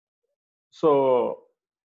So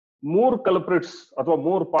 3 culprits ಅಥವಾ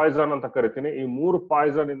 3 Poisson ಅಂತ ಕರಿತೀನಿ. ಈ 3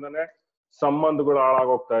 ಪಾಯ್ಸನ್ ಇಂದಾನೆ ಸಂಬಂಧಗಳು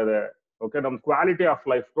ಹಾಳಾಗೋಗ್ತಾ ಇದೆ. ಓಕೆ, ನಮ್ quality of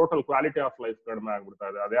life, total quality of life ಕಡಿಮೆ ಆಗ್ಬಿಡ್ತಾ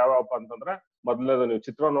ಇದೆ. ಅದ್ಯಾವಪ್ಪ ಅಂತಂದ್ರೆ, ಮೊದಲನೇದು ನೀವು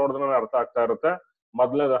ಚಿತ್ರ ನೋಡಿದ್ರೆ ಅರ್ಥ ಆಗ್ತಾ ಇರುತ್ತೆ.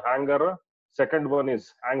 ಮೊದಲನೇದು hanger, second one is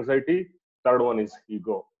anxiety, third one is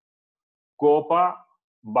ಈಗೋ. ಕೋಪ,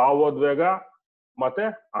 ಭಾವೋದ್ವೇಗ ಮತ್ತೆ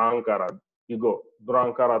ಅಹಂಕಾರ, ಈಗೋ,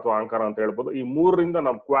 ದುರಹಂಕಾರ ಅಥವಾ ಅಹಂಕಾರ ಅಂತ ಹೇಳ್ಬೋದು. ಈ 3ರಿಂದ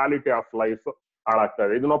ನಮ್ ಕ್ವಾಲಿಟಿ ಆಫ್ ಲೈಫ್ ಹಾಳಾಗ್ತಾ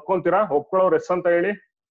ಇದೆ. ಇದನ್ನ ಒಪ್ಕೊಂತೀರಾ? ಒಪ್ಕೊಳ್ಳೋರು ಎಸ್ ಅಂತ ಹೇಳಿ,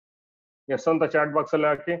 ಎಸ್ ಅಂತ ಚಾಟ್ ಬಾಕ್ಸ್ ಅಲ್ಲಿ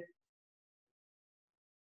ಹಾಕಿ.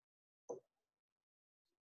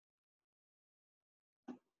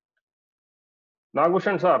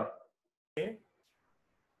 ನಾಗಭೂಷಣ್ ಸರ್,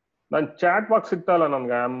 ನನ್ ಚಾಟ್ ಬಾಕ್ಸ್ ಸಿಗ್ತಾ ಇಲ್ಲ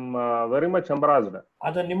ನನ್ಗೆ. I am very much ಎಂಬರಾಸ್ಡ್.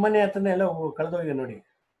 ಅದು ನಿಮ್ಮನೆ ಹತ್ರನೇ ಎಲ್ಲ ಕಳೆದೋಗಿದೆ ನೋಡಿ.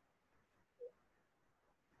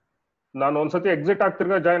 ನಾನು ಒಂದ್ಸತಿ ಎಕ್ಸಿಟ್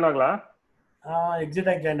ಆಗ್ತಿರ್ಗ ಜಾಯ್ನ್ ಆಗ್ಲಾ? ಎಕ್ಸಿಟ್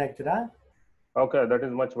ಆಗಿ ಜಾಯ್ನ್ ಆಗ್ತೀರಾ? Okay, that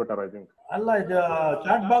is much better I think. ಅಲ್ಲ, ಇದು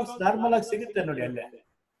ಚಾಟ್ ಬಾಕ್ಸ್ ನಾರ್ಮಲ್ ಆಗಿ ಸಿಗುತ್ತೆ ನೋಡಿ, ಅಲ್ಲೇ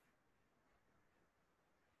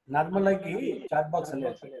ನಾರ್ಮಲ್ ಆಗಿ ಚಾಟ್ ಬಾಕ್ಸ್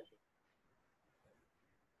ಅಲ್ಲೇ.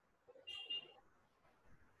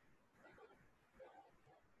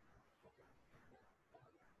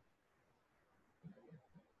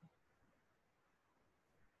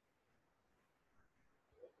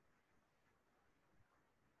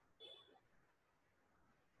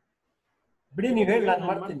 ಬಿಡಿ, ನೀವು ಹೇಳಿ, ನಾನು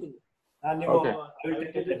ಮಾಡ್ತೀನಿ. Okay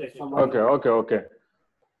okay okay.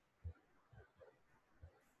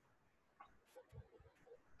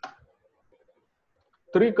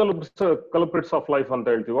 Three culprits of life ಅಂತ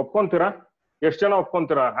ಹೇಳ್ತೀವಿ. ಒಪ್ಕೊಂತೀರಾ? ಎಷ್ಟ್ ಜನ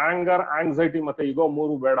ಒಪ್ಕೊಂತೀರಾ? ಹ್ಯಾಂಗರ್, ಆಂಗ್ಸೈಟಿ ಮತ್ತೆ ಈಗೋ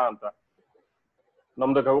 3 ಬೇಡ ಅಂತ.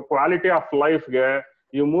 ನಮ್ದು ಕ್ವಾಲಿಟಿ ಆಫ್ ಲೈಫ್ಗೆ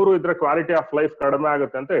ಈ 3 ಇದ್ರೆ ಕ್ವಾಲಿಟಿ ಆಫ್ ಲೈಫ್ ಕಡಿಮೆ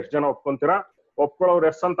ಆಗುತ್ತೆ ಅಂತ ಎಷ್ಟ್ ಜನ ಒಪ್ಕೊಂತೀರಾ? ಒಪ್ಕೊಳ್ಳೋರು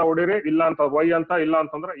ಎಸ್ ಅಂತ ಹೊಡೀರಿ, ಇಲ್ಲ ಅಂತ ವೈ ಅಂತ, ಇಲ್ಲ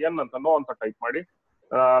ಅಂತಂದ್ರೆ ಎನ್ ಅಂತ, ನೋ ಅಂತ ಟೈಪ್ ಮಾಡಿ.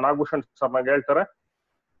 ನಾಗಭೂಷಣ್ ಸರ್ ನಾಗ ಹೇಳ್ತಾರೆ.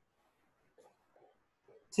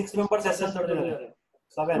 6 ಮೆಂಬರ್ಸ್ ಎಸ್ ಅಂತ ಹೊಡೆದಿದ್ದಾರೆ.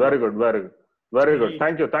 Very good, very good, very good.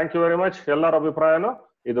 Thank you very much. ಎಲ್ಲರ ಅಭಿಪ್ರಾಯನು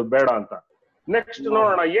ಇದು ಬೇಡ ಅಂತ. ನೆಕ್ಸ್ಟ್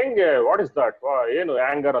ನೋಡೋಣ ಹೆಂಗೆ, ವಾಟ್ ಇಸ್ ದಟ್, ಏನು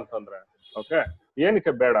ಆಂಗರ್ ಅಂತಂದ್ರೆ, ಓಕೆ,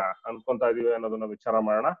 ಏನಕ್ಕೆ ಬೇಡ ಅನ್ಕೊಂತ ಇದೀವಿ ಅನ್ನೋದನ್ನ ವಿಚಾರ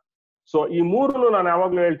ಮಾಡೋಣ. ಸೊ ಈ 3 ನಾನು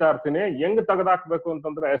ಯಾವಾಗ್ಲೂ ಹೇಳ್ತಾ ಇರ್ತೀನಿ, ಹೆಂಗ್ ತೆಗೆದಾಕ್ಬೇಕು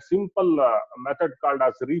ಅಂತಂದ್ರೆ, simple method called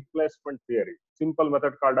as replacement theory. Simple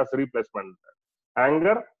method called as replacement.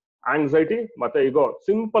 Anger, anxiety ಮತ್ತೆ ಈಗೋ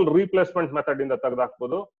ಸಿಂಪಲ್ ರೀಪ್ಲೇಸ್ಮೆಂಟ್ ಮೆಥಡ್ ಇಂದ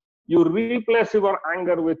ತೆಗೆದಾಕ್ಬೋದು. You replace your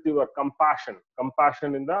anger with your compassion.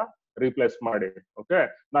 Compassion ಇಂದ ರೀಪ್ಲೇಸ್ ಮಾಡಿ. ಓಕೆ,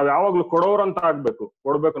 ನಾವ್ ಯಾವಾಗ್ಲೂ ಕೊಡೋರಂತ ಆಗ್ಬೇಕು,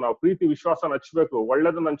 ಕೊಡ್ಬೇಕು. ನಾವು ಪ್ರೀತಿ ವಿಶ್ವಾಸನ ಹಂಚ್ಬೇಕು,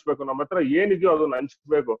 ಒಳ್ಳೇದನ್ನ ಹಂಚ್ಬೇಕು, ನಮ್ಮ ಹತ್ರ ಏನಿದೆಯೋ ಅದನ್ನ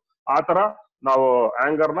ಹಂಚ್ಬೇಕು. ಆತರ ನಾವು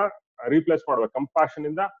ಆಂಗರ್ನ ರೀಪ್ಲೇಸ್ ಮಾಡ್ಬೇಕು ಕಂಪ್ಯಾಷನ್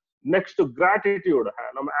ಇಂದ. ನೆಕ್ಸ್ಟ್ ಗ್ರಾಟಿಟ್ಯೂಡ್,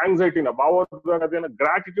 ನಮ್ಮ ಆಂಗ್ಸೈಟಿನ, ಭಾವೋದ್ವೇಗನ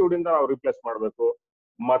ಗ್ರಾಟಿಟ್ಯೂಡ್ ಇಂದ ನಾವು ರೀಪ್ಲೇಸ್ ಮಾಡ್ಬೇಕು.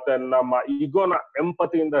 ಮತ್ತೆ ನಮ್ಮ ಈಗೋನ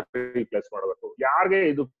ಎಂಪತಿಯಿಂದ ರೀಪ್ಲೇಸ್ ಮಾಡ್ಬೇಕು. ಯಾರಿಗೆ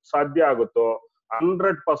ಇದು ಸಾಧ್ಯ ಆಗುತ್ತೋ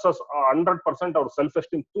 100% ಅವ್ರ ಸೆಲ್ಫ್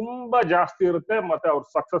ಎಸ್ಟೀಮ್ ತುಂಬಾ ಜಾಸ್ತಿ ಇರುತ್ತೆ, ಮತ್ತೆ ಅವ್ರ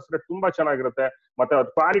ಸಕ್ಸಸ್ ರೇಟ್ ತುಂಬಾ ಚೆನ್ನಾಗಿರುತ್ತೆ, ಮತ್ತೆ ಅವ್ರ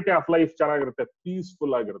ಕ್ವಾಲಿಟಿ ಆಫ್ ಲೈಫ್ ಚೆನ್ನಾಗಿರುತ್ತೆ,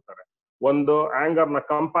 ಪೀಸ್ಫುಲ್ ಆಗಿರ್ತಾರೆ. ಒಂದು ಆಂಗರ್ ನ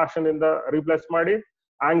ಕಂಪ್ಯಾಷನ್ ಇಂದ ರೀಪ್ಲೇಸ್ ಮಾಡಿ,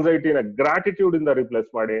 ಆಂಗ್ಸೈಟಿನ ಗ್ರಾಟಿಟ್ಯೂಡ್ ಇಂದ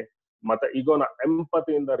ರೀಪ್ಲೇಸ್ ಮಾಡಿ, ಮತ್ತೆ ಈಗೋನ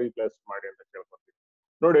ಎಂಪತಿಯಿಂದ ರೀಪ್ಲೇಸ್ ಮಾಡಿ ಅಂತ ಕೇಳ್ಕೊತೀನಿ.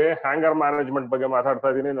 ನೋಡಿ, ಹ್ಯಾಂಗರ್ ಮ್ಯಾನೇಜ್ಮೆಂಟ್ ಬಗ್ಗೆ ಮಾತಾಡ್ತಾ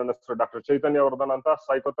ಇದ್ದೀನಿ. ನನ್ನ ಹೆಸರು ಡಾಕ್ಟರ್ ಚೈತನ್ಯ ವರ್ಧನ್ ಅಂತ,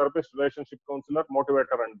 psychotherapist, relationship counsellor,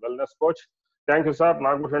 motivator and wellness coach. Thank you sir.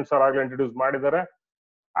 Nagabhushan sir ಆಗ್ಲೇ ಇಂಟ್ರೊಡ್ಯೂಸ್ ಮಾಡಿದ್ದಾರೆ.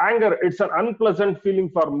 Anger, it's an unpleasant feeling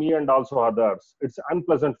for me and also others. It's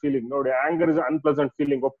unpleasant feeling. ನೋಡಿ, anger is an unpleasant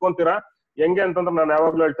feeling. ಒಪ್ಕೊಂತೀರಾ? ಹೆಂಗೆ ಅಂತಂದ್ರೆ, ನಾನು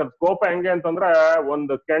ಯಾವಾಗ್ಲೂ ಹೇಳ್ತಾರೆ, ಕೋಪ ಹೆಂಗೆ ಅಂತಂದ್ರೆ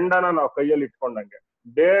ಒಂದು ಕೆಂಡನ ನಾವು ಕೈಯಲ್ಲಿ ಇಟ್ಕೊಂಡಂಗೆ.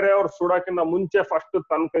 ಬೇರೆಯವ್ರು ಸುಡಾಕಿನ್ನ ಮುಂಚೆ ಫಸ್ಟ್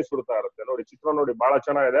ತನ್ನ ಕೈ ಸುಡ್ತಾ ಇರುತ್ತೆ. ನೋಡಿ, ಚಿತ್ರ ನೋಡಿ, ಬಹಳ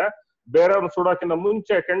ಚೆನ್ನಾಗಿದೆ. ಬೇರೆಯವ್ರು ಸುಡಾಕಿನ್ನ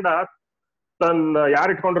ಮುಂಚೆ ಕೆಂಡ ತನ್ನ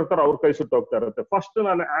ಯಾರು ಇಟ್ಕೊಂಡಿರ್ತಾರೋ ಅವ್ರ ಕೈ ಸುಟ್ಟು ಹೋಗ್ತಾ ಇರುತ್ತೆ. ಫಸ್ಟ್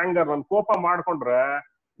ನಾನು ಆಂಗರ್, ನನ್ ಕೋಪ ಮಾಡ್ಕೊಂಡ್ರೆ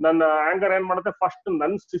ನನ್ನ ಆಂಗರ್ ಏನ್ ಮಾಡುತ್ತೆ, ಫಸ್ಟ್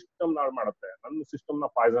ನನ್ ಸಿಸ್ಟಮ್ ಹಾಳು ಮಾಡುತ್ತೆ, ನನ್ನ ಸಿಸ್ಟಮ್ ನ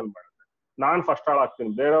ಪಾಯ್ಸನ್ ಮಾಡುತ್ತೆ. ನಾನ್ ಫಸ್ಟ್ ಹಾಳಾಗ್ತೀನಿ,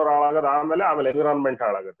 ಬೇರೆಯವ್ರು ಹಾಳಾಗದ ಆಮೇಲೆ ಎನ್ವಿರಾನ್ಮೆಂಟ್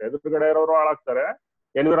ಹಾಳಾಗುತ್ತೆ. ಎದುರುಗಡೆ ಇರೋರು ಹಾಳಾಗ್ತಾರೆ,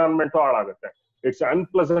 ಎನ್ವಿರಾನ್ಮೆಂಟ್ ಹಾಳಾಗುತ್ತೆ. It's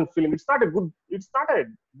unpleasant feeling. It's not A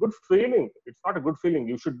good feeling.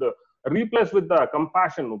 You should replace with the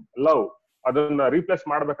compassion, love. ಅದನ್ನ ರೀಪ್ಲೇಸ್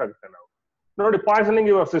ಮಾಡ್ಬೇಕಾಗುತ್ತೆ ನಾವು. ನೋಡಿ, ಪಾಯ್ಸನಿಂಗ್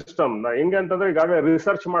ಯುವರ್ ಸಿಸ್ಟಮ್ ಹೆಂಗೆ ಅಂತಂದ್ರೆ, ಈಗಾಗಲೇ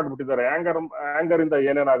ರಿಸರ್ಚ್ ಮಾಡ್ಬಿಟ್ಟಿದ್ದಾರೆ ಆಂಗರ್ ಇಂದ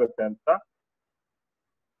ಏನೇನಾಗುತ್ತೆ ಅಂತ.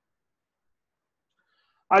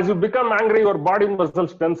 As you become angry, your body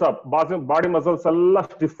muscles tense up. Body muscles ಎಲ್ಲ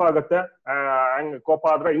ಸ್ಟಿಫ್ ಆಗುತ್ತೆ. ಕೋಪ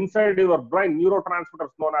ಆದ್ರೆ inside your brain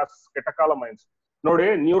ನ್ಯೂರೋಟ್ರಾನ್ಸ್ಮಿಟರ್ಸ್ known as ಕೆಟಕಾಲಮೈನ್ಸ್. ನೋಡಿ,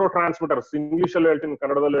 ನ್ಯೂರೋ ಟ್ರಾನ್ಸ್ಮಿಟರ್ಸ್ ಇಂಗ್ಲಿಷ್ ಅಲ್ಲಿ ಹೇಳ್ತೀನಿ,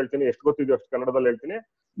 ಕನ್ನಡದಲ್ಲಿ ಹೇಳ್ತೀನಿ, ಎಷ್ಟು ಗೊತ್ತಿದೆಯೋ ಅಷ್ಟು ಕನ್ನಡದಲ್ಲಿ ಹೇಳ್ತೀನಿ.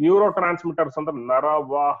 ನ್ಯೂರೋ ಟ್ರಾನ್ಸ್ಮಿಟರ್ಸ್ ಅಂದ್ರೆ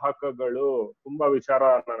ನರವಾಹಕಗಳು. ತುಂಬಾ ವಿಚಾರ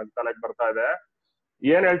ನನಗೆ ತಲೆಗೆ ಬರ್ತಾ ಇದೆ.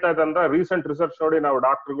 ಏನ್ ಹೇಳ್ತಾ ಇದೆ ಅಂದ್ರೆ, ರೀಸೆಂಟ್ ರಿಸರ್ಚ್ ನೋಡಿ, ನಾವು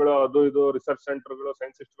ಡಾಕ್ಟರ್ಗಳು, ಅದು ಇದು ರಿಸರ್ಚ್ ಸೆಂಟರ್ಗಳು,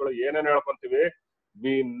 ಸೈಂಟಿಸ್ಟ್ಗಳು ಏನೇನ್ ಹೇಳ್ಕೊಂತೀವಿ,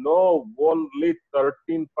 we know only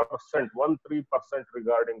 13%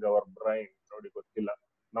 regarding our brain. ನೋಡಿ, ಗೊತ್ತಿಲ್ಲ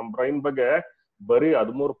ನಮ್ ಬ್ರೈನ್ ಬಗ್ಗೆ ಬರೀ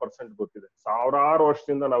 13% ಗೊತ್ತಿದೆ. ಸಾವಿರಾರು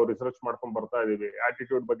ವರ್ಷದಿಂದ ನಾವು ರಿಸರ್ಚ್ ಮಾಡ್ಕೊಂಡ್ ಬರ್ತಾ ಇದೀವಿ.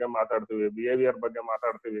 ಆಟಿಟ್ಯೂಡ್ ಬಗ್ಗೆ ಮಾತಾಡ್ತೀವಿ, ಬಿಹೇವಿಯರ್ ಬಗ್ಗೆ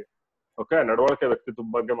ಮಾತಾಡ್ತೀವಿ, ಓಕೆ, ನಡವಳಿಕೆ ವ್ಯಕ್ತಿತ್ವ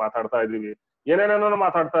ಬಗ್ಗೆ ಮಾತಾಡ್ತಾ ಇದೀವಿ, ಏನೇನೇನೋ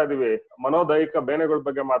ಮಾತಾಡ್ತಾ ಇದೀವಿ, ಮನೋದೈಹಿಕ ಬೇನೆಗಳ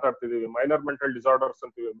ಬಗ್ಗೆ ಮಾತಾಡ್ತಿದೀವಿ, ಮೈನರ್ ಮೆಂಟಲ್ ಡಿಸಾರ್ಡರ್ಸ್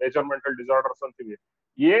ಅಂತೀವಿ, ಮೇಜರ್ ಮೆಂಟಲ್ ಡಿಸಾರ್ಡರ್ಸ್ ಅಂತೀವಿ.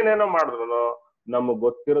 ಏನೇನೋ ಮಾಡಿದ್ರು ನಮಗ್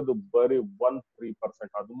ಗೊತ್ತಿರೋದು ಬರೀ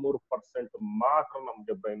 1-3%, 13% ಮಾತ್ರ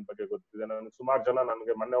ನಮ್ಗೆ ಬ್ರೈನ್ ಬಗ್ಗೆ ಗೊತ್ತಿದೆ. ನನಗೆ ಸುಮಾರು ಜನ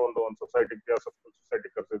ನನಗೆ ಮೊನ್ನೆ ಒಂದು ಸೊಸೈಟಿಗೆ ಸೊಸೈಟಿ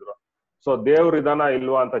ಕರ್ಸಿದ್ರು. ಸೊ ದೇವ್ರ ಇದಾನ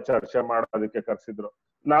ಇಲ್ವಾ ಅಂತ ಚರ್ಚೆ ಮಾಡೋದಕ್ಕೆ ಕರ್ಸಿದ್ರು.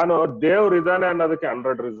 ನಾನು ದೇವ್ರ ಇದಾನೆ ಅನ್ನೋದಕ್ಕೆ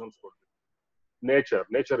 100 ರೀಸನ್ಸ್ ಕೊಡ್ತೀನಿ.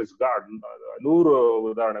 ನೇಚರ್ ಇಸ್ ಗಾಡ್ 100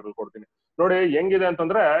 ಉದಾಹರಣೆಗಳು ಕೊಡ್ತೀನಿ. ನೋಡಿ ಹೆಂಗಿದೆ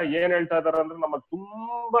ಅಂತಂದ್ರೆ, ಏನ್ ಹೇಳ್ತಾ ಇದಾರೆ ಅಂದ್ರೆ, ನಮ್ಮ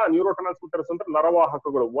ತುಂಬಾ ನ್ಯೂರೋ ಟ್ರಾನ್ಸ್ಮಿಟರ್ಸ್ ಅಂದ್ರೆ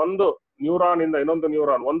ನರವಾಹಕಗಳು. ಒಂದು ನ್ಯೂರಾನ್ ಇಂದ ಇನ್ನೊಂದು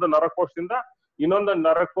ನ್ಯೂರಾನ್, ಒಂದು ನರಕೋಶದಿಂದ ಇನ್ನೊಂದು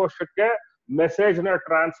ನರಕೋಶಕ್ಕೆ ಮೆಸೇಜ್ ನ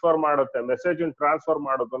ಟ್ರಾನ್ಸ್ಫರ್ ಮಾಡುತ್ತೆ. ಮೆಸೇಜ್ ಟ್ರಾನ್ಸ್ಫರ್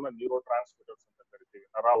ಮಾಡೋದನ್ನ ನ್ಯೂರೋ ಟ್ರಾನ್ಸ್ಮಿಟರ್ಸ್ ಅಂತ ಕರಿತೀವಿ.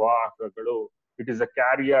 ನರವಾಹಕಗಳು, ಇಟ್ ಇಸ್ ಅ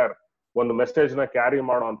ಕ್ಯಾರಿಯರ್, ಒಂದು ಮೆಸೇಜ್ ನ ಕ್ಯಾರಿ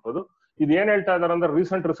ಮಾಡುವಂಥದ್ದು. ಇದು ಏನ್ ಹೇಳ್ತಾ ಇದಾರೆ ಅಂದ್ರೆ,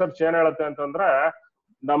 ರೀಸೆಂಟ್ ರಿಸರ್ಚ್ ಏನ್ ಹೇಳುತ್ತೆ ಅಂತಂದ್ರೆ,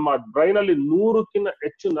 ನಮ್ಮ ಬ್ರೈನ್ ಅಲ್ಲಿ 100ಕ್ಕಿಂತ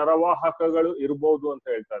ಹೆಚ್ಚು ನರವಾಹಕಗಳು ಇರ್ಬೋದು ಅಂತ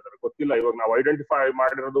ಹೇಳ್ತಾ ಇದಾರೆ. ಗೊತ್ತಿಲ್ಲ, ಇವಾಗ ನಾವು ಐಡೆಂಟಿಫೈ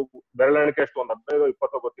ಮಾಡಿರೋದು ಬೆರಳೆಣಿಕೆ ಎಷ್ಟು, ಒಂದು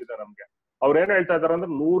 15-20 ಗೊತ್ತಿದೆ ನಮ್ಗೆ. ಅವ್ರ ಏನ್ ಹೇಳ್ತಾ ಇದಾರೆ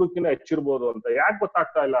ಅಂದ್ರೆ 100ಕ್ಕಿಂತ ಹೆಚ್ಚಿರ್ಬೋದು ಅಂತ. ಯಾಕೆ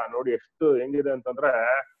ಗೊತ್ತಾಗ್ತಾ ಇಲ್ಲ ನೋಡಿ, ಎಷ್ಟು ಹೆಂಗಿದೆ ಅಂತಂದ್ರೆ,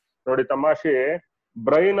 ನೋಡಿ ತಮಾಷೆ,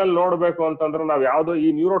 ಬ್ರೈನ್ ಅಲ್ಲಿ ನೋಡ್ಬೇಕು ಅಂತಂದ್ರೆ ನಾವ್ ಯಾವ್ದು ಈ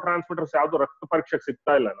ನ್ಯೂರೋ ಟ್ರಾನ್ಸ್ಮಿಟರ್ಸ್ ಯಾವ್ದು ರಕ್ತ ಪರೀಕ್ಷೆಗೆ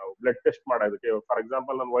ಸಿಗ್ತಾ ಇಲ್ಲ. ನಾವು ಬ್ಲಡ್ ಟೆಸ್ಟ್ ಮಾಡೋದಕ್ಕೆ, ಫಾರ್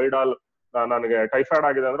ಎಕ್ಸಾಂಪಲ್ ನಾನು ವೈಡಾಲ್, ನನಗೆ ಟೈಫಾಯ್ಡ್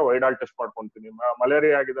ಆಗಿದೆ ಅಂದ್ರೆ ವೈಡಾಲ್ ಟೆಸ್ಟ್ ಮಾಡ್ಕೊಂತೀನಿ,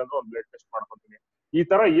 ಮಲೇರಿಯಾ ಆಗಿದೆ ಅಂದ್ರೆ ಒಂದು ಬ್ಲಡ್ ಟೆಸ್ಟ್ ಮಾಡ್ಕೊಂತೀನಿ. ಈ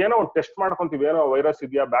ತರ ಏನೋ ಒಂದು ಟೆಸ್ಟ್ ಮಾಡ್ಕೊಂತೀವಿ, ಏನೋ ವೈರಸ್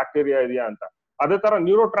ಇದೆಯಾ, ಬ್ಯಾಕ್ಟೀರಿಯಾ ಇದೆಯಾ ಅಂತ. ಅದೇ ತರ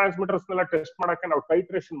ನ್ಯೂರೋ ಟ್ರಾನ್ಸ್ಮಿಟರ್ಸ್ ನೆಲ್ಲ ಟೆಸ್ಟ್ ಮಾಡಕ್ಕೆ ನಾವು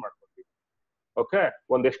ಟೈಟ್ರೇಷನ್ ಮಾಡ್ಕೊಂತೀವಿ. ಓಕೆ,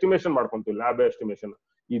 ಒಂದು ಎಸ್ಟಿಮೇಷನ್ ಮಾಡ್ಕೊಂತೀವಿ, ಲ್ಯಾಬ್ ಎಸ್ಟಿಮೇಷನ್.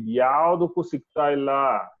 ಇದ್ ಯಾವ್ದಕ್ಕೂ ಸಿಗ್ತಾ ಇಲ್ಲ.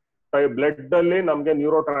 ಬ್ಲಡ್ ಅಲ್ಲಿ ನಮ್ಗೆ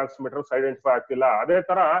ನ್ಯೂರೋ ಟ್ರಾನ್ಸ್ಮಿಟರ್ಸ್ ಐಡೆಂಟಿಫೈ ಆಗ್ತಿಲ್ಲ. ಅದೇ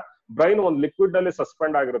ತರ ಬ್ರೈನ್ ಒಂದು ಲಿಕ್ವಿಡ್ ಅಲ್ಲಿ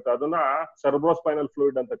ಸಸ್ಪೆಂಡ್ ಆಗಿರುತ್ತೆ, ಅದನ್ನ ಸೆರ್ಬ್ರೋಸ್ಪೈನಲ್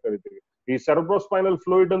ಫ್ಲೂಯಿಡ್ ಅಂತ ಕರಿತೀವಿ. ಈ ಸೆರ್ಬ್ರೋಸ್ಪೈನಲ್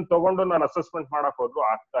ಫ್ಲೂಯಿಡ್ ಅನ್ನು ತಗೊಂಡು ನಾನು ಅಸೆಸ್ಮೆಂಟ್ ಮಾಡಕ್ ಹೋದ್ರು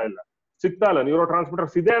ಆಗ್ತಾ ಇಲ್ಲ, ಸಿಗ್ತಾ ಇಲ್ಲ. ನ್ಯೂರೋ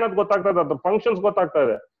ಟ್ರಾನ್ಸ್ಮಿಟರ್ಸ್ ಇದೆ ಅನ್ನೋದು ಗೊತ್ತಾಗ್ತಾ ಇದೆ, ಅದ್ರ ಫಂಕ್ಷನ್ಸ್ ಗೊತ್ತಾಗ್ತಾ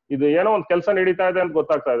ಇದೆ, ಇದು ಏನೋ ಒಂದು ಕೆಲಸ ನಡೀತಾ ಇದೆ ಅಂತ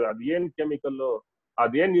ಗೊತ್ತಾಗ್ತಾ ಇದೆ. ಅದೇನ್ ಕೆಮಿಕಲ್,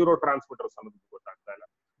 ಅದೇನ್ ನ್ಯೂರೋ ಟ್ರಾನ್ಸ್ಮಿಟರ್ಸ್ ಅನ್ನೋದು ಗೊತ್ತಾಗ್ತಾ ಇಲ್ಲ.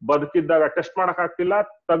 ಬದುಕಿದ್ದಾಗ ಟೆಸ್ಟ್ ಮಾಡಕ್ ಆಗ್ತಿಲ್ಲ,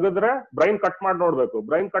 ತೆಗೆದ್ರೆ ಬ್ರೈನ್ ಕಟ್ ಮಾಡಿ ನೋಡ್ಬೇಕು,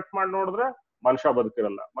 ಬ್ರೈನ್ ಕಟ್ ಮಾಡಿ ನೋಡಿದ್ರೆ ಮನುಷ್ಯ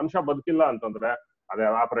ಬದುಕಿರಲ್ಲ. ಮನುಷ್ಯ ಬದುಕಿಲ್ಲ ಅಂತಂದ್ರೆ ಅದೇ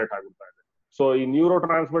ಆಪರೇಟ್ ಆಗುತ್ತಾ ಇದೆ. ಸೊ ಈ ನ್ಯೂರೋ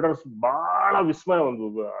ಟ್ರಾನ್ಸ್ಮಿಟರ್ಸ್ ಬಹಳ ವಿಸ್ಮಯ. ಒಂದು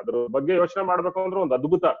ಅದ್ರ ಬಗ್ಗೆ ಯೋಚನೆ ಮಾಡ್ಬೇಕು ಅಂದ್ರೆ ಒಂದು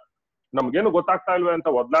ಅದ್ಭುತ. ನಮ್ಗೇನು ಗೊತ್ತಾಗ್ತಾ ಇಲ್ವೇ ಅಂತ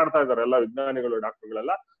ಒದ್ಲಾಡ್ತಾ ಇದಾರೆ ಎಲ್ಲ ವಿಜ್ಞಾನಿಗಳು,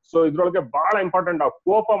 ಡಾಕ್ಟರ್ಗಳೆಲ್ಲ. ಸೊ ಇದ್ರೊಳಗೆ ಬಹಳ ಇಂಪಾರ್ಟೆಂಟ್, ಆ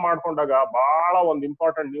ಕೋಪ ಮಾಡ್ಕೊಂಡಾಗ ಬಹಳ ಒಂದು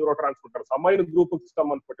important neuro transmitters amine group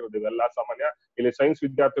ಸಂಬಂಧಪಟ್ಟಿರೋದು ಇವೆಲ್ಲ. ಸಾಮಾನ್ಯ ಇಲ್ಲಿ ಸೈನ್ಸ್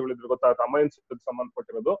ವಿದ್ಯಾರ್ಥಿಗಳು ಇದ್ರೆ ಗೊತ್ತಾಗುತ್ತೆ, ಅಮೈನ್ಸ್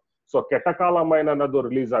ಸಂಬಂಧಪಟ್ಟಿರೋದು. ಸೊ ಕೆಟಕಾಲಮೈನ್ ಅನ್ನೋದು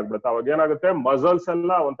ರಿಲೀಸ್ ಆಗ್ಬಿಡುತ್ತೆ. ಅವಾಗ ಏನಾಗುತ್ತೆ, ಮಸಲ್ಸ್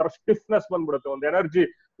ಎಲ್ಲ ಒಂಥರ ಸ್ಟಿಫ್ನೆಸ್ ಬಂದ್ಬಿಡುತ್ತೆ, ಒಂದು ಎನರ್ಜಿ,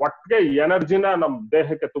 ಒಟ್ಟಿಗೆ ಎನರ್ಜಿನ ನಮ್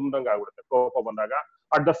ದೇಹಕ್ಕೆ ತುಂಬದಂಗ ಆಗ್ಬಿಡುತ್ತೆ ಕೋಪ ಬಂದಾಗ.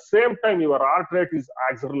 At the same time your heart rate is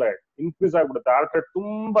accelerate, increase ಆಗ್ಬಿಡುತ್ತೆ, ಹಾರ್ಟ್ ರೇಟ್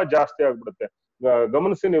ತುಂಬಾ ಜಾಸ್ತಿ ಆಗ್ಬಿಡುತ್ತೆ.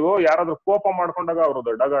 ಗಮನಿಸಿ ನೀವು, ಯಾರಾದ್ರೂ ಕೋಪ ಮಾಡ್ಕೊಂಡಾಗ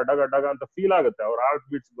ಅವ್ರದ್ದು ಡಗ ಡಗ ಡಗ ಅಂತ ಫೀಲ್ ಆಗುತ್ತೆ, ಅವ್ರ ಹಾರ್ಟ್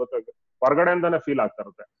ಬೀಟ್ಸ್ ಗೊತ್ತಾಗುತ್ತೆ, ಹೊರಗಡೆಯಿಂದಾನೆ ಫೀಲ್ ಆಗ್ತಾ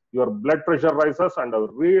ಇರುತ್ತೆ. Your blood pressure rises and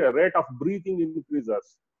rate of breathing increases.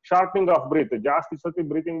 ಶಾರ್ಟ್ನಿಂಗ್ of breathe, ಜಾಸ್ತಿ ಸತಿ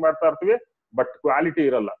ಬ್ರೀತಿಂಗ್ ಮಾಡ್ತಾ ಇರ್ತೀವಿ, ಬಟ್ ಕ್ವಾಲಿಟಿ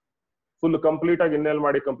ಇರಲ್ಲ. ಫುಲ್ ಕಂಪ್ಲೀಟ್ ಆಗಿ ಇನ್ನೇಲ್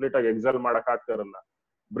ಮಾಡಿ ಕಂಪ್ಲೀಟ್ ಆಗಿ ಎಕ್ಸೆಲ್ ಮಾಡಕ್ ಆಗ್ತಾ ಇರಲ್ಲ.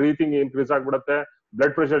 ಬ್ರೀತಿಂಗ್ ಇನ್ಕ್ರೀಸ್ ಆಗ್ಬಿಡುತ್ತೆ,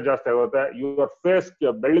 ಬ್ಲಡ್ ಪ್ರೆಷರ್ ಜಾಸ್ತಿ ಆಗುತ್ತೆ. ಯುವರ್ ಫೇಸ್,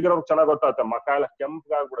 ಬೆಳ್ಳಿಗಿರೋರ್ಗೆ ಚೆನ್ನಾಗಿ ಗೊತ್ತಾಗುತ್ತೆ, ಮಕ ಎಲ್ಲ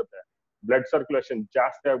ಕೆಂಪಗಾಗ್ಬಿಡುತ್ತೆ, ಬ್ಲಡ್ ಸರ್ಕ್ಯುಲೇಷನ್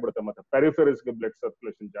ಜಾಸ್ತಿ ಆಗ್ಬಿಡುತ್ತೆ, ಮತ್ತೆ ಪೆರಿಫೆರಿಸ್ಗೆ ಬ್ಲಡ್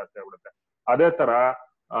ಸರ್ಕ್ಯುಲೇಷನ್ ಜಾಸ್ತಿ ಆಗ್ಬಿಡುತ್ತೆ. ಅದೇ ತರ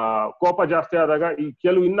ಕೋಪ ಜಾಸ್ತಿ ಆದಾಗ ಈ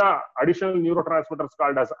ಕೆಲವು ಇನ್ನ additional neuro transmitters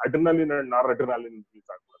called as adrenaline and ನಾರ್ ಅಡ್ರಿನಲಿನ್ ರಿಲೀಸ್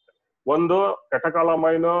ಆಗ್ಬಿಡುತ್ತೆ. ಒಂದು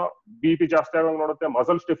ಕೆಟಕಾಲಮೈನ್ BP ಜಾಸ್ತಿ ಆಗಂಗ್ ನೋಡುತ್ತೆ,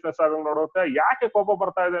 ಮಸಲ್ ಸ್ಟಿಫ್ನೆಸ್ ಆಗಂಗ್ ನೋಡುತ್ತೆ. ಯಾಕೆ ಕೋಪ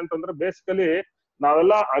ಬರ್ತಾ ಇದೆ ಅಂತಂದ್ರೆ, ಬೇಸಿಕಲಿ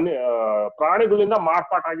ನಾವೆಲ್ಲ ಪ್ರಾಣಿಗಳಿಂದ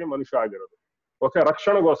ಮಾರ್ಪಾಟಾಗಿ ಮನುಷ್ಯ ಆಗಿರೋದು. ಓಕೆ,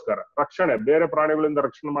 ರಕ್ಷಣೆಗೋಸ್ಕರ, ರಕ್ಷಣೆ, ಬೇರೆ ಪ್ರಾಣಿಗಳಿಂದ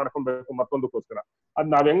ರಕ್ಷಣೆ ಮಾಡ್ಕೊಬೇಕು ಮತ್ತೊಂದಕ್ಕೋಸ್ಕರ. ಅದ್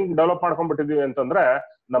ನಾವ್ ಹೆಂಗ್ ಡೆವಲಪ್ ಮಾಡ್ಕೊಂಡ್ಬಿಟ್ಟಿದೀವಿ ಅಂತಂದ್ರೆ,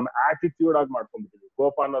 ನಮ್ ಆಟಿಟ್ಯೂಡ್ ಆಗಿ ಮಾಡ್ಕೊಂಡ್ಬಿಟ್ಟಿದ್ವಿ.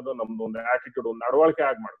 ಕೋಪ ಅನ್ನೋದು ನಮ್ದು ಒಂದು ಆಟಿಟ್ಯೂಡ್, ಒಂದು ನಡವಳಿಕೆ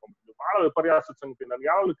ಆಗಿ ಮಾಡ್ಕೊಂಡ್ಬಿಟ್ಟಿದ್ವಿ. ಬಹಳ ವಿಪರ್ಯಾಸ ಸಂಗತಿ. ನನ್ಗೆ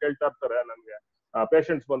ಯಾವಾಗ್ಲೂ ಕೇಳ್ತಾ ಇರ್ತಾರೆ, ನನ್ಗೆ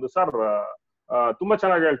ಪೇಷಂಟ್ಸ್ ಬಂದು, ಸರ್ ತುಂಬಾ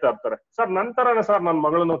ಚೆನ್ನಾಗಿ ಹೇಳ್ತಾ ಇರ್ತಾರೆ, ಸರ್ ನಂತರನೇ ಸರ್ ನನ್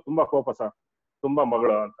ಮಗಳನ್ನ ತುಂಬಾ ಕೋಪ ಸರ್, ತುಂಬಾ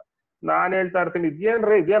ಮಗಳು ಅಂತ. ನಾನ್ ಹೇಳ್ತಾ ಇರ್ತೀನಿ,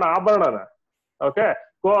 ಇದೇನ್ರಿ, ಇದೇನ್ ಆಭರಣನ? ಓಕೆ,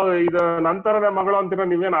 ಇದು ನಂತರನೇ ಮಗಳು ಅಂತೀರ,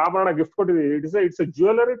 ನೀವೇನ್ ಆಭರಣ gift ಕೊಟ್ಟಿದೀವಿ? It's A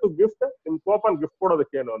jewellery to gift. ನಿಮ್ ಕೋಪನ್ ಗಿಫ್ಟ್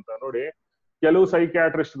ಕೊಡೋದಕ್ಕೇನು ಅಂತ ನೋಡಿ. ಕೆಲವು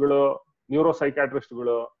ಸೈಕ್ಯಾಟ್ರಿಸ್ಟ್ಗಳು, ನ್ಯೂರೋ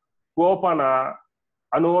ಸೈಕ್ಯಾಟ್ರಿಸ್ಟ್ಗಳು ಕೋಪನ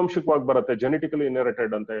ಅನುವಂಶಿಕವಾಗಿ ಬರುತ್ತೆ, ಜೆನೆಟಿಕಲಿ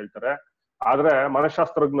ಇನ್ಹೆರಿಟೆಡ್ ಅಂತ ಹೇಳ್ತಾರೆ. ಆದ್ರೆ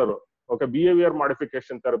ಮನಃಶಾಸ್ತ್ರಜ್ಞರು, okay, behaviour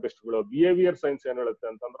modification ಥೆರಪಿಸ್ಟ್ಗಳು, behaviour science ಏನ್ ಹೇಳುತ್ತೆ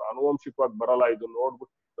ಅಂತಂದ್ರೆ ಅನುವಂಶಿಕವಾಗಿ ಬರಲ್ಲ, ಇದು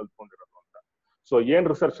ನೋಡ್ಬಿಟ್ಟು ಕಲ್ತ್ಕೊಂಡಿರೋದು ಅಂತ. ಸೊ ಏನ್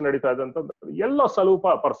ರಿಸರ್ಚ್ ನಡೀತಾ ಇದೆ ಅಂತಂದ್ರೆ, ಎಲ್ಲೋ ಸ್ವಲ್ಪ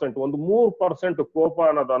ಪರ್ಸೆಂಟ್, ಒಂದು 3% ಕೋಪ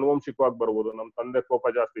ಅನ್ನೋದು ಅನುವಂಶಿಕವಾಗಿ ಬರ್ಬೋದು. ನಮ್ ತಂದೆ ಕೋಪ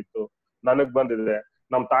ಜಾಸ್ತಿ ಇತ್ತು, ನನಗ್ ಬಂದಿದೆ.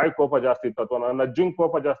 ನಮ್ ತಾಯಿ ಕೋಪ ಜಾಸ್ತಿ ಇತ್ತು, ಅಥವಾ ನನ್ನ ಅಜ್ಜಿಂಗ್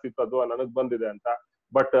ಕೋಪ ಜಾಸ್ತಿ ಇತ್ತು, ಅಥವಾ ನನಗ್ ಬಂದಿದೆ ಅಂತ.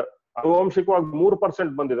 ಬಟ್ ಅನುವಂಶಿಕವಾಗಿ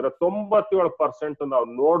 3% ಬಂದಿದ್ರೆ 97% ನಾವು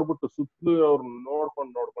ನೋಡ್ಬಿಟ್ಟು ಸುತ್ತಲೂ ಅವ್ರು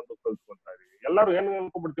ನೋಡ್ಕೊಂಡು ಕಲ್ತ್ಕೊಂತಾ ಇದೀವಿ. ಎಲ್ಲರೂ ಏನ್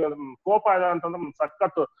ಅನ್ಕೊಂಡ್ಬಿಡ್ತೀವಿ ಅಂದ್ರೆ, ಕೋಪ ಇದೆ ಅಂತಂದ್ರೆ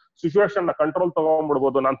ಸಖತ್ ಸಿಚುವೇಶನ್ ನ ಕಂಟ್ರೋಲ್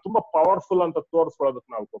ತಗೊಂಡ್ಬಿಡ್ಬೋದು, ನಾನು ತುಂಬಾ ಪವರ್ಫುಲ್ ಅಂತ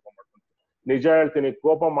ತೋರಿಸ್ಕೊಳ್ಳೋದಕ್ಕೆ ನಾವು ಕೋಪ ಮಾಡ್ಕೊಂತೀವಿ. ನಿಜ ಹೇಳ್ತೀನಿ,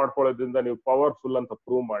 ಕೋಪ ಮಾಡ್ಕೊಳ್ಳೋದ್ರಿಂದ ನೀವು ಪವರ್ಫುಲ್ ಅಂತ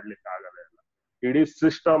ಪ್ರೂವ್ ಮಾಡ್ಲಿಕ್ಕೆ ಆಗಲ್ಲ. ಇಡೀ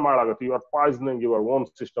ಸಿಸ್ಟಮ್ ಹಾಳಾಗುತ್ತೆ. You are poisoning your own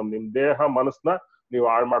system. ನಿಮ್ ದೇಹ ಮನಸ್ಸನ್ನ ನೀವು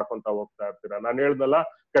ಹಾಳು ಮಾಡ್ಕೊಂತ ಹೋಗ್ತಾ ಇರ್ತೀರಾ. ನಾನು ಹೇಳ್ದಲ್ಲ,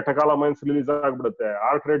 ಕೆಟಕಾಲಮೈನ್ಸ್ ರಿಲೀಸ್ ಆಗ್ಬಿಡುತ್ತೆ,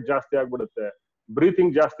 ಹಾರ್ಟ್ ರೇಟ್ ಜಾಸ್ತಿ ಆಗ್ಬಿಡುತ್ತೆ,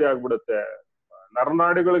 ಬ್ರೀತಿಂಗ್ ಜಾಸ್ತಿ ಆಗ್ಬಿಡುತ್ತೆ,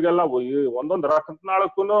 ನರನಾಡಿಗಳಿಗೆಲ್ಲ ಒಂದೊಂದು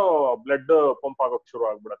ರಕ್ತನಾಳಕ್ಕೂ ಬ್ಲಡ್ ಪಂಪ್ ಆಗೋಕ್ ಶುರು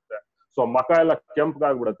ಆಗ್ಬಿಡತ್ತೆ. ಸೊ ಮಕ ಎಲ್ಲ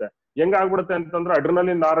ಕೆಂಪ್ಗಾಗ್ಬಿಡತ್ತೆ. ಹೆಂಗಾಗ್ಬಿಡುತ್ತೆ ಅಂತಂದ್ರೆ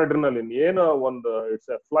ಅಡ್ರಿನಲಿನ್ ನಾರ್ ಅಡ್ರಿನಲಿನ್ ಏನು ಒಂದು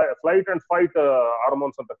it's flight and fight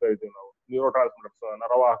hormones ಅಂತ ಕರಿತೀವಿ ನಾವು, ನ್ಯೂರೋ ಟ್ರಾನ್ಸ್ಮಿಟರ್ಸ್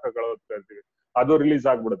ನರವಾಹಕಗಳು ಅಂತ ಕರಿತೀವಿ, ಅದು ರಿಲೀಸ್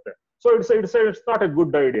ಆಗ್ಬಿಡುತ್ತೆ. So it's not A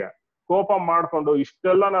good idea. ಕೋಪ ಮಾಡ್ಕೊಂಡು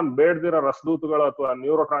ಇಷ್ಟೆಲ್ಲ ನಾನು ಬೇಡ್ದಿರೋ ರಸದೂತಗಳು ಅಥವಾ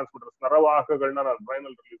ನ್ಯೂರೋ ಟ್ರಾನ್ಸ್ಮಿಟರ್ಸ್ ನರವಾಹಕಗಳನ್ನ ನಾನು ಬ್ರೈನ್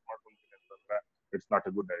ಅಲ್ಲಿ ರಿಲೀಸ್ ಮಾಡ್ಕೊಂತೀನಿ ಅಂತಂದ್ರೆ it's not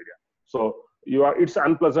A good idea. So it's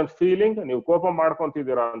unpleasant feeling. ನೀವು ಕೋಪ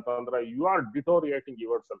ಮಾಡ್ಕೊಂತಿದ್ದೀರಾ ಅಂತಂದ್ರೆ you are ಡಿಟೋರಿಯೇಟಿಂಗ್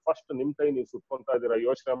your self. First ನಿಮ್ ಕೈ ನೀವು ಸುಟ್ಕೊಂತಾ ಇದ್ದೀರಾ,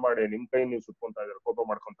 ಯೋಚನೆ ಮಾಡಿ ನಿಮ್ ಕೈ ನೀವು ಸುಟ್ಕೊಂತಾ ಇದ್ದೀರಾ, ಕೋಪ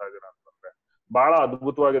ಮಾಡ್ಕೊಂತಾ ಇದ್ದೀರಾ ಅಂತಂದ್ರೆ ಬಹಳ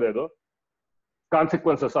ಅದ್ಭುತವಾಗಿದೆ ಇದು.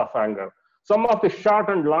 Consequences of anger. Some of the short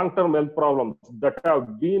and long-term health problems that have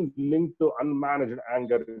been linked to unmanaged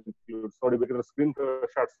anger includes, ನೋಡಿ ಬೇಕಿದ್ರೆ ಸ್ಕ್ರೀನ್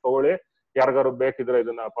ಶಾಟ್ಸ್ ತಗೊಳ್ಳಿ, ಯಾರಿಗಾರು ಬೇಕಿದ್ರೆ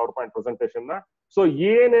ಇದನ್ನ ಪವರ್ ಪಾಯಿಂಟ್ ಪ್ರೆಸೆಂಟೇಷನ್ ನ. ಸೊ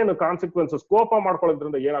ಏನೇನು ಕಾನ್ಸಿಕ್ವೆನ್ಸಸ್ ಕೋಪ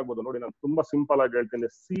ಮಾಡ್ಕೊಳ್ಳೋದ್ರಿಂದ ಏನಾಗ್ಬೋದು ನೋಡಿ, ನಾನು ತುಂಬಾ ಸಿಂಪಲ್ ಆಗಿ ಹೇಳ್ತೀನಿ.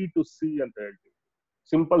 C to C ಅಂತ ಹೇಳ್ತೀನಿ.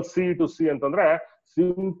 ಸಿಂಪಲ್ C to C ಅಂತಂದ್ರೆ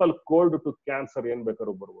ಸಿಂಪಲ್ ಕೋಲ್ಡ್ ಟು ಕ್ಯಾನ್ಸರ್ ಏನ್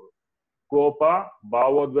ಬೇಕಾದ್ರೂ ಬರ್ಬೋದು. ಕೋಪ,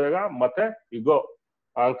 ಭಾವೋದ್ವೇಗ ಮತ್ತೆ ಇಗೋ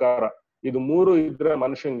ಅಹಂಕಾರ, ಇದು ಮೂರು ಇದ್ರೆ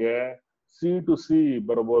ಮನುಷ್ಯಂಗೆ C to C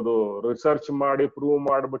ಬರ್ಬೋದು. ರಿಸರ್ಚ್ ಮಾಡಿ ಪ್ರೂವ್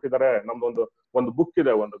ಮಾಡ್ಬಿಟ್ಟಿದ್ದಾರೆ. ಒಂದು ಬುಕ್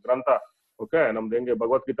ಇದೆ, ಒಂದು ಗ್ರಂಥ. ಓಕೆ, ನಮ್ದು ಹೆಂಗೆ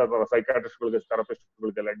ಭಗವದ್ಗೀತಾ ಸೈಕಾಟ್ರಿಸ್ಟ್ ಗಳಿಗೆ ಥೆರಪಿಸ್ಟ್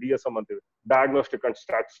ಗಳಿಗೆಲ್ಲ DSM ಅಂತೀವಿ, diagnostic and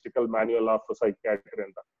statistical manual of psychiatry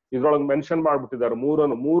ಅಂತ. ಇದ್ರೊಳಗೆ ಮೆನ್ಷನ್ ಮಾಡ್ಬಿಟ್ಟಿದ್ದಾರೆ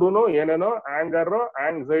ಮೂರುನು ಏನೇನೋ ಆಂಗರ್,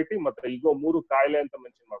 ಆಂಗ್ಸೈಟಿ ಮತ್ತೆ ಈಗೋ ಮೂರು ಕಾಯಿಲೆ ಅಂತ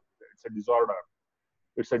ಮೆನ್ಷನ್ ಮಾಡ್ಬಿಟ್ಟಿದ್ದಾರೆ.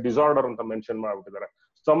 ಇಟ್ಸ್ ಎ ಡಿಸಾರ್ಡರ್ ಅಂತ mention ಮಾಡ್ಬಿಟ್ಟಿದ್ದಾರೆ.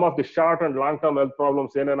 Some of the short and long term health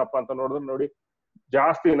problems ಏನೇನಪ್ಪ ಅಂತ ನೋಡಿದ್ರೆ ನೋಡಿ,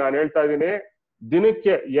 ಜಾಸ್ತಿ ನಾನು ಹೇಳ್ತಾ ಇದ್ದೀನಿ,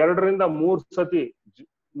 ದಿನಕ್ಕೆ 2 ರಿಂದ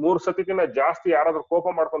 3 ಸತಿಗಿನ್ನ ಜಾಸ್ತಿ ಯಾರಾದ್ರೂ ಕೋಪ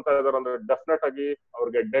ಮಾಡ್ಕೊಂತ ಇದಾರೆ ಅಂದ್ರೆ ಡೆಫಿನೆಟ್ ಆಗಿ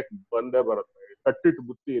ಅವ್ರಿಗೆ ಡೆಕ್ ಬಂದೇ ಬರುತ್ತೆ. ಕಟ್ಟಿಟ್ಟು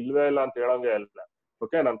ಬುತ್ತಿ ಇಲ್ವೇ ಇಲ್ಲ ಅಂತ ಹೇಳಂಗೆ ಇಲ್ಲ.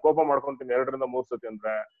 ಓಕೆ, ನಾನು ಕೋಪ ಮಾಡ್ಕೊಂತೀನಿ 2 ರಿಂದ 3 ಸತಿ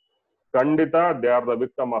ಅಂದ್ರೆ ಖಂಡಿತ they are the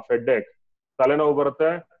victim of headache. ತಲೆನೋವು ಬರುತ್ತೆ,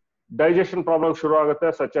 ಡೈಜೆಷನ್ ಪ್ರಾಬ್ಲಮ್ ಶುರು ಆಗುತ್ತೆ,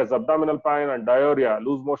 such as abdominal pine and diarrhoea,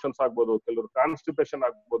 loose motions ಆಗ್ಬೋದು, ಕೆಲವರು ಕಾನ್ಸ್ಟಿಪೇಷನ್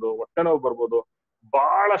ಆಗ್ಬೋದು, ಹೊಟ್ಟೆ ನೋವು ಬರ್ಬೋದು.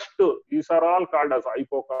 ಬಹಳಷ್ಟು these are all called as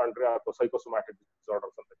ಹೈಪೋಕಾಂಡ್ರಿಯಾ ಅಥವಾ ಸೈಕೋಸೊಮ್ಯಾಟಿಕ್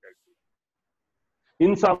ಡಿಸಾರ್ಡರ್ಸ್ ಅಂತ ಹೇಳ್ತೀವಿ.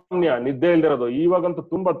 ಇನ್ಸಾಮ್ನಿಯಾ, ನಿದ್ದೆ ಇಲ್ದಿರೋದು. ಇವಾಗಂತೂ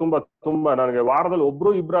ತುಂಬಾ ತುಂಬಾ ತುಂಬಾ ನನಗೆ ವಾರದಲ್ಲಿ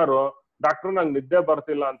ಒಬ್ರು ಇಬ್ರಾರು ಡಾಕ್ಟರ್ ನಂಗೆ ನಿದ್ದೆ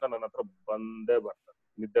ಬರ್ತಿಲ್ಲ ಅಂತ ನನ್ನ ಹತ್ರ ಬಂದೇ ಬರ್ತಾರೆ.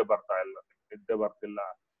 ನಿದ್ದೆ ಬರ್ತಿಲ್ಲ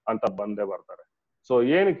ಅಂತ ಬಂದೇ ಬರ್ತಾರೆ. ಸೊ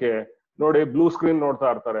ಏನಕ್ಕೆ ನೋಡಿ, ಬ್ಲೂ ಸ್ಕ್ರೀನ್ ನೋಡ್ತಾ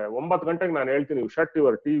ಇರ್ತಾರೆ. 9 ಗಂಟೆಗೆ ನಾನು ಹೇಳ್ತೀನಿ, shut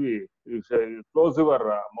your TV, close your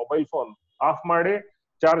mobile phone, of ಮಾಡಿ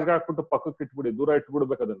ಚಾರ್ಜ್ ಹಾಕ್ಬಿಟ್ಟು ಪಕ್ಕಕ್ಕೆ ಇಟ್ಬಿಡಿ, ದೂರ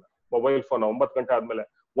ಇಟ್ಬಿಡ್ಬೇಕು ಅದನ್ನ ಮೊಬೈಲ್ ಫೋನ್ 9 ಗಂಟೆ ಆದ್ಮೇಲೆ.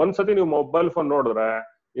 ಒಂದ್ಸತಿ ನೀವು ಮೊಬೈಲ್ ಫೋನ್ ನೋಡಿದ್ರೆ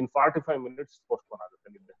ಇನ್ 45 ಮಿನಿಟ್ಸ್ ಪೋಸ್ಟ್ಪೋನ್ ಆಗುತ್ತೆ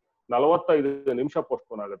ನಿದ್ದೆ, 45 ನಿಮಿಷ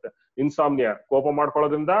ಪೋಸ್ಟ್ಪೋನ್ ಆಗುತ್ತೆ. ಇನ್ಸಾಮ್ನಿಯಾ, ಕೋಪ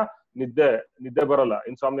ಮಾಡ್ಕೊಳ್ಳೋದ್ರಿಂದ ನಿದ್ದೆ ಬರಲ್ಲ,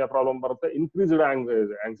 ಇನ್ಸಾಮ್ನಿಯಾ ಪ್ರಾಬ್ಲಮ್ ಬರುತ್ತೆ. Increased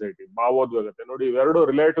anxiety, ಭಾವೋದ್ವೇಗತೆ. ನೋಡಿ, ಇವೆರಡು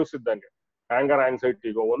ರಿಲೇಟಿವ್ಸ್ ಇದ್ದಂಗೆ. ಆಂಗರ್,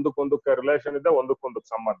 ಆಂಗ್ಸೈಟಿಗೂ ಒಂದಕ್ಕೊಂದಕ್ಕೆ ರಿಲೇಷನ್ ಇದೆ, ಒಂದಕ್ಕೊಂದಕ್ಕೆ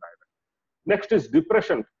ಸಂಬಂಧ ಇದೆ. ನೆಕ್ಸ್ಟ್ ಇಸ್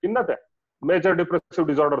ಡಿಪ್ರೆಷನ್, ಖಿನ್ನತೆ, ಮೇಜರ್ ಡಿಪ್ರೆಸಿವ್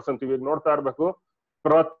ಡಿಸಾರ್ಡರ್ಸ್ ಅಂತೀವಿ. ಈಗ ನೋಡ್ತಾ ಇರ್ಬೇಕು,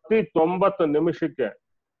 ಪ್ರತಿ 90 ನಿಮಿಷಕ್ಕೆ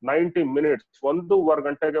 90 ಮಿನಿಟ್ಸ್ 1.5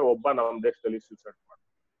 ಗಂಟೆಗೆ ಒಬ್ಬ ನಮ್ಮ ದೇಶದಲ್ಲಿ ಸೂಸೈಡ್ ಮಾಡ್ತಾರೆ.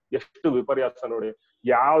 ಎಷ್ಟು ವಿಪರ್ಯಾಸ ನೋಡಿ.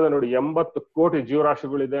 ಯಾವ್ದು ನೋಡಿ, 80 ಕೋಟಿ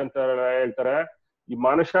ಜೀವರಾಶಿಗಳಿದೆ ಅಂತ ಹೇಳ್ತಾರೆ. ಈ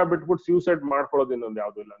ಮನುಷ್ಯ ಬಿಟ್ಬಿಟ್ಟು ಸೂಸೈಡ್ ಮಾಡ್ಕೊಳ್ಳೋದು ಇನ್ನೊಂದು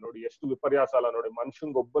ಯಾವ್ದು ಇಲ್ಲ. ನೋಡಿ ಎಷ್ಟು ವಿಪರ್ಯಾಸ ಅಲ್ಲ. ನೋಡಿ,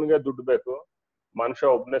 ಮನುಷ್ಯಂಗ್ ಒಬ್ಬನಿಗೆ ದುಡ್ಡು ಬೇಕು, ಮನುಷ್ಯ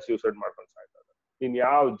ಒಬ್ಬನೇ ಸೂಸೈಡ್ ಮಾಡ್ಕೊಂಡು ಸಾಯ್ತಾರೆ. ಇನ್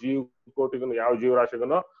ಯಾವ ಕೋಟಿಗೂ ಯಾವ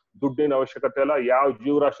ಜೀವರಾಶಿಗೂ ದುಡ್ಡಿನ ಅವಶ್ಯಕತೆ ಇಲ್ಲ. ಯಾವ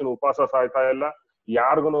ಜೀವರಾಶಿನೂ ಉಪವಾಸ ಸಾಯ್ತಾ ಇಲ್ಲ.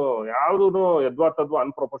 ಯಾವ್ದು ಯದ್ವಾ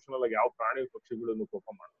ಅನ್ಪ್ರೊಫೆಷನಲ್ ಆಗಿ ಯಾವ ಪ್ರಾಣಿ ಪಕ್ಷಿಗಳನ್ನು ಕೋಪ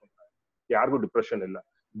ಮಾಡ್ಕೊಂತಾರೆ. ಯಾರಿಗೂ ಡಿಪ್ರೆಷನ್ ಇಲ್ಲ.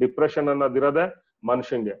 ಡಿಪ್ರೆಷನ್ ಅನ್ನೋದಿರೋದೆ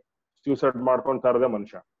ಮನುಷ್ಯಂಗೆ, ಸೂಸೈಡ್ ಮಾಡ್ಕೊಂತಾ ಇರೋದೇ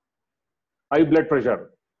ಮನುಷ್ಯ. ಹೈ ಬ್ಲಡ್ ಪ್ರೆಷರ್,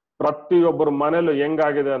 ಪ್ರತಿಯೊಬ್ಬರ ಮನೇಲಿ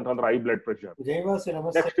ಹೆಂಗಾಗಿದೆ ಅಂತಂದ್ರೆ high blood pressure.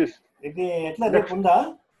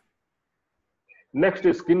 Next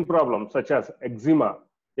is skin problem such as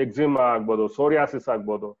eczema ಆಗ್ಬೋದು, ಸೋರಿಯಾಸಿಸ್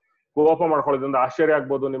ಆಗ್ಬೋದು. ಕೋಪ ಮಾಡ್ಕೊಳ್ಳೋದ್ರಿಂದ ಆಶ್ಚರ್ಯ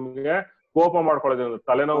ಆಗ್ಬೋದು ನಿಮ್ಗೆ, ಕೋಪ ಮಾಡ್ಕೊಳ್ಳೋದ್ರಿಂದ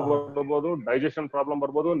ತಲೆನೋವು ಬರ್ಬೋದು, ಡೈಜೆಷನ್ ಪ್ರಾಬ್ಲಮ್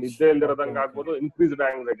ಬರ್ಬೋದು, ನಿದ್ದೆ ಇಲ್ದಿರೋದಂಗ ಆಗ್ಬೋದು, ಇನ್ಕ್ರೀಸ್ಡ್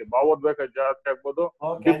ಆಂಗ್ಸೈಟಿ, ಭಾವೋದ್ವೇಗ ಜಾಸ್ತಿ ಆಗ್ಬೋದು,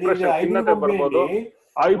 ಡಿಪ್ರೆಷನ್, ಖಿನ್ನತೆ ಬರ್ಬೋದು,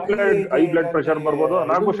 ಹೈ ಬ್ಲಡ್ ಪ್ರೆಷರ್ ಬರ್ಬೋದು.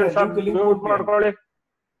 ನಾಗಭೂಷಣ್ ಸರ್ ಮ್ಯೂಟ್ ಮಾಡ್ಕೊಳ್ಳಿ.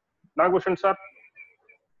 నాగభూషణ్ సార్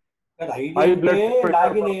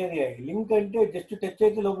లింక్ అంటే జస్ట్ టచ్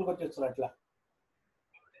అయితే లోపలికి వచ్చేస్తారు అట్లా.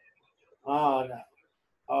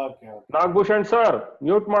 ఓకే, నాగభూషణ్ సార్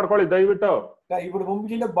మ్యూట్ ಮಾಡ್ಕೊಳ್ಳಿ దయವಿಟ್ಟು. ఇప్పుడు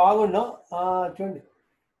పంపించింటే బాగుండు. చూడండి,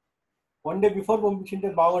 1 డే బిఫోర్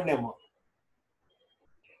పంపించింటే బాగుండేమో.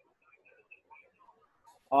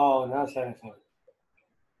 అవునా, సరే సరే,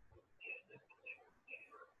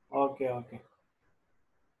 okay okay.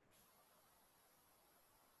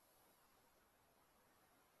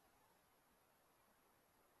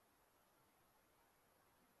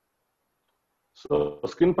 So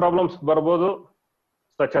skin problems ಬರ್ಬೋದು,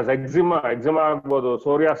 ಸಚ್ ಆಸ್ ಎಕ್ಸಿಮಾ ಆಗ್ಬೋದು,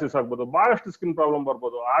 ಸೋರಿಯಾಸಿಸ್ ಆಗ್ಬೋದು, ಬಹಳಷ್ಟು ಸ್ಕಿನ್ ಪ್ರಾಬ್ಲಮ್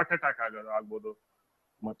ಬರ್ಬೋದು, ಹಾರ್ಟ್ ಅಟ್ಯಾಕ್ ಆಗ್ಬೋದು,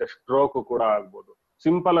 ಮತ್ತೆ ಸ್ಟ್ರೋಕ್ ಕೂಡ ಆಗ್ಬೋದು.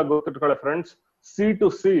 ಸಿಂಪಲ್ ಆಗಿ ಗೊತ್ತಿಟ್ಕೊಳ್ಳಿ friends, C to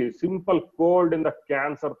C, simple cold ಇಂದ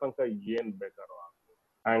ಕ್ಯಾನ್ಸರ್ ತನಕ ಏನ್ ಬೇಕಾದ್ರೂ ಆಗ್ಬೋದು.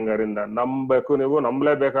 ಆಂಗರ್ ಇಂದ. ನಂಬೇಕು, ನೀವು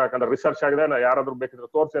ನಂಬಲೇಬೇಕು, ಯಾಕಂದ್ರೆ ರಿಸರ್ಚ್ ಆಗಿದೆ. ಯಾರಾದ್ರೂ ಬೇಕಿದ್ರೆ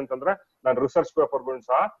ತೋರಿಸಿ ಅಂತಂದ್ರೆ ನಾನು ರಿಸರ್ಚ್ ಪೇಪರ್ ಗಳನ್ನ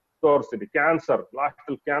ಸಹ ತೋರಿಸ್ತೀನಿ. ಕ್ಯಾನ್ಸರ್, ಲಾಸ್ಟ್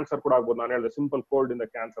ಅಲ್ಲಿ ಕ್ಯಾನ್ಸರ್ ಕೂಡ ಆಗ್ಬೋದು. ನಾನು ಹೇಳಿದೆ ಸಿಂಪಲ್ ಕೋಲ್ಡ್ ಇಂದ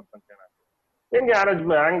ಕ್ಯಾನ್ಸರ್ ತನಕ ಏನಾಗ್ತದೆ. ಹೆಂಗೆ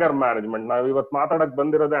ಆಂಗರ್ ಮ್ಯಾನೇಜ್ಮೆಂಟ್, ನಾವ್ ಇವತ್ತು ಮಾತಾಡಕ್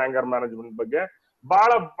ಬಂದಿರೋದೇ ಆಂಗರ್ ಮ್ಯಾನೇಜ್ಮೆಂಟ್ ಬಗ್ಗೆ.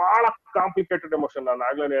 ಬಹಳ ಬಹಳ ಕಾಂಪ್ಲಿಕೇಟೆಡ್ ಎಮೋಷನ್. ನಾನು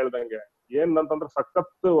ಆಗ್ಲೇ ಹೇಳ್ದಂಗೆ ಏನಂತಂದ್ರೆ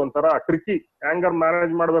ಸಖತ್ ಒಂಥರ ಟ್ರಿಕಿ. ಆಂಗರ್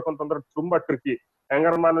ಮ್ಯಾನೇಜ್ ಮಾಡ್ಬೇಕು ಅಂತಂದ್ರೆ ತುಂಬಾ ಟ್ರಿಕಿ.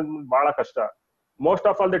 ಆಂಗರ್ ಮ್ಯಾನೇಜ್ಮೆಂಟ್ ಬಹಳ ಕಷ್ಟ. Most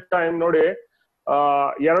of all the time ನೋಡಿ,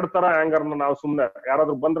 ಎರಡ್ ತರ ಆಂಗರ್ ನಾವು ಸುಮ್ನೆ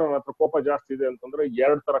ಯಾರಾದ್ರೂ ಬಂದ್ರೆ ನನ್ನ ಹತ್ರ ಕೋಪ ಜಾಸ್ತಿ ಇದೆ ಅಂತಂದ್ರೆ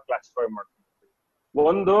ಎರಡ್ ತರ ಕ್ಲಾಸಿಫೈ ಮಾಡ್ತೀವಿ.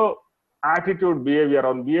 ಒಂದು ಆಟಿಟ್ಯೂಡ್, ಬಿಹೇವಿಯರ್.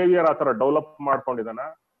 ಅವ್ನ ಬಿಹೇವಿಯರ್ ಆ ತರ ಡೆವಲಪ್ ಮಾಡ್ಕೊಂಡಿದಾನ,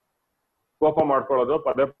 ಕೋಪ ಮಾಡ್ಕೊಳ್ಳೋದು,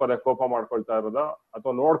 ಪದೇ ಪದೇ ಕೋಪ ಮಾಡ್ಕೊಳ್ತಾ ಇರೋದು,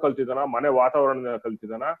 ಅಥವಾ ನೋಡ್ಕೊಳ್ತಿದಾನ, ಮನೆ ವಾತಾವರಣ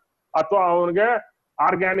ಕಲ್ತಿದಾನ, ಅಥವಾ ಅವನಿಗೆ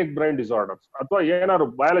ಆರ್ಗ್ಯಾನಿಕ್ ಬ್ರೈನ್ ಡಿಸಾರ್ಡರ್ಸ್, ಅಥವಾ ಏನಾದ್ರು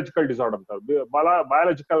ಬಯಾಲಜಿಕಲ್ ಡಿಸಾರ್ಡರ್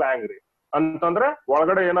ಬಯಾಲಜಿಕಲ್ ಆಂಗ್ರಿ ಅಂತಂದ್ರೆ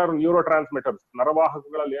ಒಳಗಡೆ ಏನಾದ್ರು ನ್ಯೂರೋ ಟ್ರಾನ್ಸ್ಮಿಟರ್ಸ್,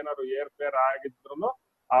 ನರವಾಹಕಗಳಲ್ಲಿ ಏನಾದ್ರು ಏರ್ ಪೇರ್ ಆಗಿದ್ರು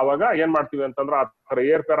ಆವಾಗ ಏನ್ ಮಾಡ್ತೀವಿ ಅಂತಂದ್ರೆ ಆ ತರ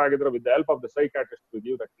ಏರ್ ಪೇರ್ ಆಗಿದ್ರೆ with help of the psychiatrist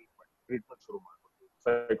treatment ಶುರು ಮಾಡ್ತೀವಿ,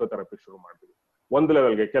 ಸೈಕೋಥೆರಪಿ ಶುರು ಮಾಡ್ತೀವಿ ಒಂದು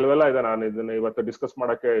ಲೆವೆಲ್ಗೆ. ಕೆಲವೆಲ್ಲ ಇದೆ, ನಾನು ಇದನ್ನ ಇವತ್ತು ಡಿಸ್ಕಸ್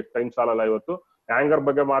ಮಾಡಕ್ಕೆ ಟೈಮ್ ಸಾಲಲ್ಲ. ಇವತ್ತು ಆಂಗರ್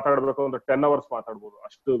ಬಗ್ಗೆ ಮಾತಾಡ್ಬೇಕು ಅಂದ್ರೆ 10 hours ಮಾತಾಡ್ಬೋದು,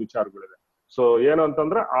 ಅಷ್ಟು ವಿಚಾರಗಳಿದೆ. ಸೊ ಏನು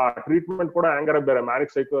ಅಂತಂದ್ರೆ ಆ ಟ್ರೀಟ್ಮೆಂಟ್ ಕೂಡ ಆಂಗರ್ ಬೇರೆ,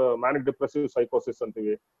 ಮ್ಯಾನಿಕ್ ಡಿಪ್ರೆಸಿವ್ ಸೈಕೋಸಿಸ್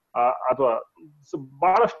ಅಂತೀವಿ, ಅಥವಾ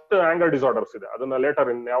ಬಹಳಷ್ಟು ಆಂಗರ್ ಡಿಸಾರ್ಡರ್ಸ್ ಇದೆ. ಅದನ್ನ ಲೇಟರ್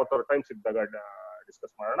ಇನ್ ಯಾವ ತರ ಟೈಮ್ ಸಿಕ್ಕಿದಾಗ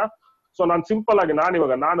ಡಿಸ್ಕಸ್ ಮಾಡೋಣ. ಸೊ ನಾನು ಸಿಂಪಲ್ ಆಗಿ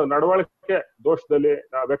ನಾನು ನಡವಳಿಕೆ ದೋಷದಲ್ಲಿ,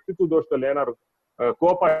 ವ್ಯಕ್ತಿತ್ವ ದೋಷದಲ್ಲಿ ಏನಾದ್ರು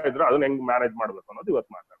ಕೋಪ ಇದ್ರೆ ಅದನ್ನ ಹೆಂಗ್ ಮ್ಯಾನೇಜ್ ಮಾಡ್ಬೇಕು ಅನ್ನೋದು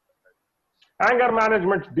ಇವತ್ತು ಮಾತಾಡ್ತಾ ಇದ್ದೀನಿ. Anger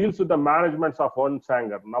management deals with the managements of once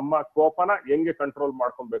anger. ನಮ್ಮ ಕೋಪನ ಹೆಂಗೆ ಕಂಟ್ರೋಲ್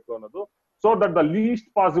ಮಾಡ್ಕೊಬೇಕು ಅನ್ನೋದು, so that the least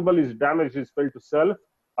possible is damage is felt to self,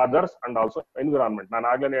 others and also environment. ನಾನು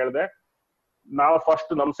ಆಗ್ಲೇ ಹೇಳಿದೆ, ನಾವು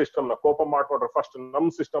ಫಸ್ಟ್ ನಮ್ ಸಿಸ್ಟಮ್ ನ ಕೋಪ ಮಾಡ್ಕೊಂಡ್ರೆ ಫಸ್ಟ್ ನಮ್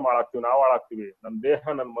ಸಿಸ್ಟಮ್ ಹಾಳಾಗ್ತೀವಿ, ನಾವು ಹಾಳಾಗ್ತೀವಿ, ನನ್ನ ದೇಹ,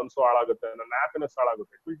 ನನ್ನ ಮನಸ್ಸು ಹಾಳಾಗುತ್ತೆ, ನನ್ನ ಹ್ಯಾಪಿನೆಸ್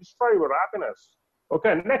ಹಾಳಾಗುತ್ತೆ. It will destroy your happiness. Okay,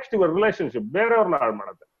 next your relationship, ಬೇರೆಯವ್ರನ್ನ ಹಾಳು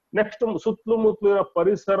ಮಾಡುತ್ತೆ. ನೆಕ್ಸ್ಟ್ ಸುತ್ತಮುತ್ತಲು ಇರೋ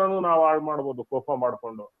ಪರಿಸರನು ನಾವು ಹಾಳು ಮಾಡ್ಬೋದು ಕೋಪ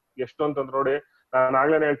ಮಾಡ್ಕೊಂಡು. ಎಷ್ಟು ಅಂತಂದ್ರೆ ನೋಡಿ, ನಾನು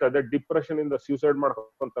ಆಗ್ಲೇ ಹೇಳ್ತಾ ಇದ್ದೆ, ಡಿಪ್ರೆಷನ್ ಇಂದ ಸೂಸೈಡ್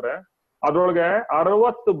ಮಾಡ್ಕೊಂತಾರೆ. ಅದ್ರೊಳಗೆ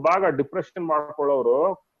 60% ಡಿಪ್ರೆಷನ್ ಮಾಡ್ಕೊಳ್ಳೋರು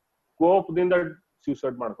ಕೋಪದಿಂದ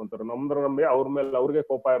ಸೂಸೈಡ್ ಮಾಡ್ಕೊಂತಾರೆ. ನಂಬಿ ಅವ್ರ ಮೇಲೆ ಅವ್ರಿಗೆ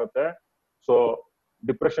ಕೋಪ ಇರುತ್ತೆ. ಸೊ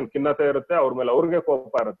ಡಿಪ್ರೆಷನ್ ಖಿನ್ನತೆ ಇರುತ್ತೆ, ಅವ್ರ ಮೇಲೆ ಅವ್ರಿಗೆ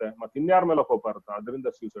ಕೋಪ ಇರುತ್ತೆ, ಮತ್ತೆ ಇನ್ಯಾರ ಮೇಲೆ ಕೋಪ ಇರುತ್ತೆ, ಅದರಿಂದ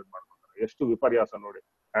ಸೂಸೈಡ್ ಮಾಡ್ಕೊಂತಾರೆ. ಎಷ್ಟು ವಿಪರ್ಯಾಸ ನೋಡಿ.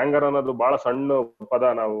 ಆಂಗರ್ ಅನ್ನೋದು ಬಹಳ ಸಣ್ಣ ಪದ,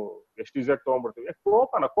 ನಾವು ಎಷ್ಟು ಈಸಿಯಾಗಿ ತಗೊಂಡ್ಬಿಡ್ತೀವಿ.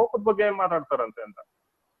 ಕೋಪದ ಬಗ್ಗೆ ಏನ್ ಮಾತಾಡ್ತಾರಂತೆ ಅಂತ.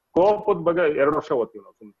 ಕೋಪದ ಬಗ್ಗೆ 2 ವರ್ಷ ಓದ್ತೀವಿ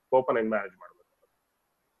ನಾವು ಸುಮ್ಮನೆ, ಕೋಪನ ಹೆಂಗ್ ಮ್ಯಾನೇಜ್ ಮಾಡ್ಬೇಕು.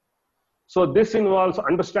 So this involves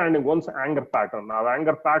understanding once anger pattern. ನಾವು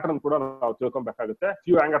ಆಂಗರ್ ಪ್ಯಾಟರ್ನ್ ಕೂಡ ನಾವು ತಿಳ್ಕೊಬೇಕಾಗುತ್ತೆ.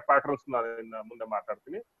 ಫ್ಯೂ ಆಂಗರ್ ಪ್ಯಾಟರ್ನ್ಸ್ ನಾನು ಮುಂದೆ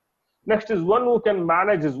ಮಾತಾಡ್ತೀನಿ. Next is one who can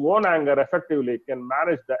manage his own anger effectively, can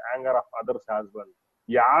manage the anger of others as well.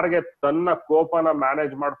 ಯಾರಿಗೆ ತನ್ನ ಕೋಪನ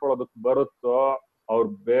manage ಮಾಡ್ಕೊಳ್ಳೋದಕ್ಕೆ ಬರುತ್ತೋ ಅವ್ರು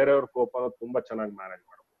ಬೇರೆಯವ್ರ ಕೋಪನ ತುಂಬಾ ಚೆನ್ನಾಗಿ ಮ್ಯಾನೇಜ್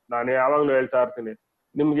ಮಾಡ್ಬೋದು. ನಾನು ಯಾವಾಗ್ಲೂ ಹೇಳ್ತಾ ಇರ್ತೀನಿ,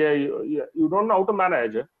 ನಿಮ್ಗೆ you don't know how to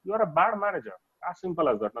manage, you are a bad manager. As simple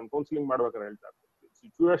as that. ನಾನು ಕೌನ್ಸಿಲಿಂಗ್ ಮಾಡ್ಬೇಕಾದ್ರೆ ಹೇಳ್ತಾ ಇರ್ತೀನಿ,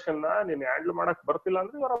 ಸಿಚುವೇಶನ್ ನ ನೀನ್ ಹ್ಯಾಂಡಲ್ ಮಾಡಕ್ ಬರ್ತಿಲ್ಲ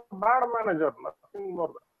ಅಂದ್ರೆ you are a bad manager, nothing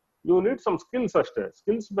more than. You need some skills ಅಷ್ಟೇ.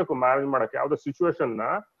 ಸ್ಕಿಲ್ಸ್ ಬೇಕು ಮ್ಯಾನೇಜ್ ಮಾಡಕ್ಕೆ. ಯಾವ್ದೋ ಸಿಚುವೇಶನ್ ನ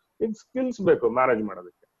ಈಗ ಸ್ಕಿಲ್ಸ್ ಬೇಕು ಮ್ಯಾನೇಜ್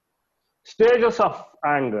ಮಾಡೋದಕ್ಕೆ. Stages of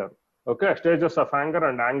anger. Okay, stages of anger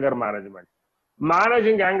and anger management.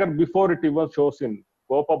 Managing anger before it even shows in.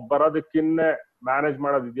 ಕೋಪ ಬರೋದಕ್ಕಿನ್ನೆ manage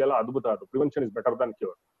ಮಾಡೋದಿದೆಯಲ್ಲ, ಅದ್ಭುತ. ಅದು prevention is better than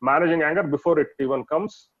cure. Managing anger before it even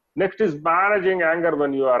comes. Next is managing anger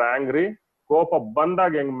when you are angry. ಕೋಪ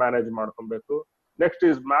ಬಂದಾಗ ಹೆಂಗ್ manage ಮಾಡ್ಕೊಬೇಕು. Next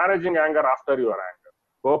is managing anger after your anger.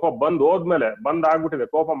 ಕೋಪ ಹೋದ್ಮೇಲೆ, ಆಗ್ಬಿಟ್ಟಿದೆ,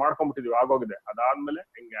 ಕೋಪ ಮಾಡ್ಕೊಂಡ್ಬಿಟ್ಟಿದೀವಿ, ಆಗೋಗಿದೆ, ಅದಾದ್ಮೇಲೆ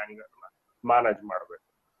ಹೆಂಗ್ ಆಂಗರ್ ಮ್ಯಾನೇಜ್ ಮಾಡ್ಬೇಕು.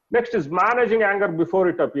 Next is managing anger before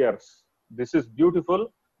it appears. This is beautiful.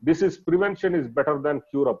 This is prevention is better than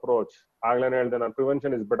cure approach. ಆಗ್ಲೇನೆ ಹೇಳ್ದೆ ನಾನು,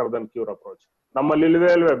 prevention is better than cure approach. ನಮ್ಮಲ್ಲಿ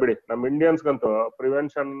ಇಲ್ವೇ ಬಿಡಿ. ನಮ್ಮ ಇಂಡಿಯನ್ಸ್ಗಂತೂ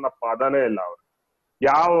ಪ್ರಿವೆನ್ಷನ್ ಪದನೇ ಇಲ್ಲ. ಅವ್ರು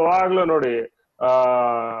ಯಾವಾಗ್ಲೂ ನೋಡಿ,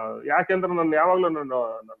 ಯಾಕೆಂದ್ರೆ ನಾನು ಯಾವಾಗ್ಲೂ ನನ್ನ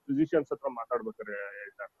ಫಿಸಿಷಿಯನ್ಸ್ ಹತ್ರ ಮಾತಾಡ್ಬೇಕಾದ್ರೆ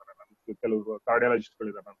ಹೇಳ್ತಾ ಇರ್ತಾರೆ, ನನ್ ಕೆಲವು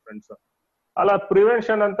ಕಾರ್ಡಿಯಾಲಜಿಸ್ಟ್ಗಳಿದ್ದಾರೆ ನನ್ನ ಫ್ರೆಂಡ್ಸ್. ಅಲ್ಲ,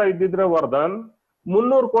 ಪ್ರಿವೆನ್ಷನ್ ಅಂತ ಇದ್ದಿದ್ರೆ ವರ್ಧನ್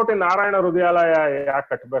 300 ಕೋಟಿ ನಾರಾಯಣ ಹೃದಯಾಲಯ ಯಾಕೆ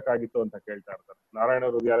ಕಟ್ಟಬೇಕಾಗಿತ್ತು ಅಂತ ಕೇಳ್ತಾ ಇರ್ತಾರೆ. ನಾರಾಯಣ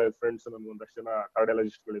ಹೃದಯಾಲಯ ಫ್ರೆಂಡ್ಸ್ ನಮ್ಗೆ ಒಂದಷ್ಟು ಜನ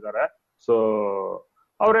ಕಾರ್ಡಿಯಾಲಜಿಸ್ಟ್ಗಳಿದ್ದಾರೆ. ಸೊ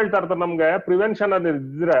ಅವ್ರು ಹೇಳ್ತಾ ಇರ್ತಾರೆ, ನಮ್ಗೆ ಪ್ರಿವೆನ್ಷನ್ ಅದ್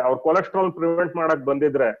ಇದ್ರೆ, ಅವ್ರ ಕೊಲೆಸ್ಟ್ರಾಲ್ ಪ್ರಿವೆಂಟ್ ಮಾಡಕ್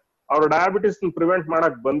ಬಂದಿದ್ರೆ, ಅವ್ರ ಡಯಾಬಿಟಿಸ್ ಪ್ರಿವೆಂಟ್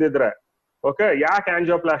ಮಾಡಕ್ ಬಂದಿದ್ರೆ, ಓಕೆ, ಯಾಕೆ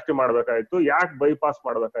ಆಂಜಿಯೋಪ್ಲಾಸ್ಟಿ ಮಾಡ್ಬೇಕಾಗಿತ್ತು, ಯಾಕೆ ಬೈಪಾಸ್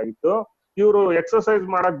ಮಾಡ್ಬೇಕಾಗಿತ್ತು, ಇವ್ರು ಎಕ್ಸರ್ಸೈಸ್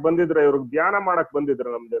ಮಾಡಕ್ ಬಂದಿದ್ರೆ, ಇವ್ರಿಗೆ ಧ್ಯಾನ ಮಾಡಕ್ ಬಂದಿದ್ರೆ,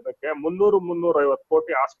 ನಮ್ ಜನಕ್ಕೆ 300-350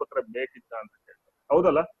 ಕೋಟಿ ಆಸ್ಪತ್ರೆ ಬೇಕಿತ್ತ ಅಂತ ಕೇಳ್ತಾರೆ.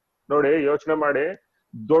 ಹೌದಲ್ಲ? ನೋಡಿ, ಯೋಚನೆ ಮಾಡಿ.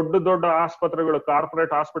 ದೊಡ್ಡ ಆಸ್ಪತ್ರೆಗಳು,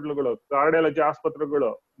 ಕಾರ್ಪೊರೇಟ್ ಹಾಸ್ಪಿಟಲ್ಗಳು, ಕಾರ್ಡಿಯಾಲಜಿ ಆಸ್ಪತ್ರೆಗಳು,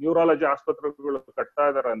 ನ್ಯೂರಾಲಜಿ ಆಸ್ಪತ್ರೆಗಳು ಕಟ್ತಾ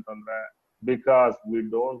ಇದಾರೆ ಅಂತಂದ್ರೆ because we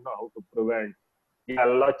don't know how to prevent.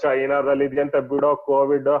 ಎಲ್ಲ ಚೈನಾದಲ್ಲಿ ಇದೆಯಂತ ಬಿಡೋ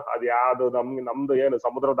ಕೋವಿಡ್. ಅದ್ ಯಾವ್ದು ನಮ್ದು ಏನು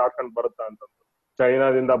ಸಮುದ್ರ ದಾಟ್ಕೊಂಡ್ ಬರುತ್ತಾ ಅಂತಂದ್ರು.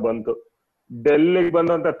 ಚೈನಾದಿಂದ ಬಂತು. ಡೆಲ್ಲಿಗೆ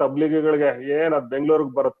ಬಂದಂತೆ ತಬ್ಲಿಗಿಗಳಿಗೆ ಏನ್ ಅದ್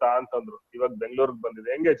ಬೆಂಗಳೂರಿಗೆ ಬರುತ್ತಾ ಅಂತಂದ್ರು. ಇವಾಗ ಬೆಂಗಳೂರಿಗೆ ಬಂದಿದೆ.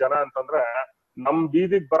 ಹೆಂಗೆ ಜನ ಅಂತಂದ್ರೆ ನಮ್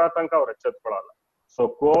ಬೀದಿಗೆ ಬರೋ ತನಕ ಅವ್ರು ಎಚ್ಚೆತ್ಕೊಳಲ್ಲ. ಸೊ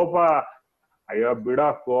ಕೋಪ, ಅಯ್ಯೋ ಬಿಡ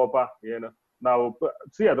ಕೋಪ ಏನು, ನಾವು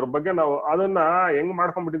ಅದ್ರ ಬಗ್ಗೆ ನಾವು ಅದನ್ನ ಹೆಂಗ್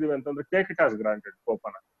ಮಾಡ್ಕೊಂಡ್ಬಿಟ್ಟಿದೀವಿ ಅಂತಂದ್ರೆ ಟೇಕ್ ಇಟ್ ಆಸ್ ಗ್ರಾಂಟೆಡ್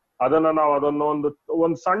ಕೋಪನ. ಅದನ್ನ ನಾವು ಅದನ್ನ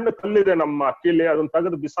ಒಂದ್ ಸಣ್ಣ ಕಲ್ಲಿದೆ ನಮ್ಮ ಅಕ್ಕಿಲಿ, ಅದನ್ನ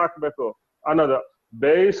ತೆಗೆದು ಬಿಸಾಕ್ಬೇಕು ಅನ್ನೋದು,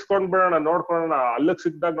 ಬೇಯಿಸ್ಕೊಂಡ್ ಬಿಡೋಣ, ನೋಡ್ಕೊಳ್ಳೋಣ, ಅಲ್ಲಕ್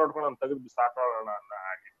ಸಿಕ್ದಾಗ ನೋಡ್ಕೊಳ್ಳೋಣ, ತೆಗೆದು ಬಿಸಾಕೋಣ ಅನ್ನೋ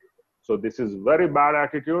attitude. So this is very bad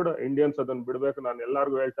attitude. Indians ಅದನ್ನ ಬಿಡ್ಬೇಕು. ನಾನು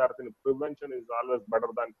ಎಲ್ಲರಿಗೂ ಹೇಳ್ತಾ ಇರ್ತೀನಿ, prevention is always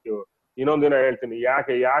better than cure. ಇನ್ನೊಂದಿನ ಹೇಳ್ತೀನಿ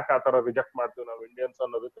ಯಾಕೆ ಆತರ ರಿಜೆಕ್ಟ್ ಮಾಡ್ತೀವಿ ನಾವು ಇಂಡಿಯನ್ಸ್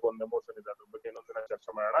ಅನ್ನೋದಕ್ಕೆ ಒಂದು ಎಮೋಷನ್ ಇದೆ, ಅದ್ರ ಬಗ್ಗೆ ಇನ್ನೊಂದಿನ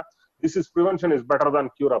ಚರ್ಚೆ ಮಾಡೋಣ. This is prevention is better than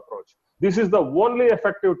cure approach. This is the only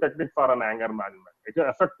effective technique for an anger management. It's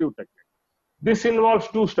effective technique. This involves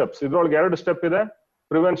 2 steps. ಇದ್ರೊಳಗೆ 2 ಸ್ಟೆಪ್ ಇದೆ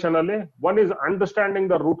ಪ್ರಿವೆನ್ಷನ್ ಅಲ್ಲಿ. One is understanding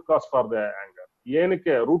the root cause for the anger.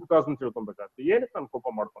 ಏನಕ್ಕೆ root cause ಅಂತ ತಿಳ್ಕೊಬೇಕಾಗ್ತದೆ, ಏನಕ್ಕೆ ನಾನು ಕೋಪ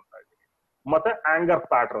ಮಾಡ್ಕೊಂತಾ ಇದ್ದೀನಿ. ಮತ್ತೆ ಆಂಗರ್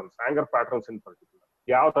ಪ್ಯಾಟರ್ನ್ಸ್ ಇನ್ ಪರ್ಟಿಕ್ಯುಲರ್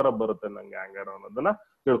ಯಾವ ತರ ಬರುತ್ತೆ ನಂಗೆ ಆಂಗರ್ ಅನ್ನೋದನ್ನ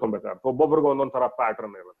ತಿಳ್ಕೊಬೇಕಾಗುತ್ತೆ. ಒಬ್ಬೊಬ್ರಿಗೆ ಒಂದೊಂದ್ ತರ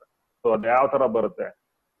ಪ್ಯಾಟರ್ನ್ ಇರುತ್ತೆ. ಸೊ ಅದ್ ಯಾವ ತರ ಬರುತ್ತೆ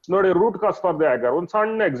ನೋಡಿ. Root cause for the anger ಒಂದ್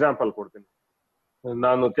ಸಣ್ಣ ಎಕ್ಸಾಂಪಲ್ ಕೊಡ್ತೀನಿ.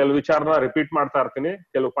 ನಾನು ಕೆಲವು ವಿಚಾರನ ರಿಪೀಟ್ ಮಾಡ್ತಾ ಇರ್ತೀನಿ,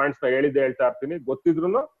 ಕೆಲವು ಪಾಯಿಂಟ್ಸ್ ನ ಹೇಳ್ತಾ ಇರ್ತೀನಿ,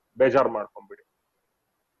 ಗೊತ್ತಿದ್ರು ಬೇಜಾರ್ ಮಾಡ್ಕೊಂಡ್ಬಿಡಿ.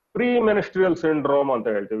 ಪ್ರೀ ಮೆನಿಸ್ಟ್ರಿಯಲ್ ಸಿಂಡ್ರೋಮ್ ಅಂತ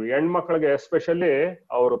ಹೇಳ್ತೀವಿ. ಹೆಣ್ಮಕ್ಳಿಗೆ ಎಸ್ಪೆಷಲಿ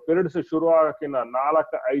ಅವರು ಪೀರಿಯಡ್ಸ್ ಶುರು ಆಗಕ್ಕಿಂತ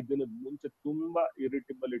 4-5 ದಿನದ ಮುಂಚೆ ತುಂಬಾ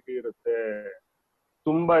ಇರಿಟಬಿಲಿಟಿ ಇರುತ್ತೆ,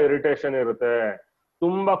 ತುಂಬಾ ಇರಿಟೇಷನ್ ಇರುತ್ತೆ,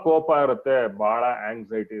 ತುಂಬಾ ಕೋಪ ಇರುತ್ತೆ, ಬಹಳ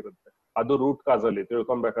ಆಂಗ್ಸೈಟಿ ಇರುತ್ತೆ. ಅದು ರೂಟ್ ಕಾಸ್ ಅಲ್ಲಿ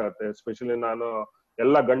ತಿಳ್ಕೊಬೇಕಾಗತ್ತೆ. ಎಸ್ಪೆಷಲಿ ನಾನು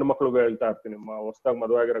ಎಲ್ಲ ಗಂಡು ಮಕ್ಳಿಗೂ ಹೇಳ್ತಾ ಇರ್ತೀನಿ, ಹೊಸದಾಗಿ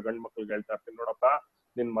ಮದುವೆ ಆಗಿರೋ ಗಂಡು ಮಕ್ಳಿಗೆ ಹೇಳ್ತಾ ಇರ್ತೀನಿ, ನೋಡಪ್ಪ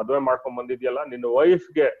ನಿನ್ ಮದುವೆ ಮಾಡ್ಕೊಂಡ್ ಬಂದಿದ್ಯಲ್ಲ, ನಿನ್ನ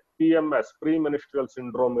ವೈಫ್ಗೆ PMS ಪ್ರೀ ಮೆನಿಸ್ಟ್ರಿಯಲ್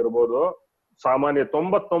ಸಿಂಡ್ರೋಮ್ ಇರ್ಬೋದು. ಸಾಮಾನ್ಯ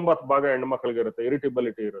 99% ಹೆಣ್ಮಕ್ಳಿಗೆ ಇರುತ್ತೆ,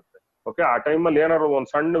 ಇರಿಟಬಿಲಿಟಿ ಇರುತ್ತೆ. ಓಕೆ, ಆ ಟೈಮಲ್ಲಿ ಏನಾದ್ರು ಒಂದ್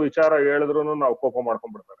ಸಣ್ಣ ವಿಚಾರ ಹೇಳಿದ್ರು ನಾವು ಕೋಪ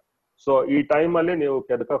ಮಾಡ್ಕೊಂಡ್ಬಿಡ್ತಾರೆ. ಸೊ ಈ ಟೈಮಲ್ಲಿ ನೀವು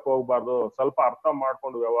ಕೆದಕಕ್ ಹೋಗ್ಬಾರ್ದು, ಸ್ವಲ್ಪ ಅರ್ಥ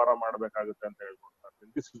ಮಾಡ್ಕೊಂಡು ವ್ಯವಹಾರ ಮಾಡ್ಬೇಕಾಗುತ್ತೆ ಅಂತ ಹೇಳ್ಕೊಡ್ತಾ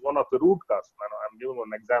ಇರ್ತೀನಿ. This is one of the root cause. ನಾನು I am giving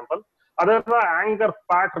one example. ಅದೇ ತರ ಆಂಗರ್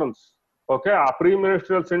ಪ್ಯಾಟರ್ನ್ಸ್. ಓಕೆ, ಆ ಪ್ರೀ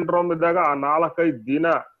ಮೆನಿಸ್ಟ್ರಿಯಲ್ ಸಿಂಡ್ರೋಮ್ ಇದ್ದಾಗ ಆ 4-5 ದಿನ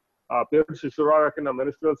ಆ ಪೀರಿಯಡ್ಸ್ ಶುರು ಆಗಕ್ಕಿನ್ನ,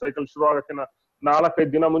 ಮೆನಿಸ್ಟ್ರಿಯಲ್ ಸೈಕಲ್ ಶುರು ಆಗಕ್ಕಿನ್ನ 4-5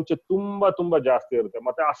 ದಿನ ಮುಂಚೆ ತುಂಬಾ ಜಾಸ್ತಿ ಇರುತ್ತೆ.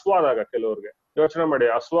 ಮತ್ತೆ ಅಸ್ವಾದಾಗ ಕೆಲವ್ರಿಗೆ ಯೋಚನೆ ಮಾಡಿ,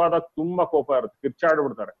 ಅಸ್ವಾದಾಗ ತುಂಬಾ ಕೋಪ ಇರುತ್ತೆ,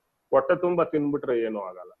 ಕಿರ್ಚಾಡ್ಬಿಡ್ತಾರೆ. ಹೊಟ್ಟೆ ತುಂಬಾ ತಿನ್ಬಿಟ್ರೆ ಏನೂ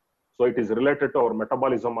ಆಗಲ್ಲ. So it is related to our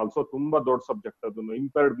metabolism also. ತುಂಬಾ ದೊಡ್ಡ ಸಬ್ಜೆಕ್ಟ್ ಅದನ್ನು,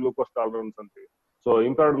 ಇಂಪೇರ್ಡ್ ಗ್ಲೂಕೋಸ್ ಟಾಲರೆನ್ಸ್ ಅಂತೀವಿ. ಸೊ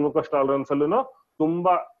ಇಂಪೇರ್ಡ್ ಗ್ಲೂಕೋಸ್ ಟಾಲರೆನ್ಸ್ ಅಲ್ಲೂ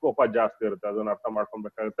ತುಂಬಾ ಕೋಪ ಜಾಸ್ತಿ ಇರುತ್ತೆ, ಅದನ್ನ ಅರ್ಥ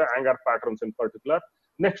ಮಾಡ್ಕೊಬೇಕಾಗುತ್ತೆ. ಆಂಗರ್ ಪ್ಯಾಟರ್ನ್ಸ್ ಇನ್ ಪರ್ಟಿಕ್ಯುಲರ್.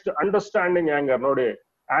 Next, understanding anger. ನೋಡಿ,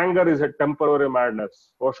 anger is A temporary madness.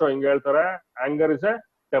 Osho ಹಿಂಗ್ ಹೇಳ್ತಾರೆ, anger is A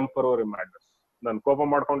temporary madness. ನಾನು ಕೋಪ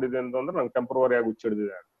ಮಾಡ್ಕೊಂಡಿದ್ದೆ ಅಂತಂದ್ರೆ ನಂಗೆ ಟೆಂಪರರಿ ಆಗಿ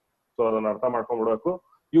ಹುಚ್ಚಿಡಿದಿದೆ. ಸೊ ಅದನ್ನ ಅರ್ಥ ಮಾಡ್ಕೊಂಡ್ಬಿಡ್ಬೇಕು.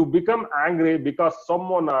 You become angry because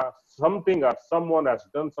something R someone has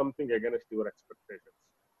done something against your expectations.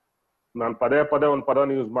 ನಾನು ಪದೇ ಒಂದ್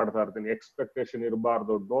ಪದನ ಯೂಸ್ ಮಾಡ್ತಾ ಇರ್ತೀನಿ, ಎಕ್ಸ್ಪೆಕ್ಟೇಷನ್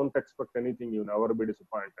ಇರಬಾರ್ದು. Don't expect anything, you never be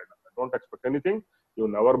disappointed ಅಂತ. Don't expect anything, you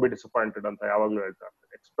never be disappointed ಅಂತ ಯಾವಾಗ್ಲೂ ಹೇಳ್ತಾ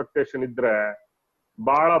ಇರ್ತೀನಿ. ಎಕ್ಸ್ಪೆಕ್ಟೇಷನ್ ಇದ್ರೆ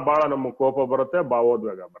ಬಹಳ ನಮ್ಗೆ ಕೋಪ ಬರುತ್ತೆ,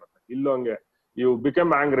 ಭಾವೋದ್ವೇಗ ಬರುತ್ತೆ. ಇಲ್ಲೋಂಗೆ you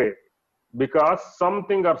become angry because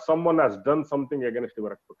something R someone has done something against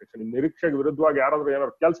your expectation. ನಿರೀಕ್ಷೆಗೆ ವಿರುದ್ಧವಾಗಿ ಯಾರಾದ್ರೂ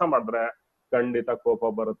ಏನಾದ್ರು ಕೆಲಸ ಮಾಡಿದ್ರೆ ಖಂಡಿತ ಕೋಪ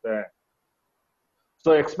ಬರುತ್ತೆ. So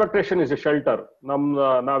expectation is A shelter.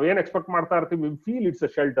 ನಾವೇನ್ ಎಕ್ಸ್ಪೆಕ್ಟ್ ಮಾಡ್ತಾ ಇರ್ತೀವಿ, we feel it's A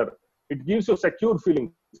shelter. It gives you secure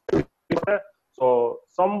feeling. So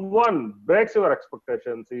someone breaks your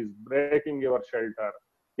expectations is breaking your shelter.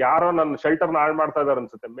 ಯಾರೋ ನನ್ನ ಶೆಲ್ಟರ್ ಹಾಳು ಮಾಡ್ತಾ ಇದಾರೆ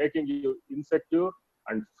ಅನ್ಸುತ್ತೆ, making you insecure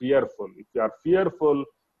and fearful. If you are fearful,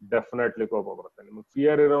 definitely ಕೋಪ ಬರುತ್ತೆ. ನಿಮ್ಗೆ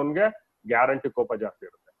ಫಿಯರ್ ಇರೋನ್ಗೆ ಗ್ಯಾರಂಟಿ ಕೋಪ ಜಾಸ್ತಿ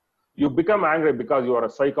ಇರುತ್ತೆ. You become angry because you are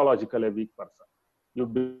a psychologically weak person. You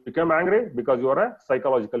become angry because you are a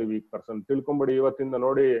psychologically weak person. ತಿಳ್ಕೊಂಬಿಡಿ, ಇವತ್ತಿಂದ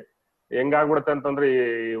ನೋಡಿ ಹೆಂಗಾಗ್ಬಿಡುತ್ತೆ ಅಂತಂದ್ರೆ,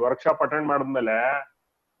 ಈ ವರ್ಕ್ಶಾಪ್ ಅಟೆಂಡ್ ಮಾಡಿದ್ಮೇಲೆ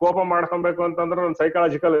ಕೋಪ ಮಾಡ್ಕೊಬೇಕು ಅಂತಂದ್ರೆ ನಾನು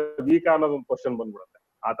ಸೈಕಾಲಜಿಕಲ್ ವೀಕ್ ಅನ್ನೋದು ಒಂದು ಕ್ವಶನ್ ಬಂದ್ಬಿಡುತ್ತೆ.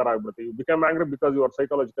 ಆ ತರ ಆಗ್ಬಿಡುತ್ತೆ. You become angry because you are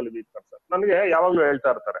psychologically weak person. ನನಗೆ ಯಾವಾಗ್ಲೂ ಹೇಳ್ತಾ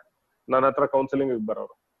ಇರ್ತಾರೆ, ನನ್ನ ಹತ್ರ ಕೌನ್ಸಿಲಿಂಗ್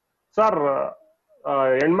ಬರೋರು, ಸರ್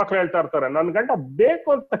ಹೆಣ್ಮಕ್ಳು ಹೇಳ್ತಾ ಇರ್ತಾರೆ, ನನ್ ಗಂಟ ಬೇಕು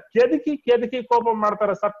ಅಂತ ಕೆದಕಿ ಕೋಪ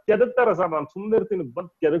ಮಾಡ್ತಾರೆ ಸರ್, ಕೆದಕ್ತಾರೆ ಸರ್, ನಾನು ಸುಮ್ಮನೆ ಇರ್ತೀನಿ,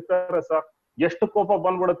 ಬಂದ್ ಕೆದಕ್ತಾರೆ ಸರ್, ಎಷ್ಟು ಕೋಪ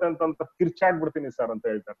ಬಂದ್ಬಿಡುತ್ತೆ ಅಂತ ಕಿರ್ಚಾಡ್ಬಿಡ್ತೀನಿ ಸರ್ ಅಂತ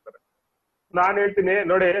ಹೇಳ್ತಾ ಇರ್ತಾರೆ. ನಾನ್ ಹೇಳ್ತೀನಿ,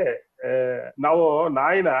 ನೋಡಿ, ನಾವು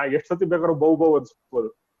ನಾಯಿನ ಎಷ್ಟ್ ಸತಿ ಬೇಕಾದ್ರೂ ಬೌ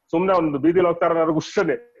ಅನ್ಸ್ಬೋದು. ಸುಮ್ನೆ ಒಂದು ಬೀದಿಲಿ ಹೋಗ್ತಾರ, ನನಗೆ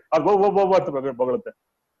ಉಶ್ಶನೆ ಅದು ಬೌ ಅಂತ ಬಗಳುತ್ತೆ.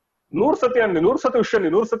 100 ಸತಿ ಅನ್ನಿ, 100 ಸತಿ ಉಶ್ಶನಿ,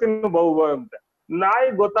 100 ಸತಿ ಬೌ ಅಂತೆ. ನಾಯಿ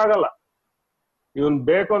ಗೊತ್ತಾಗಲ್ಲ ಇವನ್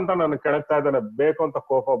ಬೇಕು ಅಂತ ನಾನು ಕೆಳಗ್ತಾ ಇದ್ದಾನೆ, ಬೇಕು ಅಂತ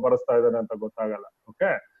ಕೋಪ ಬರೆಸ್ತಾ ಇದ್ದಾನೆ ಅಂತ ಗೊತ್ತಾಗಲ್ಲ. ಓಕೆ,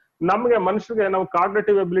 ನಮ್ಗೆ ಮನುಷ್ಯರಿಗೆ ನಾವು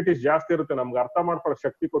ಕಾಗ್ನೇಟಿವ್ ಎಬಿಲಿಟೀಸ್ ಜಾಸ್ತಿ ಇರುತ್ತೆ, ನಮ್ಗೆ ಅರ್ಥ ಮಾಡ್ಕೊಳ್ಳೋ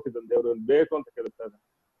ಶಕ್ತಿ ಕೊಟ್ಟಿದ್ದಾನೆ ದೇವ್ರು. ಇವ್ನು ಬೇಕು ಅಂತ ಕೆದಕ್ತಾ ಇದ್ದಾನೆ.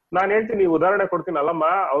 ನಾನ್ ಹೇಳ್ತೀನಿ, ಉದಾಹರಣೆ ಕೊಡ್ತೀನಿ, ಅಲ್ಲಮ್ಮ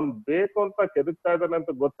ಅವ್ನ್ ಬೇಕು ಅಂತ ಕೆದಕ್ತಾ ಇದ್ದಾನೆ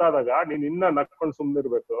ಅಂತ ಗೊತ್ತಾದಾಗ ನೀನ್ ಇನ್ನ ನಕ್ಕೊಂಡು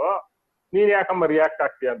ಸುಮ್ನಿರ್ಬೇಕು, ನೀನ್ ಯಾಕಮ್ಮ ರಿಯಾಕ್ಟ್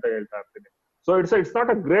ಆಗ್ತೀಯ ಅಂತ ಹೇಳ್ತಾ ಇರ್ತೀನಿ. So it's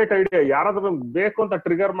not a great idea. ಯಾರಾದ್ರೂ ಬೇಕು ಅಂತ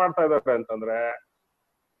ಟ್ರಿಗರ್ ಮಾಡ್ತಾ ಇದಾರೆ ಅಂತಂದ್ರೆ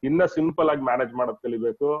ಇನ್ನ ಸಿಂಪಲ್ ಆಗಿ ಮ್ಯಾನೇಜ್ ಮಾಡೋದ್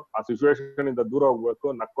ಕಲಿಬೇಕು, ಆ ಸಿಚುವೇಶನ್ ಇಂದ ದೂರ ಹೋಗ್ಬೇಕು,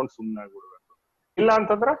 ನಕ್ಕೊಂಡು ಸುಮ್ನೆ ಆಗ್ಬಿಡ್ಬೇಕು. ಇಲ್ಲ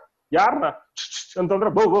ಅಂತಂದ್ರೆ ಯಾರನ್ನ ಅಂತಂದ್ರೆ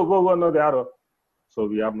ಬೋ ಅನ್ನೋದು ಯಾರು? So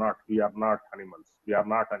we are not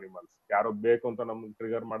animals. ಯಾರೋ ಬೇಕು ಅಂತ ನಮ್ಗೆ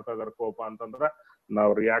ಟ್ರಿಗರ್ ಮಾಡ್ತಾ ಇದಾರೆ ಕೋಪ ಅಂತಂದ್ರೆ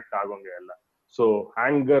ನಾವು ರಿಯಾಕ್ಟ್ ಆಗೋಂಗೆ ಇಲ್ಲ. So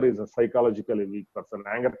anger is a psychologically weak person.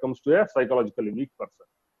 Anger comes to A psychologically weak person.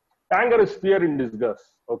 Anger is fear in ಡಿಸ್ಗಸ್.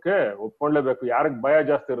 Okay, ಒಪ್ಕೊಂಡ್ಲೇಬೇಕು. ಯಾರಿಗೆ ಭಯ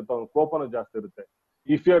ಜಾಸ್ತಿ ಇರುತ್ತೋ ಅವ್ನ ಕೋಪನೂ ಜಾಸ್ತಿ ಇರುತ್ತೆ.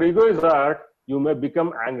 If your ego is hurt, you may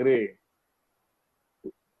become angry.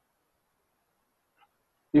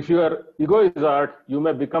 If your ego is hurt, you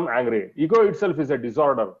may become angry. Ego itself is a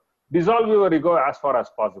disorder. Dissolve your ego as far as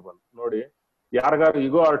possible. ನೋಡಿ, ಯಾರಿಗಾರು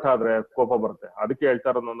ಈಗೋ hurt ಆದ್ರೆ ಕೋಪ ಬರುತ್ತೆ. ಅದಕ್ಕೆ ಹೇಳ್ತಾ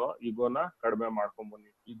ಇರೋದು ನಾನು, ಈಗೋನ ಕಡಿಮೆ ಮಾಡ್ಕೊಂಡ್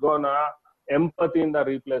ಬನ್ನಿ. ಈಗೋನ ಎಂಪತಿಯಿಂದ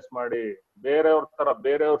ರೀಪ್ಲೇಸ್ ಮಾಡಿ, ಬೇರೆಯವ್ರ ತರ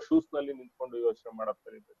ಬೇರೆಯವ್ರ ಶೂಸ್ ನಲ್ಲಿ ನಿಂತ್ಕೊಂಡು ಯೋಚನೆ ಮಾಡಕ್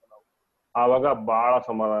ಕಲಿಬೇಕು ನಾವು. ಆವಾಗ ಬಹಳ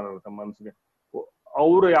ಸಮಾಧಾನ ಇರುತ್ತೆ ಮನ್ಸಿಗೆ.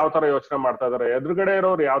 ಅವ್ರು ಯಾವ ತರ ಯೋಚನೆ ಮಾಡ್ತಾ ಇದಾರೆ, ಎದುರುಗಡೆ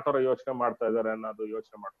ಇರೋರು ಯಾವ ತರ ಯೋಚನೆ ಮಾಡ್ತಾ ಇದಾರೆ ಅನ್ನೋದು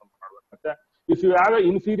ಯೋಚನೆ ಮಾಡ್ಕೊಂಡು ಮಾಡ್ಬೇಕು. ಮತ್ತೆ if you have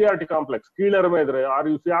inferiority complex, ಕೀಳರಿಮೆ ಇದ್ರೆ, R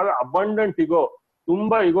if you have abundant ಈಗೋ,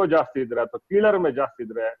 ತುಂಬಾ ಈಗೋ ಜಾಸ್ತಿ ಇದ್ರೆ ಅಥವಾ ಕೀಳರಿಮೆ ಜಾಸ್ತಿ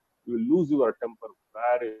ಇದ್ರೆ, you lose your temper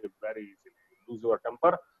very very easily. Lose your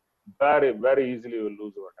temper very very easily. You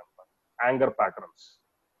lose your temper. Anger patterns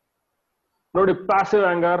ನೋಡಿ, ಪ್ಯಾಸಿವ್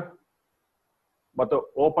ಆಂಗರ್ ಮತ್ತು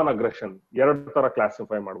ಓಪನ್ ಅಗ್ರೆಷನ್ ಎರಡು ತರ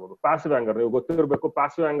ಕ್ಲಾಸಿಫೈ ಮಾಡ್ಬೋದು. ಪ್ಯಾಸಿವ್ ಆಂಗರ್ ನೀವು ಗೊತ್ತಿರಬೇಕು.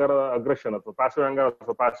 ಪ್ಯಾಸಿವ್ ಆಂಗರ್ ಅಗ್ರೆಷನ್ ಅಥವಾ ಪ್ಯಾಸಿವ್ ಆಂಗರ್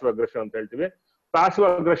ಅಥವಾ passive aggression ಅಂತ ಹೇಳ್ತೀವಿ. ಪ್ಯಾಸಿವ್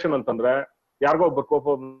ಅಗ್ರೆಷನ್ ಅಂತಂದ್ರೆ ಯಾರಿಗೋ ಒಬ್ಬ ಕೋಪ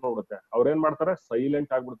ನೋಡುತ್ತೆ, ಅವ್ರ ಏನ್ ಮಾಡ್ತಾರೆ,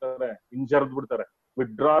 ಸೈಲೆಂಟ್ ಆಗ್ಬಿಡ್ತಾರೆ, ಹಿಂಜರ್ದ್ ಬಿಡ್ತಾರೆ,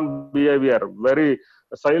 ವಿಡ್ರಾನ್ ಬಿಹೇವಿಯರ್, ವೆರಿ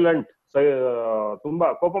ಸೈಲೆಂಟ್. ತುಂಬಾ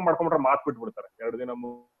ಕೋಪ ಮಾಡ್ಕೊಂಡ್ಬಿಟ್ರೆ ಮಾತ್ ಬಿಟ್ಬಿಡ್ತಾರೆ. 2 ದಿನ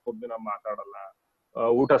 3 ದಿನ ಮಾತಾಡಲ್ಲ,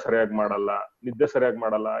 ಊಟ ಸರಿಯಾಗಿ ಮಾಡಲ್ಲ, ನಿದ್ದೆ ಸರಿಯಾಗಿ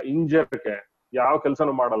ಮಾಡಲ್ಲ, ಹಿಂಜರಿಕೆ, ಯಾವ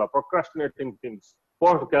ಕೆಲಸನೂ ಮಾಡಲ್ಲ, ಪ್ರೊಕ್ರಾಸ್ಟಿನೇಟಿಂಗ್ ಥಿಂಗ್ಸ್,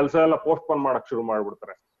 ಕೆಲಸ ಎಲ್ಲ ಪೋಸ್ಟ್ ಪೋನ್ ಮಾಡಕ್ ಶುರು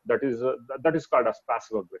ಮಾಡ್ಬಿಡ್ತಾರೆ. That is called as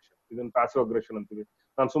passive aggression. ಇದನ್ನ ಪ್ಯಾಸಿವ್ ಅಗ್ರೆಷನ್ ಅಂತೀವಿ.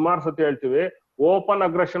 ನಾನು ಸುಮಾರು ಸತಿ ಹೇಳ್ತೀವಿ, ಓಪನ್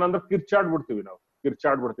ಅಗ್ರೆಷನ್ ಅಂದ್ರೆ ಕಿರ್ಚಾಡ್ಬಿಡ್ತೀವಿ ನಾವು,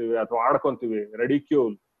 ಕಿರ್ಚಾಡ್ಬಿಡ್ತೀವಿ ಅಥವಾ ಆಡ್ಕೊಂತೀವಿ,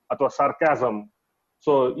 ರೆಡಿಕ್ಯೂಲ್ ಅಥವಾ ಸರ್ಕ್ಯಾಸಮ್.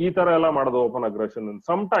 ಸೊ ಈ ತರ ಎಲ್ಲ ಮಾಡೋದು open aggression.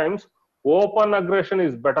 Sometimes open aggression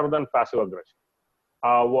is better than passive aggression.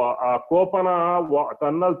 ಆ ಕೋಪನ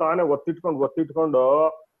ತನ್ನಲ್ಲಿ ತಾನೇ ಒತ್ತಿಟ್ಕೊಂಡು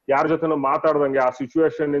ಯಾರ ಜೊತೆನೂ ಮಾತಾಡ್ದಂಗೆ, ಆ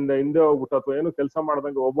ಸಿಚುವೇಶನ್ ಇಂದ ಹಿಂದೆ ಹೋಗ್ಬಿಟ್ಟು ಅಥವಾ ಏನು ಕೆಲಸ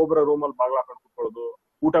ಮಾಡ್ದಂಗೆ ಒಬ್ಬೊಬ್ಬರ ರೂಮಲ್ಲಿ ಬಾಗ್ಲ ಹಾಕೊಂಡು ಕುತ್ಕೊಳ್ಳೋದು,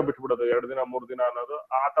 ಊಟ ಬಿಟ್ಬಿಡೋದು 2 ದಿನ 3 ದಿನ ಅನ್ನೋದು,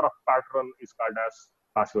 ಆ ತರ pattern is called as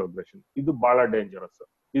passive aggression. ಇದು ಬಹಳ ಡೇಂಜರಸ್.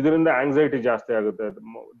 ಇದರಿಂದ ಆಂಗ್ಸೈಟಿ ಜಾಸ್ತಿ ಆಗುತ್ತೆ,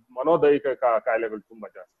 ಮನೋದೈಹಿಕ ಕಾಯಿಲೆಗಳು ತುಂಬಾ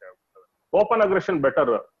ಜಾಸ್ತಿ ಆಗುತ್ತದೆ. Open aggression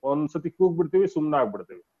better. ಒಂದ್ಸತಿ ಕೂಗ್ಬಿಡ್ತೀವಿ, ಸುಮ್ನೆ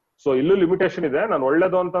ಆಗ್ಬಿಡ್ತೀವಿ. ಸೊ ಇಲ್ಲೂ ಲಿಮಿಟೇಷನ್ ಇದೆ. ನಾನು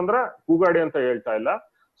ಒಳ್ಳೇದು ಅಂತಂದ್ರೆ ಕೂಗಾಡಿ ಅಂತ ಹೇಳ್ತಾ ಇಲ್ಲ.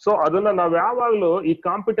 ಸೊ ಅದನ್ನ ನಾವ್ ಯಾವಾಗ್ಲೂ ಈ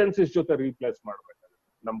ಕಾಂಪಿಟೆನ್ಸಿಸ್ ಜೊತೆ ರೀಪ್ಲೇಸ್ ಮಾಡ್ಬೇಕಾಗುತ್ತೆ.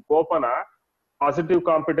 ನಮ್ ಕೋಪನ ಪಾಸಿಟಿವ್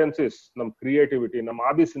ಕಾಂಪಿಟೆನ್ಸಿಸ್, ನಮ್ ಕ್ರಿಯೇಟಿವಿಟಿ, ನಮ್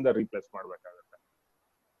ಹಾಬೀಸ್ ಇಂದ ರೀಪ್ಲೇಸ್ ಮಾಡ್ಬೇಕಾಗುತ್ತೆ.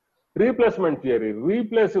 Replacement theory: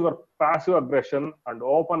 replace your passive aggression and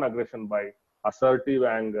open aggression by assertive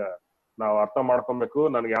anger. ನಾವು ಅರ್ಥ ಮಾಡ್ಕೊಬೇಕು,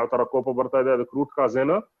 ನನ್ಗೆ ಯಾವ ತರ ಕೋಪ ಬರ್ತಾ ಇದೆ, ಅದಕ್ಕೆ ರೂಟ್ ಕಾಸ್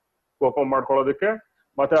ಏನು, ಕೋಪ ಮಾಡ್ಕೊಳ್ಳೋದಕ್ಕೆ,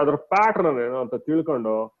 ಮತ್ತೆ ಅದ್ರ ಪ್ಯಾಟರ್ನ್ ಏನು ಅಂತ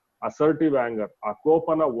ತಿಳ್ಕೊಂಡು ಅಸರ್ಟಿವ್ ಆಂಗರ್, ಆ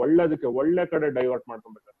ಕೋಪನ ಒಳ್ಳೇದಕ್ಕೆ, ಒಳ್ಳೆ ಕಡೆ ಡೈವರ್ಟ್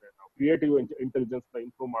ಮಾಡ್ಕೊಬೇಕಾಗುತ್ತೆ. ನಾವು ಕ್ರಿಯೇಟಿವ್ ಇಂಟೆಲಿಜೆನ್ಸ್ ನ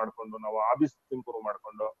ಇಂಪ್ರೂವ್ ಮಾಡ್ಕೊಂಡು, ನಾವು ಹಾಬೀಸ್ ಇಂಪ್ರೂವ್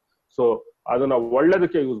ಮಾಡ್ಕೊಂಡು, ಸೊ ಅದನ್ನ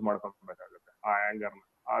ಒಳ್ಳೇದಕ್ಕೆ ಯೂಸ್ ಮಾಡ್ಕೊಬೇಕಾಗುತ್ತೆ ಆ ಆಂಗರ್ ನ.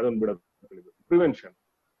 ಅದನ್ನ ಬಿಡೋದು ಕಲಿಬೇಕು. Prevention: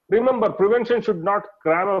 remember, prevention should not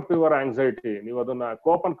chrome up your anxiety. ನೀವು ಅದನ್ನ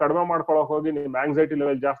ಕೋಪನ್ ಕಡಿಮೆ ಮಾಡ್ಕೊಳಕ್ ಹೋಗಿ ನಿಮ್ ಆಂಗ್ಸೈಟಿ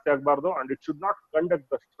ಲೆವೆಲ್ ಜಾಸ್ತಿ ಆಗಬಾರ್ದು. And it should not conduct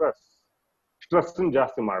the stress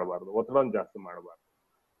ಜಾಸ್ತಿ ಮಾಡಬಾರ್ದು, ಒತ್ತಡ ಜಾಸ್ತಿ ಮಾಡಬಾರ್ದು.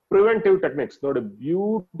 ಪ್ರಿವೆಂಟಿವ್ ಟೆಕ್ನಿಕ್ಸ್ ನೋಡಿ,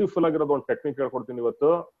 ಬ್ಯೂಟಿಫುಲ್ ಆಗಿರೋದು ಒಂದು ಟೆಕ್ನಿಕ್ ಹೇಳ್ಕೊಡ್ತೀನಿ ಇವತ್ತು.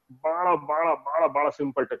 ಬಹಳ ಬಹಳ ಬಹಳ ಬಹಳ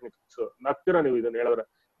ಸಿಂಪಲ್ ಟೆಕ್ನಿಕ್ಸ್. ನಗ್ತೀರಾ ನೀವು ಇದನ್ನ ಹೇಳಿದ್ರೆ,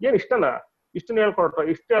 ಏನ್ ಇಷ್ಟನ್ನ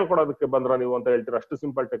ಹೇಳ್ಕೊಡೋದಕ್ಕೆ ಬಂದ್ರ ನೀವು ಅಂತ ಹೇಳ್ತೀರಾ. ಅಷ್ಟು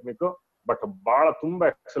ಸಿಂಪಲ್ ಟೆಕ್ನಿಕ್, ಬಟ್ ಬಹಳ ತುಂಬಾ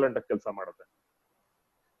ಎಕ್ಸಲೆಂಟ್ ಆಗಿ ಕೆಲಸ ಮಾಡುತ್ತೆ.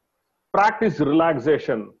 ಪ್ರಾಕ್ಟೀಸ್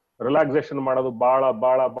ರಿಲ್ಯಾಕ್ಸೇಷನ್ ಮಾಡೋದು ಬಹಳ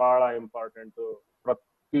ಬಹಳ ಬಹಳ ಇಂಪಾರ್ಟೆಂಟ್.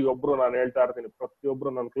 ಪ್ರತಿಯೊಬ್ರು ನಾನು ಹೇಳ್ತಾ ಇರ್ತೀನಿ, ಪ್ರತಿಯೊಬ್ರು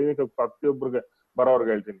ನನ್ನ ಕ್ಲಿನಿಕ್ ಪ್ರತಿಯೊಬ್ಬರಿಗೆ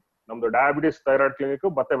ಬರೋರ್ಗೆ ಹೇಳ್ತೀನಿ. ನಮ್ದು ಡಯಾಬಿಟಿಸ್, ಥೈರಾಯ್ಡ್ ಕ್ಲಿನಿಕ್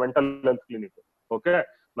ಮತ್ತೆ ಮೆಂಟಲ್ ಹೆಲ್ತ್ ಕ್ಲಿನಿಕ್. ಓಕೆ,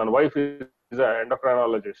 ನನ್ನ wife is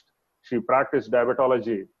endocrinologist. She practice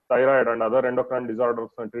ಡಯಾಬಿಟಾಲಜಿ, thyroid and other endocrine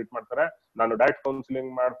disorders treat ಮಾಡ್ತಾರೆ. ನಾನು ಡಯಟ್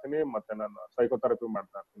ಕೌನ್ಸಿಲಿಂಗ್ ಮಾಡ್ತೀನಿ, ಮತ್ತೆ ನಾನು ಸೈಕೋಥೆರಪಿ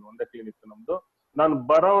ಮಾಡ್ತಾ ಇರ್ತೀನಿ. ಒಂದೇ ಕ್ಲಿನಿಕ್ ನಮ್ದು. ನಾನು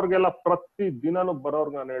ಬರೋರ್ಗೆಲ್ಲ ಪ್ರತಿ ದಿನಾನು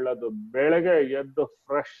ಬರೋರ್ಗೆ ನಾನು ಹೇಳೋದು, ಬೆಳಗ್ಗೆ ಎದ್ದು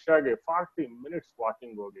ಫ್ರೆಶ್ ಆಗಿ 40 minutes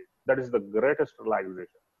ವಾಕಿಂಗ್ ಹೋಗಿ. That is the greatest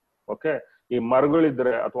relaxation. Okay, ಈ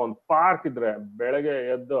ಮರಗಳಿದ್ರೆ ಅಥವಾ ಒಂದು ಪಾರ್ಕ್ ಇದ್ರೆ ಬೆಳಗ್ಗೆ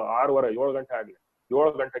ಎದ್ದು 6:30 7 ಗಂಟೆ ಆಗ್ಲಿ,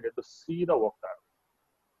 7 ಗಂಟೆಗೆ ಎದ್ದು ಸೀದಾ ಹೋಗ್ತಾರೆ.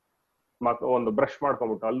 ಒಂದು ಬ್ರಷ್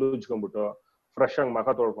ಮಾಡ್ಕೊಂಡ್ಬಿಟ್ಟು, ಹಲ್ಲು ಉಜ್ಕೊಂಡ್ಬಿಟ್ಟು, ಫ್ರೆಶ್ ಆಗಿ ಮಖ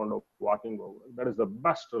ತೊಳ್ಕೊಂಡು ವಾಕಿಂಗ್ ಹೋಗ್ಬೇಕು. That is the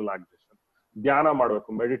best relaxation. ಧ್ಯಾನ ಮಾಡ್ಬೇಕು,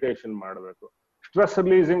 ಮೆಡಿಟೇಷನ್ ಮಾಡ್ಬೇಕು. Stress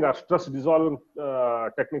releasing R stress dissolving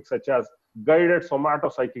techniques such as guided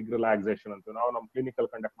ಸೊಮ್ಯಾಟೋಸೈಕಿಕ್ relaxation ಅಂತ ನಾವು ನಮ್ಮ ಕ್ಲಿನಿಕಲ್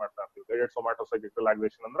ಕಂಡಕ್ಟ್ ಮಾಡ್ತಾ ಇರ್ತೀವಿ. ಗೈಡೆಡ್ ಸೊಮ್ಯಾಟೋಸೈಕಿಕ್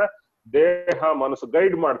ರಿಲ್ಯಾಕ್ಸೇಷನ್ ಅಂದ್ರೆ ದೇಹ ಮನಸ್ಸು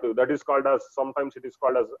ಗೈಡ್ ಮಾಡ್ತೀವಿ. That is called as, sometimes it is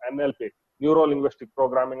called as NLP, neuro linguistic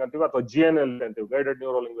programming ಅಂತೀವಿ, ಅಥವಾ GNL ಅಂತೀವಿ, ಗೈಡೆಡ್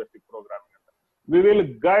ನ್ಯೂರೋ ಲಿಂಗ್ವಿಸ್ಟಿಕ್ ಪ್ರೋಗ್ರಾಮಿಂಗ್ ಅಂತ. ವಿ ವಿಲ್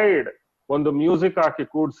ಗೈಡ್, ಒಂದು ಮ್ಯೂಸಿಕ್ ಹಾಕಿ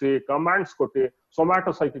ಕೂಡಿಸಿ ಕಮಾಂಡ್ಸ್ ಕೊಟ್ಟು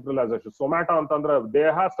ಸೊಮ್ಯಾಟೋಸೈಕಿಕ್ ರಿಲ್ಯಾಕ್ಸೇಷನ್. ಸೊಮ್ಯಾಟೋ ಅಂತಂದ್ರೆ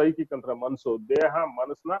ದೇಹ, ಸೈಕಿಕ್ ಅಂದ್ರೆ ಮನಸ್ಸು, ದೇಹ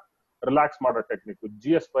ಮನಸ್ಸನ್ನ ರಿಲ್ಯಾಕ್ಸ್ ಮಾಡೋ ಟೆಕ್ನಿಕ್,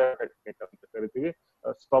 GS ಟೆಕ್ನಿಕ್ ಅಂತ ಕರಿತೀವಿ.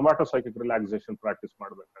 ಸೊಮ್ಯಾಟೋಸೈಕಿಕ್ ರಿಲ್ಯಾಕ್ಸೇಷನ್ ಪ್ರಾಕ್ಟೀಸ್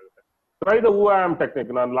ಮಾಡ್ಬೇಕಾಗುತ್ತೆ. Try the who I am technique.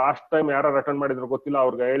 ನಾನು ಲಾಸ್ಟ್ ಟೈಮ್ ಯಾರು ಅಟೆಂಡ್ ಮಾಡಿದ್ರು ಗೊತ್ತಿಲ್ಲ,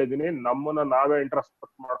 ಅವ್ರಿಗೆ ಹೇಳಿದೀನಿ. ನಮ್ಮನ್ನ ನಾವೇ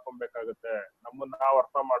ಇಂಟ್ರಸ್ಪೆಕ್ಟ್ ಮಾಡ್ಕೊಬೇಕಾಗುತ್ತೆ, ನಮ್ಮನ್ನ ನಾವು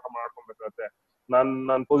ಅರ್ಥ ಮಾಡ್ಕೊಬೇಕಾಗುತ್ತೆ.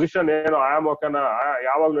 ನನ್ನ ಪೊಸಿಷನ್ ಏನು, ಐ ಆಮ್ ಓಕೆನಾ,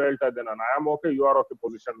 ಯಾವಾಗ್ಲೂ ಹೇಳ್ತಾ ಇದ್ದೆ ನಾನು, I am okay, you are okay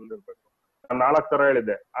position ಇರ್ಬೇಕು. ನಾಲ್ಕು ತರ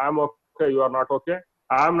ಹೇಳಿದ್ದೆ. I am okay, you are not okay.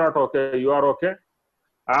 I am not okay, you are okay.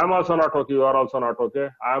 I am also not okay, you are also not okay.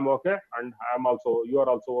 I am okay and I am also, you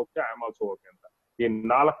are also okay, I am also okay ಅಂತ ಈ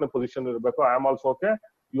 4ನೇ position ಇರಬೇಕು. I am also okay,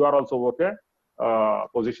 you are also okay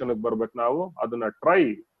position ಬರ್ಬೇಕು ನಾವು. ಅದನ್ನ try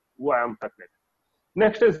who I am technique.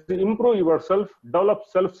 Next is improve your self, develop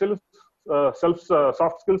self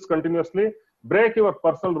soft skills continuously, break your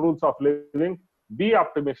personal rules of living, be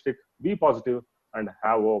optimistic, be positive and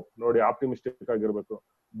have hope. ನೋಡಿ optimistic ಆಗಿರ್ಬೇಕು.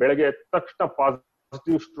 ಬೆಳಗ್ಗೆ ಎದ್ದ ತಕ್ಷಣ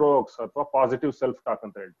positive strokes ಅಥವಾ positive self talk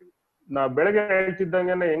ಅಂತ ಹೇಳ್ತೀವಿ. ನಾ ಬೆಳಗ್ಗೆ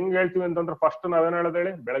ಹೇಳ್ತಿದ್ದಂಗೆ ಹೆಂಗ್ ಹೇಳ್ತೀವಿ ಅಂತಂದ್ರೆ ಫಸ್ಟ್ ನಾವೇನ್ ಹೇಳೋದು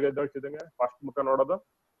ಹೇಳಿ, ಬೆಳಗ್ಗೆ ಎದ್ದು ಹೇಳ್ತಿದ್ದಂಗೆ ಫಸ್ಟ್ ಮುಖ ನೋಡೋದು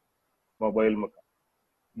ಮೊಬೈಲ್ ಮುಖ.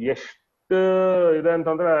 ಎಷ್ಟು ಇದೆ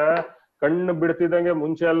ಅಂತಂದ್ರೆ ಕಣ್ಣು ಬಿಡ್ತಿದ್ದಂಗೆ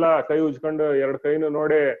ಮುಂಚೆ ಎಲ್ಲ ಕೈ ಉಜ್ಕೊಂಡು 2 ಕೈನು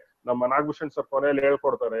ನೋಡಿ ನಮ್ಮ ನಾಗಭೂಷಣ್ ಸರ್ ಕೊನೆಯಲ್ಲಿ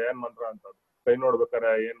ಹೇಳ್ಕೊಡ್ತಾರೆ ಏನ್ ಮಂತ್ರ ಅಂತ. ಕೈ ನೋಡ್ಬೇಕಾರೆ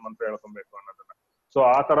ಏನ್ ಮಂತ್ರ ಹೇಳ್ಕೊಬೇಕು ಅನ್ನೋದನ್ನ. ಸೊ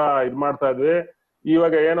ಆತರ ಇದ್ ಮಾಡ್ತಾ ಇದ್ವಿ.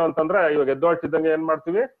 ಇವಾಗ ಏನು ಅಂತಂದ್ರೆ ಇವಾಗ ಎದ್ದೊಳ್ತಿದ್ದಂಗೆ ಏನ್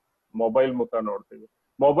ಮಾಡ್ತೀವಿ, ಮೊಬೈಲ್ ಮುಖ ನೋಡ್ತೀವಿ.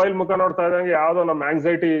 ಮೊಬೈಲ್ ಮುಖ ನೋಡ್ತಾ ಇದ್ದಂಗೆ ಯಾವ್ದೋ ನಮ್ಮ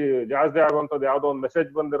ಆಂಗ್ಸೈಟಿ ಜಾಸ್ತಿ ಆಗುವಂತದ್ದು ಯಾವ್ದೋ ಒಂದು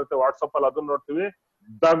ಮೆಸೇಜ್ ಬಂದಿರುತ್ತೆ ವಾಟ್ಸಪ್ ಅಲ್ಲಿ, ಅದನ್ನ ನೋಡ್ತೀವಿ.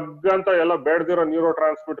 ದಗ್ ಅಂತ ಎಲ್ಲ ಬೇಡ್ದಿರೋ ನ್ಯೂರೋ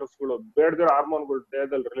ಟ್ರಾನ್ಸ್ಮಿಟರ್ಸ್ ಗಳು, ಬೇಡ್ದಿರೋ ಹಾರ್ಮೋನ್ಗಳು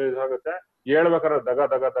ದೇಹದಲ್ಲಿ ರಿಲೀಸ್ ಆಗುತ್ತೆ. ಹೇಳ್ಬೇಕಾದ್ರೆ ದಗ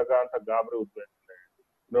ದಗ ದಗ ಅಂತ ಗಾಬರಿ ಉದ್ಬೇಕು.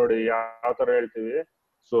 ನೋಡಿ ಯಾವ ತರ ಹೇಳ್ತೀವಿ.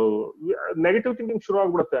 ಸೊ ನೆಗೆಟಿವ್ ಥಿಂಕಿಂಗ್ ಶುರು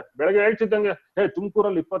ಆಗ್ಬಿಡುತ್ತೆ. ಬೆಳಗ್ಗೆ ಹೇಳ್ತಿದ್ದಂಗೆ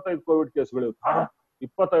ತುಮಕೂರಲ್ಲಿ 25 ಕೋವಿಡ್ ಕೇಸ್ಗಳು.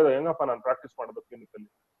 25 ಹೆಂಗಪ್ಪ ನಾನು ಪ್ರಾಕ್ಟೀಸ್ ಮಾಡೋದು ಕ್ಲಿನಿಕಲ್ಲಿ.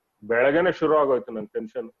 ಬೆಳಗ್ಗೆನೆ ಶುರು ಆಗೋಯ್ತು ನನ್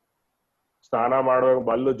ಟೆನ್ಷನ್. ಸ್ನಾನ ಮಾಡುವಾಗ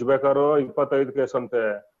ಬಲ್ಲು ಉಜ್ಬೇಕಾರು 25 ಕೇಸ್ ಅಂತೆ.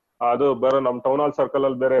 ಅದು ಬರೋ ನಮ್ ಟೌನ್ ಹಾಲ್ ಸರ್ಕಲ್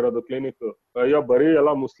ಅಲ್ಲಿ ಬೇರೆ ಇರೋದು ಕ್ಲಿನಿಕ್. ಅಯ್ಯೋ ಬರೀ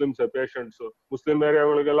ಎಲ್ಲ ಮುಸ್ಲಿಮ್ಸ್ ಪೇಷಂಟ್ಸ್, ಮುಸ್ಲಿಂ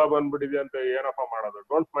ಏರಿಯಾಗಳಿಗೆಲ್ಲ ಬಂದ್ಬಿಟ್ಟಿದೆ ಅಂತ. ಏನಪ್ಪಾ ಮಾಡೋದು,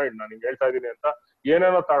 ಡೋಂಟ್ ಮೈಂಡ್, ನಾನು ಹಿಂಗ್ ಹೇಳ್ತಾ ಇದೀನಿ ಅಂತ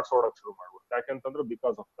ಏನೇನೋ ಥಾಟ್ಸ್ ಓಡಕ್ ಶುರು ಮಾಡ್ಬಿಟ್ಟು. ಯಾಕೆಂತಂದ್ರೆ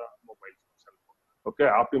because of the mobile. Okay,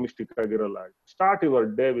 optimistic ಆಗಿರಲ್ಲ. Start your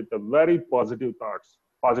day with very positive thoughts.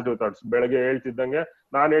 Positive thoughts ಬೆಳಗ್ಗೆ ಹೇಳ್ತಿದ್ದಂಗೆ.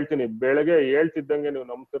 ನಾನು ಹೇಳ್ತೀನಿ, ಬೆಳಗ್ಗೆ ಹೇಳ್ತಿದ್ದಂಗೆ ನೀವು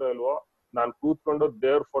ನಂಬ್ತಿರೋ ಇಲ್ವೋ, ನಾನು ಕೂತ್ಕೊಂಡು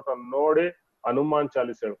ದೇವ್ರ ಫೋಟೋ ನೋಡಿ ಹನುಮಾನ್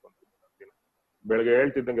ಚಾಲೀಸ್ ಹೇಳ್ಕೊಂತೀನಿ. ಬೆಳಗ್ಗೆ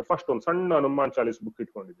ಹೇಳ್ತಿದ್ದಂಗೆ ಫಸ್ಟ್ ಒಂದ್ ಸಣ್ಣ ಹನುಮಾನ್ ಚಾಲೀಸ್ ಬುಕ್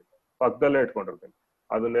ಇಟ್ಕೊಂಡಿದ್ದೀನಿ, ಪಕ್ಕದಲ್ಲೇ ಇಟ್ಕೊಂಡಿರ್ತೀನಿ.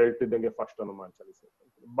 ಅದನ್ನ ಹೇಳ್ತಿದ್ದಂಗೆ ಫಸ್ಟ್ ಹನುಮಾನ್ ಚಾಲೀಸ್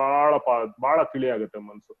ಹೇಳ್ಕೊಂತೀನಿ. ಬಹಳ ತಿಳಿ ಆಗುತ್ತೆ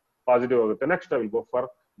ಮನ್ಸು, ಪಾಸಿಟಿವ್ ಆಗುತ್ತೆ. Next I will go for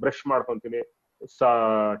brush ಮಾಡ್ಕೊಂತೀನಿ.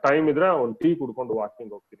 Time ಇದ್ರೆ ಒಂದು ಟೀ ಕುಡ್ಕೊಂಡು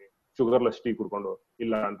ವಾಕಿಂಗ್ ಹೋಗ್ತೀನಿ. ಶುಗರ್ಲೆಸ್ ಟೀ ಕುಡ್ಕೊಂಡು,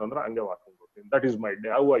 ಇಲ್ಲ ಅಂತಂದ್ರೆ ಹಂಗೆ ವಾಕಿಂಗ್ ಹೋಗ್ತೀನಿ. That is my day.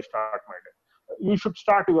 How I start my day. You should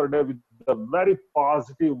start your day with the very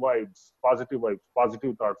positive vibes,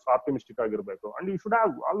 positive thoughts, optimistic ಆಗಿರ್ಬೇಕು. And you should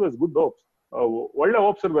have always good hopes. ಒಳ್ಳೆ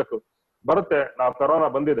hopes ಇರ್ಬೇಕು. ಬರುತ್ತೆ, ನಾವು corona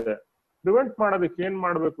ಬಂದಿದೆ, prevent ಮಾಡೋದಕ್ಕೆ ಏನ್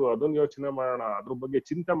ಮಾಡ್ಬೇಕು ಅದನ್ನ ಯೋಚನೆ ಮಾಡೋಣ. ಅದ್ರ ಬಗ್ಗೆ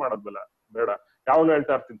ಚಿಂತೆ ಮಾಡೋದಿಲ್ಲ, ಬೇಡ. ಯಾವನು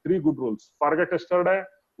ಹೇಳ್ತಾ ಇರ್ತೀನಿ 3 good rules: forget yesterday,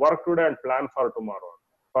 work today and plan for tomorrow.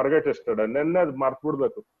 forget yesterday, ನೆನ್ನೆ ಅದು ಮರ್ತು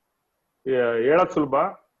ಬಿಡ್ಬೇಕು. ಹೇಳೋದ್ ಸುಲಭ,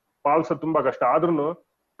 ಪಾಲ್ಸೋದ್ ತುಂಬಾ ಕಷ್ಟ. ಆದ್ರೂ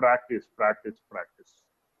ಪ್ರಾಕ್ಟೀಸ್.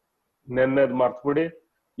 ನೆನ್ನೆದ್ ಮರ್ತ್ಬಿಡಿ,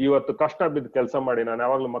 ಇವತ್ತು ಕಷ್ಟ ಬಿದ್ದು ಕೆಲಸ ಮಾಡಿ. ನಾನು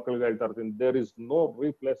ಯಾವಾಗ್ಲೂ ಮಕ್ಕಳಿಗೆ ಹೇಳ್ತಾ ಇರ್ತೀನಿ, there is no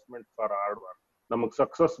replacement for hard work. ನಮಗ್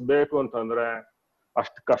ಸಕ್ಸಸ್ ಬೇಕು ಅಂತಂದ್ರೆ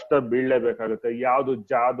ಅಷ್ಟು ಕಷ್ಟ ಬೀಳ್ಲೇಬೇಕಾಗುತ್ತೆ. ಯಾವ್ದು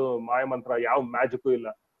ಜಾದು ಮಾಯ ಮಂತ್ರ, ಯಾವ ಮ್ಯಾಜಿಕ್ ಇಲ್ಲ.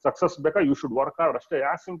 ಸಕ್ಸಸ್ ಬೇಕಾ, ಯು ಶುಡ್ ವರ್ಕ್ ಹಾರ್ಡ್ ಅಷ್ಟೇ.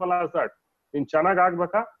 As simple as that. ನೀನ್ ಚೆನ್ನಾಗ್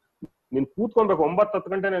ಆಗ್ಬೇಕಾ, ನೀನ್ ಕೂತ್ಕೊಳ್ಬೇಕು. 9-10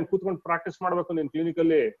 ಗಂಟೆ ನೀನ್ ಕೂತ್ಕೊಂಡು ಪ್ರಾಕ್ಟೀಸ್ ಮಾಡ್ಬೇಕು. ನೀನ್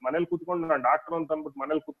ಕ್ಲಿನಿಕಲ್ಲಿ ಮನೇಲಿ ಕೂತ್ಕೊಂಡು ನಾನು ಡಾಕ್ಟರ್ ಅಂತ ಅಂದ್ಬಿಟ್ಟು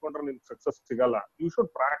ಮನೇಲಿ ಕೂತ್ಕೊಂಡ್ರೆ ನಿನ್ ಸಕ್ಸಸ್ ಸಿಗಲ್ಲ. You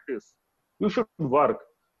should practice, you should work.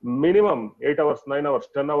 Minimum 8 hours, 9 hours,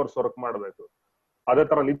 10 hours work ಮಾಡಬೇಕು. ಅದೇ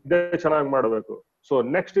ತರ ನಿದ್ದೆ ಚೆನ್ನಾಗಿ ಮಾಡಬೇಕು. So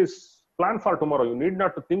next is plan for tomorrow. You need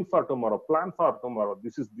not to think for tomorrow, plan for tomorrow.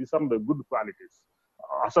 This are the good qualities.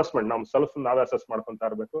 Assessment, ನಮ್ self ನಾವೇ assess ಮಾಡ್ಕೊಂತಾ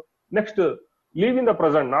ಇರ್ಬೇಕು. Next, live in the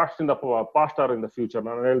present, not in the past or in the future.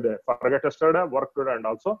 ನಾನು ಹೇಳಿದೆ, forget yesterday, work today and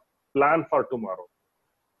also plan for tomorrow.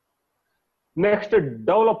 Next,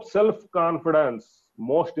 develop self confidence.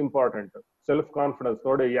 Most important, self confidence.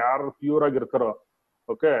 ನೋಡಿ, ಯಾರು pure ಆಗಿರ್ತಾರೋ,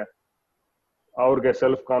 okay, ಅವ್ರಿಗೆ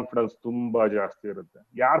self confidence ತುಂಬಾ ಜಾಸ್ತಿ ಇರುತ್ತೆ.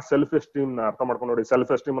 ಯಾರು self esteem ನ ಅರ್ಥ ಮಾಡ್ಕೊಂಡು ನೋಡಿ.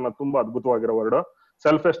 ಸೆಲ್ಫ್ ಎಸ್ಟೀಮ್ ಅನ್ನ ತುಂಬಾ ಅದ್ಭುತವಾಗಿರೋ ವರ್ಡ್.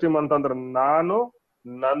 ಸೆಲ್ಫ್ ಎಸ್ಟೀಮ್ ಅಂತಂದ್ರೆ ನಾನು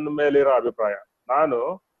ನನ್ನ ಮೇಲಿರೋ ಅಭಿಪ್ರಾಯ, ನಾನು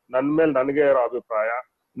ನನ್ನ ಮೇಲೆ ನನಗೆ ಇರೋ ಅಭಿಪ್ರಾಯ,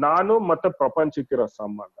 ನಾನು ಮತ್ತೆ ಪ್ರಪಂಚಕ್ಕಿರೋ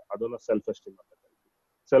ಸಂಬಂಧ, ಅದನ್ನ ಸೆಲ್ಫ್ ಎಸ್ಟೀಮ್ ಅಂತ ಕರಿತೀವಿ.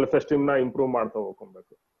 ಸೆಲ್ಫ್ ಎಸ್ಟೀಮ್ ನ ಇಂಪ್ರೂವ್ ಮಾಡ್ತಾ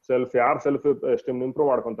ಹೋಗ್ಕೊಬೇಕು. ಯಾರು ಸೆಲ್ಫ್ ಎಸ್ಟೀಮ್ ಇಂಪ್ರೂವ್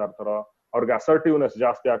ಮಾಡ್ಕೊಂತಾ ಇರ್ತಾರೋ ಅವ್ರಿಗೆ ಅಸರ್ಟಿವ್ನೆಸ್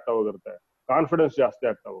ಜಾಸ್ತಿ ಆಗ್ತಾ ಹೋಗುತ್ತೆ, ಕಾನ್ಫಿಡೆನ್ಸ್ ಜಾಸ್ತಿ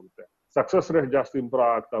ಆಗ್ತಾ ಹೋಗುತ್ತೆ, ಸಕ್ಸಸ್ ರೇಟ್ ಜಾಸ್ತಿ ಇಂಪ್ರೂವ್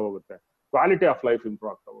ಆಗ್ತಾ ಹೋಗುತ್ತೆ, ಕ್ವಾಲಿಟಿ ಆಫ್ ಲೈಫ್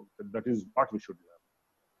ಇಂಪ್ರೂವ್ ಆಗ್ತಾ ಹೋಗುತ್ತೆ. That is what we should do.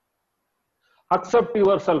 Accept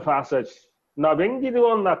your self as such. ನಾವ್ ಹೆಂಗಿದೀವೋ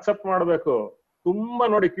ಒಂದು ಅಕ್ಸೆಪ್ಟ್ ಮಾಡ್ಬೇಕು. ತುಂಬಾ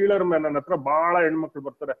ನೋಡಿ, ಕೀಳರ್ ಮೇಲೆ ನನ್ನ ಹತ್ರ ಬಹಳ ಹೆಣ್ಮಕ್ಳು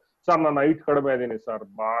ಬರ್ತಾರೆ, ಸರ್ ನಾನು ಹೈಟ್ ಕಡಿಮೆ ಇದೀನಿ ಸರ್,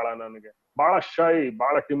 ನನಗೆ ಬಹಳ ಶೈ,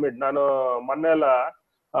 ಬಹಳ ಟಿಮಿಡ್. ನಾನು ಮೊನ್ನೆಲ್ಲ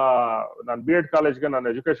ನಾನು BEd ಕಾಲೇಜ್ಗೆ ನಾನು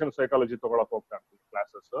ಎಜುಕೇಶನ್ ಸೈಕಾಲಜಿ ತಗೊಳಕ್ ಹೋಗ್ತಾ ಇರ್ತೀನಿ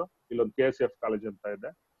ಕ್ಲಾಸಸ್. ಇಲ್ಲೊಂದು KCF ಕಾಲೇಜ್ ಅಂತ ಇದೆ,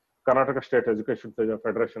 ಕರ್ನಾಟಕ ಸ್ಟೇಟ್ ಎಜುಕೇಶನ್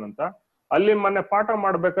ಫೆಡರೇಷನ್ ಅಂತ. ಅಲ್ಲಿ ಮೊನ್ನೆ ಪಾಠ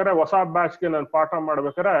ಮಾಡ್ಬೇಕಾರೆ, ಹೊಸ ಬ್ಯಾಚ್ಗೆ ನಾನು ಪಾಠ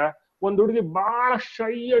ಮಾಡ್ಬೇಕಾರೆ, ಒಂದ್ ಹುಡುಗಿ ಬಹಳ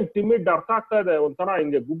ಶೈ ಅಂಡ್ ಟಿಮಿಡ್, ಅರ್ಥ ಆಗ್ತಾ ಇದೆ, ಒಂಥರ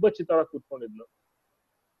ಹಿಂಗೆ ಗುಬ್ಬಚ್ಚಿ ತರ ಕೂತ್ಕೊಂಡಿದ್ಲು.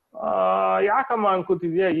 ಯಾಕಮ್ಮ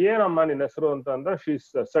ಅನ್ಕೂತಿದ್ಯಾ, ಏನಮ್ಮ ನಿನ್ನ ಹೆಸರು ಅಂತ ಅಂದ್ರೆ, ಶಿ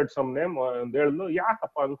ಸೆಡ್ ಸಮ್ ನೇಮ್ ಅಂತ ಹೇಳಿದ್ಲು.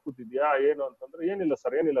 ಯಾಕಪ್ಪ ಅನ್ಕೂತಿದ್ಯಾ, ಏನು ಅಂತಂದ್ರೆ, ಏನಿಲ್ಲ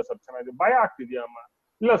ಸರ್ ಚೆನ್ನಾಗಿದೆ. ಭಯ ಆಗ್ತಿದ್ಯಾ ಅಮ್ಮ,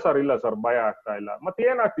 ಇಲ್ಲ ಸರ್ ಭಯ ಆಗ್ತಾ ಇಲ್ಲ. ಮತ್ತೆ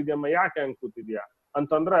ಏನಾಗ್ತಿದ್ಯಮ್ಮ, ಯಾಕೆ ಹಂಗ್ ಕೂತಿದ್ಯಾ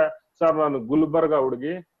ಅಂತಂದ್ರೆ, ಸರ್ ನಾನು ಗುಲ್ಬರ್ಗ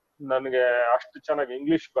ಹುಡುಗಿ, ನನ್ಗೆ ಅಷ್ಟು ಚೆನ್ನಾಗಿ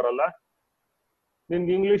ಇಂಗ್ಲಿಷ್ ಬರಲ್ಲ.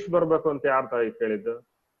 ನಿನ್ಗೆ ಇಂಗ್ಲಿಷ್ ಬರ್ಬೇಕು ಅಂತ ಯಾರ ತಾಯಿ ಕೇಳಿದ್ದು?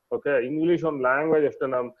 ಓಕೆ, ಇಂಗ್ಲಿಷ್ ಒಂದು ಲ್ಯಾಂಗ್ವೇಜ್ ಅಷ್ಟೇ.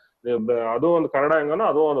 ಅದು ಒಂದು ಕನ್ನಡ ಹೆಂಗನೋ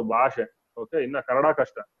ಅದು ಒಂದು ಭಾಷೆ. ಓಕೆ, ಇನ್ನ ಕನ್ನಡ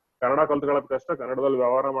ಕಷ್ಟ, ಕನ್ನಡ ಕಲ್ತ್ಕೊಳ್ಳೋದ್ ಕಷ್ಟ, ಕನ್ನಡದಲ್ಲಿ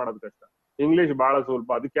ವ್ಯವಹಾರ ಮಾಡೋದ್ ಕಷ್ಟ. ಇಂಗ್ಲಿಷ್ ಬಹಳ ಸ್ವಲ್ಪ,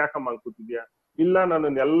 ಅದಕ್ಕೆ ಯಾಕಮ್ಮ ಹಂಗ್ ಕೂತಿದ್ಯಾ? ಇಲ್ಲ,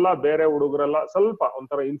 ನನ್ನೆಲ್ಲ ಬೇರೆ ಹುಡುಗರೆಲ್ಲ ಸ್ವಲ್ಪ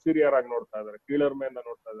ಒಂಥರ ಇನ್ಫೀರಿಯರ್ ಆಗಿ ನೋಡ್ತಾ ಇದಾರೆ, ಕೀಳರ್ಮೆಯಿಂದ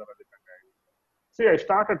ನೋಡ್ತಾ ಇದಾರೆ. ಅದಕ್ಕೆ C I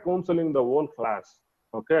started counselling the whole class.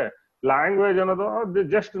 Okay, language ಅನ್ನೋದು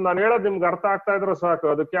ಜಸ್ಟ್ ನಾನು ಹೇಳೋದು ನಿಮ್ಗೆ ಅರ್ಥ ಆಗ್ತಾ ಇದ್ರೆ ಸಾಕು.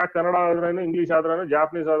 ಅದಕ್ಕೆ ಯಾಕೆ ಕನ್ನಡ ಆದ್ರೇನು, ಇಂಗ್ಲಿಷ್ ಆದ್ರೇನು,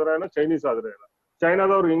 ಜಾಪನೀಸ್ ಆದ್ರೇನು, ಚೈನೀಸ್ ಆದ್ರೇನು.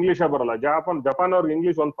 ಚೈನಾದವ್ರಿಗೆ ಇಂಗ್ಲಿಷೇ ಬರಲ್ಲ, ಜಪಾನ್ ಅವ್ರಿಗೆ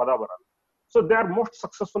ಇಂಗ್ಲಿಷ್ ಒಂದು ಪದ ಬರಲ್ಲ. So they are most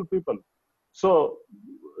successful people. So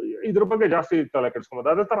ಇದ್ರ ಬಗ್ಗೆ ಜಾಸ್ತಿ ತಲೆ ಕೆಡ್ಸ್ಕೊಬೋದು.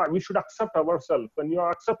 ಅದೇ ತರ we should accept our self. You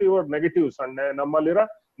accept your negatives and ನಮ್ಮಲ್ಲಿರೋ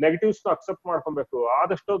ನೆಗೆಟಿವ್ಸ್ ಅಕ್ಸೆಪ್ಟ್ ಮಾಡ್ಕೊಬೇಕು.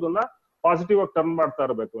 ಆದಷ್ಟು ಅದನ್ನ ಪಾಸಿಟಿವ್ ಆಗಿ ಟರ್ನ್ ಮಾಡ್ತಾ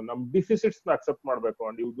ಇರಬೇಕು. ನಮ್ ಡಿಫಿಸಿಟ್ಸ್ ನ ಅಕ್ಸೆಪ್ಟ್ ಮಾಡ್ಬೇಕು.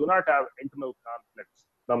 And you do not have internal conflicts.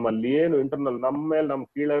 ನಮ್ಮಲ್ಲಿ ಏನು ಇಂಟರ್ನಲ್, ನಮ್ಮ ಮೇಲೆ ನಮ್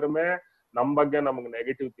ಕೀಳರಿಮೆ, ನಮ್ ಬಗ್ಗೆ ನಮ್ಗೆ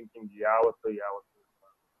ನೆಗೆಟಿವ್ ಥಿಂಕಿಂಗ್ ಯಾವತ್ತು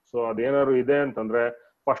ಸೊ ಅದೇನಾದ್ರು ಇದೆ ಅಂತಂದ್ರೆ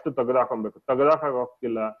ಫಸ್ಟ್ ತೆಗೆದಾಕೊಬೇಕು. ತೆಗೆದಾಕ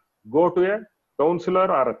ಹೋಗ್ತಿಲ್ಲ, go to A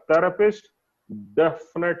counsellor R A therapist.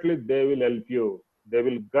 Definitely they will help you, they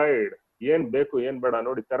will guide. ಏನ್ ಬೇಕು ಏನ್ ಬೇಡ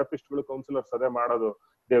ನೋಡಿ, ಥೆರಪಿಸ್ಟ್ಗಳು ಕೌನ್ಸಿಲರ್ಸ್ ಅದೇ ಮಾಡೋದು.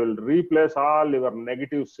 They will replace all your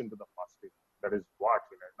negatives in to the positive. That is what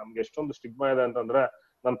ನಮ್ಗೆ ಎಷ್ಟೊಂದು ಸ್ಟಿಗ್ಮಾ ಇದೆ ಅಂತಂದ್ರೆ,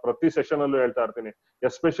 ನಾನು ಪ್ರತಿ ಸೆಷನ್ ಅಲ್ಲೂ ಹೇಳ್ತಾ ಇರ್ತೀನಿ.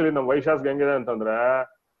 ಎಸ್ಪೆಷಲಿ ನಮ್ ವೈಶಾಸ್ಗೆ ಹೆಂಗಿದೆ ಅಂತಂದ್ರೆ,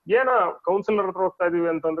 ಏನೋ ಕೌನ್ಸಿಲರ್ ಹತ್ರ ಹೋಗ್ತಾ ಇದೀವಿ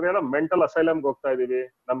ಅಂತಂದ್ರೆ ಏನೋ ಮೆಂಟಲ್ ಅಸೈಲಮ್ಗೆ ಹೋಗ್ತಾ ಇದೀವಿ,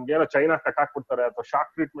 ನಮ್ಗೇನೋ ಚೈನಾ ಕಟ್ಟಾಕ್ಬಿಡ್ತಾರೆ ಅಥವಾ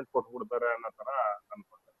ಶಾಕ್ ಟ್ರೀಟ್ಮೆಂಟ್ ಕೊಟ್ಬಿಡ್ತಾರೆ ಅನ್ನೋ ತರ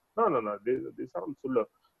ಅನ್ಕೊಂತಾರೆ. ದಿಸ್ ಆರ್ ಸುಳ್ಳು.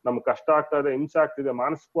 ನಮ್ಗೆ ಕಷ್ಟ ಆಗ್ತಾ ಇದೆ, ಹಿಂಸೆ ಆಗ್ತಿದೆ,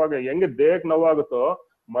 ಮಾನಸಿಕವಾಗಿ ಹೆಂಗೆ ದೇಹಕ್ಕೆ ನೋವಾಗುತ್ತೋ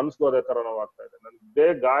ಮನ್ಸ್ಗೂ ಅದೇ ತರ ನೋವಾಗ್ತಾ ಇದೆ. ನನ್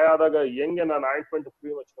ದೇಹ ಗಾಯ ಆದಾಗ ಹೆಂಗೆ ನಾನು ಆಯಿಂಟ್ಮೆಂಟ್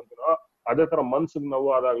ಕ್ರೀಮ್ ಹಚ್ಕೊಂತೀನೋ ಅದೇ ತರ ಮನ್ಸಿಗೆ ನೋವು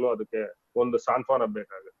ಆದಾಗ್ಲೂ ಅದಕ್ಕೆ ಒಂದು ಸಾಂತ್ವನ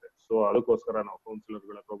ಬೇಕಾಗುತ್ತೆ. ಸೊ ಅದಕ್ಕೋಸ್ಕರ ನಾವು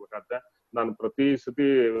ಕೌನ್ಸಿಲರ್ಗಳಿಗೆ ಹೋಗ್ಬೇಕಾಗತ್ತೆ. ನಾನು ಪ್ರತಿ ಸತಿ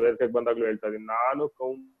ವೇದಿಕೆಗೆ ಬಂದಾಗ್ಲೂ ಹೇಳ್ತಾ ಇದೀನಿ, ನಾನು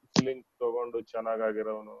ಕೌನ್ಸಿಲಿಂಗ್ ತಗೊಂಡು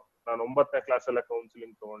ಚೆನ್ನಾಗಿರೋನು. ನಾನು 9ನೇ ಕ್ಲಾಸಲ್ಲೇ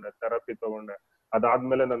ಕೌನ್ಸಿಲಿಂಗ್ ತಗೊಂಡೆ, ಥೆರಪಿ ತಗೊಂಡೆ.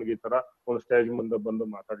 ಅದಾದ್ಮೇಲೆ ನನ್ಗೆ ಈ ತರ ಒಂದು ಸ್ಟೇಜ್ ಮುಂದೆ ಬಂದು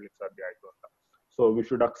ಮಾತಾಡ್ಲಿಕ್ಕೆ ಸಾಧ್ಯ ಆಯ್ತು ಅಂತ. So we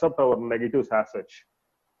should accept hour negatives as such.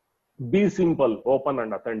 Be simple, open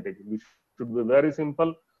and authentic. We should be very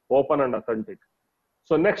simple, open and authentic.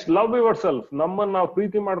 So next, love yourself. ನಮ್ಮನ್ನ ನಾವು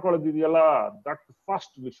ಪ್ರೀತಿ ಮಾಡ್ಕೊಳ್ಳೋದಿದೆಯಲ್ಲ, that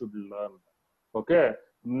first we should learn. Okay,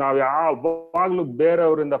 ನಾವ್ ಯಾವಾಗ್ಲೂ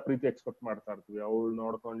ಬೇರೆಯವರಿಂದ ಪ್ರೀತಿ expect ಮಾಡ್ತಾ ಇರ್ತೀವಿ. ಅವಳು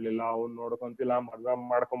ನೋಡ್ಕೊಂಡ್ಲಿಲ್ಲ, ಅವ್ನು ನೋಡ್ಕೊಂತಿಲ್ಲ, ಮದ್ವೆ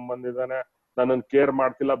ಮಾಡ್ಕೊಂಡ್ ಬಂದಿದ್ದಾನೆ, ನನ್ನನ್ ಕೇರ್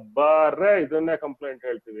ಮಾಡ್ತಿಲ್ಲ, ಬರೇ ಇದನ್ನೇ ಕಂಪ್ಲೇಂಟ್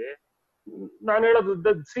ಹೇಳ್ತೀವಿ. ನಾನು ಹೇಳೋದು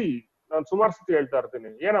ನಾನು ಸುಮಾರು ಸತಿ ಹೇಳ್ತಾ ಇರ್ತೀನಿ,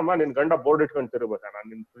 ಏನಮ್ಮ ನಿನ್ ಗಂಡ ಬೋರ್ಡ್ ಇಟ್ಕೊಂಡು ತಿರ್ಬೇಕಾ, ನಾನು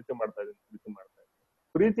ನಿನ್ ಪ್ರೀತಿ ಮಾಡ್ತಾ ಇದ್ದೀನಿ.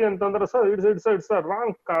 ಪ್ರೀತಿ ಅಂತಂದ್ರೆ sir it's a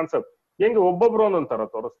wrong concept. ಹೆಂಗೆ ಒಬ್ಬೊಬ್ರು ಒಂದೊಂದರ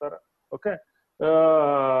ತೋರಿಸ್ತಾರೆ. ಓಕೆ,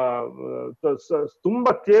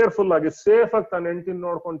 ತುಂಬಾ ಕೇರ್ಫುಲ್ ಆಗಿ ಸೇಫ್ ಆಗಿ ತಾನು ಹೆಂಡತಿನ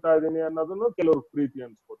ನೋಡ್ಕೊಂತಾ ಇದೀನಿ ಅನ್ನೋದನ್ನು ಕೆಲವ್ರು ಪ್ರೀತಿ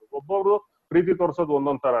ಅನ್ಸ್ಬೋದು. ಒಬ್ಬೊಬ್ರು ಪ್ರೀತಿ ತೋರಿಸೋದು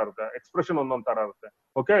ಒಂದೊಂದ್ ತರ ಇರುತ್ತೆ, ಎಕ್ಸ್ಪ್ರೆಷನ್ ಒಂದೊಂದ್ ತರ ಇರುತ್ತೆ.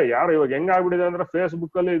 ಓಕೆ, ಯಾರು ಇವಾಗ ಹೆಂಗ್ ಆಗ್ಬಿಟ್ಟಿದೆ ಅಂದ್ರೆ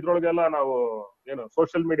ಫೇಸ್ಬುಕ್ ಅಲ್ಲಿ ಇದ್ರೊಳಗೆಲ್ಲ ನಾವು ಏನು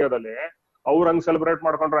ಸೋಷಿಯಲ್ ಮೀಡಿಯಾದಲ್ಲಿ ಅವ್ರ ಹಂಗ್ ಸೆಲೆಬ್ರೇಟ್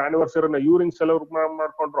ಮಾಡ್ಕೊಂಡ್ರು, ಆನಿವರ್ಸರಿನ ಇವ್ರ ಹಿಂಗ್ ಸೆಲೆಬ್ರೇಟ್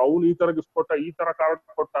ಮಾಡ್ಕೊಂಡ್ರು, ಅವ್ನು ಈ ತರ ಗಿಫ್ಟ್ ಕೊಟ್ಟ, ಈ ತರ ಕಾರ್ಡ್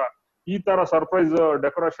ಕೊಟ್ಟ, ಈ ತರ ಸರ್ಪ್ರೈಸ್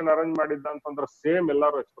ಡೆಕೋರೇಷನ್ ಅರೇಂಜ್ ಮಾಡಿದ್ದ ಅಂತಂದ್ರೆ ಸೇಮ್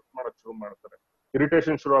ಎಲ್ಲಾರು ಎಕ್ಸ್ಪೆಕ್ಟ್ ಮಾಡಕ್ ಶುರು ಮಾಡ್ತಾರೆ.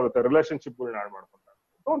 ಇರಿಟೇಷನ್ ಶುರು ಆಗುತ್ತೆ, ರಿಲೇಶನ್ಶಿಪ್ ಗಳನ್ನ ಹಾಳು ಮಾಡ್ಕೊಂತಾರೆ.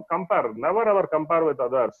 Don't compare, never ever compare with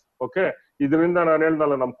others. Okay, ಇದರಿಂದ ನಾನು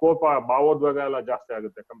ಹೇಳ್ದಲ್ಲ, ನಮ್ ಕೋಪ ಭಾವೋದ್ವೇಗ ಎಲ್ಲ ಜಾಸ್ತಿ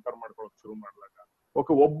ಆಗುತ್ತೆ ಕಂಪೇರ್ ಮಾಡ್ಕೊಳಕ್ ಶುರು ಮಾಡ್ಲಾಗ.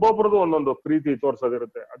 ಓಕೆ, ಒಬ್ಬೊಬ್ರದ್ದು ಒಂದೊಂದು ಪ್ರೀತಿ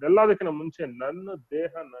ತೋರ್ಸೋದಿರುತ್ತೆ. ಅದೆಲ್ಲದಕ್ಕಿಂತ ಮುಂಚೆ ನನ್ನ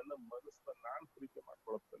ದೇಹ, ನನ್ನ ಮನಸ್ಸನ್ನ ನಾನ್ ಪ್ರೀತಿ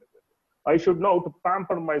ಮಾಡ್ಕೊಳಕ್ ಕಲಿಬೇಕು. I should know to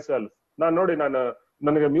pamper my self.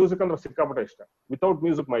 ನನಗೆ ಮ್ಯೂಸಿಕ್ ಅಂದ್ರೆ ಸಿಕ್ಕಾಪಟ್ಟೆ ಇಷ್ಟ. Without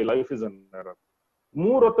music my life is an error.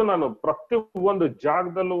 3 ಹೊತ್ತು ನಾನು ಪ್ರತಿ ಒಂದು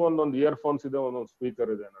ಜಾಗದಲ್ಲೂ ಒಂದೊಂದು ಇಯರ್ಫೋನ್ಸ್ ಇದೆ, ಒಂದೊಂದು ಸ್ಪೀಕರ್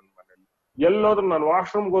ಇದೆ ನನ್ನ ಮನೇಲಿ. ಎಲ್ಲೋದ್ರೂ ನಾನು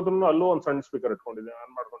ವಾಶ್ರೂಮ್ಗೆ ಹೋದ್ರು ಅಲ್ಲೂ ಒಂದು ಸಣ್ಣ ಸ್ಪೀಕರ್ ಇಟ್ಕೊಂಡಿದ್ದೆ.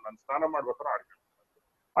 ನಾನು ಸ್ನಾನ ಮಾಡ್ಬೇಕಾದ್ರೆ ಹಾಡ್ಕೊಂಡು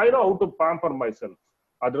I know how to pamper my self.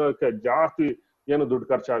 ಅದಕ್ಕೆ ಜಾಸ್ತಿ ಏನು ದುಡ್ಡು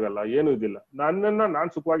ಖರ್ಚಾಗಲ್ಲ, ಏನು ಇದಿಲ್ಲ. ನನ್ನನ್ನ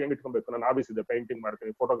ನಾನ್ ಸುಖವಾಗಿ ಹೆಂಗ್ ಇಟ್ಕೊಬೇಕು. ನನ್ನ ಹಾಬೀಸ್ ಇದೆ, ಪೇಂಟಿಂಗ್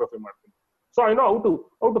ಮಾಡ್ತೀನಿ, ಫೋಟೋಗ್ರಫಿ ಮಾಡ್ತೀನಿ. So I know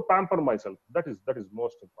how to pamper my self. That is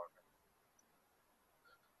most important.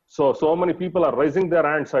 So many people are raising their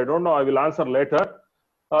hands. I don't know, I will answer later.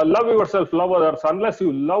 Love yourself, love others. Unless you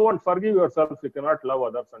love and forgive yourself, you cannot love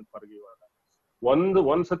others and forgive others.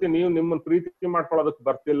 ಒಂದ್ಸತಿ ನೀವು ನಿಮ್ಮನ್ನ ಪ್ರೀತಿ ಮಾಡ್ಕೊಳ್ಳೋದಕ್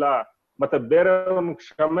ಬರ್ತಿಲ್ಲ, ಮತ್ತೆ ಬೇರೆಯವ್ರನ್ನ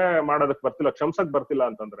ಕ್ಷಮೆ ಮಾಡೋದಕ್ ಬರ್ತಿಲ್ಲ, ಕ್ಷಮಿಸಕ್ ಬರ್ತಿಲ್ಲ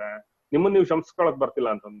ಅಂತಂದ್ರೆ, ನಿಮ್ಮನ್ನ ನೀವು ಕ್ಷಮಿಸ್ಕೊಳಕ್ ಬರ್ತಿಲ್ಲ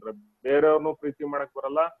ಅಂತಂದ್ರೆ, ಬೇರೆಯವ್ರನ್ನು ಪ್ರೀತಿ ಮಾಡಕ್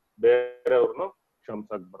ಬರಲ್ಲ, ಬೇರೆಯವ್ರನ್ನು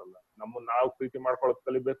ಕ್ಷಮಿಸಕ್ ಬರಲ್ಲ. ನಮ್ಮನ್ನ ನಾವು ಪ್ರೀತಿ ಮಾಡ್ಕೊಳಕ್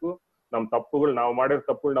ಕಲಿಬೇಕು. ನಮ್ ತಪ್ಪುಗಳು, ನಾವು ಮಾಡಿರೋ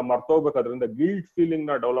ತಪ್ಪುಗಳು ನಾವು ಮರ್ತೋಗ್ಬೇಕು. ಅದರಿಂದ ಗಿಲ್ಟ್ ಫೀಲಿಂಗ್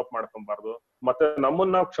ನ ಡೆವಲಪ್ ಮಾಡ್ಕೊಬಾರ್ದು. ಮತ್ತೆ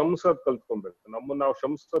ನಮ್ಮನ್ನ ನಾವು ಕ್ಷಮಿಸೋದ್ ಕಲ್ತ್ಕೊಬೇಕು. ನಮ್ಮನ್ನ ನಾವು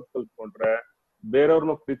ಕ್ಷಮಿಸೋದ್ ಕಲ್ತ್ಕೊಂಡ್ರೆ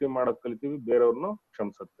ಬೇರೆಯವ್ರನ್ನು ಪ್ರೀತಿ ಮಾಡೋದ್ ಕಲಿತೀವಿ, ಬೇರೆಯವ್ರನ್ನು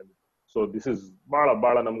ಕ್ಷಮಿಸೋದ್ ಕಲಿತೀವಿ. ಸೊ ದಿಸ್ ಇಸ್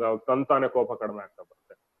ಬಹಳ ನಮ್ಗೆ ತಂತಾನೆ ಕೋಪ ಕಡಿಮೆ ಆಗ್ತಾ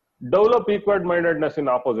ಬರುತ್ತೆ. ಡೆವಲಪ್ ಈಕ್ವಲ್ ಮೈಂಡೆಡ್ನೆಸ್ ಇನ್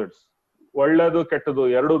ಆಪೋಸಿಟ್ಸ್. ಒಳ್ಳೇದು ಕೆಟ್ಟದು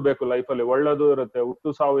ಎರಡೂ ಬೇಕು ಲೈಫಲ್ಲಿ. ಒಳ್ಳೇದು ಇರುತ್ತೆ,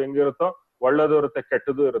 ಹುಟ್ಟು ಸಾವು ಹೆಂಗಿರುತ್ತೋ ಒಳ್ಳೇದು ಇರುತ್ತೆ,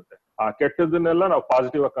 ಕೆಟ್ಟದ್ದು ಇರುತ್ತೆ. ಆ ಕೆಟ್ಟದನ್ನೆಲ್ಲ ನಾವು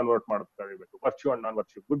ಪಾಸಿಟಿವ್ ಆಗಿ ಕನ್ವರ್ಟ್ ಮಾಡ್ಕೊಳ್ಬೇಕು. Virtue and non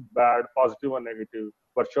virtue, good bad, positive and negative,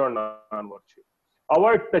 virtue and non virtue.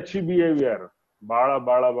 Avoid touchy behaviour. ಬಹಳ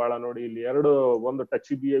ಬಹಳ ಬಹಳ ನೋಡಿ ಇಲ್ಲಿ ಒಂದು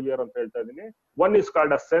ಟಚಿ ಬಿಹೇವಿಯರ್ ಅಂತ ಹೇಳ್ತಾ ಇದೀನಿ. One is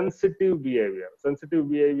called a sensitive behaviour. Sensitive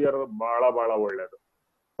behaviour ಬಹಳ ಬಹಳ ಒಳ್ಳೇದು.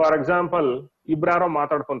 ಫಾರ್ ಎಕ್ಸಾಂಪಲ್, ಇಬ್ರು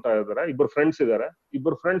ಮಾತಾಡ್ಕೊಂತ ಇದಾರೆ, ಇಬ್ರು ಫ್ರೆಂಡ್ಸ್ ಇದಾರೆ,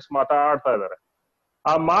 ಇಬ್ರು ಫ್ರೆಂಡ್ಸ್ ಮಾತಾಡ್ತಾ ಇದಾರೆ.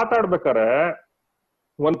 ಆ ಮಾತಾಡ್ಬೇಕಾರೆ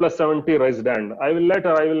 1+70 raised hand. I will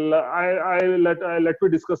let me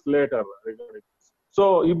discuss later. So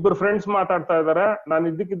ಇಬ್ರು ಫ್ರೆಂಡ್ಸ್ ಮಾತಾಡ್ತಾ ಇದಾರೆ, ನಾನು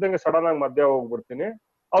ಇದ್ದಕ್ಕಿದ್ದಂಗೆ ಸಡನ್ ಆಗಿ ಮಧ್ಯ ಹೋಗ್ಬಿಡ್ತೀನಿ.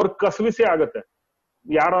 ಅವ್ರ ಕಸವಿಸಿ ಆಗತ್ತೆ,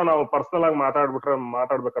 ಯಾರೋ ನಾವು ಪರ್ಸನಲ್ ಆಗಿ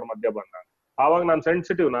ಮಾತಾಡ್ಬೇಕಾದ್ರೆ ಮಧ್ಯ ಬಂದಾಗ. ಆವಾಗ ನಾನು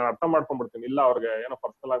ಸೆನ್ಸಿಟಿವ್, ನಾನು ಅರ್ಥ ಮಾಡ್ಕೊಂಡ್ಬಿಡ್ತೀನಿ, ಇಲ್ಲ ಅವ್ರಿಗೆ ಏನೋ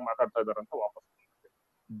ಪರ್ಸನಲ್ ಆಗಿ ಮಾತಾಡ್ತಾ ಇದಾರೆ ಅಂತ ವಾಪಸ್ ಬಂದ್ಬಿಡ್ತೀನಿ.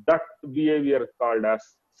 That behaviour called as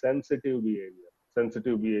sensitive behaviour.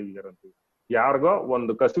 Sensitive behaviour ಅಂತೀವಿ. ಯಾರಿಗೋ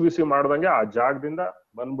ಒಂದು ಕಸಿವಿಸಿ ಮಾಡ್ದಂಗೆ ಆ ಜಾಗದಿಂದ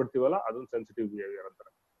ಬಂದ್ಬಿಡ್ತೀವಲ್ಲ, ಅದೊಂದು ಸೆನ್ಸಿಟಿವ್ ಬಿಹೇವಿಯರ್ ಅಂತಾರೆ.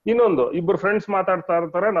 ಇನ್ನೊಂದು, ಇಬ್ರು ಫ್ರೆಂಡ್ಸ್ ಮಾತಾಡ್ತಾ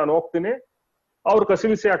ಇರ್ತಾರೆ, ನಾನು ಹೋಗ್ತೀನಿ, ಅವ್ರು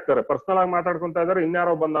ಕಸಿವಿಸಿ ಆಗ್ತಾರೆ, ಪರ್ಸನಲ್ ಆಗಿ ಮಾತಾಡ್ಕೊಂತ ಇದಾರೆ,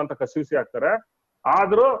 ಇನ್ಯಾರೋ ಬಂದ ಅಂತ ಕಸಿವಿಸಿ ಆಗ್ತಾರೆ.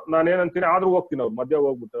 ಆದ್ರೂ ನಾನು ಏನಂತೀನಿ, ಆದ್ರೂ ಹೋಗ್ತೀನಿ, ಅವ್ರು ಮಧ್ಯ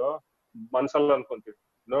ಹೋಗ್ಬಿಟ್ಟು ಮನ್ಸಲ್ಲ ಅನ್ಕೊಂತೀನಿ,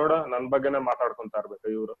 ನೋಡ ನನ್ ಬಗ್ಗೆನೆ ಮಾತಾಡ್ಕೊಂತ ಇರ್ಬೇಕು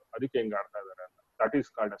ಇವ್ರು, ಅದಕ್ಕೆ ಹೆಂಗ್ ಆಡ್ತಾ ಇದಾರೆ ಅಂತ. That is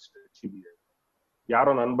called as behaviour.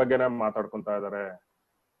 ಯಾರೋ ನನ್ ಬಗ್ಗೆನೆ ಮಾತಾಡ್ಕೊಂತ ಇದಾರೆ,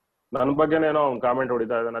 ನನ್ ಬಗ್ಗೆನೇನೋ ಅವ್ನ್ ಕಾಮೆಂಟ್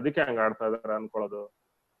ಹೊಡಿತಾ ಇದ್ದಾನೆ, ಅದಕ್ಕೆ ಹಂಗ ಆಡ್ತಾ ಇದಾರೆ ಅನ್ಕೊಳ್ಳೋದು,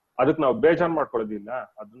 ಅದಕ್ಕೆ ನಾವು ಬೇಜಾರ್ ಮಾಡ್ಕೊಳ್ಳೋದಿಲ್ಲ,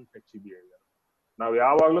 ಅದನ್ನ ಟಚಿ ಬಿಹೇವಿಯರ್. ನಾವ್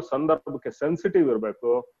ಯಾವಾಗ್ಲೂ ಸಂದರ್ಭಕ್ಕೆ ಸೆನ್ಸಿಟಿವ್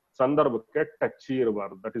ಇರ್ಬೇಕು, ಸಂದರ್ಭಕ್ಕೆ ಟಚಿ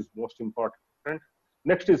ಇರಬಾರ್ದು. That is most important.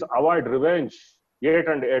 Next is avoid revenge, eight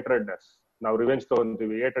and ಏಟ್ರೆಡ್ನೆಸ್. ನಾವು ರಿವೆಂಜ್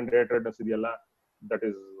ತಗೊಂತೀವಿ, ಏಟ್ ಅಂಡ್ ಏಟ್ರೆಡ್ನೆಸ್ ಇದೆಯಲ್ಲ, ದಟ್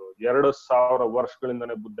ಈಸ್ 2000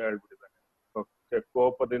 ವರ್ಷಗಳಿಂದಾನೇ ಬುದ್ಧ ಹೇಳ್ಬಿಟ್ಟಿದ್ದಾನೆ.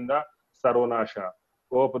 ಕೋಪದಿಂದ ಸರ್ವನಾಶ,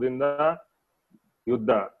 ಕೋಪದಿಂದ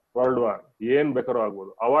ಯುದ್ಧ, ವರ್ಲ್ಡ್ ವಾರ್, ಏನ್ ಬೇಕಾದ್ರೂ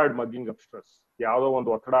ಆಗ್ಬೋದು. Avoid ಮಗ್ಗಿಂಗ್ up stress. ಯಾವ್ದೋ ಒಂದು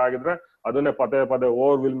ಒತ್ತಡ ಆಗಿದ್ರೆ ಅದನ್ನೇ ಪದೇ ಪದೇ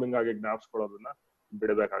ಓವರ್ವಿಲ್ಮಿಂಗ್ ಆಗಿ ಜ್ಞಾಪಿಸ್ಕೊಳ್ಳೋದನ್ನ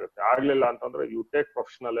ಬಿಡಬೇಕಾಗುತ್ತೆ. ಆಗ್ಲಿಲ್ಲ ಅಂತಂದ್ರೆ you take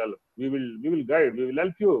professional help. We will guide, we will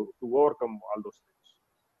help you to overcome all those things.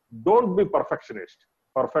 Don't be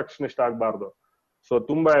perfectionist ಆಗ್ಬಾರ್ದು. ಸೊ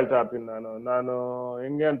ತುಂಬಾ ಹೇಳ್ತಾ ಇರ್ತೀನಿ ನಾನು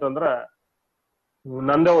ಹೆಂಗೆ ಅಂತಂದ್ರೆ,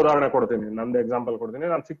 ನಂದೇ ಉದಾಹರಣೆ ಕೊಡ್ತೀನಿ, ನಂದೇ ಎಕ್ಸಾಂಪಲ್ ಕೊಡ್ತೀನಿ.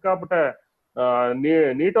 ನಾನು ಸಿಕ್ಕಾಪಟ್ಟೆ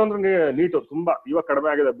ನೀಟು ಅಂದ್ರೆ ನೀಟು ತುಂಬಾ, ಇವಾಗ ಕಡಿಮೆ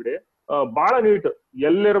ಆಗಿದೆ ಬಿಡಿ, ಬಹಳ ನೀಟ್,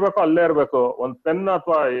 ಎಲ್ಲಿರ್ಬೇಕು ಅಲ್ಲೇ ಇರ್ಬೇಕು. ಒಂದ್ ಪೆನ್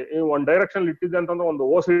ಅಥವಾ ಒಂದ್ ಡೈರೆಕ್ಷನ್ ಇಟ್ಟಿದ್ದೆ ಅಂತಂದ್ರೆ, ಒಂದು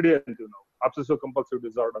OCD ಅಂತೀವಿ ನಾವು, ಅಬ್ಸೆಸಿವ್ ಕಂಪಲ್ಸಿವ್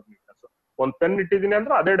ಡಿಸಾರ್ಡರ್ ನೀಟ್ನೆಸ್. ಒಂದ್ ಪೆನ್ ಇಟ್ಟಿದ್ದೀನಿ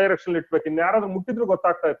ಅಂದ್ರೆ ಅದೇ ಡೈರೆಕ್ಷನ್ ಇಟ್ಬೇಕು. ಇನ್ ಯಾರಾದ್ರೂ ಮುಟ್ಟಿದ್ರು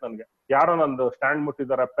ಗೊತ್ತಾಗ್ತಾ ಇತ್ತು ನನ್ಗೆ, ಯಾರೋ ನಂದು ಸ್ಟ್ಯಾಂಡ್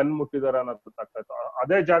ಮುಟ್ಟಿದಾರೆ, ಪೆನ್ ಮುಟ್ಟಿದಾರೆ ಅನ್ನೋದು ಗೊತ್ತಾಗ್ತಾ ಇತ್ತು.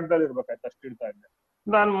 ಅದೇ ಜಾಗದಲ್ಲಿ ಇರ್ಬೇಕಾಯ್ತು, ಅಷ್ಟು ಇಡ್ತಾ ಇದ್ದೆ.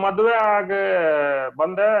 ನಾನ್ ಮದ್ವೆ ಆಗಿ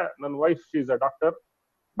ಬಂದೆ, ನನ್ನ wife she is a doctor,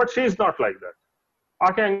 but she is not like that.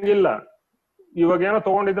 ಆಕೆ ಹಂಗಿಲ್ಲ, ಇವಾಗ ಏನೋ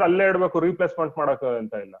ತಗೊಂಡಿದ್ರೆ ಅಲ್ಲೇ ಇಡ್ಬೇಕು, ರೀಪ್ಲೇಸ್ಮೆಂಟ್ ಮಾಡಕ್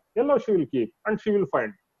ಅಂತ ಇಲ್ಲ. ಎಲ್ಲೋ she will keep and she will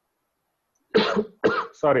find.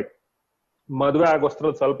 ಸಾರಿ, ಮದ್ವೆ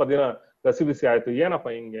ಆಗೋಷ್ಟ್ರಲ್ಲಿ ಸ್ವಲ್ಪ ದಿನ ಕಸಿಬಿಸಿ ಆಯ್ತು, ಏನಪ್ಪ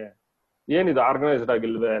ಹಿಂಗೆ, ಏನಿದು ಆರ್ಗನೈಸ್ಡ್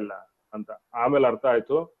ಆಗಿಲ್ವೇ ಇಲ್ಲ ಅಂತ. ಆಮೇಲೆ ಅರ್ಥ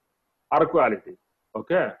ಆಯ್ತು, ಆರ್ ಕ್ವಾಲಿಟಿ.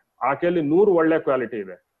 ಓಕೆ, ಆಕೆಯಲ್ಲಿ 100 ಒಳ್ಳೆ ಕ್ವಾಲಿಟಿ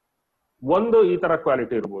ಇದೆ, ಒಂದು ಈ ತರ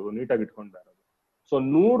ಕ್ವಾಲಿಟಿ ಇರ್ಬೋದು, ನೀಟಾಗಿ ಇಟ್ಕೊಂಡ್ ಬರೋದು. ಸೊ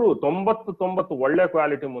 90 ಒಳ್ಳೆ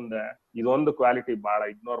ಕ್ವಾಲಿಟಿ ಮುಂದೆ ಇದೊಂದು ಕ್ವಾಲಿಟಿ ಬಹಳ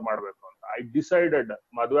ಇಗ್ನೋರ್ ಮಾಡ್ಬೇಕು ಅಂತ ಐ ಡಿಸೈಡೆಡ್.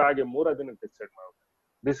 ಮದುವೆ ಆಗಿ 3 ದಿನಕ್ಕೆ ಡಿಸೈಡ್ ಮಾಡ್ಬೇಕು,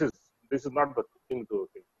 this is not the thing to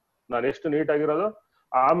think. ನಾನು ಎಷ್ಟು ನೀಟಾಗಿರೋದು.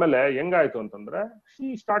 ಆಮೇಲೆ ಹೆಂಗಾಯ್ತು ಅಂತಂದ್ರೆ, ಶಿ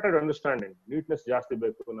ಸ್ಟಾರ್ಟೆಡ್ ಅಂಡರ್ಸ್ಟ್ಯಾಂಡಿಂಗ್, ನೀಟ್ನೆಸ್ ಜಾಸ್ತಿ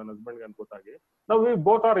ಬೇಕು ನನ್ನ ಹಸ್ಬೆಂಡ್ಗೆ ಅಂತ ಗೊತ್ತಾಗಿ, ನಾವು we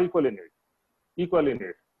both are equally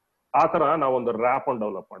neat. ಆ ತರ ನಾವೊಂದು ರ್ಯಾಪ್ ಅನ್ನು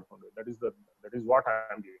ಡೆವಲಪ್ ಮಾಡ್ಕೊಂಡ್ವಿ. That is what I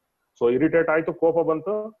am giving. So irritate ಆಯ್ತು, ಕೋಪ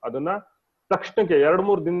ಬಂತು, ಅದನ್ನ ತಕ್ಷಣಕ್ಕೆ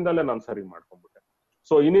 2-3 ದಿನದಲ್ಲೇ ನಾನು ಸರಿ ಮಾಡ್ಕೊಂಡ್ಬಿಟ್ಟೆ.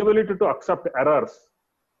 So ಇನಿಬಿಲಿಟಿ to accept errors.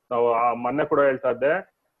 ನಾವು ಮೊನ್ನೆ ಕೂಡ ಹೇಳ್ತಾ ಇದ್ದೆ,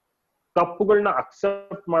 ತಪ್ಪುಗಳನ್ನ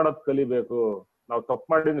ಅಕ್ಸೆಪ್ಟ್ ಮಾಡೋದ್ ಕಲಿಬೇಕು. ನಾವು ತಪ್ಪು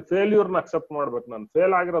ಮಾಡಿದ ಫೇಲ್ಯೂರ್ನ ಅಕ್ಸೆಪ್ಟ್ ಮಾಡ್ಬೇಕು. ನಾನು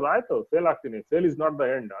ಫೇಲ್ ಆಗಿರೋದು ಆಯ್ತು, ಫೇಲ್ ಆಗ್ತೀನಿ, fail is not the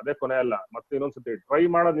end, ಅದೇ ಕೊನೆ ಅಲ್ಲ. ಮತ್ತೆ ಇನ್ನೊಂದ್ಸತಿ ಟ್ರೈ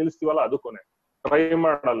ಮಾಡೋದ್ ನಿಲ್ಸ್ತೀವಲ್ಲ, ಅದು ಕೊನೆ. ಟ್ರೈ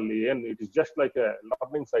ಮಾಡಲ್ಲಿ ಏನ್, it is just like A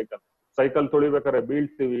learning cycle ತುಳಿಬೇಕಾದ್ರೆ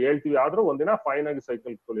ಬೀಳ್ತೀವಿ, ಹೇಳ್ತೀವಿ, ಆದ್ರೂ ಒಂದಿನ ಫೈನ್ ಆಗಿ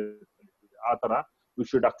ಸೈಕಲ್ ತುಳಿತೀವಿ. ಆ ತರ we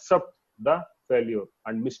should accept the failure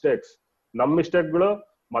and mistakes. ನಮ್ ಮಿಸ್ಟೇಕ್ಗಳು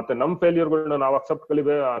ಮತ್ತೆ ನಮ್ ಫೇಲ್ಯೂರ್ಗಳನ್ನ ನಾವು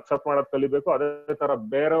ಅಕ್ಸೆಪ್ಟ್ ಮಾಡೋದ್ ಕಲಿಬೇಕು. ಅದೇ ತರ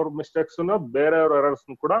ಬೇರೆಯವ್ರ ಮಿಸ್ಟೇಕ್ಸ್, ಬೇರೆಯವ್ರ ಎರರ್ಸ್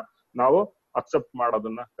ಕೂಡ ನಾವು ಅಕ್ಸೆಪ್ಟ್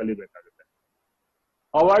ಮಾಡೋದನ್ನ ಕಲಿಬೇಕಾಗುತ್ತೆ.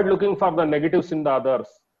 Avoid looking for the negatives in the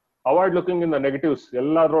others. Avoid looking in the negatives.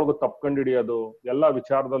 ಎಲ್ಲಾದ್ರೊಳಗೂ ತಪ್ಕೊಂಡ್ ಹಿಡಿಯೋದು, ಎಲ್ಲಾ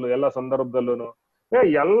ವಿಚಾರದಲ್ಲೂ, ಎಲ್ಲಾ ಸಂದರ್ಭದಲ್ಲೂ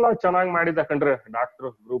ಎಲ್ಲ ಚೆನ್ನಾಗಿ ಮಾಡಿದ ಕಂಡ್ರೆ ಡಾಕ್ಟರ್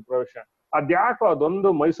ಗ್ರೂಪ್ ಪ್ರವೇಶ, ಅದ್ಯಾಕೋ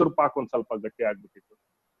ಅದೊಂದು ಮೈಸೂರು ಪಾಕ್ ಒಂದ್ ಸ್ವಲ್ಪ ಗಟ್ಟಿ ಆಗ್ಬಿಟ್ಟಿತ್ತು,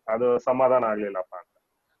 ಅದು ಸಮಾಧಾನ ಆಗ್ಲಿಲ್ಲಪ್ಪ ಅಂತ.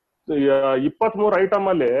 23 ಐಟಮ್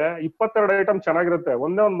ಅಲ್ಲಿ 22 ಐಟಮ್ ಚೆನ್ನಾಗಿರುತ್ತೆ,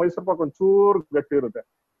 ಒಂದೇ ಒಂದ್ ಮೈಸೂರು ಪಾಕ್ ಒಂಚೂರು ಗಟ್ಟಿ ಇರುತ್ತೆ.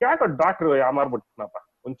 ಯಾಕೋ ಡಾಕ್ಟರ್ ಯಾಮಾರ್ಬಿಟ್ನಪ್ಪ,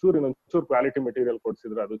 ಇನ್ನೊಂಚೂರು ಕ್ವಾಲಿಟಿ ಮೆಟೀರಿಯಲ್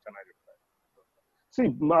ಕೊಡ್ಸಿದ್ರೆ ಅದು ಚೆನ್ನಾಗಿರುತ್ತೆ. See,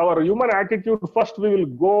 our human attitude, first we will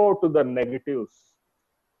go to the negatives.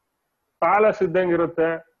 Palace ಇದ್ದಂಗಿರುತ್ತೆ.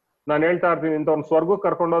 ನಾನು ಹೇಳ್ತಾ ಇರ್ತೀನಿ, ಇಂಥ ಒಂದು ಸ್ವರ್ಗಕ್ಕೆ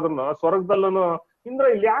ಕರ್ಕೊಂಡೋದ್ರು, ಸ್ವರ್ಗದಲ್ಲೂ ಇಂದ್ರ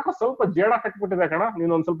ಇಲ್ಲಿ ಯಾಕೋ ಸ್ವಲ್ಪ ಜೇಡ ಕಟ್ಬಿಟ್ಟಿದೆ ಕಣ,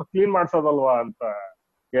 ನೀನ್ ಒಂದ್ ಸ್ವಲ್ಪ ಕ್ಲೀನ್ ಮಾಡ್ಸೋದಲ್ವಾ ಅಂತ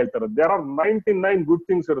ಹೇಳ್ತಾರೆ. ದೇರ್ ಆರ್ 99 ಗುಡ್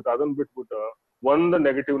ಥಿಂಗ್ಸ್ ಇರುತ್ತೆ, ಅದನ್ನ ಬಿಟ್ಬಿಟ್ಟು ಒಂದು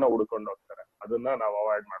ನೆಗೆಟಿವ್ ನ ಹುಡ್ಕೊಂಡು ಹೋಗ್ತಾರೆ. ಅದನ್ನ ನಾವು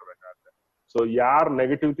ಅವಾಯ್ಡ್ ಮಾಡ್ಬೇಕಾಗುತ್ತೆ. ಸೊ ಯಾರ್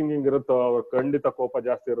ನೆಗೆಟಿವ್ ಥಿಂಕಿಂಗ್ ಇರುತ್ತೋ ಅವ್ರ ಖಂಡಿತ ಕೋಪ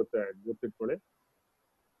ಜಾಸ್ತಿ ಇರುತ್ತೆ, ಗೊತ್ತಿಟ್ಕೊಳ್ಳಿ.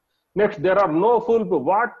 Next, there are no pool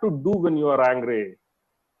what to do when you are angry.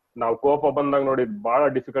 ನಾವು ಕೋಪ ಬಂದಾಗ ನೋಡಿ ಬಹಳ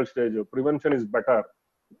difficult stage. Prevention is better.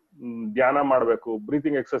 ಧ್ಯಾನ ಮಾಡ್ಬೇಕು,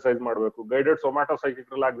 ಬ್ರೀತಿಂಗ್ ಎಕ್ಸರ್ಸೈಸ್ ಮಾಡ್ಬೇಕು, ಗೈಡೆಡ್ ಸೊಮ್ಯಾಟೋಸೈಕಿಕ್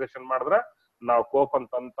ರಿಲ್ಯಾಕ್ಸೇಷನ್ ಮಾಡಿದ್ರೆ ನಾವು ಕೋಪ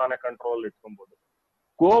ತಂತಾನೆ ಕಂಟ್ರೋಲ್ ಇಟ್ಕೊಬಹುದು.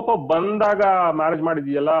 ಕೋಪ ಬಂದಾಗ ಮ್ಯಾನೇಜ್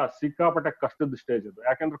ಮಾಡಿದೀಯಲ್ಲ, ಸಿಕ್ಕಾಪಟ್ಟೆ ಕಷ್ಟದ ಸ್ಟೇಜ್ ಅದು.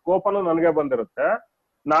 ಯಾಕಂದ್ರೆ ಕೋಪನು ನನಗೆ ಬಂದಿರುತ್ತೆ,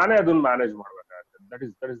 ನಾನೇ ಅದನ್ನ ಮ್ಯಾನೇಜ್ ಮಾಡ್ಬೇಕಾಗುತ್ತೆ. That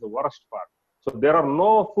is the worst part. So there are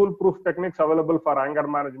no full proof techniques available for anger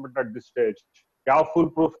management at this stage. ಯಾವ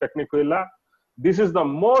ಫುಲ್ ಪ್ರೂಫ್ ಟೆಕ್ನಿಕ್ ಇಲ್ಲ. This is the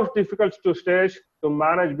most difficult stage to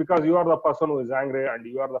manage because you are the person who is angry and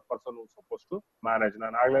you are the person who is supposed to manage.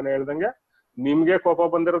 ನಾನು ಆಗ್ಲೇನೆ ಹೇಳ್ದಂಗೆ ನಿಮ್ಗೆ ಕೋಪ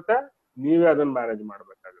ಬಂದಿರುತ್ತೆ, ನೀವೇ ಅದನ್ನ manage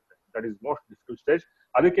ಮಾಡ್ಬೇಕಾಗುತ್ತೆ. That is most difficult stage.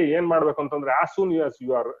 ಅದಕ್ಕೆ ಏನ್ ಮಾಡ್ಬೇಕು ಅಂತಂದ್ರೆ as soon as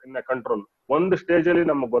you are in a control, ಒಂದು ಸ್ಟೇಜ್ ಅಲ್ಲಿ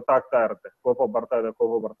ನಮ್ಗೆ ಗೊತ್ತಾಗ್ತಾ ಇರುತ್ತೆ ಕೋಪ ಬರ್ತಾ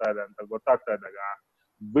ಇದೆ ಅಂತ ಗೊತ್ತಾಗ್ತಾ ಇದ್ದಾಗ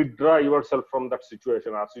withdraw yourself from that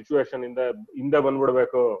situation. ಆ ಸಿಚುವೇಶನ್ ಇಂದ ಹಿಂದೆ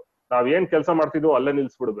ಬಂದ್ಬಿಡ್ಬೇಕು. ನಾವ್ ಏನ್ ಕೆಲಸ ಮಾಡ್ತಿದ್ವೋ ಅಲ್ಲೇ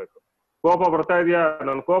ನಿಲ್ಸ್ಬಿಡ್ಬೇಕು. ಕೋಪ ಬರ್ತಾ ಇದೆಯಾ,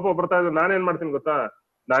 ನನ್ ಕೋಪ ಬರ್ತಾ ಇದೆ, ನಾನೇನ್ ಮಾಡ್ತೀನಿ ಗೊತ್ತಾ,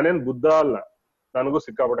 ನಾನೇನ್ ಬುದ್ಧ ಅಲ್ಲ, ನನಗೂ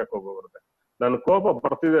ಸಿಕ್ಕಾಪಟ್ಟೆ ಕೋಪ ಬರುತ್ತೆ. ನನ್ ಕೋಪ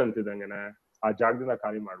ಬರ್ತಿದೆ ಅಂತಿದ್ದಂಗೆನೆ ಆ ಜಾಗದಿಂದ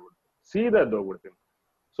ಖಾಲಿ ಮಾಡ್ಬಿಡ್ತೀನಿ, ಸೀದಾ ಎದ್ದೋಗ್ಬಿಡ್ತೀನಿ.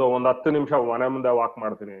 ಸೊ ಒಂದ್ 10 ನಿಮಿಷ ಮನೆ ಮುಂದೆ ವಾಕ್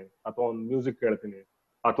ಮಾಡ್ತೀನಿ, ಅಥವಾ ಒಂದ್ ಮ್ಯೂಸಿಕ್ ಕೇಳ್ತೀನಿ,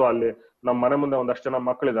 ಅಥವಾ ಅಲ್ಲಿ ನಮ್ ಮನೆ ಮುಂದೆ ಒಂದಷ್ಟು ಜನ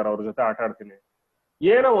ಮಕ್ಕಳಿದಾರೆ, ಅವ್ರ ಜೊತೆ ಆಟ ಆಡ್ತೀನಿ.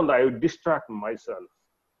 ಏನೋ ಒಂದು I distract my self.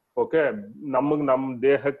 Okay, ನಮ್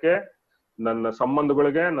ದೇಹಕ್ಕೆ, ನನ್ನ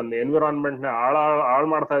ಸಂಬಂಧಗಳಿಗೆ, ನನ್ನ ಎನ್ವಿರಾನ್ಮೆಂಟ್ ನ ಹಾಳ್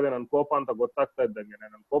ಮಾಡ್ತಾ ಇದೆ ನನ್ ಕೋಪ ಅಂತ ಗೊತ್ತಾಗ್ತಾ ಇದ್ದಂಗೆ,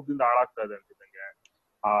 ನನ್ನ ಕೋಪದಿಂದ ಹಾಳಾಗ್ತಾ ಇದೆ ಅಂತಿದ್ದಂಗೆ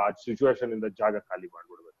ಆ ಸಿಚುವೇಶನ್ ಇಂದ ಜಾಗ ಖಾಲಿ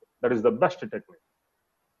ಮಾಡ್ಬಿಡ್ಬೇಕು. That is the best technique.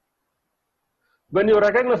 When you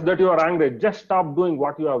recognise that you are angry, just stop doing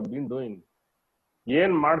what you have been doing.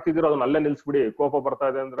 ಏನ್ ಮಾಡ್ತಿದ್ದೀರೋ ಅದನ್ನ ಅಲ್ಲೇ ನಿಲ್ಸ್ಬಿಡಿ. ಕೋಪ ಬರ್ತಾ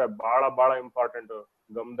ಇದೆ ಅಂದ್ರೆ ಬಹಳ ಇಂಪಾರ್ಟೆಂಟ್,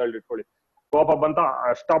 ಗಮನದಲ್ಲಿ ಇಟ್ಕೊಳ್ಳಿ. ಕೋಪ ಬಂತ,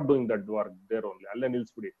 stop doing that work there only, ಅಲ್ಲೇ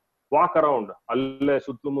ನಿಲ್ಸ್ಬಿಡಿ. ವಾಕ್ ಅರೌಂಡ್, ಅಲ್ಲೇ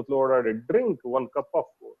ಸುತ್ತಮುತ್ತಲು ಓಡಾಡಿ, ಡ್ರಿಂಕ್ 1 ಕಪ್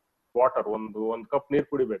ಆಫ್ ವಾಟರ್, ಒಂದ್ ಕಪ್ ನೀರ್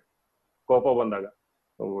ಕುಡಿಬೇಕು. ಕೋಪ ಬಂದಾಗ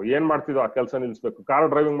ಏನ್ ಮಾಡ್ತಿದ್ವೋ ಆ ಕೆಲಸ ನಿಲ್ಸ್ಬೇಕು. ಕಾರ್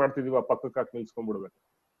ಡ್ರೈವಿಂಗ್ ಮಾಡ್ತಿದೀವ, ಪಕ್ಕಕ್ಕೆ ಹಾಕಿ ನಿಲ್ಸ್ಕೊಂಡ್ಬಿಡ್ಬೇಕು.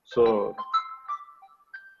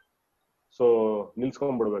 ಸೊ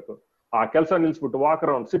ನಿಲ್ಸ್ಕೊಂಡ್ಬಿಡ್ಬೇಕು. ಆ ಕೆಲಸ ನಿಲ್ಸ್ಬಿಟ್ಟು walk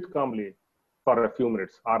around, sit ಕಾಮ್ಲಿ for A few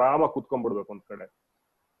minutes, ಆರಾಮಾಗಿ ಕುತ್ಕೊಂಡ್ಬಿಡ್ಬೇಕು ಒಂದ್ ಕಡೆ.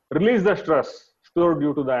 Release the stress store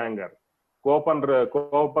due to the anger.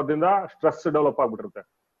 ಕೋಪದಿಂದ ಸ್ಟ್ರೆಸ್ ಡೆವಲಪ್ ಆಗ್ಬಿಟ್ಟಿರುತ್ತೆ,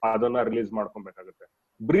 ಅದನ್ನ ರಿಲೀಸ್ ಮಾಡ್ಕೊಬೇಕಾಗುತ್ತೆ.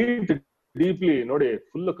 Breathe deeply. ನೋಡಿ,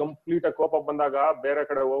 ಫುಲ್ ಕಂಪ್ಲೀಟ್ ಆಗಿ ಕೋಪ ಬಂದಾಗ ಬೇರೆ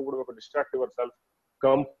ಕಡೆ ಹೋಗ್ಬಿಡ್ಬೇಕು, distract your self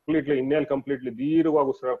completely. ಇನ್ನೇಲ್ completely ದೀರ್ಘವಾಗಿ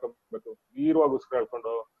ಉಸಿರಾಡ್ಕೊಬೇಕು. ದೀರ್ಘವಾಗಿ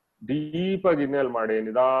ಉಸಿರಾಡ್ಕೊಂಡು ಡೀಪ್ ಆಗಿ ಇನ್ನೇಲ್ ಮಾಡಿ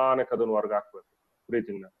ನಿಧಾನಕ್ಕೆ ಅದನ್ನ ಹೊರಗೆ ಹಾಕ್ಬೇಕು.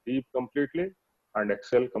 ಬ್ರೀತಿಂಗ್ ನ deep completely and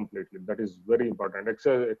Excel completely. That is very important.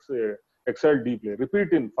 Excel deeply,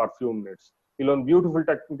 repeat in for few minutes. ಇಲ್ಲೊಂದು ಬ್ಯೂಟಿಫುಲ್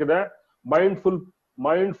ಟೆಕ್ನಿಕ್ ಇದೆ,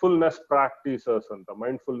 ಮೈಂಡ್ಫುಲ್ನೆಸ್ ಪ್ರಾಕ್ಟೀಸಸ್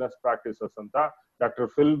ಅಂತ. ಡಾಕ್ಟರ್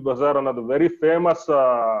ಫಿಲ್ ಬಜಾರ್ ಅನ್ನೋದು ವೆರಿ ಫೇಮಸ್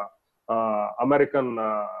ಅಮೆರಿಕನ್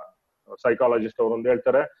ಸೈಕಾಲಜಿಸ್ಟ್ ಅವರು ಒಂದು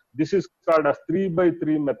ಹೇಳ್ತಾರೆ, this is called as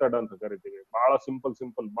 3x3 method ಅಂತ ಕರಿತೀವಿ. ಬಹಳ ಸಿಂಪಲ್,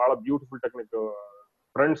 ಬಹಳ beautiful technique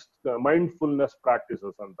friends. Mindfulness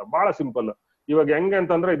practices ಅಂತ ಬಹಳ ಸಿಂಪಲ್. ಇವಾಗ ಹೆಂಗೆ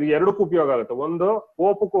ಅಂತಂದ್ರೆ ಇದು ಎರಡಕ್ಕೂ ಉಪಯೋಗ ಆಗುತ್ತೆ. ಒಂದು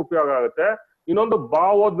ಕೋಪಕ್ಕೂ ಉಪಯೋಗ ಆಗುತ್ತೆ, ಇನ್ನೊಂದು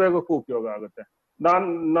ಭಾವೋದ್ವೇಗಕ್ಕೂ ಉಪಯೋಗ ಆಗುತ್ತೆ.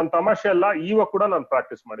 ನನ್ ತಮಾಷೆ ಅಲ್ಲ, ಇವಾಗ ಕೂಡ ನಾನು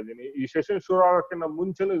ಪ್ರಾಕ್ಟೀಸ್ ಮಾಡಿದ್ದೀನಿ. ಈ ಸೆಷನ್ ಶುರು ಆಗೋಕ್ಕಿಂತ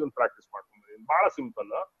ಮುಂಚೆನೂ ಇದನ್ನ ಪ್ರಾಕ್ಟೀಸ್ ಮಾಡ್ಕೊಂಡಿದ್ದೀನಿ. ಬಹಳ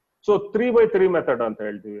ಸಿಂಪಲ್. ಸೊ 3x3 ಮೆಥಡ್ ಅಂತ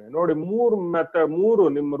ಹೇಳ್ತೀವಿ. ನೋಡಿ, 3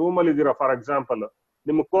 ನಿಮ್ಮ ರೂಮ್ ಅಲ್ಲಿ ಇದ್ದೀರಾ, ಫಾರ್ ಎಕ್ಸಾಂಪಲ್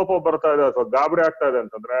ನಿಮ್ಗೆ ಕೋಪ ಬರ್ತಾ ಇದೆ ಅಥವಾ ಗಾಬರಿ ಆಗ್ತಾ ಇದೆ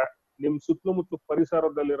ಅಂತಂದ್ರೆ, ನಿಮ್ ಸುತ್ತಮುತ್ತ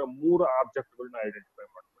ಪರಿಸರದಲ್ಲಿರೋ 3 ಆಬ್ಜೆಕ್ಟ್ಗಳನ್ನ ಐಡೆಂಟಿಫೈ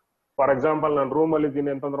ಮಾಡ್ಕೊಳ್ಳಿ. ಫಾರ್ ಎಕ್ಸಾಂಪಲ್, ನಾನು ರೂಮ್ ಅಲ್ಲಿ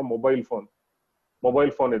ಇದ್ದೀನಿ ಅಂತಂದ್ರೆ ಮೊಬೈಲ್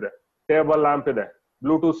ಫೋನ್ ಇದೆ, ಟೇಬಲ್ ಲ್ಯಾಂಪ್ ಇದೆ,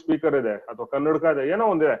 ಬ್ಲೂಟೂತ್ ಸ್ಪೀಕರ್ ಇದೆ, ಅಥವಾ ಕನ್ನಡಕ ಇದೆ, ಏನೋ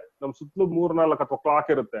ಒಂದಿದೆ. ನಮ್ ಸುತ್ತಲೂ 3-4 ಅಥವಾ ಕ್ಲಾಕ್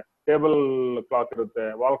ಇರುತ್ತೆ, ಟೇಬಲ್ ಕ್ಲಾಕ್ ಇರುತ್ತೆ,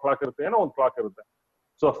 ವಾಲ್ ಕ್ಲಾಕ್ ಇರುತ್ತೆ, ಏನೋ ಒಂದು ಕ್ಲಾಕ್ ಇರುತ್ತೆ.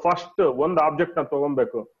 ಸೊ ಫಸ್ಟ್ ಒಂದು ಆಬ್ಜೆಕ್ಟ್ ನ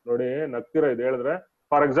ತಗೊಬೇಕು. ನೋಡಿ, ನಗ್ತೀರಾ ಇದು ಹೇಳಿದ್ರೆ.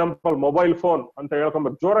 ಫಾರ್ ಎಕ್ಸಾಂಪಲ್ ಮೊಬೈಲ್ ಫೋನ್ ಅಂತ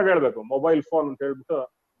ಹೇಳ್ಕೊಬೇಕು, ಜೋರಾಗಿ ಹೇಳ್ಬೇಕು, ಮೊಬೈಲ್ ಫೋನ್ ಅಂತ ಹೇಳ್ಬಿಟ್ಟು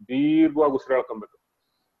ದೀರ್ಘವಾಗಿ ಉಸಿರು ಹೇಳ್ಕೊಬೇಕು.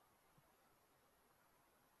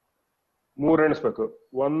 3 ಎಣಿಸ್ಬೇಕು.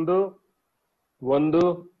 1 2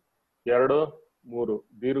 3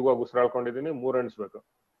 ದೀರ್ಘವಾಗಿ ಉಸಿರು ಹೇಳ್ಕೊಂಡಿದ್ದೀನಿ. 3 ಎಣಿಸ್ಬೇಕು.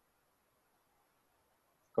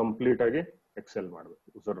 ಕಂಪ್ಲೀಟ್ ಆಗಿ ಎಕ್ಸೆಲ್ ಮಾಡ್ಬೇಕು.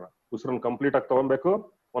 ಉಸಿರನ್ನ ಕಂಪ್ಲೀಟ್ ಆಗಿ ತಗೊಬೇಕು.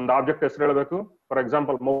 ಒಂದು ಆಬ್ಜೆಕ್ಟ್ ಹೆಸರು ಹೇಳ್ಬೇಕು. For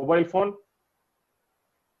example mobile phone.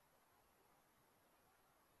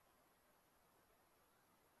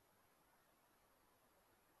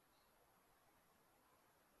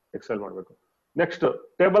 Excel ಮಾಡ್ಬೇಕು. Next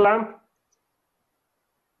table lamp.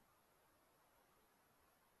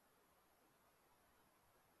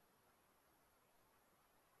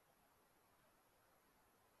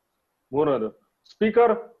 ಮೂರನೇದು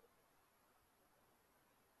ಸ್ಪೀಕರ್.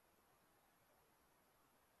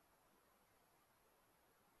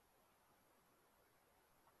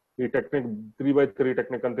 ಈ ಟೆಕ್ನಿಕ್ 3x3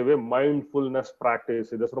 ಟೆಕ್ನಿಕ್ ಅಂತೀವಿ. ಮೈಂಡ್ಫುಲ್ನೆಸ್ ಪ್ರಾಕ್ಟೀಸ್,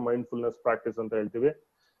 ಇದೆಸರು ಮೈಂಡ್ಫುಲ್ನೆಸ್ ಪ್ರಾಕ್ಟೀಸ್ ಅಂತ ಹೇಳ್ತೀವಿ.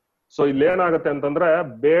 ಸೊ ಇಲ್ಲಿ ಏನಾಗುತ್ತೆ ಅಂತಂದ್ರೆ,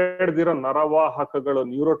 ಬೇಡದಿರೋ ನರವಾಹಕಗಳು,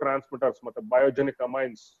 ನ್ಯೂರೋ ಟ್ರಾನ್ಸ್ಮಿಟರ್ಸ್ ಮತ್ತೆ ಬಯೋಜೆನಿಕ್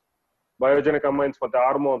ಅಮೈನ್ಸ್ ಮತ್ತೆ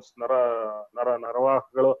ಹಾರ್ಮೋನ್ಸ್,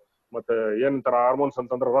 ನರವಾಹಕಗಳು ಮತ್ತೆ ಏನಂತಾರ ಹಾರ್ಮೋನ್ಸ್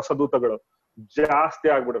ಅಂತಂದ್ರೆ ರಸದೂತಗಳು ಜಾಸ್ತಿ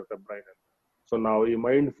ಆಗ್ಬಿಡುತ್ತೆ ಬ್ರೈನ್. ಸೊ ನಾವು ಈ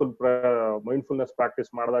ಮೈಂಡ್ಫುಲ್ನೆಸ್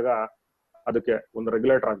ಪ್ರಾಕ್ಟೀಸ್ ಮಾಡಿದಾಗ ಅದಕ್ಕೆ ಒಂದು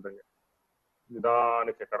ರೆಗ್ಯುಲೇಟರ್ ಆಗ್ದಂಗೆ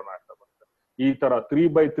ನಿಧಾನಕ್ಕೆ ಕಡಿಮೆ ಆಗ್ತಾ ಬರುತ್ತೆ. ಈ ತರ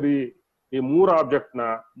 3x3 ಈ 3 ಆಬ್ಜೆಕ್ಟ್ ನ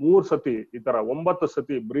 3 ಸತಿ ಈ ತರ 9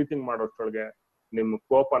 ಸತಿ ಬ್ರೀತಿಂಗ್ ಮಾಡೋಷ್ಟ್ರೊಳಗೆ ನಿಮ್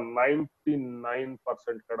ಕೋಪ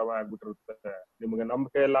 99% ಕಡಿಮೆ ಆಗ್ಬಿಟ್ಟಿರುತ್ತೆ. ನಿಮ್ಗೆ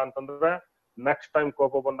ನಂಬಿಕೆ ಇಲ್ಲ ಅಂತಂದ್ರೆ ನೆಕ್ಸ್ಟ್ ಟೈಮ್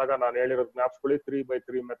ಕೋಪ ಬಂದಾಗ ನಾನು ಹೇಳಿರೋದು ಜ್ಞಾಪಿಸ್ಕೊಳ್ಳಿ,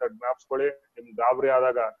 3x3 ಮೆಥಡ್ ಜ್ಞಾಪಿಸ್ಕೊಳ್ಳಿ. ನಿಮ್ ಗಾಬರಿ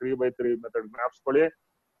ಆದಾಗ 3x3 ಮೆಥಡ್ ಜ್ಞಾಪಿಸ್ಕೊಳ್ಳಿ.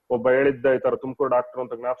 ಒಬ್ಬ ಹೇಳಿದ್ದ ಈ ತರ ತುಮಕೂರು ಡಾಕ್ಟರ್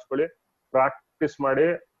ಅಂತ ಜ್ಞಾಪಿಸ್ಕೊಳ್ಳಿ. ಪ್ರಾಕ್ಟೀಸ್ ಮಾಡಿ.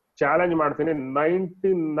 ಚಾಲೆಂಜ್ ಮಾಡ್ತೀನಿ,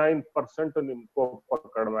 99% ನಿಮ್ ಕೋಪ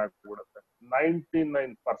ಕಡಿಮೆ ಆಗ್ಬಿಡುತ್ತೆ.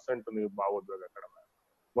 99% ನೀವು ಭಾವೋದ್ವೇಗ ಕಡಿಮೆ.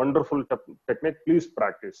 Wonderful technique, please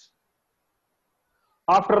practice.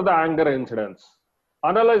 After the anger incidents,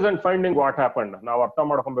 analyse and finding what happened. ನಾವು ಅರ್ಥ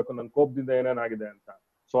ಮಾಡ್ಕೊಬೇಕು ನನ್ನ ಕೋಪದಿಂದ ಏನೇನಾಗಿದೆ ಅಂತ.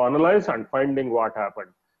 So analyse and finding what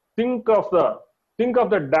happened. Think of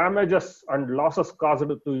the damages and losses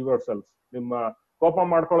caused to your self. ನಿಮ್ಮ ಕೋಪ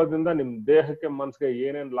ಮಾಡ್ಕೊಳ್ಳೋದ್ರಿಂದ ನಿಮ್ ದೇಹಕ್ಕೆ ಮನ್ಸಿಗೆ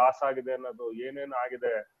ಏನೇನ್ ಲಾಸ್ ಆಗಿದೆ ಅನ್ನೋದು, ಏನೇನ್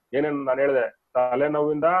ಆಗಿದೆ, ಏನೇನ್ ನಾನು ಹೇಳಿದೆ,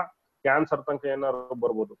 ತಲೆನೋವಿಂದ ಕ್ಯಾನ್ಸರ್ ತನಕ ಏನಾದ್ರು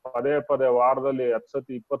ಬರ್ಬೋದು. ಪದೇ ಪದೇ ವಾರದಲ್ಲಿ 10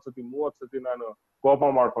 ಸತಿ 20 ಸತಿ 30 ಸತಿ ನಾನು ಕೋಪ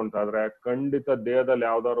ಮಾಡ್ಕೊಂತ ಇದ್ರೆ ಖಂಡಿತ ದೇಹದಲ್ಲಿ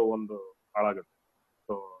ಯಾವ್ದಾದ್ರು ಒಂದು ಹಾಳಾಗುತ್ತೆ.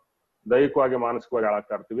 ಸೊ ದೈಹಿಕವಾಗಿ ಮಾನಸಿಕವಾಗಿ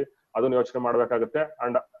ಹಾಳಾಗ್ತಾ ಇರ್ತೀವಿ. ಅದನ್ನ ಯೋಚನೆ ಮಾಡ್ಬೇಕಾಗುತ್ತೆ.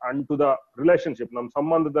 ಅಂಡ್ ಟು ದ ರಿಲೇಶನ್ಶಿಪ್, ನಮ್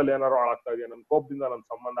ಸಂಬಂಧದಲ್ಲಿ ಏನಾದ್ರು ಹಾಳಾಗ್ತಾ ಇದೆಯಾ, ನನ್ ಕೋಪದಿಂದ ನನ್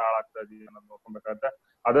ಸಂಬಂಧ ಹಾಳಾಗ್ತಾ ಇದೆಯಾ ಅನ್ನೋದು ನೋಡ್ಕೊಬೇಕಾಗುತ್ತೆ.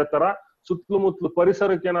 ಅದೇ ತರ ಸುತ್ತಮುತ್ತಲು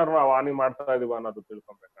ಪರಿಸರಕ್ಕೆ ಏನಾದ್ರು ನಾವು ಹಾನಿ ಮಾಡ್ತಾ ಇದೀವ ಅನ್ನೋದು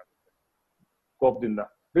ತಿಳ್ಕೊಬೇಕಾಗುತ್ತೆ ಕೋಪದಿಂದ.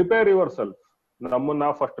 Repair your self. ನಮ್ಮನ್ನ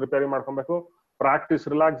ನಾವು ಫಸ್ಟ್ ರಿಪೇರಿ ಮಾಡ್ಕೊಬೇಕು. Practice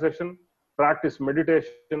relaxation, practice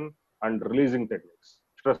meditation and releasing techniques,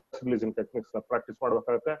 stress releasing techniques practice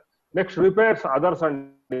ಮಾಡ್ಬೇಕಾಗುತ್ತೆ. Next repairs others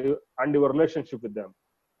and your relationship with them.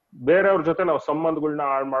 ಬೇರೆಯವ್ರ ಜೊತೆ ನಾವು ಸಂಬಂಧಗಳನ್ನ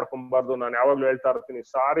ಹಾಳು ಮಾಡ್ಕೊಬಾರ್ದು. ನಾನು ಯಾವಾಗ್ಲೂ ಹೇಳ್ತಾ ಇರ್ತೀನಿ,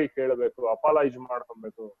 ಸಾರಿ ಕೇಳಬೇಕು, ಅಪಾಲಜಿ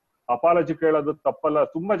ಮಾಡ್ಕೊಬೇಕು. ಅಪಾಲಜಿ ಕೇಳೋದು ತಪ್ಪಲ್ಲ.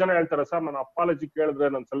 ತುಂಬಾ ಜನ ಹೇಳ್ತಾರೆ, ಸರ್ ನಾನು ಅಪಾಲಜಿ ಕೇಳಿದ್ರೆ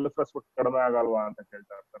ನನ್ ಸೆಲ್ಫ್ ರೆಸ್ಪೆಕ್ಟ್ ಕಡಿಮೆ ಆಗಲ್ವಾ ಅಂತ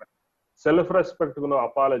ಕೇಳ್ತಾ ಇರ್ತಾರೆ. ಸೆಲ್ಫ್ ರೆಸ್ಪೆಕ್ಟ್ಗೂ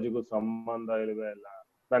ಅಪಾಲಜಿಗೂ ಸಂಬಂಧ ಇಲ್ವೇ ಇಲ್ಲ.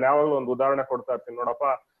 ನಾನು ಯಾವಾಗ್ಲೂ ಒಂದು ಉದಾಹರಣೆ ಕೊಡ್ತಾ ಇರ್ತೀನಿ. ನೋಡಪ್ಪ,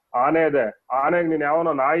 ಆನೆ ಇದೆ, ಆನೆಗೆ ನೀನ್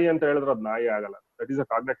ಯಾವನೋ ನಾಯಿ ಅಂತ ಹೇಳಿದ್ರೆ ಅದು ನಾಯಿ ಆಗಲ್ಲ. That is a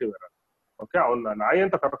cognitive error. Okay, ಅವ್ನ ನಾಯಿ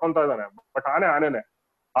ಅಂತ ಕರ್ಕೊಂತಾ ಇದ್ದಾನೆ, ಬಟ್ ಆನೆನೇ.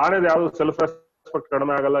 ಆನೆದು ಯಾವ್ದು ಸೆಲ್ಫ್ ರೆಸ್ಪೆಕ್ಟ್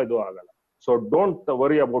ಕಡಿಮೆ ಆಗಲ್ಲ, ಇದು ಆಗಲ್ಲ. So don't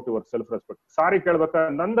worry about your self respect. Sorry ಕೇಳ್ಬೇಕಾ,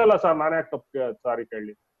 ನಂದಲ್ಲ sir, ನಾನೇ ಯಾಕೆ ತಪ್ಪು ಸಾರಿ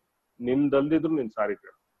ಕೇಳಿ. ನಿಂದಲ್ದಿದ್ರು ನೀನ್ ಸಾರಿ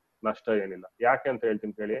ಕೇಳು, ನಷ್ಟ ಏನಿಲ್ಲ. ಯಾಕೆ ಅಂತ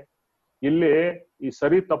ಹೇಳ್ತೀನಿ ಕೇಳಿ. ಇಲ್ಲಿ ಈ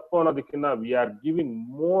ಸರಿ ತಪ್ಪು ಅನ್ನೋದಕ್ಕಿಂತ we are giving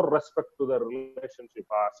more respect to the relationship.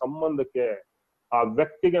 ಆ ಸಂಬಂಧಕ್ಕೆ, ಆ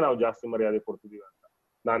ವ್ಯಕ್ತಿಗೆ ನಾವು ಜಾಸ್ತಿ ಮರ್ಯಾದೆ ಕೊಡ್ತಿದೀವಿ ಅಂತ.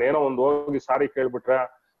 ನಾನೇನೋ ಒಂದು ಹೋಗಿ ಸಾರಿ ಕೇಳ್ಬಿಟ್ರೆ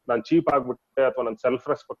ನಾನ್ ಚೀಪ್ ಆಗ್ಬಿಟ್ಟೆ ಅಥವಾ ನನ್ ಸೆಲ್ಫ್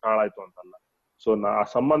ರೆಸ್ಪೆಕ್ಟ್ ಹಾಳಾಯ್ತು ಅಂತಲ್ಲ. ಸೊ ಆ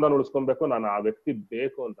ಸಂಬಂಧ ಉಳಿಸ್ಕೊಬೇಕು, ನಾನು ಆ ವ್ಯಕ್ತಿ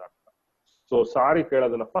ಬೇಕು ಅಂತ ಅರ್ಥ. So sorry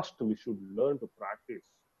ಕೇಳೋದನ್ನ first we should learn to practice.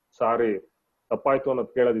 ಸಾರಿ ತಪ್ಪಾಯ್ತು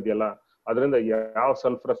ಅನ್ನೋದು ಕೇಳೋದಿದೆಯಲ್ಲ, ಅದರಿಂದ ಯಾವ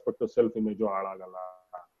self respect self image ಹಾಳಾಗಲ್ಲ.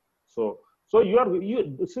 So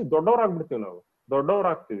ದೊಡ್ಡವರಾಗ್ಬಿಡ್ತೀವಿ ನಾವು,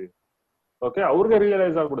 ದೊಡ್ಡವರಾಗ್ತೀವಿ. ಓಕೆ, ಅವ್ರಿಗೆ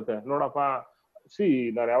ರಿಯಲೈಸ್ ಆಗ್ಬಿಡುತ್ತೆ. ನೋಡಪ್ಪ,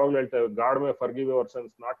 ನಾನು ಯಾವಾಗ್ಲೂ ಹೇಳ್ತೇವೆ, god May forgive your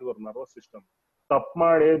sense, not your nervous system. ತಪ್ಪು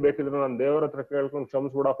ಮಾಡಿ ಬೇಕಿದ್ರೆ ನಾನು ದೇವ್ರ ಹತ್ರ ಕೇಳ್ಕೊಂಡು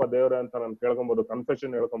ಕ್ಷಮಿಸ್ಬಿಡಪ್ಪ ದೇವ್ರೆ ಅಂತ ನಾನು ಕೇಳ್ಕೊಬಹುದು,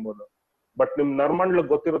 ಕನ್ಫೆಷನ್ ಹೇಳ್ಕೊಬಹುದು. ಬಟ್ ನಿಮ್ ನರ್ಮಂಡ್ಲಿಗೆ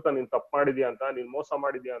ಗೊತ್ತಿರುತ್ತಾ ನೀನ್ ತಪ್ಪು ಮಾಡಿದ್ಯಾ ಅಂತ, ನೀನ್ ಮೋಸ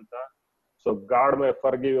ಮಾಡಿದ್ಯಾ ಅಂತ. So god May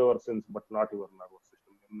forgive your since but not your nervous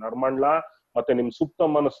system. ನಿಮ್ ನರ್ಮಂಡ್ಲ ಮತ್ತೆ ನಿಮ್ ಸುಪ್ತ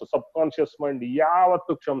ಮನಸ್ಸು, ಸಬ್ ಕಾನ್ಶಿಯಸ್ ಮೈಂಡ್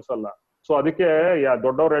ಯಾವತ್ತೂ ಕ್ಷಮಿಸಲ್ಲ. ಸೊ ಅದಕ್ಕೆ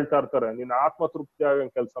ದೊಡ್ಡವ್ರು ಹೇಳ್ತಾ ಇರ್ತಾರೆ, ನೀನ್ ಆತ್ಮ ತೃಪ್ತಿ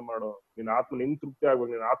ಆಗಂಗ್ ಕೆಲಸ ಮಾಡು, ನಿನ್ ತೃಪ್ತಿ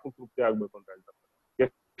ಆಗ್ಬೇಕು, ನೀನ್ ಆತ್ಮ ತೃಪ್ತಿ ಆಗ್ಬೇಕು ಅಂತ ಹೇಳ್ತಾರೆ.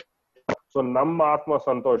 ಸೊ ನಮ್ಮ ಆತ್ಮ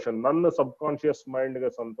ಸಂತೋಷ, ನನ್ನ ಸಬ್ ಕಾನ್ಶಿಯಸ್ ಮೈಂಡ್ಗೆ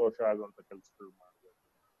ಸಂತೋಷ ಆಗುವಂತ ಕೆಲಸಗಳು ಮಾಡ್ಬೇಕು.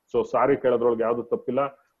 ಸೊ ಸಾರಿ ಕೇಳೋದ್ರೊಳಗೆ ಯಾವ್ದು ತಪ್ಪಿಲ್ಲ.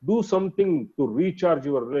 Do something to recharge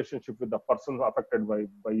your relationship with the person affected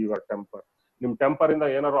by your temper. ನಿಮ್ ಟೆಂಪರ್ ಇಂದ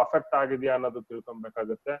ಏನಾದ್ರು ಅಫೆಕ್ಟ್ ಆಗಿದೆಯಾ ಅನ್ನೋದು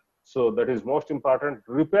ತಿಳ್ಕೊಬೇಕಾಗುತ್ತೆ. So that is most important.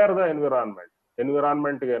 Repair the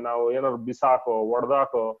environment ಗೆ ನಾವು ಏನಾದ್ರು ಬಿಸಾಕೋ,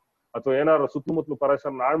 ಒಡೆದಾಕೋ ಅಥವಾ ಏನಾದ್ರು ಸುತ್ತಮುತ್ತಲು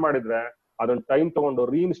ಪರಿಸರ ಹಾಳು ಮಾಡಿದ್ರೆ ಅದನ್ನ ಟೈಮ್ ತಗೊಂಡು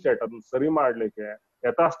ರೀಇನ್ಸ್ಟೇಟ್, ಅದನ್ನ ಸರಿ ಮಾಡ್ಲಿಕ್ಕೆ,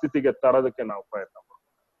 ಯಥಾಸ್ಥಿತಿಗೆ ತರೋದಕ್ಕೆ ನಾವು ಪ್ರಯತ್ನ ಮಾಡ್ತೀವಿ.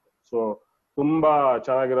 ಸೊ ತುಂಬಾ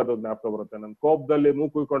ಚೆನ್ನಾಗಿರೋದು ಜ್ಞಾಪಕ ಬರುತ್ತೆ. ನನ್ ಕೋಪದಲ್ಲಿ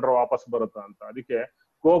ಮೂಗು ಕುಯ್ಕೊಂಡ್ರೆ ವಾಪಸ್ ಬರುತ್ತಾ ಅಂತ. ಅದಕ್ಕೆ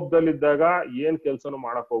ಕೋಪದಲ್ಲಿದ್ದಾಗ ಏನ್ ಕೆಲ್ಸನೂ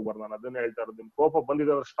ಮಾಡಕ್ ಹೋಗ್ಬಾರ್ದು. ನಾನು ಅದನ್ನ ಹೇಳ್ತಾ ಇರೋದು, ನಿಮ್ ಕೋಪ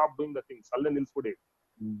ಬಂದಿದೆ ಅಂದ್ರೆ ಸ್ಟಾಪ್ ಡೂಯಿಂಗ್ ದ ಥಿಂಗ್ಸ್, ಅಲ್ಲೇ ನಿಲ್ಸ್ಬಿಡಿ,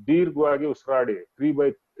 ದೀರ್ಘವಾಗಿ ಉಸಿರಾಡಿ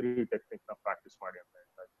 3x3 ಟೆಕ್ನಿಕ್ ನ ಪ್ರಾಕ್ಟೀಸ್ ಮಾಡಿ ಅಂತ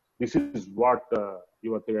ಹೇಳ್ತಾ ಇದ್ದೀನಿ. ದಿಸ್ ಇಸ್ ವಾಟ್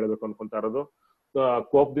ಇವತ್ತು ಹೇಳ್ಬೇಕು ಅನ್ಕೊಂತಾ ಇರೋದು.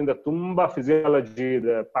 ಕೋಪದಿಂದ ತುಂಬಾ ಫಿಸಿಯಾಲಜಿ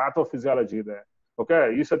ಇದೆ, ಪ್ಯಾಥೋಫಿಸಿಯಾಲಜಿ ಇದೆ. ಓಕೆ,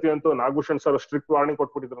 ಈ ಸತಿ ಅಂತೂ ನಾಗಭೂಷಣ್ ಸರ್ ಸ್ಟ್ರಿಕ್ಟ್ ವಾರ್ನಿಂಗ್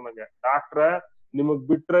ಕೊಟ್ಬಿಟ್ಟಿದ್ರು ನಂಗೆ. ಡಾಕ್ಟ್ರೆ, ನಿಮಗ್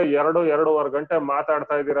ಬಿಟ್ರೆ 2-2.5 ಗಂಟೆ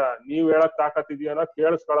ಮಾತಾಡ್ತಾ ಇದ್ದೀರಾ, ನೀವ್ ಹೇಳಕ್ ತಾಕತ್ತಿದ್ಯಾನೋ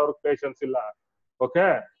ಕೇಳಿಸ್ಕೊಳ್ಳೋರ್ಗ್ ಪೇಷನ್ಸ್ ಇಲ್ಲ. ಓಕೆ,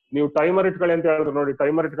 ನೀವು ಟೈಮರ್ ಇಟ್ಕೊಳ್ಳಿ ಅಂತ ಹೇಳಿದ್ರು. ನೋಡಿ,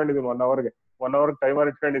 ಟೈಮರ್ ಇಟ್ಕೊಂಡಿದೀನಿ, 1 ಅವರ್ಗೆ ಟೈಮರ್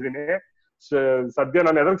ಇಟ್ಕೊಂಡಿದೀನಿ. ಸದ್ಯ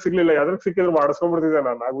ನಾನು ಎದ್ರಗ್ ಸಿಕ್ಕಿದ್ರು ಮಾಡಿಸ್ಕೊಂಡ್ಬಿಡ್ತಿದ್ದೆ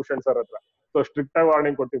ನಾನು ನಾಗಭೂಷಣ್ ಸರ್ ಹತ್ರ. ಸೊ ಸ್ಟ್ರಿಕ್ಟ್ ಆಗಿ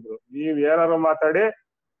ವಾರ್ನಿಂಗ್ ಕೊಟ್ಟಿದ್ರು, ನೀವ್ ಏನಾರು ಮಾತಾಡಿ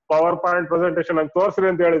ಪವರ್ ಪಾಯಿಂಟ್ ಪ್ರೆಸೆಂಟೇಶನ್ ನಂಗೆ ತೋರ್ಸ್ರಿ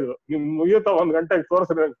ಅಂತ ಹೇಳಿದ್ರು. ನಿಮ್ ಮುಗಿಯುತ್ತಾ 1 ಗಂಟೆಗೆ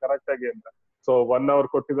ತೋರ್ಸ್ರಿ ನಂಗೆ ಕರೆಕ್ಟ್ ಆಗಿ ಅಂತ. ಸೊ 1 ಅವರ್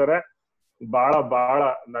ಕೊಟ್ಟಿದ್ದಾರೆ. ಬಹಳ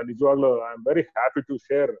ನಾನ್ ನಿಜವಾಗ್ಲೂ I am very happy to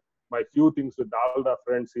share my few things with all the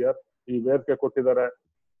friends here. ಈ ವೇದಿಕೆ ಕೊಟ್ಟಿದ್ದಾರೆ,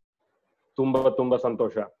 ತುಂಬಾ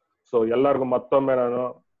ಸಂತೋಷ. ಸೊ ಎಲ್ಲರಿಗೂ ಮತ್ತೊಮ್ಮೆ ನಾನು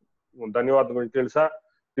ಧನ್ಯವಾದಗಳು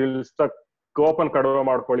ತಿಳಿಸ್ತಾ ಕೋಪನ್ ಕಡಿಮೆ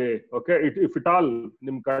ಮಾಡ್ಕೊಳ್ಳಿ. ಓಕೆ, ಇಫ್ ಇಟ್ ಆಲ್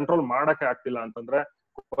ನಿಮ್ ಕಂಟ್ರೋಲ್ ಮಾಡಕ್ಕೆ ಆಗ್ತಿಲ್ಲ ಅಂತಂದ್ರೆ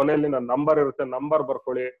ಕೊನೆಯಲ್ಲಿ ನನ್ನ ನಂಬರ್ ಇರುತ್ತೆ, ನಂಬರ್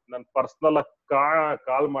ಬರ್ಕೊಳ್ಳಿ, ನನ್ ಪರ್ಸನಲ್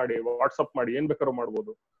ಕಾಲ್ ಮಾಡಿ, ವಾಟ್ಸಪ್ ಮಾಡಿ, ಏನ್ ಬೇಕಾದ್ರೂ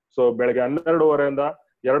ಮಾಡ್ಬೋದು. ಸೊ ಬೆಳಗ್ಗೆ 12:30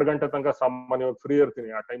 2 ಗಂಟೆ ತನಕ ಸಾಮಾನ್ಯವಾಗಿ ಫ್ರೀ ಇರ್ತೀನಿ.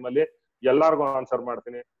 ಆ ಟೈಮಲ್ಲಿ ಎಲ್ಲಾರ್ಗು ಆನ್ಸರ್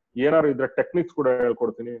ಮಾಡ್ತೀನಿ. ಏನಾದ್ರು ಇದ್ರೆ ಟೆಕ್ನಿಕ್ಸ್ ಕೂಡ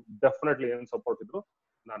ಹೇಳ್ಕೊಡ್ತೀನಿ. ಡೆಫಿನೆಟ್ಲಿ ಏನ್ ಸಪೋರ್ಟ್ ಇದ್ರು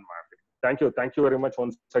ನಾನು ಮಾಡ್ತೀನಿ. Thank you very much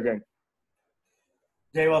once again.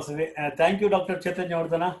 Jai Vasavi. Thank you, Dr. Chaitanya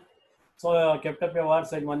Vardhana. So, kept up your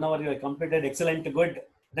words in 1 hour. You completed excellent, good.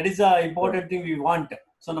 That is the important thing we want.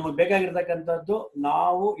 So, ನಮಗೆ ಬೇಕಾಗಿರ್ತಕ್ಕಂಥದ್ದು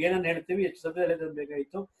ನಾವು ಏನನ್ನು ಹೇಳ್ತೀವಿ, ಎಷ್ಟು ಸತಿ ಹೇಳಿದ್ರೆ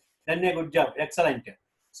ಬೇಕಾಗಿತ್ತು. Then a good job, excellent.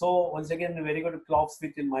 So, once again, very good claps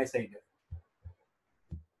within my side.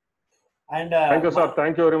 And thank you, sir.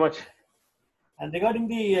 Thank you very much. And regarding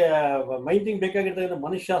the main thing, ಬೇಕಾಗಿರ್ತಕ್ಕಂಥ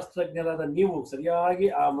ಮನಃಶಾಸ್ತ್ರಜ್ಞರಾದ ನೀವು ಸರಿಯಾಗಿ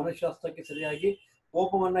ಆ ಮನಃಶಾಸ್ತ್ರಕ್ಕೆ ಸರಿಯಾಗಿ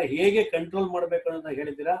ಕೋಪವನ್ನ ಹೇಗೆ ಕಂಟ್ರೋಲ್ ಮಾಡಬೇಕು ಅಂತ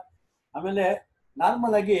ಹೇಳಿದ್ದೀರಾ. ಆಮೇಲೆ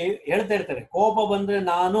ನಾರ್ಮಲ್ ಆಗಿ ಹೇಳ್ತಾ ಇರ್ತಾರೆ, ಕೋಪ ಬಂದ್ರೆ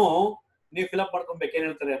ನಾನು, ನೀವು ಫಿಲಪ್ ಮಾಡ್ಕೊಬೇಕು ಏನ್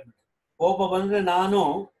ಹೇಳ್ತಾರೆ ಅಂದ್ಬಿಟ್ಟು. ಕೋಪ ಬಂದ್ರೆ ನಾನು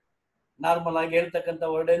ನಾರ್ಮಲ್ ಆಗಿ ಹೇಳ್ತಕ್ಕಂಥ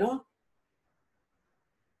ವರ್ಡ್ ಏನು,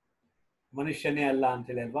 ಮನುಷ್ಯನೇ ಅಲ್ಲ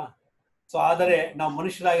ಅಂತೇಳಿ ಅಲ್ವಾ. ಸೊ ಆದರೆ ನಾವು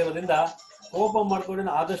ಮನುಷ್ಯರಾಗಿರೋದ್ರಿಂದ ಕೋಪ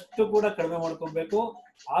ಮಾಡ್ಕೊಂಡು ಆದಷ್ಟು ಕೂಡ ಕಡಿಮೆ ಮಾಡ್ಕೊಬೇಕು,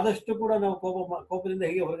 ಆದಷ್ಟು ಕೂಡ ನಾವು ಕೋಪದಿಂದ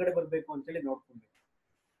ಹೇಗೆ ಹೊರಗಡೆ ಬರ್ಬೇಕು ಅಂತೇಳಿ ನೋಡ್ಕೊಬೇಕು.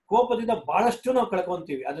 ಕೋಪದಿಂದ ಬಹಳಷ್ಟು ನಾವು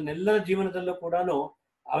ಕಳ್ಕೊಂತೀವಿ, ಅದನ್ನೆಲ್ಲರ ಜೀವನದಲ್ಲೂ ಕೂಡ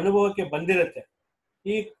ಅನುಭವಕ್ಕೆ ಬಂದಿರುತ್ತೆ.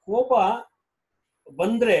 ಈ ಕೋಪ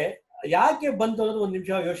ಬಂದ್ರೆ ಯಾಕೆ ಬಂತು ಅನ್ನೋದು ಒಂದ್ ನಿಮಿಷ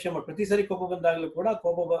ಯೋಚನೆ ಮಾಡಿ. ಪ್ರತಿ ಸರಿ ಕೋಪ ಬಂದಾಗಲೂ ಕೂಡ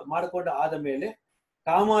ಕೋಪ ಮಾಡ್ಕೊಂಡು ಆದ ಮೇಲೆ,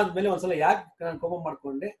 ಕಾಮ ಆದ್ಮೇಲೆ ಒಂದ್ಸಲ ಯಾಕೆ ನಾನು ಕೋಪ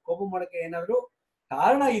ಮಾಡ್ಕೊಂಡೆ, ಕೋಪ ಮಾಡಕ್ಕೆ ಏನಾದ್ರು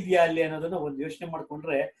ಕಾರಣ ಇದೆಯಾ ಅಲ್ಲಿ ಅನ್ನೋದನ್ನ ಒಂದು ಯೋಚನೆ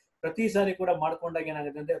ಮಾಡ್ಕೊಂಡ್ರೆ, ಪ್ರತಿ ಸಾರಿ ಕೂಡ ಮಾಡ್ಕೊಂಡಾಗ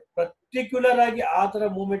ಏನಾಗುತ್ತೆ ಅಂದ್ರೆ ಪರ್ಟಿಕ್ಯುಲರ್ ಆಗಿ ಆ ತರ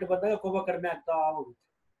ಮೂವ್ಮೆಂಟ್ ಬಂದಾಗ ಕೋಪ ಕಡಿಮೆ ಆಗ್ತಾ ಹೋಗುತ್ತೆ.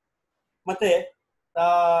 ಮತ್ತೆ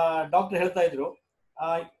ಡಾಕ್ಟರ್ ಹೇಳ್ತಾ ಇದ್ರು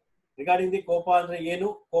ರಿಗಾರ್ಡಿಂಗ್ ದಿ ಕೋಪ ಅಂದ್ರೆ ಏನು,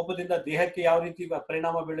 ಕೋಪದಿಂದ ದೇಹಕ್ಕೆ ಯಾವ ರೀತಿ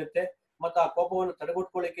ಪರಿಣಾಮ ಬೀಳುತ್ತೆ, ಮತ್ತು ಆ ಕೋಪವನ್ನು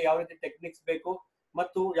ತಡೆಗಟ್ಕೊಳ್ಳಿಕ್ಕೆ ಯಾವ ರೀತಿ ಟೆಕ್ನಿಕ್ಸ್ ಬೇಕು,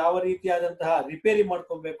 ಮತ್ತು ಯಾವ ರೀತಿಯಾದಂತಹ ರಿಪೇರಿ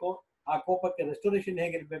ಮಾಡ್ಕೊಬೇಕು, ಆ ಕೋಪಕ್ಕೆ ರೆಸ್ಟೋರೇಷನ್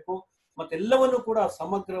ಹೇಗಿರ್ಬೇಕು, ಮತ್ತೆಲ್ಲವನ್ನು ಕೂಡ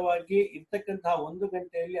ಸಮಗ್ರವಾಗಿ ಇರ್ತಕ್ಕಂತಹ 1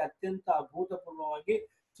 ಗಂಟೆಯಲ್ಲಿ ಅತ್ಯಂತ ಅಭೂತಪೂರ್ವವಾಗಿ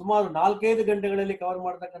ಸುಮಾರು 4-5 ಗಂಟೆಗಳಲ್ಲಿ ಕವರ್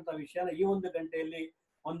ಮಾಡ್ತಕ್ಕಂಥ ವಿಷಯನ ಈ 1 ಗಂಟೆಯಲ್ಲಿ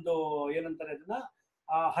ಒಂದು ಏನಂತಾರೆ ಅದನ್ನ,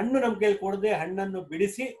 ಆ ಹಣ್ಣು ನಮ್ ಕೈಯಲ್ಲಿ ಕೊಡದೆ ಹಣ್ಣನ್ನು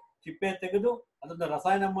ಬಿಡಿಸಿ ಚಿಪ್ಪೆ ತೆಗೆದು ಅದನ್ನ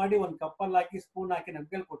ರಸಾಯನ ಮಾಡಿ ಒಂದು ಕಪ್ಪಲ್ಲಿ ಹಾಕಿ ಸ್ಪೂನ್ ಹಾಕಿ ನಮ್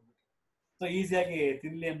ಕೈಯಲ್ಲಿ ಕೊಟ್ಬಿಟ್ಟು ಸೊ ಈಸಿಯಾಗಿ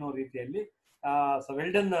ತಿನ್ಲಿ ಅನ್ನೋ ರೀತಿಯಲ್ಲಿ. ಸೊ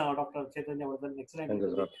ವೆಲ್ ಡನ್ ಡಾಕ್ಟರ್ ಚೈತನ್ಯ ವರ್ಧನ್, ಎಕ್ಸಲೆಂಟ್.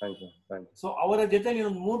 ಸೊ ಅವರ ಜೊತೆ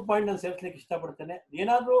ಒಂದು 3 ಪಾಯಿಂಟ್ ನಾನು ಸೇರಿಸ್ಲಿಕ್ಕೆ ಇಷ್ಟಪಡ್ತೇನೆ.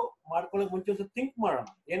 ಏನಾದ್ರೂ ಮಾಡ್ಕೊಳ್ಳೋಕೆ ಮುಂಚೆ ಒಂದು ಥಿಂಕ್ ಮಾಡೋಣ,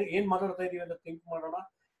 ಏನ್ ಮಾತಾಡ್ತಾ ಇದೀವಿ ಅಂತ ಥಿಂಕ್ ಮಾಡೋಣ.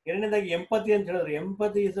 ಎರಡನೇದಾಗಿ ಎಂಪತಿ ಅಂತ ಹೇಳಿದ್ರೆ,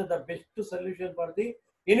 empathy is the best solution for the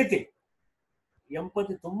anything.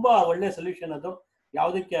 Empathy ತುಂಬಾ ಒಳ್ಳೆ ಸೊಲ್ಯೂಷನ್ ಅದು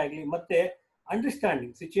ಯಾವುದಕ್ಕೆ ಆಗ್ಲಿ. ಮತ್ತೆ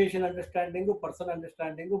understanding, situation understanding, person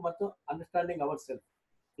understanding ಮತ್ತು ಅಂಡರ್ಸ್ಟ್ಯಾಂಡಿಂಗ್ ಅವರ್ ಸೆಲ್ಫ್.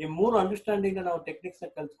 ಈ 3 ಅಂಡರ್ಸ್ಟ್ಯಾಂಡಿಂಗ್ ನಾವು ಟೆಕ್ನಿಕ್ಸ್ ನ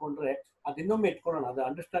ಕಲ್ತ್ಕೊಂಡ್ರೆ ಅದು ಇನ್ನೊಮ್ಮೆ ಇಟ್ಕೊಳ್ಳೋಣ. ಅದು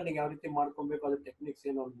ಅಂಡರ್ಸ್ಟ್ಯಾಂಡಿಂಗ್ ಯಾವ ರೀತಿ ಮಾಡ್ಕೊಬೇಕು, ಅದು ಟೆಕ್ನಿಕ್ಸ್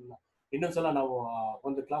ಏನೋ ಇನ್ನೊಂದ್ಸಲ ನಾವು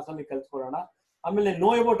ಒಂದು ಕ್ಲಾಸ್ ಅಲ್ಲಿ ಕಲ್ತ್ಕೊಳ್ಳೋಣ. ಆಮೇಲೆ ನೋ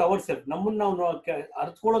ಅಬೌಟ್ ಅವರ್ ಸೆಲ್ಫ್, ನಮ್ಮನ್ನ ನಾವು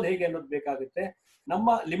ಅರ್ತ್ಕೊಳ್ಳೋದು ಹೇಗೆ ಅನ್ನೋದು ಬೇಕಾಗುತ್ತೆ, ನಮ್ಮ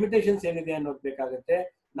ಲಿಮಿಟೇಷನ್ಸ್ ಏನಿದೆ ಅನ್ನೋದು ಬೇಕಾಗುತ್ತೆ,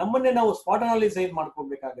 ನಮ್ಮನ್ನೇ ನಾವು ಸ್ಪಾಟ್ ಅನಲೈಸ್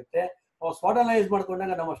ಮಾಡ್ಕೊಬೇಕಾಗುತ್ತೆ. ಸ್ಪಾಟ್ ಅನಲೈಸ್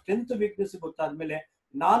ಮಾಡ್ಕೊಂಡಾಗ ನಮ್ಮ ಸ್ಟ್ರೆಂತ್ ವೀಕ್ನೆಸ್ ಗೊತ್ತಾದ್ಮೇಲೆ,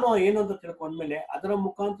 ನಾನು ಏನು ಅಂತ ತಿಳ್ಕೊಂಡ್ಮೇಲೆ ಅದರ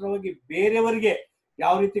ಮುಖಾಂತರವಾಗಿ ಬೇರೆಯವರಿಗೆ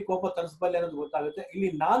ಯಾವ ರೀತಿ ಕೋಪ ತರಿಸಬಲ್ಲೆ ಅನ್ನೋದು ಗೊತ್ತಾಗುತ್ತೆ. ಇಲ್ಲಿ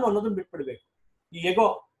ನಾನು ಅನ್ನೋದನ್ನ ಬಿಟ್ಬಿಡ್ಬೇಕು. ಈ ಎಗೋ,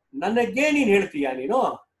 ನನಗೆ ನೀನ್ ಹೇಳ್ತೀಯ ನೀನು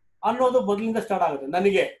ಅನ್ನೋದು ಮೊದಲಿಂದ ಸ್ಟಾರ್ಟ್ ಆಗುತ್ತೆ.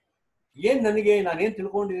 ನನಗೆ ನಾನೇನ್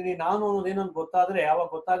ತಿಳ್ಕೊಂಡಿದ್ದೀನಿ, ನಾನು ಅನ್ನೋದೇನೋ ಗೊತ್ತಾದ್ರೆ ಯಾವಾಗ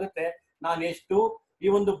ಗೊತ್ತಾಗುತ್ತೆ ನಾನು ಎಷ್ಟು ಈ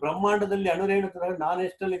ಒಂದು ಬ್ರಹ್ಮಾಂಡದಲ್ಲಿ ಅಣುರೇಣು ನಾನು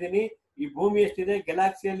ಎಷ್ಟಲ್ಲಿದ್ದೀನಿ, ಈ ಭೂಮಿ ಎಷ್ಟಿದೆ,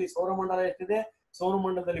 ಗ್ಯಾಲಾಕ್ಸಿಯಲ್ಲಿ ಸೌರಮಂಡಲ ಎಷ್ಟಿದೆ,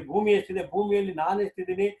 ಸೌರಮಂಡಲದಲ್ಲಿ ಭೂಮಿ ಎಷ್ಟಿದೆ, ಭೂಮಿಯಲ್ಲಿ ನಾನು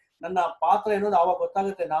ಎಷ್ಟಿದ್ದೀನಿ, ನನ್ನ ಪಾತ್ರ ಏನೋದು ಆವಾಗ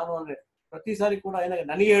ಗೊತ್ತಾಗುತ್ತೆ. ನಾನು ಅಂದ್ರೆ ಪ್ರತಿ ಸಾರಿ ಕೂಡ ಏನಾಗ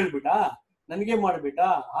ನನಗೆ ಹೇಳ್ಬಿಟ್ಟಾ, ನನಗೆ ಮಾಡ್ಬಿಟ್ಟಾ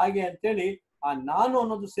ಹಾಗೆ ಅಂತೇಳಿ ಆ ನಾನು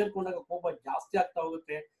ಅನ್ನೋದು ಸೇರ್ಕೊಂಡಾಗ ಕೋಪ ಜಾಸ್ತಿ ಆಗ್ತಾ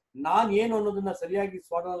ಹೋಗುತ್ತೆ. ನಾನ್ ಏನು ಅನ್ನೋದನ್ನ ಸರಿಯಾಗಿ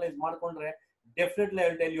ಸ್ಪಾಟ್ ಅನಲೈಸ್ ಮಾಡ್ಕೊಂಡ್ರೆ definitely I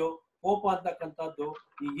will tell you, ಕೋಪ ಅಂತಕ್ಕಂಥದ್ದು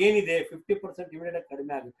ಈಗ ಏನಿದೆ 50% ಇಮಿಡಿಯೇಟ್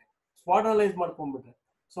ಕಡಿಮೆ ಆಗುತ್ತೆ ಸ್ಪಾಟ್ ಅನಲೈಸ್ ಮಾಡ್ಕೊಂಡ್ಬಿಟ್ರೆ.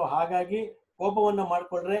 ಸೊ ಹಾಗಾಗಿ ಕೋಪವನ್ನ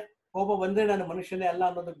ಮಾಡ್ಕೊಂಡ್ರೆ, ಕೋಪ ಬಂದ್ರೆ ನಾನು ಮನುಷ್ಯನೇ ಅಲ್ಲ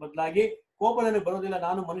ಅನ್ನೋದಕ್ಕೆ ಬದಲಾಗಿ ಕೋಪ ನನಗೆ ಬರೋದಿಲ್ಲ,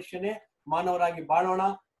 ನಾನು ಮನುಷ್ಯನೇ, ಮಾನವರಾಗಿ ಬಾಳೋಣ,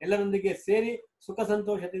 ಎಲ್ಲರೊಂದಿಗೆ ಸೇರಿ ಸುಖ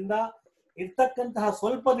ಸಂತೋಷದಿಂದ ಇರ್ತಕ್ಕಂತಹ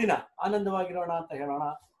ಸ್ವಲ್ಪ ದಿನ ಆನಂದವಾಗಿರೋಣ ಅಂತ ಹೇಳೋಣ.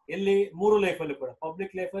 ಎಲ್ಲಿ 3 ಲೈಫಲ್ಲಿ ಕೂಡ,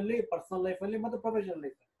 ಪಬ್ಲಿಕ್ ಲೈಫಲ್ಲಿ, ಪರ್ಸನಲ್ ಲೈಫಲ್ಲಿ ಮತ್ತು ಪ್ರೊಫೆಷನಲ್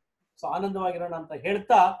ಲೈಫ್. ಸೊ ಆನಂದವಾಗಿರೋಣ ಅಂತ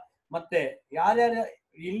ಹೇಳ್ತಾ, ಮತ್ತೆ ಯಾರ್ಯಾರ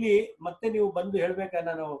ಇಲ್ಲಿ ಮತ್ತೆ ನೀವು ಬಂದು ಹೇಳ್ಬೇಕಾದ್ರೆ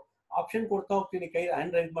ನಾನು ಆಪ್ಷನ್ ಕೊಡ್ತಾ ಹೋಗ್ತೀನಿ. ಕೈ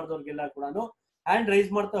ಹ್ಯಾಂಡ್ ರೈಸ್ ಮಾಡಿದವ್ರಿಗೆಲ್ಲ ಕೂಡ ಹ್ಯಾಂಡ್ ರೈಸ್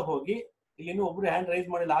ಮಾಡ್ತಾ ಹೋಗಿ. ಇಲ್ಲಿ ಇನ್ನೂ ಒಬ್ರು ಹ್ಯಾಂಡ್ ರೈಸ್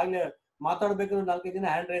ಮಾಡಿಲ್ಲ, ಆಗ್ಲೇ ಮಾತಾಡ್ಬೇಕಾದ್ರೆ 4-5 ದಿನ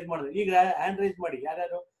ಹ್ಯಾಂಡ್ ರೈಸ್ ಮಾಡಿದ್ರೆ ಈಗ ಹ್ಯಾಂಡ್ ರೈಸ್ ಮಾಡಿ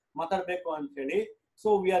ಯಾರ್ಯಾರು ಮಾತಾಡ್ಬೇಕು ಅಂತ ಹೇಳಿ. So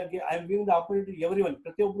I am giving the opportunity every one,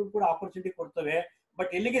 ಪ್ರತಿಯೊಬ್ರು ಕೂಡ ಆಪರ್ಚುನಿಟಿ ಕೊಡ್ತೇವೆ.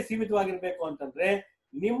 ಬಟ್ ಎಲ್ಲಿಗೆ ಸೀಮಿತವಾಗಿರ್ಬೇಕು ಅಂತಂದ್ರೆ,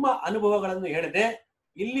 ನಿಮ್ಮ ಅನುಭವಗಳನ್ನು ಹೇಳದೆ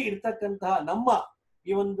ಇಲ್ಲಿ ಇರ್ತಕ್ಕಂತಹ ನಮ್ಮ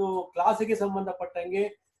ಈ ಒಂದು ಕ್ಲಾಸಿಗೆ ಸಂಬಂಧಪಟ್ಟಂಗೆ,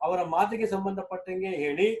 ಅವರ ಮಾತಿಗೆ ಸಂಬಂಧಪಟ್ಟಂಗೆ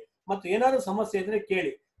ಹೇಳಿ, ಮತ್ತು ಏನಾದ್ರು ಸಮಸ್ಯೆ ಇದ್ರೆ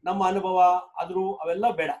ಕೇಳಿ. ನಮ್ಮ ಅನುಭವ ಅವೆಲ್ಲ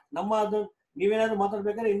ಬೇಡ. ಅದು ನೀವೇನಾದ್ರು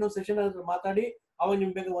ಮಾತಾಡ್ಬೇಕಾದ್ರೆ ಇನ್ನೊಂದು ಸೆಷನ್ ಆದ್ರೂ ಮಾತಾಡಿ, ಅವಾಗ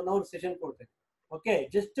ನಿಮ್ಗೆ ಬೇಕಾದ್ರೆ 1 hour ಸೆಷನ್ ಕೊಡ್ತೇನೆ. Okay,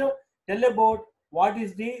 just tell about what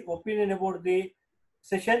is the opinion about the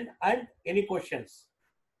session and any questions?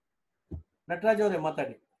 Nataraj ಅವರೇ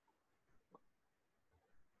ಮಾತಾಡಿ.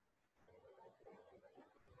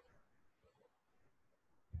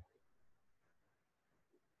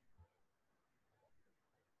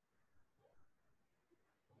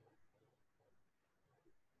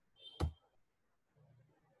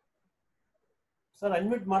 ಸರ್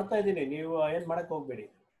ಅನ್ಮ್ಯೂಟ್ ಮಾಡ್ತಾ ಇದ್ದೀನಿ, ನೀವು ಏನ್ ಮಾಡಕ್ ಹೋಗ್ಬೇಡಿ.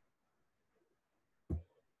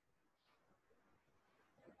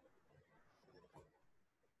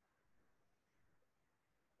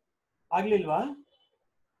 ಆಗ್ಲಿಲ್ವಾ?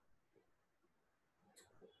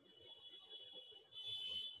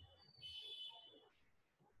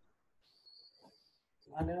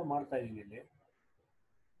 ನಾನೇನೋ ಮಾಡ್ತಾ ಇದ್ದೀನಿ ಇಲ್ಲಿ.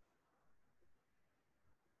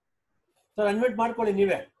 ಸರ್ ಅನ್ಮ್ಯೂಟ್ ಮಾಡ್ಕೊಳ್ಳಿ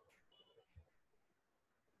ನೀವೇ.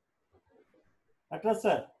 ನಟರಾಜ್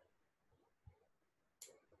ಸರ್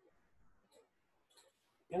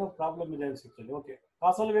ಏನೋ ಪ್ರಾಬ್ಲಮ್ ಇದೆ ಅನ್ಸುತ್ತೆ. ಓಕೆ,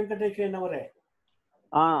 ಕಾಸಲ್ ವೆಂಕಟೇಶನ್ ಅವರೇ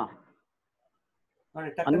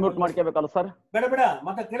ಅನ್ಮ್ಯೂಟ್ ಮಾಡ್ಕೋಬೇಕಲ್ಲ ಸರ್? ಬೇಡ ಬೇಡ,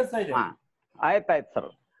 ಮತ್ತೆ ಕೇಳಿಸ್ತಾ ಇದೆ. ಆಯ್ತಾಯ್ತು ಸರ್.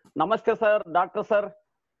 ನಮಸ್ತೆ ಸರ್, ಡಾಕ್ಟರ್ ಸರ್.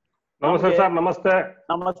 ನಮಸ್ತೆ ಸರ್. ನಮಸ್ತೆ.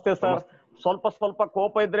 ನಮಸ್ತೆ ಸರ್. ಸ್ವಲ್ಪ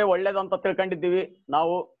ಕೋಪ ಇದ್ರೆ ಒಳ್ಳೇದಂತ ತಿಳ್ಕೊಂಡಿದ್ದೀವಿ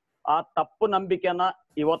ನಾವು. ಆ ತಪ್ಪು ನಂಬಿಕೆಯನ್ನ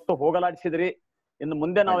ಇವತ್ತು ಹೋಗಲಾಡಿಸಿದ್ರಿ. ಇನ್ನು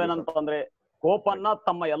ಮುಂದೆ ನಾವೇನಂತಂದ್ರೆ ಕೋಪನ್ನ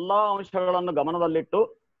ತಮ್ಮ ಎಲ್ಲಾ ಅಂಶಗಳನ್ನು ಗಮನದಲ್ಲಿಟ್ಟು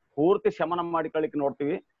ಪೂರ್ತಿ ಶಮನ ಮಾಡಿಕೊಳ್ಳಿಕ್ಕೆ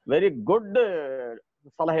ನೋಡ್ತೀವಿ. ವೆರಿ ಗುಡ್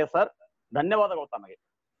ಸಲಹೆ ಸರ್, ಧನ್ಯವಾದಗಳು ತಮಗೆ.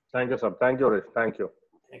 Thank you sir. Thank you ರೀ. Thank you.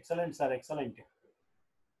 Excellent sir, excellent.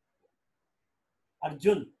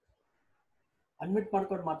 Arjun ಅನ್ಮಿಟ್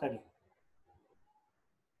ಮಾಡ್ಕೊಂಡು ಮಾತಾಡಿ.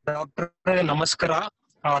 ಡಾಕ್ಟರ್ ನಮಸ್ಕಾರ,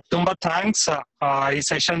 ತುಂಬಾ ಥ್ಯಾಂಕ್ಸ್. ಈ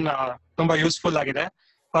ಸೆಷನ್ ತುಂಬಾ ಯೂಸ್ಫುಲ್ ಆಗಿದೆ.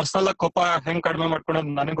 ಪರ್ಸನಲ್ ಕೋಪ ಹೆಂಗ್ ಕಡಿಮೆ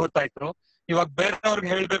ಮಾಡ್ಕೊಳ್ಳೋದು ನನಗೆ ಗೊತ್ತಾಯ್ತು. ಇವಾಗ ಬೇರೆಯವ್ರಿಗೆ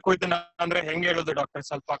ಹೇಳ್ಬೇಕು ಇದನ್ನ ಅಂದ್ರೆ ಹೆಂಗ್ ಹೇಳುದು ಡಾಕ್ಟರ್?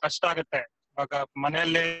 ಸ್ವಲ್ಪ ಕಷ್ಟ ಆಗುತ್ತೆ. ಇವಾಗ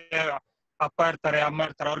ಮನೆಯಲ್ಲಿ ಅಪ್ಪ ಇರ್ತಾರೆ, ಅಮ್ಮ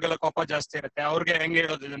ಇರ್ತಾರೆ, ಅವ್ರಿಗೆಲ್ಲ ಕೋಪ ಜಾಸ್ತಿ ಇರುತ್ತೆ. ಅವ್ರಿಗೆ ಹೆಂಗ್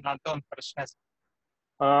ಹೇಳೋದು ಇದನ್ನ ಅಂತ ಒಂದು ಪ್ರಶ್ನೆ.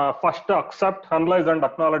 First accept, analyse and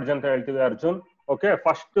acknowledge ಅಂತ ಹೇಳ್ತೀವಿ ಅರ್ಜುನ್. ಓಕೆ,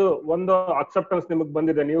 ಫಸ್ಟ್ ಒಂದು ಅಕ್ಸೆಪ್ಟೆನ್ಸ್ ನಿಮಗೆ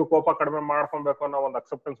ಬಂದಿದೆ, ನೀವು ಕೋಪ ಕಡಿಮೆ ಮಾಡ್ಕೊಬೇಕು ಅನ್ನೋ ಒಂದು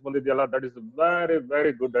ಅಕ್ಸೆಪ್ಟೆನ್ಸ್ ಬಂದಿದೆಯಲ್ಲ, that is very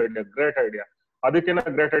very good idea, great idea. ಅದಕ್ಕಿಂತ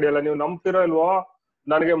ಗ್ರೇಟ್ ಐಡಿಯಾ ಅಲ್ಲ. ನೀವು ನಂಬ್ತಿರೋ ಇಲ್ವೋ,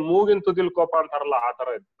 ನನಗೆ ಮೂಗಿನ ತುದಿಲ್ ಕೋಪ ಅಂತಾರಲ್ಲ, ಆ ತರ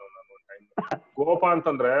ಇತ್ತು ನಾನು ಒಂದು ಟೈಮ್. ಕೋಪ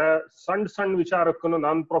ಅಂತಂದ್ರೆ ಸಣ್ಣ ವಿಚಾರಕ್ಕೂ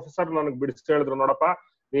ನನ್ ಪ್ರೊಫೆಸರ್ ನನಗ್ ಬಿಡಿಸಿ ಹೇಳಿದ್ರು, ನೋಡಪ್ಪ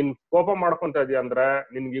ನೀನ್ ಕೋಪ ಮಾಡ್ಕೊಂತ ಇದೀಯ ಅಂದ್ರೆ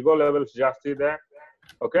ನಿನ್ಗೆ ಇಗೋ ಲೆವೆಲ್ಸ್ ಜಾಸ್ತಿ ಇದೆ.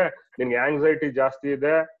 ಓಕೆ, ನಿನ್ಗೆ ಆಂಗ್ಸೈಟಿ ಜಾಸ್ತಿ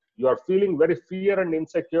ಇದೆ. You are feeling very fear and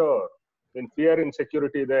insecure. ನಿನ್ ಫಿಯರ್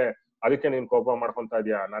ಇನ್ಸೆಕ್ಯೂರಿಟಿ ಇದೆ, ಅದಕ್ಕೆ ನೀನ್ ಕೋಪ ಮಾಡ್ಕೊಂತ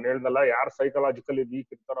ಇದೀಯಾ. ನಾನು ಹೇಳ್ದಲ್ಲ, ಯಾರು ಸೈಕಲಾಜಿಕಲಿ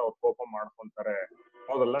ವೀಕ್ ಇರ್ತಾರೋ ಅವ್ರು ಕೋಪ ಮಾಡ್ಕೊಂತಾರೆ,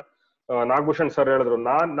 ಹೌದಲ್ಲ? ನಾಗಭೂಷಣ್ ಸರ್ ಹೇಳಿದ್ರು,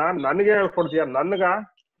 ನನಗೆ ಹೇಳ್ಕೊಡ್ತೀಯ ನನ್ಗ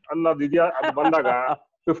ಅನ್ನೋದು ಇದೆಯಾ, ಅದು ಬಂದಾಗ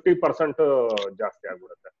 50% ಜಾಸ್ತಿ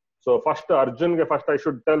ಆಗ್ಬಿಡುತ್ತೆ. So first ಅರ್ಜುನ್ಗೆ first I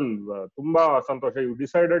should tell, ತುಂಬಾ ಸಂತೋಷ, ಯು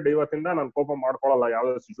ಡಿಸೈಡೆಡ್ ಇವತ್ತಿಂದ ನಾನು ಕೋಪ ಮಾಡ್ಕೊಳ್ಳಲ್ಲ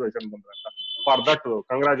ಯಾವ್ದೇ ಸಿಚುವೇಶನ್ ಬಂದ್ರೆ ಅಂತ. For that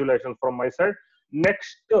congratulation from my side.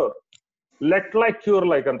 Next, let like cure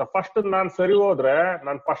like ಅಂತ. ಫಸ್ಟ್ ನಾನ್ ಸರಿ ಹೋದ್ರೆ,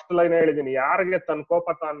 ನಾನು ಫಸ್ಟ್ ಲೈನ್ ಹೇಳಿದೀನಿ, ಯಾರಿಗೆ ತನ್ನ ಕೋಪ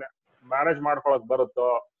ತಾನು ಮ್ಯಾನೇಜ್ ಮಾಡ್ಕೊಳಕ್ ಬರುತ್ತೋ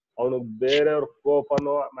ಅವನು ಬೇರೆಯವ್ರ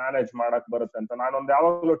ಕೋಪನು ಮ್ಯಾನೇಜ್ ಮಾಡಕ್ ಬರುತ್ತೆ ಅಂತ. ನಾನೊಂದು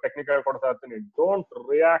ಯಾವಾಗ್ಲೂ ಟೆಕ್ನಿಕ್ ಹೇಳ್ಕೊಡ್ತಾ ಇರ್ತೀನಿ, don't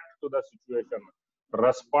react to the situation,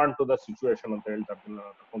 respond to the situation ಅಂತ ಹೇಳ್ತಾ ಇರ್ತೀನಿ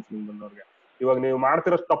ನಾನು ಕೌನ್ಸಿಲಿಂಗ್ ಬಂದವ್ರಿಗೆ. ಇವಾಗ ನೀವು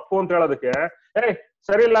ಮಾಡ್ತಿರೋ ತಪ್ಪು ಅಂತ ಹೇಳೋದಕ್ಕೆ,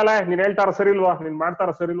 ಸರಿ ಇಲ್ಲ ಅಲ್ಲ, ನೀನ್ ಹೇಳ್ತಾರ ಸರಿ ಇಲ್ವಾ, ನೀನ್ ಮಾಡ್ತಾರ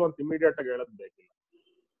ಸರಿ ಇಲ್ವಾ ಅಂತ ಇಮಿಡಿಯೇಟ್ ಆಗಿ ಹೇಳೋದ್ ಬೇಕಿಲ್ಲ.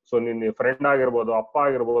 ಸೊ ನಿನ್ ಫ್ರೆಂಡ್ ಆಗಿರ್ಬೋದು, ಅಪ್ಪ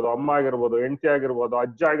ಆಗಿರ್ಬೋದು, ಅಮ್ಮ ಆಗಿರ್ಬೋದು, ಹೆಂಡತಿ ಆಗಿರ್ಬೋದು,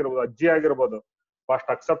 ಅಜ್ಜ ಆಗಿರ್ಬೋದು, ಅಜ್ಜಿ ಆಗಿರ್ಬೋದು,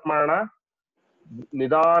 ಫಸ್ಟ್ ಅಕ್ಸೆಪ್ಟ್ ಮಾಡೋಣ,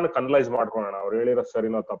 ನಿಧಾನಕ್ಕೆ ಅನಲೈಸ್ ಮಾಡ್ಕೊಳ್ಳೋಣ ಅವ್ರು ಹೇಳಿರೋ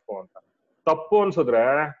ಸರಿನೋ ತಪ್ಪು ಅಂತ. ತಪ್ಪು ಅನ್ಸಿದ್ರೆ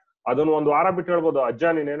ಅದನ್ನ ಒಂದ್ ವಾರ ಬಿಟ್ಟು ಹೇಳ್ಬೋದು, ಅಜ್ಜ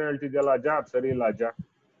ನೀನೇನೋ ಹೇಳ್ತಿದ್ಯಲ್ಲ ಅಜ್ಜ ಅದ್ ಸರಿ ಇಲ್ಲ ಅಜ್ಜ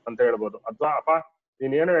ಅಂತ ಹೇಳ್ಬೋದು. ಅಥವಾ ಅಪ್ಪ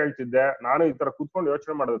ನೀನ್ ಏನೋ ಹೇಳ್ತಿದ್ದೆ, ನಾನು ಈ ತರ ಕುತ್ಕೊಂಡು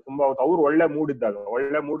ಯೋಚನೆ ಮಾಡಿದೆ ತುಂಬಾ ಹೊತ್ತು. ಅವ್ರು ಒಳ್ಳೆ ಮೂಡ್ ಇದ್ದಾಗ,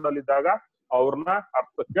 ಒಳ್ಳೆ ಮೂಡ್ ಅಲ್ಲಿ ಇದ್ದಾಗ ಅವ್ರನ್ನ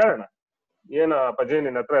ಅರ್ಥ ಕೇಳೋಣ, ಏನ ಪಜೆ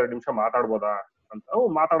ನಿನ್ ಹತ್ರ 2 ನಿಮಿಷ ಮಾತಾಡ್ಬೋದಾ ಅಂತ.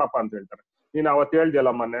 ಮಾತಾಡಪ್ಪ ಅಂತ ಹೇಳ್ತಾರೆ. ನೀನ್ ಅವತ್ತು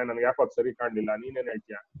ಹೇಳ್ದಿಯಲ್ಲ ಮೊನ್ನೆ, ನನ್ಗೆ ಯಾಕೋ ಅದು ಸರಿ ಕಾಣ್ಲಿಲ್ಲ, ನೀನೇನ್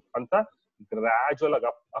ಹೇಳ್ತೀಯ ಅಂತ ಗ್ರಾಜುವಲ್ ಆಗಿ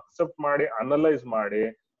ಅಕ್ಸೆಪ್ಟ್ ಮಾಡಿ, ಅನಲೈಸ್ ಮಾಡಿ,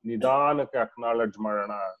 ನಿಧಾನಕ್ಕೆ ಅಕ್ನಾಲೆಡ್ಜ್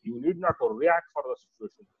ಮಾಡೋಣ. You need not to react for the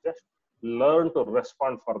situation, just learn to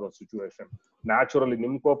respond for the situation. Naturally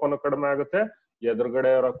ನಿಮ್ ಕೋಪನು ಕಡಿಮೆ ಆಗುತ್ತೆ,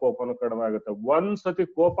 ಎದುರುಗಡೆಯವರ ಕೋಪನು ಕಡಿಮೆ ಆಗುತ್ತೆ. ಒಂದ್ಸತಿ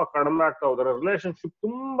ಕೋಪ ಕಡಿಮೆ ಆಗ್ತಾ ಹೋದ್ರೆ ರಿಲೇಶನ್ಶಿಪ್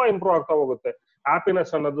ತುಂಬಾ ಇಂಪ್ರೂವ್ ಆಗ್ತಾ ಹೋಗುತ್ತೆ.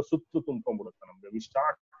 ಹ್ಯಾಪಿನೆಸ್ ಅನ್ನೋದು ಸುತ್ತು ತುಂಬ್ಕೊಂಡ್ಬಿಡುತ್ತೆ ನಮ್ಗೆ. We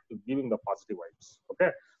start giving the positive vibes. Okay,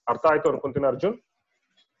 ಅರ್ಥ ಆಯ್ತು ಅನ್ಕೊಂತೀನಿ Arjun.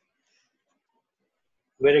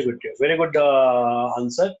 Very good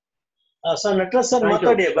answer sir. Nataraj sir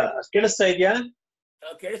ಮಾತಾಡಿ, ಕೇಳಿಸ್ತಾ ಇದೆಯಾ?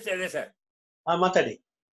 ಕೇಳಿಸ್ತಾ ಇದೆ ಸರ್. ಮಾತಾಡಿ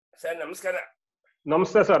ಸರ್. ನಮಸ್ಕಾರ.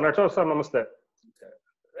 ನಮಸ್ತೆ ಸರ್. ನಟರಾಜ್ ಸರ್ ನಮಸ್ತೆ.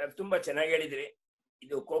 ತುಂಬಾ ಚೆನ್ನಾಗಿ ಹೇಳಿದ್ರಿ.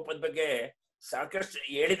 ಇದು ಕೋಪದ ಬಗ್ಗೆ ಸಾಕಷ್ಟು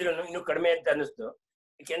ಹೇಳಿದ್ರು ಇನ್ನು ಕಡಿಮೆ ಅಂತ ಅನಿಸ್ತು.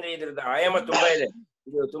 ಯಾಕೆಂದ್ರೆ ಇದ್ರದ್ದು ಆಯಾಮ ತುಂಬಾ ಇದೆ,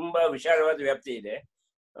 ಇದು ತುಂಬಾ ವಿಶಾಲವಾದ ವ್ಯಾಪ್ತಿ ಇದೆ.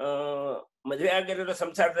 ಮದುವೆ ಆಗಿರೋ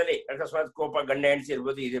ಸಂಸಾರದಲ್ಲಿ ಅಕಸ್ಮಾತ್ ಕೋಪ ಗಂಡ ಹೆಂಡತಿ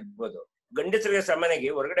ಇರ್ಬೋದು, ಇದಿರ್ಬೋದು. ಗಂಡಸರಿಗೆ ಸಾಮಾನ್ಯವಾಗಿ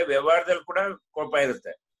ಹೊರಗಡೆ ವ್ಯವಹಾರದಲ್ಲಿ ಕೂಡ ಕೋಪ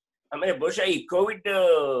ಇರುತ್ತೆ. ಆಮೇಲೆ ಬಹುಶಃ ಈ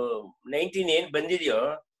COVID-19 ಏನ್ ಬಂದಿದೆಯೋ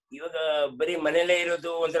ಇವಾಗ ಬರೀ ಮನೇಲೇ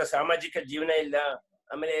ಇರೋದು, ಒಂಥರ ಸಾಮಾಜಿಕ ಜೀವನ ಇಲ್ಲ.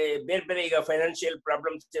 ಆಮೇಲೆ ಬೇರೆ ಬೇರೆ ಈಗ ಫೈನಾನ್ಷಿಯಲ್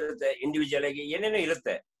ಪ್ರಾಬ್ಲಮ್ಸ್ ಇರುತ್ತೆ, ಇಂಡಿವಿಜುವಲ್ ಆಗಿ ಏನೇನೋ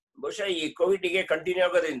ಇರುತ್ತೆ. ಬಹುಶಃ ಈ ಕೋವಿಡ್ ಗೆ ಕಂಟಿನ್ಯೂ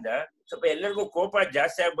ಆಗೋದ್ರಿಂದ ಸ್ವಲ್ಪ ಎಲ್ಲರಿಗೂ ಕೋಪ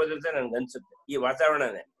ಜಾಸ್ತಿ ಆಗ್ಬೋದು ಅಂತ ನನ್ಗೆ ಅನ್ಸುತ್ತೆ, ಈ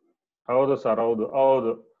ವಾತಾವರಣನೇ. ಹೌದು ಸರ್, ಹೌದು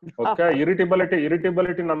ಹೌದು. ಓಕೆ,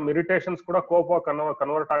 ಇರಿಟೇಬಿಲಿಟಿ ನಮ್ ಇರಿಟೇಷನ್ಸ್ ಕೂಡ ಕೋಪ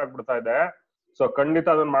ಕನ್ವರ್ಟ್ ಆಗ್ಬಿಡ್ತಾ ಇದೆ. ಸೊ ಖಂಡಿತ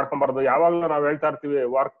ಅದನ್ನ ಮಾಡ್ಕೊಂಬಾರ್ದು. ಯಾವಾಗ್ಲೂ ನಾವ್ ಹೇಳ್ತಾ ಇರ್ತೀವಿ,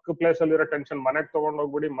 ವರ್ಕ್ ಪ್ಲೇಸ್ ಅಲ್ಲಿರೋ ಟೆನ್ಷನ್ ಮನೆಗ್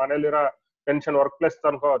ತಗೊಂಡೋಗ್ಬಿಡಿ, ಮನೇಲಿರೋ ಟೆನ್ಷನ್ ವರ್ಕ್ ಪ್ಲೇಸ್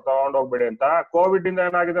ತಗೊಂಡೋಗ್ಬಿಡಿ ಅಂತ. ಕೋವಿಡ್ ಇಂದ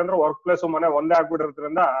ಏನಾಗಿದೆ ಅಂದ್ರೆ ವರ್ಕ್ ಪ್ಲೇಸ್ ಮನೆ ಒಂದೇ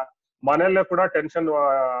ಆಗ್ಬಿಟ್ಟಿರೋದ್ರಿಂದ ಮನೆಯಲ್ಲೇ ಕೂಡ ಟೆನ್ಷನ್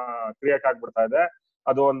ಕ್ರಿಯೇಟ್ ಆಗ್ಬಿಡ್ತಾ ಇದೆ.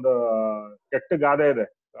 ಅದು ಒಂದು ಕೆಟ್ಟ ಗಾದೆ ಇದೆ,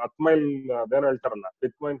 10 ಮೈಲ್ ಅದೇನೋ ಹೇಳ್ತಾರಲ್ಲ,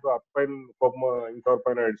 10 ಮೈಲ್ 10 ಪೈನ್ ಕೋಪ ಇಂಥವ್ರ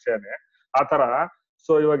ಪೈನ ಇಡ್ಸೇನೆ, ಆತರ.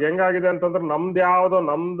 ಸೊ ಇವಾಗ ಹೆಂಗಾಗಿದೆ ಅಂತಂದ್ರೆ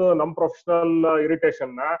ನಮ್ ಪ್ರೊಫೆಷನಲ್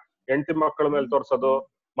ಇರಿಟೇಷನ್ ನ ಹೆಂಡತಿ ಮಕ್ಕಳ ಮೇಲೆ ತೋರ್ಸೋದು,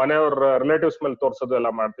 ಮನೆಯವ್ರ ರಿಲೇಟಿವ್ಸ್ ಮೇಲೆ ತೋರ್ಸೋದು ಎಲ್ಲ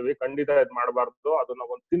ಮಾಡ್ತೀವಿ. ಖಂಡಿತ ಇದ್ ಮಾಡಬಾರ್ದು. ಅದನ್ನ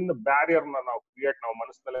ಒಂದು ತಿನ್ ಬ್ಯಾರಿಯರ್ ನ ನಾವು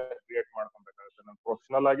ಮನಸ್ಸಲ್ಲೇ ಕ್ರಿಯೇಟ್ ಮಾಡ್ಕೊಬೇಕಾಗುತ್ತೆ. ನನ್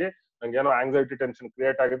ಪ್ರೊಫೆಷನಲ್ ಆಗಿ ನಂಗೇನೋ ಆಂಗ್ಸೈಟಿ ಟೆನ್ಷನ್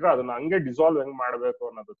ಕ್ರಿಯೇಟ್ ಆಗಿದ್ರೆ ಅದನ್ನ ಹಂಗೆ ಡಿಸಾಲ್ವ್ ಹೆಂಗ್ ಮಾಡ್ಬೇಕು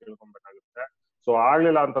ಅನ್ನೋದು ತಿಳ್ಕೊಬೇಕಾಗುತ್ತೆ. ಸೊ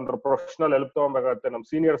ಆಗ್ಲಿಲ್ಲ ಅಂತಂದ್ರೆ ಪ್ರೊಫೆಷನಲ್ ಹೆಲ್ಪ್ ತಗೊಬೇಕಾಗುತ್ತೆ, ನಮ್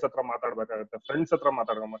ಸೀನಿಯರ್ಸ್ ಹತ್ರ ಮಾತಾಡ್ಬೇಕಾಗುತ್ತೆ, ಫ್ರೆಂಡ್ಸ್ ಹತ್ರ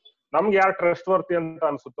ಮಾತಾಡ್ಬೇಕು. ನಮ್ಗೆ ಯಾರು ಟ್ರಸ್ಟ್ ವರ್ತಿ ಅಂತ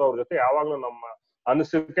ಅನ್ಸುತ್ತೋ ಅವ್ರ ಜೊತೆ ಯಾವಾಗ್ಲೂ ನಮ್ಮ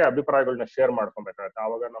ಅನಿಸಿಕೆ ಅಭಿಪ್ರಾಯಗಳನ್ನ ಶೇರ್ ಮಾಡ್ಕೊಬೇಕಾಗತ್ತೆ.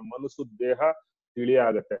 ಆವಾಗ ನಮ್ಮ ಮನಸ್ಸು ದೇಹ ತಿಳಿ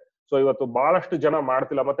ಆಗುತ್ತೆ. ಸೊ ಇವತ್ತು ಬಹಳಷ್ಟು ಜನ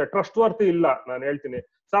ಮಾಡ್ತಿಲ್ಲ, ಮತ್ತೆ ಟ್ರಸ್ಟ್ ವರ್ತಿ ಇಲ್ಲ. ನಾನು ಹೇಳ್ತೀನಿ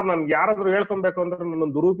ಸರ್, ನನ್ಗೆ ಯಾರಾದ್ರೂ ಹೇಳ್ಕೊಬೇಕು ಅಂದ್ರೆ ನನ್ನ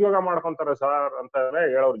ದುರುಪಯೋಗ ಮಾಡ್ಕೊಂತಾರೆ ಸರ್ ಅಂತಾನೆ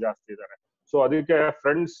ಹೇಳೋರು ಜಾಸ್ತಿ ಇದ್ದಾರೆ. ಸೊ ಅದಕ್ಕೆ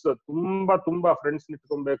ಫ್ರೆಂಡ್ಸ್ ತುಂಬಾ ಫ್ರೆಂಡ್ಸ್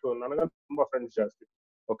ಇಟ್ಕೊಬೇಕು. ನನಗ ತುಂಬಾ ಫ್ರೆಂಡ್ಸ್ ಜಾಸ್ತಿ.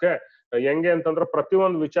 ಓಕೆ, ಹೆಂಗೆ ಅಂತಂದ್ರೆ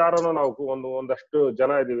ಪ್ರತಿಯೊಂದು ವಿಚಾರನೂ ನಾವು ಒಂದಷ್ಟು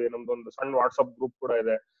ಜನ ಇದೀವಿ, ನಮ್ದೊಂದು ಸಣ್ಣ ವಾಟ್ಸಪ್ ಗ್ರೂಪ್ ಕೂಡ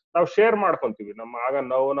ಇದೆ. ನಾವು ಶೇರ್ ಮಾಡ್ಕೊಂತೀವಿ. ನಮ್ಮ ಆಗ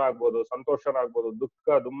ನೋವನ ಆಗ್ಬೋದು, ಸಂತೋಷನ ಆಗ್ಬೋದು, ದುಃಖ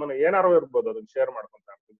ದುಮ್ಮನ ಏನಾರು ಇರ್ಬೋದು, ಅದನ್ನ ಶೇರ್ ಮಾಡ್ಕೊಂತ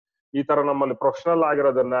ಇರ್ತೀವಿ. ಈ ತರ ನಮ್ಮಲ್ಲಿ ಪ್ರೊಫೆಷನಲ್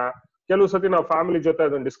ಆಗಿರೋದನ್ನ ಕೆಲವು ಸತಿ ನಾವು ಫ್ಯಾಮಿಲಿ ಜೊತೆ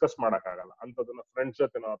ಅದನ್ನ ಡಿಸ್ಕಸ್ ಮಾಡಕ್ ಆಗಲ್ಲ. ಅಂತದನ್ನ ಫ್ರೆಂಡ್ಸ್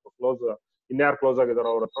ಜೊತೆ ನಾವು ಇನ್ಯಾರು ಕ್ಲೋಸ್ ಆಗಿದಾರೋ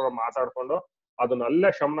ಅವ್ರ ಹತ್ರ ಮಾತಾಡ್ಕೊಂಡು ಅದನ್ನ ಅಲ್ಲೇ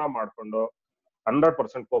ಶಮನ ಮಾಡ್ಕೊಂಡು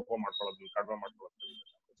 100% ಕೋಪ ಮಾಡ್ಕೊಳ್ಳೋದನ್ನ ಕಡಿಮೆ ಮಾಡ್ಕೊಳ್ಳೋದು.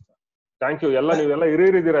 Thank you. ನೀವೆಲ್ಲ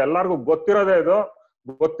ಹಿರಿಯರಿದ್ದೀರಾ, ಎಲ್ಲಾರ್ಗು ಗೊತ್ತಿರೋದೇ ಇದು.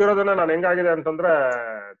 ಗೊತ್ತಿರೋದನ್ನ ನಾನು ಹೆಂಗಾಗಿದೆ ಅಂತಂದ್ರೆ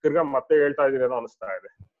ತಿರ್ಗಾ ಮತ್ತೆ ಹೇಳ್ತಾ ಇದೀನಿ ಏನೋ ಅನಿಸ್ತಾ ಇದೆ.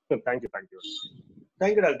 Thank you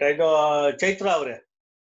doctor. ಚೈತ್ರ ಅವರೇ.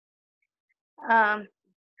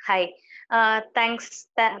 Hi. Thanks,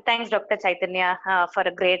 Dr. Chaitanya, for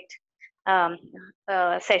a great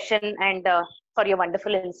session and for your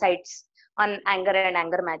wonderful insights on anger and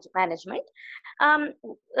anger management.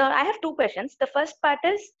 I have two questions. The first part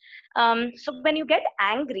is, so when you get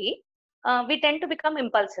angry, we tend to become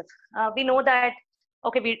impulsive. We know that,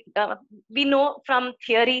 okay, we know from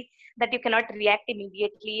theory that you cannot react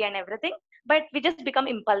immediately and everything, but we just become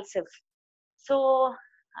impulsive. So,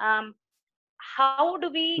 how do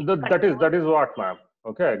we that is what, ma'am.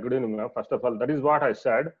 Okay, good evening, ma'am. First of all, that is what I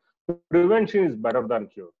said. Prevention is better than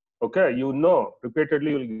cure. Okay, repeatedly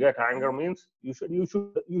you'll get anger means you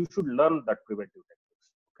should learn that preventive techniques.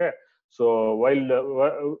 Okay, so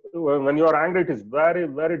when you are angry, it is very,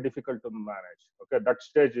 very difficult to manage. Okay, that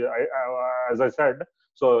stage, as I said,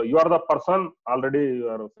 so you are the person already, you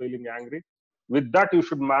are feeling angry. With that you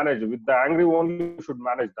should manage. With the angry only you should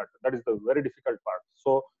manage that. That is the very difficult part.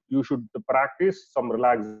 So you should practice some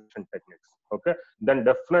relaxation techniques. Okay, then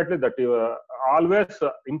definitely that always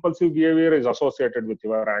impulsive behavior is associated with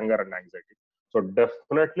your anger and anxiety. So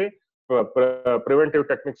definitely preventive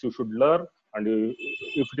techniques you should learn, and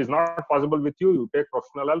if it is not possible with you take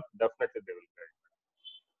professional help. Definitely they will guide.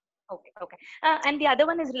 Okay. And the other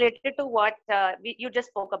one is related to what you just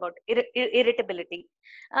spoke about, irritability.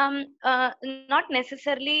 Not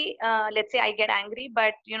necessarily, let's say I get angry,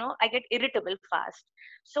 but I get irritable fast.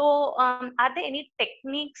 So are there any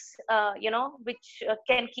techniques, which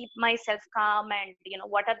can keep myself calm, and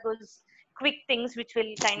what are those quick things which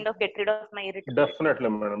will kind of get rid of my irritability? Definitely,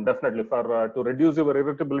 madam. Definitely. For to reduce your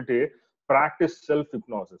irritability, practice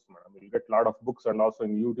self-hypnosis, madam. You'll get a lot of books, and also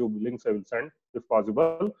in YouTube links I will send if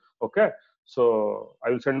possible. Okay, so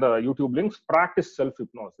I will send the YouTube links. Practice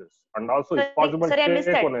self-hypnosis, and also if possible, sorry, I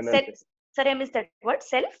missed that. What?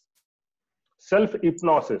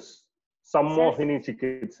 Self-hypnosis. Sammohini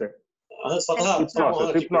chikitse.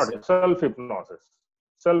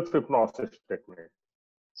 Self-hypnosis technique.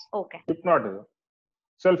 Okay.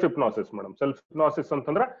 Self-hypnosis, madam. Self-hypnosis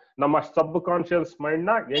ಅಂತಂದ್ರೆ ನಮ್ಮ ಸಬ್ conscious mind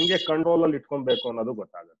ನ ಹೆಂಗೆ control ಅಲ್ಲಿ ಇಟ್ಕೊಬೇಕು ಅನ್ನೋದು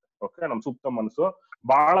ಗೊತ್ತಾಗುತ್ತೆ. Okay, ನಮ್ ಸುಪ್ತ ಮನಸ್ಸು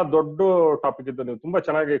ಬಹಳ ದೊಡ್ಡ ಟಾಪಿಕ್ ಇದ್ದು, ನೀವು ತುಂಬಾ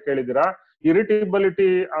ಚೆನ್ನಾಗಿ ಕೇಳಿದೀರಾ. ಇರಿಟೇಬಿಲಿಟಿ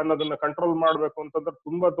ಅನ್ನೋದನ್ನ ಕಂಟ್ರೋಲ್ ಮಾಡ್ಬೇಕು ಅಂತಂದ್ರೆ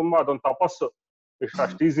ತುಂಬಾ ಅದೊಂದು ತಪಸ್ಸು,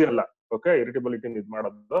 ಅಷ್ಟು ಈಸಿ ಅಲ್ಲ. ಓಕೆ, ಇರಿಟೇಬಿಲಿಟಿ ಇದ್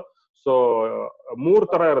ಮಾಡೋದು. ಸೊ 3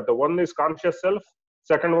 ತರ ಇರುತ್ತೆ. One is conscious self,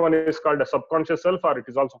 second one is called a subconscious self, or it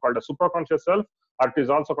is also called a supraconscious self, or it is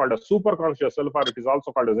also called a superconscious self, or it is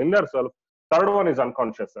also called as inner self. Third one is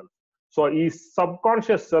unconscious self. So ಈ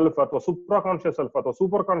subconscious self ಅಥವಾ supraconscious self ಅಥವಾ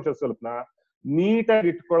superconscious self ನ ನೀಟಾಗಿ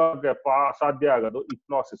ಇಟ್ಕೊಳ್ಳೋಕೆ ಸಾಧ್ಯ ಆಗೋದು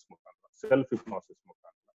hypnosis ಮುಖಾಂತರ, self hypnosis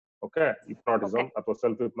ಮುಖಾಂತರ. Okay, hypnotism ಅಥವಾ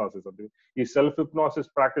ಸೆಲ್ಫ್ ಹಿಪ್ನಾಸಿಸ್ ಅಂತೀವಿ. ಈ ಸೆಲ್ಫ್ ಹಿಪ್ನಾಸಿಸ್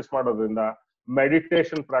ಪ್ರಾಕ್ಟೀಸ್ ಮಾಡೋದ್ರಿಂದ,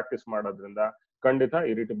 ಮೆಡಿಟೇಷನ್ ಪ್ರಾಕ್ಟೀಸ್ ಮಾಡೋದ್ರಿಂದ ಖಂಡಿತ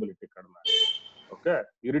ಇರಿಟಬಿಲಿಟಿ ಕಡಿಮೆ. Okay,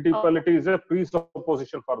 irritability is A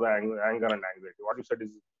presupposition for the anger and anxiety. What you said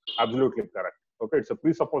is absolutely correct. Okay, it's a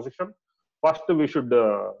presupposition. First we should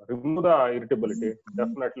remove the irritability.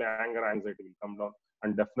 Definitely anger, anxiety will come down and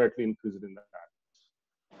definitely increase in the time.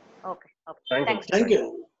 Okay, okay. Thank you.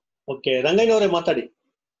 Okay, Rangayya ಅವರೇ ಮಾತಾಡಿ.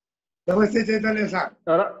 ನಮಸ್ತೆ ಚೈತನ್ಯ sir.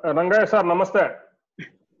 Rangayya sir ನಮಸ್ತೆ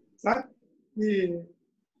sir, ಈ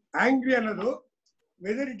angry ಅನ್ನೋದು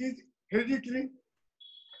whether it is hereditary?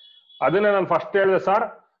 ಅದನ್ನೇ ನಾನು first ಹೇಳಿದೆ sir.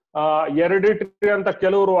 Hereditary ಅಂತ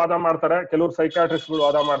ಕೆಲವರು ವಾದ ಮಾಡ್ತಾರೆ, ಕೆಲವರು ಸೈಕಾಟ್ರಿಸ್ಟ್ಗಳು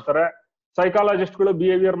ವಾದ ಮಾಡ್ತಾರೆ, ಸೈಕಾಲಜಿಸ್ಟ್ಗಳು,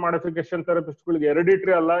 ಬಿಹೇವಿಯರ್ ಮಾಡಿಫಿಕೇಶನ್ ಥೆರಪಿಸ್ಟ್ಗಳಿಗೆ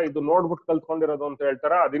ಹೆರಿಡಿಟರಿ ಅಲ್ಲ, ಇದು ನೋಡ್ಬಿಟ್ಟು ಕಲ್ತ್ಕೊಂಡಿರೋದು ಅಂತ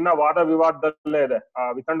ಹೇಳ್ತಾರೆ. ಅದಿನ್ನ ವಾದ ವಿವಾದದಲ್ಲೇ ಇದೆ,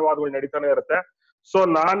 ವಿತಂಡವಾದಗಳು ನಡೀತಾನೆ ಇರುತ್ತೆ. ಸೊ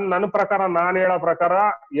ನನ್ನ ಪ್ರಕಾರ, ನಾನು ಹೇಳೋ ಪ್ರಕಾರ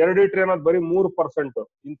ಹೆರಿಡಿಟರಿ ಅನ್ನೋದು ಬರೀ 3%.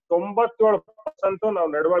 ಇನ್ 97% ನಾವು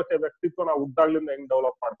ನಡವಳಿಕೆ, ವ್ಯಕ್ತಿತ್ವ ನಾವು ಹುಟ್ಟಾಗ್ಲಿಂದ ಹೆಂಗ್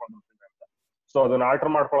ಡೆವಲಪ್ ಮಾಡ್ಕೊಂಡಿರ್ತೀವಿ ಅಂತ. ಸೊ ಅದನ್ನ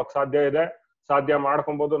ಆಲ್ಟರ್ ಮಾಡ್ಕೊಳಕ್ ಸಾಧ್ಯ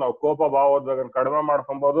ಮಾಡ್ಕೊಬಹುದು. ನಾವು ಕೋಪ, ಭಾವೋದ್ವೇಗ ಕಡಿಮೆ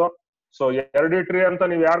ಮಾಡ್ಕೊಬಹುದು. ಸೊ ಹೆರಿಡಿಟರಿ ಅಂತ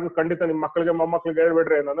ನೀವ್ ಯಾರಿಗೂ ಖಂಡಿತ ನಿಮ್ ಮಕ್ಳಿಗೆ, ಮೊಮ್ಮಕ್ಳಿಗೆ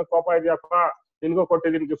ಹೇಳ್ಬಿಡ್ರಿ, ನನಗ್ ಕೋಪ ಇದೆಯಪ್ಪ, ನಿನ್ಗೂ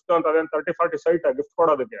ಕೊಟ್ಟಿದ್ದೀನಿ ಗಿಫ್ಟ್ ಅಂತ. ಅದೇನ್ 30-40 ಸೈಟ್ ಗಿಫ್ಟ್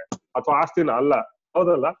ಕೊಡೋದಕ್ಕೆ ಅಥವಾ ಆಸ್ತಿನ ಅಲ್ಲ,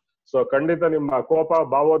 ಹೌದಲ್ಲ? ಸೊ ಖಂಡಿತ ನಿಮ್ಮ ಕೋಪ,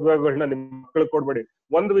 ಭಾವೋದ್ವೇಗಗಳನ್ನ ನಿಮ್ ಮಕ್ಳಿಗೆ ಕೊಡ್ಬೇಡಿ.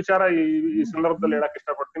 ಒಂದು ವಿಚಾರ ಈ ಸಂದರ್ಭದಲ್ಲಿ ಹೇಳಕ್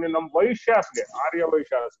ಇಷ್ಟಪಡ್ತೀನಿ. ನಮ್ ವೈಶ್ಯಾಸ್ಗೆ, ಆರ್ಯ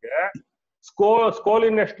ವೈಶ್ಯಾಸ್ಗೆ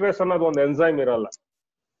ಸ್ಕೋಲಿನ್ ಎಸ್ಟ್ರೇಸ್ ಅನ್ನೋದು ಒಂದು ಎನ್ಸೈಮ್ ಇರಲ್ಲ.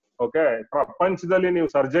 ಓಕೆ, ಪ್ರಪಂಚದಲ್ಲಿ ನೀವು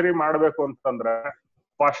ಸರ್ಜರಿ ಮಾಡ್ಬೇಕು ಅಂತಂದ್ರೆ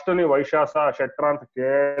ಫಸ್ಟ್ ನೀವು ವೈಶ್ಯಾಸ, ಶೆಟ್ರ ಅಂತ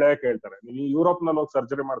ಕೇಳ್ತಾರೆ. ನೀವು ಯುರೋಪ್ ನಲ್ಲಿ ಹೋಗಿ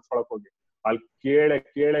ಸರ್ಜರಿ ಮಾಡಿಸ್ಕೊಳಕ್ ಹೋಗಿ ಅಲ್ಲಿ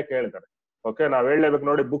ಕೇಳ್ತಾರೆ. ಓಕೆ, ನಾವ್ ಹೇಳಲೇಬೇಕು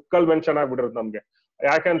ನೋಡಿ, ಬುಕ್ ಅಲ್ಲಿ ಮೆನ್ಷನ್ ಆಗ್ಬಿಟ್ಟಿರುತ್ತೆ ನಮ್ಗೆ.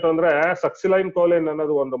 ಯಾಕೆಂತಂದ್ರೆ ಸಕ್ಸಿಲೈನ್ ಕೋಲಿನ್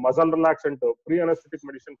ಅನ್ನೋದು ಒಂದು ಮಸಲ್ ರಿಲ್ಯಾಕ್ಸೆಂಟ್, ಪ್ರೀ ಅನೆಸ್ಥೆಟಿಕ್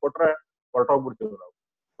ಮೆಡಿಸಿನ್ ಕೊಟ್ರೆ ಹೊರಟೋಗ್ಬಿಡ್ತೀವಿ ನಾವು.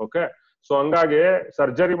 ಓಕೆ, ಸೊ ಹಂಗಾಗಿ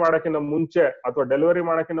ಸರ್ಜರಿ ಮಾಡಕ್ಕಿಂತ ಮುಂಚೆ ಅಥವಾ ಡೆಲಿವರಿ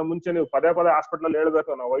ಮಾಡಕ್ಕಿಂತ ಮುಂಚೆ ನೀವು ಪದೇ ಹಾಸ್ಪಿಟಲ್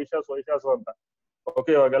ಹೇಳ್ಬೇಕು, ನಾವು ವೈಶ್ಯಾಸು ಅಂತ.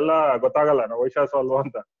 ಓಕೆ, ಇವಾಗೆಲ್ಲ ಗೊತ್ತಾಗಲ್ಲ ನಾವು ವೈಶ್ಯಾಸು ಅಲ್ವಾ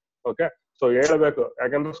ಅಂತ. ಓಕೆ, ಸೊ ಹೇಳ್ಬೇಕು,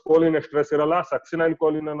 ಯಾಕಂದ್ರೆ ಸ್ಕೋಲಿನ್ ಸ್ಟ್ರೆಸ್ ಇರಲ್ಲ. ಸಕ್ಸಿನೈಲ್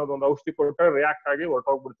ಕೋಲಿನ್ ಅನ್ನೋದು ಒಂದು ಔಷಧಿ ಕೊಟ್ಟರೆ ರಿಯಾಕ್ಟ್ ಆಗಿ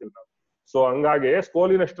ಹೊರಟೋಗ್ಬಿಡ್ತೀವಿ ನಾವು. ಸೊ ಹಂಗಾಗಿ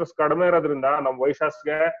ಸ್ಕೋಲಿನ್ ಸ್ಟ್ರೆಸ್ ಕಡಿಮೆ ಇರೋದ್ರಿಂದ ನಮ್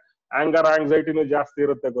ವೈಶ್ಯಾಸ್ಗೆ ಆಂಗರ್, ಆಂಗ್ಸೈಟಿನೂ ಜಾಸ್ತಿ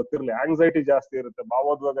ಇರುತ್ತೆ, ಗೊತ್ತಿರ್ಲಿ. ಆಂಗ್ಸೈಟಿ ಜಾಸ್ತಿ ಇರುತ್ತೆ,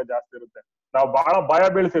 ಭಾವೋದ್ವೇಗ ಜಾಸ್ತಿ ಇರುತ್ತೆ. ನಾವು ಬಹಳ ಭಯ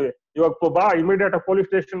ಬೀಳ್ತೀವಿ. ಇವಾಗ ಇಮಿಡಿಯೇಟ್ ಆಗಿ ಪೊಲೀಸ್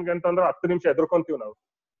ಸ್ಟೇಷನ್ಗೆ ಅಂತಂದ್ರೆ 10 ನಿಮಿಷ ಎದುರ್ಕೊಂತೀವಿ ನಾವು,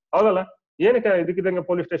 ಹೌದಲ್ಲ? ಏನಕ್ಕೆ ಇದಕ್ಕಿದಂಗೆ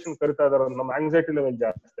ಪೊಲೀಸ್ ಸ್ಟೇಷನ್ ಕರಿತಾ ಇದಾರೆ? ನಮ್ಮ ಆಂಗ್ಸೈಟಿ ಲೆವೆಲ್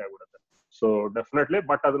ಜಾಸ್ತಿ ಆಗ್ಬಿಡುತ್ತೆ. ಸೊ ಡೆಫಿನೆಟ್ಲಿ,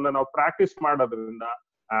 ಬಟ್ ಅದನ್ನ ನಾವು ಪ್ರಾಕ್ಟೀಸ್ ಮಾಡೋದ್ರಿಂದ,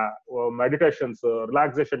 meditations,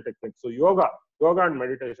 relaxation techniques, yoga and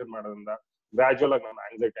meditation ಮಾಡೋದ್ರಿಂದ ಗ್ರಾಜುಯಲ್ ಆಗಿ ನಮ್ಮ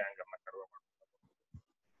ಆಂಗ್ಸೈಟಿ, ಆಂಗರ್ ನ ಕಡಿಮೆ ಮಾಡ್ತೀವಿ.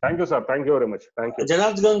 Thank you sir, thank you very much. Thank you.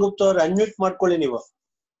 Janardhan Gupta ಅವ್ರು ಅನ್ಮ್ಯೂಟ್ ಮಾಡ್ಕೊಳ್ಳಿ ನೀವು.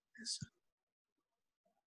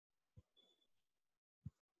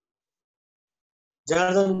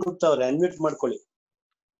 ಜನಾರ್ದನ್ ಗುಪ್ತಾ ಅವ್ರೆ ಅನ್ಮ್ಯೂಟ್ ಮಾಡ್ಕೊಳ್ಳಿ.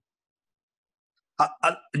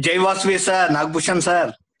 ಜೈವಾಸವಿ sir, Nagabhushan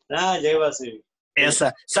sir. ಜೈವಾಸವಿ. Yes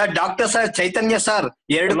sir. Sir doctor sir, ಚೈತನ್ಯ ಸರ್,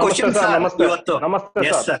 2 ಕ್ವಶನ್ ಸರ್ ಇವತ್ತು.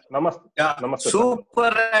 Yes sir,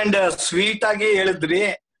 super and sweet ಆಗಿ ಹೇಳಿದ್ರಿ.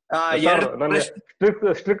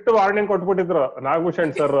 Strict warning ಕೊಟ್ಬಿಟ್ಟಿದ್ರು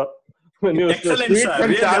Nagabhushan sir.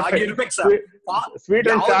 Sweet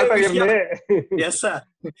and chat ಆಗಿರ್ಲಿ. Yes sir,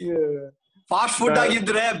 fast food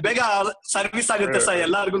ಆಗಿದ್ರೆ ಬೇಗ ಸರ್ವಿಸ್ ಆಗುತ್ತೆ ಸರ್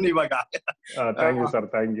ಎಲ್ಲಾರ್ಗು ಇವಾಗ. Thank you sir,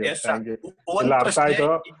 thank you. ಇಲ್ಲ, ಅರ್ಥ ಆಯ್ತು.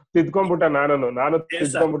 ತಿದ್ಕೊಂಡ್ಬಿಟ್ಟೆ ನಾನು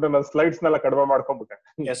ತಿದ್ಕೊಂಡ್ಬಿಟ್ಟೆ, ನನ್ನ ಸ್ಲೈಡ್ಸ್ ನೆಲ್ಲ ಕಡಿಮೆ ಮಾಡ್ಕೊಂಡ್ಬಿಟ್ಟೆ.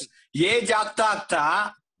 ಎಸ್, ಏಜ್ ಆಗ್ತಾ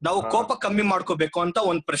ನಾವು ಕೋಪ ಕಮ್ಮಿ ಮಾಡ್ಕೋಬೇಕು ಅಂತ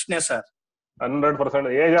ಒಂದ್ ಪ್ರಶ್ನೆ ಸರ್.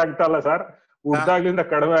 100% ಏಜ್ ಆಗ್ತಾ ಅಲ್ಲ ಸರ್, ಹುಟ್ಟಾಗ್ಲಿಂದ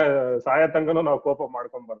ಕಡಿಮೆ ಸಾಯ ತನಕನೂ ನಾವು ಕೋಪ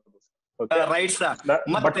ಮಾಡ್ಕೊಂಡ್ ಬರ್ತದೆ. Right sir.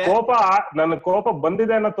 ಬಟ್ ನನ್ನ ಕೋಪ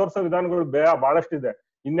ಬಂದಿದೆ ಅನ್ನೋ ತೋರ್ಸೋ ವಿಧಾನಗಳು ಬಹಳಷ್ಟಿದೆ.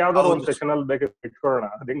 ಇನ್ಯಾವ್ದಾದ್ರು ಒಂದು ಸೆಷನ್ ಅಲ್ಲಿ ಬೇಕು ಇಟ್ಕೊಳ್ಳೋಣ,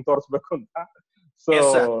 ಅದ್ ಹೆಂಗ್ ತೋರ್ಸ್ಬೇಕು ಅಂತ. ಸೊ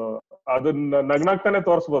ಅದನ್ನ ನಗ್ನಾಗ್ತಾನೆ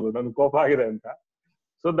ತೋರ್ಸ್ಬೋದು ನನ್ ಕೋಪ ಆಗಿದೆ ಅಂತ.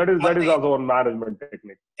 So that is also one management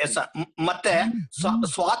technique. ಮತ್ತೆ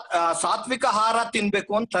ಸಾತ್ವಿಕ ಆಹಾರ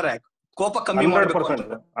ತಿನ್ಬೇಕು ಅಂತಾರೆ, ಕೋಪ ಕಮ್ಮಿ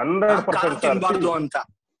 100% ತಿನ್ಬಾರ್ದು ಅಂತ.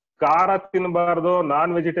 ಖಾರ ತಿನ್ಬಾರ್ದು,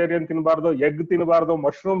 ನಾನ್ ವೆಜಿಟೇರಿಯನ್ ತಿನ್ಬಾರ್ದು, ಎಗ್ ತಿನ್ಬಾರ್ದು,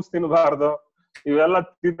 ಮಶ್ರೂಮ್ಸ್ ತಿನ್ಬಾರ್ದು. ಇವೆಲ್ಲ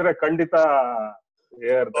ತಿಂದ್ರೆ ಖಂಡಿತ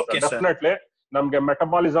ಡೆಫಿನೆಟ್ಲಿ ನಮ್ಗೆ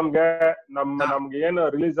ಮೆಟಬಾಲಿಸಮ್ಗೆ, ನಮ್ಗೆ ಏನು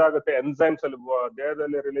ರಿಲೀಸ್ ಆಗುತ್ತೆ ಎನ್ಸೈಮ್ಸ್ ಅಲ್ಲಿ,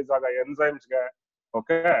 ದೇಹದಲ್ಲಿ ರಿಲೀಸ್ ಆಗೋ ಎನ್ಸೈಮ್ಸ್ಗೆ,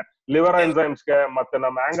 ಓಕೆ, ಲಿವರ್ ಎನ್ಸೈಮ್ಸ್ಗೆ, ಮತ್ತೆ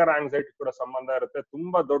ನಮ್ಮ ಆಂಗರ್, ಆಂಗ್ಸೈಟಿ ಕೂಡ ಸಂಬಂಧ ಇರುತ್ತೆ.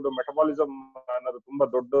 ತುಂಬಾ ದೊಡ್ಡ ಮೆಟಬಾಲಿಸಮ್ ಅನ್ನೋದು ತುಂಬಾ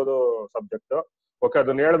ದೊಡ್ಡದು ಸಬ್ಜೆಕ್ಟ್. ಓಕೆ,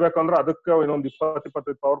 ಅದನ್ನ ಹೇಳ್ಬೇಕು ಅಂದ್ರೆ ಅದಕ್ಕೆ ಇನ್ನೊಂದು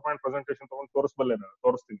 20-25 ಪವರ್ ಪಾಯಿಂಟ್ ಪ್ರೆಸೆಂಟೇಷನ್ ತಗೊಂಡು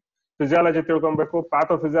ತೋರಿಸ್ತೀನಿ. ಫಿಸಿಯಾಲಜಿ ತಿಳ್ಕೊಬೇಕು,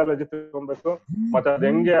 ಪ್ಯಾಥೋಫಿಸಿಯಾಲಜಿ ತಿಳ್ಕೊಬೇಕು, ಮತ್ತೆ ಅದ್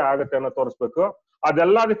ಹೆಂಗೆ ಆಗತ್ತೆ ಅನ್ನೋ ತೋರಿಸ್ಬೇಕು.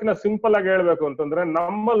 ಅದೆಲ್ಲದಕ್ಕಿಂತ ಸಿಂಪಲ್ ಆಗಿ ಹೇಳ್ಬೇಕು ಅಂತಂದ್ರೆ,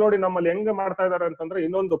 ನಮ್ಮಲ್ಲಿ ಹೆಂಗೆ ಮಾಡ್ತಾ ಇದಾರೆ ಅಂತಂದ್ರೆ,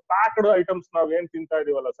 ಇನ್ನೊಂದು ಪ್ಯಾಕ್ಡ್ ಐಟಮ್ಸ್ ನಾವ್ ಏನ್ ತಿಂತಾ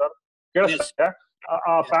ಇದೀವಲ್ಲ ಸರ್, ಕೇಳಿಸುತ್ತೆ,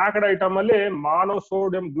 ಆ ಪ್ಯಾಕ್ಡ್ ಐಟಮ್ ಅಲ್ಲಿ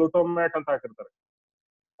ಮಾನೋಸೋಡಿಯಂ ಗ್ಲೂಟೋಮೇಟ್ ಅಂತ ಹಾಕಿರ್ತಾರೆ.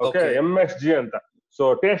 ಓಕೆ, MSG ಅಂತ. So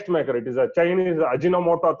taste maker, it is a Chinese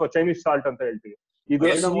Ajinomoto ಅಥವಾ ಚೈನೀಸ್ ಸಾಲ್ಟ್ ಅಂತ ಹೇಳ್ತೀವಿ.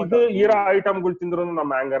 ಇದು ಇರೋ ಐಟಮ್ಗಳು ತಿಂದ್ರು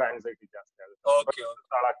ನಮ್ಮ ಆಂಗರ್, ಆಂಗ್ಸೈಟಿ ಜಾಸ್ತಿ ಆಗುತ್ತೆ,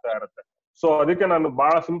 ಹಾಳಾಗ್ತಾ ಇರುತ್ತೆ. ಸೊ ಅದಕ್ಕೆ ನಾನು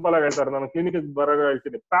ಬಹಳ ಸಿಂಪಲ್ ಆಗಿ ಹೇಳ್ತಾರೆ, ನಾನು ಕ್ಲಿನಿಕ್ ಬರೋ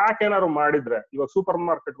ಹೇಳ್ತೀನಿ, ಪ್ಯಾಕ್ ಏನಾದ್ರು ಮಾಡಿದ್ರೆ, ಇವಾಗ ಸೂಪರ್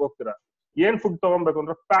ಮಾರ್ಕೆಟ್ ಹೋಗ್ತೀರಾ, ಏನ್ ಫುಡ್ ತಗೊಬೇಕು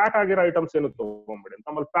ಅಂದ್ರೆ ಪ್ಯಾಕ್ ಆಗಿರೋ ಐಟಮ್ಸ್ ಏನು ತಗೊಂಬೇಡಿ.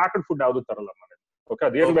 ನಮ್ಮಲ್ಲಿ ಪ್ಯಾಕ್ಡ್ ಫುಡ್ ಯಾವ್ದು ತರಲ್ಲ ಮನೆ. ಓಕೆ,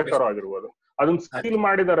 ಅದೇನ್ ಬೇಕಾದ್ರೂ ಆಗಿರ್ಬೋದು, ಅದನ್ನ ಸೀಲ್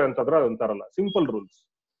ಮಾಡಿದಾರೆ ಅಂತಂದ್ರೆ ಅದನ್ನ ತರಲ್ಲ. Simple rules.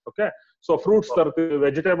 Okay, so fruits ತರ್ತೀವಿ,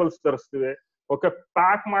 ವೆಜಿಟೇಬಲ್ಸ್ ತರಿಸ್ತೀವಿ. ಓಕೆ,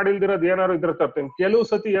 ಪ್ಯಾಕ್ ಮಾಡಿಲ್ದಿರೋದು ಏನಾದ್ರು ಇದ್ರೆ ತರ್ತೀನಿ. ಕೆಲವು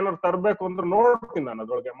ಸತಿ ಏನಾದ್ರು ತರ್ಬೇಕು ಅಂದ್ರೆ ನೋಡ್ತೀನಿ ನಾನು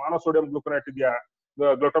ಅದ್ರೊಳಗೆ ಮಾನೋಸೋಡಿಯಂ ಗ್ಲೂಕೋನೇಟ್ ಇದೆಯಾ,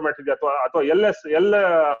 ಗ್ಲೂಟೋಮೇಟ್ ಇದೆಯಾ, ಅಥವಾ ಎಲ್ಲ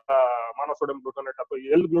ಮಾನೋಸೋಡಿಯಂ ಗ್ಲೂಟೋನೇಟ್ ಅಥವಾ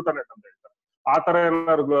ಎಲ್ ಗ್ಲೂಟೋನೇಟ್ ಅಂತ ಹೇಳ್ತಾರೆ, ಆ ತರ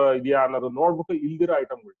ಏನಾದ್ರು ಇದೆಯಾ ಅನ್ನೋದು ನೋಡ್ಬಿಟ್ಟು ಇಲ್ದಿರೋ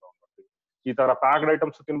ಐಟಮ್ಗಳು ತಗೊಂಡ್ಬರ್ತೀವಿ. ಈ ತರ ಪ್ಯಾಕ್ಡ್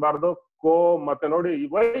ಐಟಮ್ಸ್ ತಿನ್ಬಾರ್ದು. ಮತ್ತೆ ನೋಡಿ,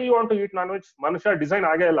 why you want to eat non veg, ಮನುಷ್ಯ ಡಿಸೈನ್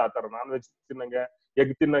ಆಗೇ ಇಲ್ಲ ಆ ತರ. ನಾನ್ ವೆಜ್ ತಿನ್ನಂಗೆ,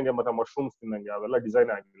 ಎಗ್ ತಿನ್ನಂಗೆ, ಮತ್ತೆ ಮಶ್ರೂಮ್ಸ್ ತಿನ್ನಂಗೆ ಅವೆಲ್ಲ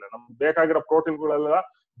ಡಿಸೈನ್ ಆಗಿಲ್ಲ. ನಮ್ಗೆ ಬೇಕಾಗಿರೋ ಪ್ರೋಟೀನ್ಗಳೆಲ್ಲ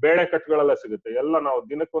ಬೇಳೆ ಕಟ್ಗಳೆಲ್ಲ ಸಿಗುತ್ತೆ. ಎಲ್ಲ ನಾವು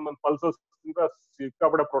ದಿನಕ್ಕೆ ಒಂದೊಂದು ಪಲ್ಸಸ್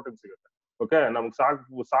ಸಿಕ್ಕಾಪಟ್ಟೆ ಪ್ರೋಟೀನ್ ಸಿಗುತ್ತೆ. ಓಕೆ, ನಮ್ಗೆ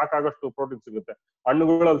ಸಾಕಾಗಷ್ಟು ಪ್ರೋಟೀನ್ ಸಿಗುತ್ತೆ,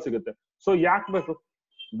 ಹಣ್ಣುಗಳಲ್ಲಿ ಸಿಗುತ್ತೆ. ಸೊ ಯಾಕೆ ಬೇಕು?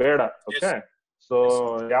 ಬೇಡ. ಓಕೆ, ಸೊ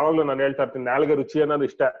ಯಾವಾಗ್ಲೂ ನಾನು ಹೇಳ್ತಾ ಇರ್ತೀನಿ, ನಾಲ್ಗೆ ರುಚಿ ಅನ್ನೋದು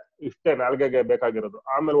ಇಷ್ಟೇ ನಾಲ್ಗೆಗೆ ಬೇಕಾಗಿರೋದು.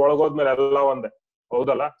 ಆಮೇಲೆ ಒಳಗೋದ್ಮೇಲೆ ಎಲ್ಲ ಒಂದೇ.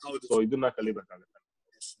 ಹೌದಲ್ಲ? ಸೊ ಇದನ್ನ ಕಲಿಬೇಕಾಗುತ್ತೆ.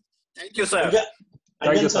 Thank you sir.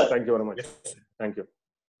 Thank you sir. Thank you very much. Thank you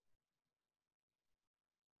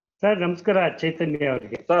sir. ನಮಸ್ಕಾರ ಚೈತನ್ಯ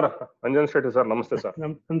ಅವರಿಗೆ. ಸರ್ ಅಂಜನ್ ಶೆಟ್ಟಿ ಸರ್, ನಮಸ್ತೆ ಸರ್.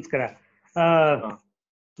 ನಮಸ್ಕಾರ.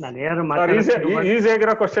 ನಾನು ಯಾರು ಈಸಿ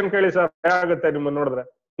ಆಗಿರೋ ಕ್ವಶನ್ ಕೇಳಿ ಸರ್, ಆಗುತ್ತೆ ನಿಮ್ಮನ್ನ ನೋಡಿದ್ರೆ.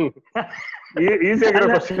 ಈಸಿ ಆಗಿರೋ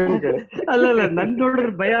ಕ್ವಶನ್ ಕೇಳಿ. ಅಲ್ಲಲ್ಲ, ನನ್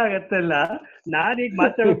ನೋಡಿದ್ರೆ ಭಯ ಆಗತ್ತಲ್ಲ. ನಾನೀಗ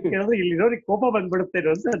ಮಾತಾಡೋದು ಕೇಳಿದ್ರೆ ಇಲ್ಲಿರೋರಿಗೆ ಕೋಪ ಬಂದ್ಬಿಡುತ್ತೇನೋ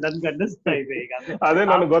ಅಂತ ನನ್ಗೆ ಅನ್ನಿಸ್ತಾ ಇದೆ ಈಗ. ಅದೇ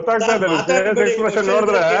ನನ್ಗೆ ಗೊತ್ತಾಗ್ತಾ ಇದೆ, ಎಕ್ಸ್ಪ್ರೆಷನ್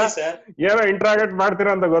ನೋಡಿದ್ರೆ ಏನೋ ಇಂಟ್ರಾಗೇಟ್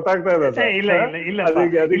ಮಾಡ್ತೀರಾ ಅಂತ ಗೊತ್ತಾಗ್ತಾ ಇದೆ. ಇಲ್ಲ ಇಲ್ಲ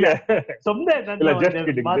ಇಲ್ಲ, ಸುಮ್ನೆ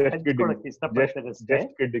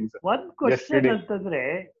ಒಂದ್ ಕ್ವಶನ್ ಅಂತಂದ್ರೆ,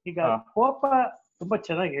 ಈಗ ಕೋಪ ತುಂಬಾ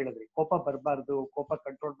ಚೆನ್ನಾಗಿ ಹೇಳಿದ್ರಿ. ಕೋಪ ಬರಬಾರ್ದು, ಕೋಪ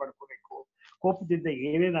ಕಂಟ್ರೋಲ್ ಮಾಡ್ಕೋಬೇಕು, ಕೋಪದಿಂದ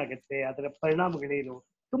ಏನೇನಾಗುತ್ತೆ, ಅದರ ಪರಿಣಾಮಗಳೇನು,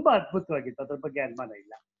 ತುಂಬಾ ಅದ್ಭುತವಾಗಿತ್ತು. ಅದ್ರ ಬಗ್ಗೆ ಅನುಮಾನ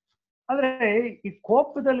ಇಲ್ಲ. ಆದ್ರೆ ಈ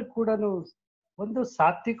ಕೋಪದಲ್ಲಿ ಕೂಡ ಒಂದು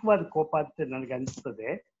ಸಾತ್ವಿಕವಾದ ಕೋಪ ಅಂತ ನನಗೆ ಅನಿಸ್ತದೆ.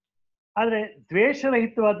 ಆದ್ರೆ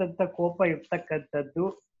ದ್ವೇಷರಹಿತವಾದಂತ ಕೋಪ ಇರ್ತಕ್ಕಂಥದ್ದು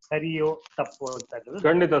ಸರಿಯೋ ತಪ್ಪು ಅಂತ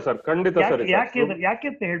ಖಂಡಿತ ಸರ್, ಖಂಡಿತ ಸರ್.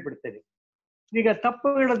 ಯಾಕೆಂತ ಹೇಳ್ಬಿಡ್ತೇನೆ. ಈಗ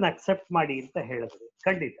ತಪ್ಪುಗಳನ್ನ ಅಕ್ಸೆಪ್ಟ್ ಮಾಡಿ ಅಂತ ಹೇಳಿದ್ರೆ,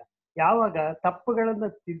 ಖಂಡಿತ ಯಾವಾಗ ತಪ್ಪುಗಳನ್ನ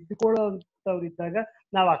ತಿದ್ದುಕೊಳ್ಳೋಂಥವ್ರಿದ್ದಾಗ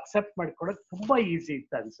ನಾವು ಅಕ್ಸೆಪ್ಟ್ ಮಾಡ್ಕೊಳಕ್ ತುಂಬಾ ಈಸಿ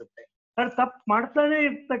ಅಂತ ಅನ್ಸುತ್ತೆ. ಆದ್ರೆ ತಪ್ಪು ಮಾಡ್ತಾನೆ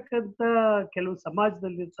ಇರ್ತಕ್ಕಂಥ ಕೆಲವು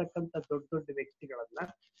ಸಮಾಜದಲ್ಲಿ ಇರ್ತಕ್ಕಂಥ ದೊಡ್ಡ ದೊಡ್ಡ ವ್ಯಕ್ತಿಗಳನ್ನ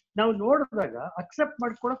ನಾವು ನೋಡಿದಾಗ ಅಕ್ಸೆಪ್ಟ್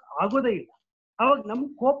ಮಾಡ್ಕೊಳಕ್ ಆಗೋದೇ ಇಲ್ಲ. ಅವಾಗ ನಮ್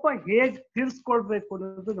ಕೋಪ ಹೇಗ್ ತೀರ್ಸ್ಕೊಳ್ಬೇಕು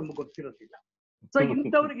ಅನ್ನೋದು ನಮ್ಗೆ ಗೊತ್ತಿರೋದಿಲ್ಲ. ಸೊ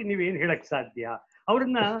ಇಂಥವ್ರಿಗೆ ನೀವೇನ್ ಹೇಳಕ್ ಸಾಧ್ಯ?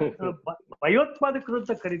 ಅವ್ರನ್ನ ಭಯೋತ್ಪಾದಕರು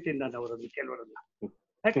ಅಂತ ಕರಿತೀನಿ ನಾನು ಅವರನ್ನು, ಕೆಲವರನ್ನ.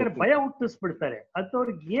 ಯಾಕಂದ್ರೆ ಭಯ ಹುಟ್ಟಿಸ್ಬಿಡ್ತಾರೆ.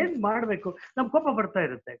 ಅಂಥವ್ರಿಗೆ ಏನ್ ಮಾಡ್ಬೇಕು? ನಮ್ ಕೋಪ ಬರ್ತಾ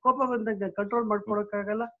ಇರುತ್ತೆ. ಕೋಪ ಬಂದಾಗ ಕಂಟ್ರೋಲ್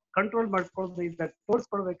ಮಾಡ್ಕೊಳಕ್ಕಾಗಲ್ಲ, ಕಂಟ್ರೋಲ್ ಮಾಡ್ಕೊಳ್ಳೋದು ಇದ್ದಾಗ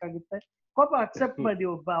ತೋರ್ಸ್ಕೊಳ್ಬೇಕಾಗುತ್ತೆ. ಕೋಪ ಅಕ್ಸೆಪ್ಟ್ ಮಾಡಿ,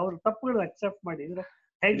 ಅವ್ರ ತಪ್ಪುಗಳು ಅಕ್ಸೆಪ್ಟ್ ಮಾಡಿದ್ರೆ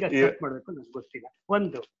ಹೆಂಗ್ ಅಕ್ಸೆಪ್ಟ್ ಮಾಡ್ಬೇಕು ನನ್ಗೆ ಗೊತ್ತಿಲ್ಲ.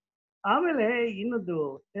 ಒಂದು. ಆಮೇಲೆ ಇನ್ನೊಂದು,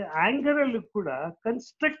 ಆಂಗರ್ ಅಲ್ಲೂ ಕೂಡ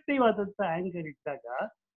ಕನ್ಸ್ಟ್ರಕ್ಟಿವ್ ಆದಂತ ಆಂಗರ್ ಇದ್ದಾಗ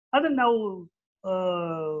ಅದನ್ನ ನಾವು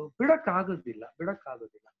ಬಿಡಕ್ಕಾಗೋದಿಲ್ಲ.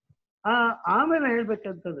 ಆಮೇಲೆ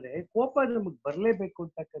ಹೇಳ್ಬೇಕಂತಂದ್ರೆ, ಕೋಪ ನಮಗ್ ಬರ್ಲೇಬೇಕು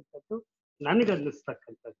ಅಂತಕ್ಕಂಥದ್ದು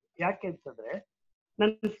ನನಗನ್ನಿಸ್ತಕ್ಕಂಥದ್ದು. ಯಾಕೆ ಅಂತಂದ್ರೆ,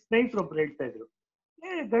 ನನ್ನ ಸ್ನೇಹಿತರೊಬ್ರು ಹೇಳ್ತಾ ಇದ್ರು,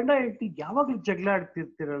 ಗಂಡ ಹೆಂಡತಿ ಯಾವಾಗ್ಲೂ ಜಗಳ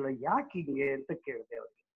ಆಡ್ತಿರ್ತಿರಲ್ಲ, ಯಾಕೆ ಹಿಂಗೆ ಅಂತ ಕೇಳಿದೆ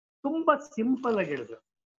ಅವ್ರಿಗೆ. ತುಂಬಾ ಸಿಂಪಲ್ ಆಗಿ ಹೇಳಿದ್ರು,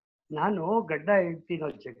 ನಾನು ಗಂಡ ಹೆಂಡತಿ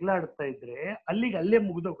ನಾವು ಜಗಳ ಆಡ್ತಾ ಇದ್ರೆ ಅಲ್ಲೇ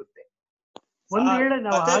ಮುಗ್ದೋಗುತ್ತೆ. ಒಂದ್ ವೇಳೆ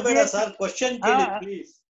ನಾವು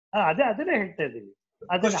ಅದನ್ನೇ ಹೇಳ್ತಾ ಇದ್ದೀವಿ,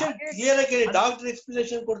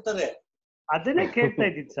 ಅದನ್ನೇ ಕೇಳ್ತಾ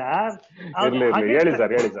ಇದ್ದೀನಿ ಸರ್.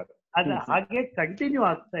 ಅದ ಹಾಗೆ ಕಂಟಿನ್ಯೂ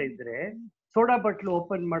ಆಗ್ತಾ ಇದ್ರೆ, ಸೋಡಾ ಬಟ್ಲು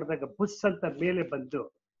ಓಪನ್ ಮಾಡಿದಾಗ ಬುಸ್ ಅಂತ ಮೇಲೆ ಬಂದು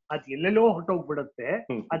ಅದ್ ಎಲ್ಲೆಲ್ಲೋ ಹೊಟ್ಟೋಗ್ಬಿಡುತ್ತೆ.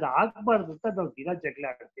 ಅದ್ ಆಗ್ಬಾರ್ದು ಅಂತ ನಾವು ದಿನ ಜಗಳ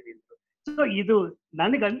ಆಡ್ತೀವಿ. ಸೊ ಇದು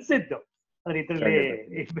ನನಗ್ ಅನ್ಸಿದ್ದು. ಇದ್ರಲ್ಲಿ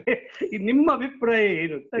ನಿಮ್ಮ ಅಭಿಪ್ರಾಯ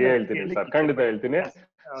ಏನು ಅಂತ ಹೇಳ್ತೀನಿ ಸರ್. ಖಂಡಿತ ಹೇಳ್ತೀನಿ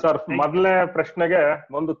ಸರ್. ಮೊದಲನೇ ಪ್ರಶ್ನೆಗೆ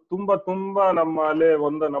ಒಂದು ತುಂಬಾ ನಮ್ಮಲ್ಲಿ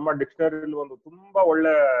ನಮ್ಮ ಡಿಕ್ಷನರಿಲಿ ಒಂದು ತುಂಬಾ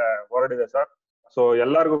ಒಳ್ಳೆ ವರ್ಡ್ ಇದೆ ಸರ್. ಸೊ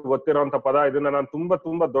ಎಲ್ಲರಿಗೂ ಗೊತ್ತಿರೋಂತ ಪದ. ಇದನ್ನ ನಾನು ತುಂಬಾ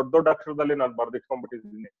ದೊಡ್ಡ ಅಕ್ಷರದಲ್ಲಿ ನಾನು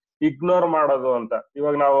ಬರ್ದಿಟ್ಕೊಂಡ್ಬಿಟ್ಟಿದ್ದೀನಿ, ಇಗ್ನೋರ್ ಮಾಡೋದು ಅಂತ.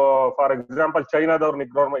 ಇವಾಗ ನಾವು ಫಾರ್ ಎಕ್ಸಾಂಪಲ್ ಚೈನಾದವ್ರನ್ನ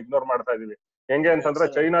ಇಗ್ನೋರ್ ಮಾಡ್ತಾ ಇದೀವಿ. ಹೆಂಗೆ ಅಂತಂದ್ರೆ,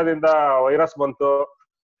 ಚೈನಾದಿಂದ ವೈರಸ್ ಬಂತು,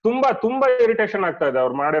 ತುಂಬಾ ಇರಿಟೇಷನ್ ಆಗ್ತಾ ಇದೆ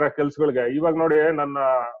ಅವ್ರು ಮಾಡಿರೋ ಕೆಲ್ಸಗಳಿಗೆ. ಇವಾಗ ನೋಡಿ, ನನ್ನ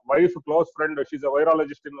wife close friend, she's a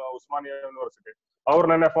virologist in Osmania university. ಅವ್ರು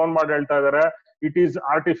ನೆನ್ನೆ ಫೋನ್ ಮಾಡಿ ಹೇಳ್ತಾ ಇದಾರೆ, it is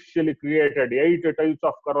artificially created. 8 types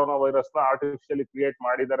of corona virus ನ ಆರ್ಟಿಫಿಷಿಯಲಿ ಕ್ರಿಯೇಟ್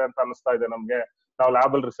ಮಾಡಿದ್ದಾರೆ ಅಂತ ಅನಿಸ್ತಾ ಇದೆ ನಮ್ಗೆ. ನಾವು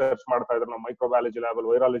ಲ್ಯಾಬಲ್ ರಿಸರ್ಚ್ ಮಾಡ್ತಾ ಇದ್ರೆ, ನಾವು ಮೈಕ್ರೋಬಯಾಲಜಿ ಲ್ಯಾಬಲ್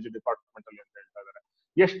ವೈರಾಲಜಿ ಡಿಪಾರ್ಟ್ಮೆಂಟ್ ಅಲ್ಲಿ ಅಂತ ಹೇಳ್ತಾ ಇದಾರೆ.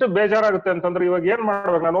 ಎಷ್ಟು ಬೇಜಾರಾಗುತ್ತೆ ಅಂತಂದ್ರೆ, ಇವಾಗ ಏನ್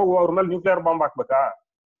ಮಾಡ್ಬೇಕು? ನಾನು ಹೋಗಿ ಅವ್ರ ಮೇಲೆ ನ್ಯೂಕ್ಲಿಯರ್ ಬಾಂಬ್ ಹಾಕ್ಬೇಕಾ?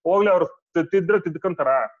 ಹೋಗ್ಲಿ, ಅವ್ರು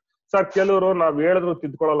ತಿದ್ಕೊಂತಾರ ಸರ್. ಕೆಲವರು ನಾವ್ ಹೇಳಿದ್ರು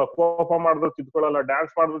ತಿದ್ಕೊಳ್ಳಲ್ಲ, ಕೋಪ ಮಾಡಿದ್ರು ತಿದ್ಕೊಳ್ಳಲ್ಲ,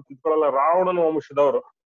 ಡ್ಯಾನ್ಸ್ ಮಾಡಿದ್ರು ತಿದ್ಕೊಳ್ಳಲ್ಲ. ರಾವಣನು ವಂಶದವ್ರು,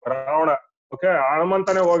 ರಾವಣ. ಓಕೆ,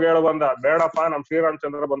 ಹನುಮಂತನೇ ಹೋಗಿ ಹೇಳ ಬಂದ, ಬೇಡಪ್ಪ ನಮ್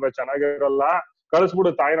ಶ್ರೀರಾಮಚಂದ್ರ ಬಂದ್ರೆ ಚೆನ್ನಾಗಿರಲ್ಲ,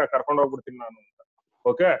 ಕಳಿಸ್ಬಿಡು ತಾಯಿನ, ಕರ್ಕೊಂಡ್ ಹೋಗ್ಬಿಡ್ತೀನಿ ನಾನು ಅಂತ.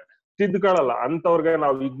 ಓಕೆ, ತಿದ್ಕೊಳ್ಳಲ್ಲ. ಅಂತವ್ರಿಗೆ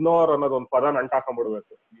ನಾವು ಇಗ್ನೋರ್ ಅನ್ನೋದು ಒಂದು ಪದ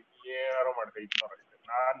ನಂಟಾಕೊಂಡ್ಬಿಡ್ಬೇಕು. ಏನಾರು ಮಾಡ್ತೀವಿ ಇಗ್ನೋರ್ ಅಷ್ಟೇ.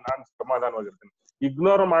 ನಾನ್ ಸಮಾಧಾನವಾಗಿರ್ತೀನಿ.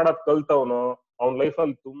 ಇಗ್ನೋರ್ ಮಾಡೋದ್ ಕಲ್ತವನು ಅವ್ನ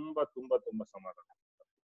ಲೈಫಲ್ಲಿ ತುಂಬಾ ತುಂಬಾ ತುಂಬಾ ಸಮಾಧಾನ.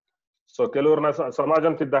 ಸೊ ಕೆಲವ್ರನ್ನ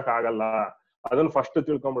ಸಮಾಜನ ತಿದ್ದಕ್ ಆಗಲ್ಲ, ಅದನ್ನ ಫಸ್ಟ್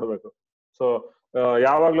ತಿಳ್ಕೊಂಡ್ಬಿಡ್ಬೇಕು. ಸೊ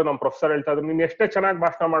ಯಾವಾಗ್ಲೂ ನಮ್ ಪ್ರೊಫೆಸರ್ ಹೇಳ್ತಾ ಇದ್ರು, ನೀನ್ ಎಷ್ಟೇ ಚೆನ್ನಾಗಿ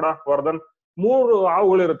ಭಾಷಣ ಮಾಡ ವರ್ಧನ್, 3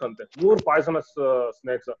 ಹಾವುಗಳು ಇರುತ್ತಂತೆ, 3 ಪಾಯ್ಸನಸ್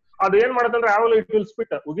ಸ್ನೇಕ್ಸ್. ಅದೇನ್ ಮಾಡತ್ತಂದ್ರೆ ಯಾವಾಗಲೂ ಇಟ್ ವಿಲ್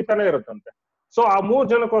ಸ್ಪಿಟ್, ಉಗಿತಾನೆ ಇರುತ್ತಂತೆ. ಸೊ ಆ 3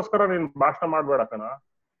 ಜನಕ್ಕೋಸ್ಕರ ನೀನ್ ಭಾಷಣ ಮಾಡ್ಬೇಡ ಕಣ.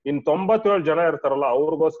 ಇನ್ 97 ಜನ ಇರ್ತಾರಲ್ಲ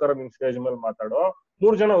ಅವ್ರಿಗೋಸ್ಕರ ನೀನ್ ಸ್ಟೇಜ್ ಮೇಲೆ ಮಾತಾಡೋ.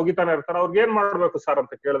 3 ಜನ ಉಗಿತಾನೆ ಇರ್ತಾರ, ಅವ್ರಿಗೆ ಏನ್ ಮಾಡ್ಬೇಕು ಸರ್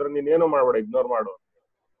ಅಂತ ಕೇಳಿದ್ರೆ ನೀನ್ ಏನು ಮಾಡ್ಬೇಡ, ಇಗ್ನೋರ್ ಮಾಡು.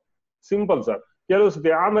 Simple sir. ಕೆಲವು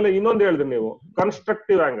ಸತಿ ಆಮೇಲೆ ಇನ್ನೊಂದು ಹೇಳಿದ್ರಿ ನೀವು,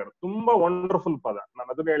 ಕನ್ಸ್ಟ್ರಕ್ಟಿವ್ ಆಂಗರ್. ತುಂಬಾ ವಂಡರ್ಫುಲ್ ಪದ. ನಾನು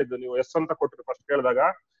ಅದನ್ನ ಹೇಳಿದ್ದು, ನೀವು ಎಸ್ ಅಂತ ಕೊಟ್ರಿ ಫಸ್ಟ್ ಕೇಳಿದಾಗ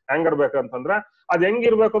ಆಂಗರ್ ಬೇಕಂತಂದ್ರೆ ಅದ್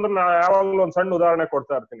ಹೆಂಗಿರ್ಬೇಕು ಅಂದ್ರೆ ನಾ ಯಾವಾಗ್ಲೂ ಒಂದ್ ಸಣ್ಣ ಉದಾಹರಣೆ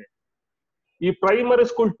ಕೊಡ್ತಾ ಇರ್ತೀನಿ. ಈ ಪ್ರೈಮರಿ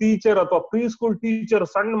ಸ್ಕೂಲ್ ಟೀಚರ್ ಅಥವಾ ಪ್ರೀ ಸ್ಕೂಲ್ ಟೀಚರ್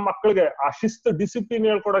ಸಣ್ಣ ಮಕ್ಕಳಿಗೆ ಆ ಶಿಸ್ತು ಡಿಸಿಪ್ಲಿನ್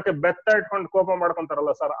ಹೇಳ್ಕೊಡಕ್ಕೆ ಬೆತ್ತ ಇಟ್ಕೊಂಡು ಕೋಪ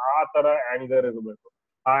ಮಾಡ್ಕೊಂತಾರಲ್ಲ ಸರ್, ಆ ತರ ಆಂಗರ್ ಇರ್ಬೇಕು.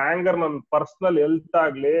 ಆ ಆಂಗರ್ ನನ್ ಪರ್ಸನಲ್ ಹೆಲ್ತ್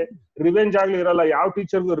ಆಗ್ಲಿ ರಿವೆಂಜ್ ಆಗ್ಲಿ ಇರಲ್ಲ. ಯಾವ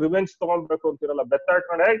ಟೀಚರ್ಗೂ ರಿವೆಂಜ್ ತಗೊಂಡ್ಬೇಕು ಅಂತಿರಲ್ಲ. ಬೆತ್ತ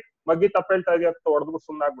ಇಟ್ಕೊಂಡೆ ಮಗ್ಗಿ ತಪ್ಪ ಹೇಳ್ತಾ ಇದೆಯಾ ಅಂತ ಹೊಡೆದ್ಬಿಟ್ಟು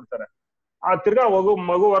ಸುಮ್ಮನಾಗ್ಬಿಡ್ತಾರೆ. ಆ ತಿರ್ಗಾ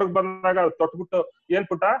ಮಗು ಹೊರಗ್ ಬಂದಾಗ ತೊಟ್ಬಿಟ್ಟು ಏನ್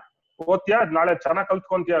ಪುಟ್ಟ ಓದ್ತೀಯಾ, ನಾಳೆ ಚೆನ್ನಾಗ್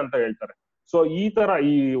ಕಲ್ತ್ಕೊಂತೀಯ ಅಂತ ಹೇಳ್ತಾರೆ. ಸೊ ಈ ತರ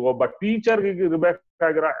ಈ ಒಬ್ಬ ಟೀಚರ್ಗೆ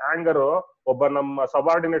ಇರ್ಬೇಕಾಗಿರೋ ಆಂಗರ್ ಒಬ್ಬ ನಮ್ಮ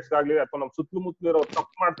ಸಬಾರ್ಡಿನೇಟ್ಸ್ ಆಗ್ಲಿ ಅಥವಾ ನಮ್ ಸುತ್ತಮುತ್ತಲಿರೋ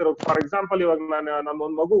ತಪ್ಪು ಮಾಡ್ತಿರೋ, ಫಾರ್ ಎಕ್ಸಾಂಪಲ್ ಇವಾಗ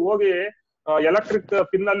ನನ್ನೊಂದ್ ಮಗು ಹೋಗಿ ಎಲೆಕ್ಟ್ರಿಕ್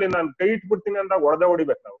ಪಿನ್ ಅಲ್ಲಿ ನಾನು ಕೈ ಇಟ್ಬಿಡ್ತೀನಿ ಅಂದಾಗ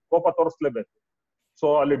ಹೊಡಿಬೇಕು, ನಾವು ಕೋಪ ತೋರಿಸ್ಲೇಬೇಕು. ಸೊ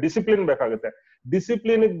ಅಲ್ಲಿ ಡಿಸಿಪ್ಲಿನ್ ಬೇಕಾಗುತ್ತೆ.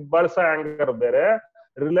 ಡಿಸಿಪ್ಲಿನ್ ಬಳಸೋ ಆಂಗರ್ ಬೇರೆ,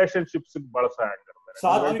 ರಿಲೇಶನ್ಶಿಪ್ಸ್ ಬಳಸೋ ಆಂಗರ್ ಬೇರೆ.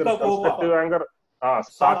 ಕನ್ಸ್ಟ್ರಕ್ಟಿವ್ ಆಂಗರ್,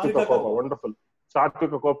 ಸಾತ್ವಿಕ ಕೋಪ ವಂಡರ್ಫುಲ್.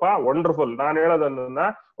 ಸಾತ್ವಿಕ ಕೋಪ ವಂಡರ್ಫುಲ್. ನಾನು ಹೇಳೋದನ್ನ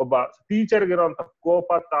ಒಬ್ಬ ಟೀಚರ್ಗೆ ಇರೋಂತ ಕೋಪ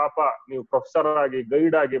ತಾಪ ನೀವು ಪ್ರೊಫೆಸರ್ ಆಗಿ,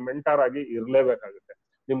 ಗೈಡ್ ಆಗಿ, ಮೆಂಟರ್ ಆಗಿ ಇರ್ಲೇಬೇಕಾಗುತ್ತೆ.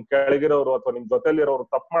 ನಿಮ್ ಕೆಳಗಿರೋರು ಅಥವಾ ನಿಮ್ ಜೊತೆಲಿರೋರು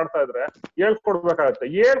ತಪ್ಪು ಮಾಡ್ತಾ ಇದ್ರೆ ಹೇಳ್ಕೊಡ್ಬೇಕಾಗತ್ತೆ.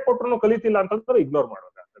 ಹೇಳ್ಕೊಟ್ರು ಕಲಿತಿಲ್ಲ ಅಂತಂದ್ರೆ ಇಗ್ನೋರ್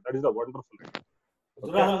ಮಾಡ್ಬೇಕಾಗತ್ತೆ. That is a wonderful.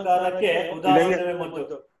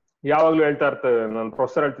 ಯಾವಾಗ್ಲೂ ಹೇಳ್ತಾ ಇರ್ತೇವೆ, ನನ್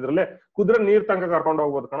ಪ್ರೊಫೆಸರ್ ಹೇಳ್ತಿದ್ರಲ್ಲೇ, ಕುದುರೆ ನೀರ್ ತನಕ ಕರ್ಕೊಂಡ್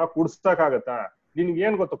ಹೋಗ್ಬೋದು ಕಣ, ಕುಡ್ಸಕ್ಕಾಗತ್ತಾ? ನಿನ್ಗೆ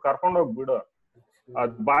ಏನ್ ಗೊತ್ತು, ಕರ್ಕೊಂಡ್ ಹೋಗ್ಬಿಡು.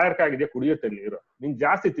 ಅದ್ ಬಾಯರ್ಕಾಗಿದ್ಯಾ, ಕುಡಿಯುತ್ತೆ ನೀರು, ನೀನ್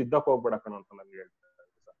ಜಾಸ್ತಿ ತಿದ್ದಕ್ ಹೋಗ್ಬೇಡ ಕಣ ಅಂತ ನನ್ಗೆ ಹೇಳ್ತಾರೆ.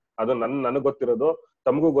 ಅದು ನನಗ್ ಗೊತ್ತಿರೋದು,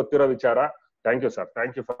 ತಮಗೂ ಗೊತ್ತಿರೋ ವಿಚಾರ. Thank you sir,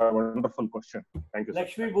 thank you for wonderful question. Thank you.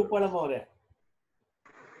 Lakshmi Bhupalam ಅವರೇ,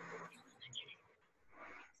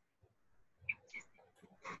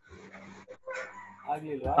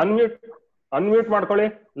 ಅನ್ಮ್ಯೂಟ್ ಮಾಡ್ಕೊಳ್ಳಿ.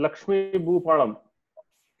 ಲಕ್ಷ್ಮೀ ಭೂಪಾಳಂ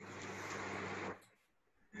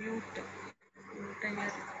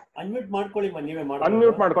ಅನ್ಮ್ಯೂಟ್ ಮಾಡ್ಕೊಳ್ಳಿ. ನೀವೇ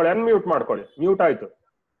ಅನ್ಮ್ಯೂಟ್ ಮಾಡ್ಕೊಳ್ಳಿ. ಮ್ಯೂಟ್ ಆಯ್ತು.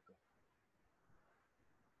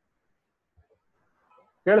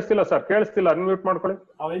 ಕೇಳಿಸ್ತಿಲ್ಲ ಸರ್, ಕೇಳಿಸ್ತಿಲ್ಲ. ಅನ್ಮ್ಯೂಟ್ ಮಾಡ್ಕೊಳ್ಳಿ.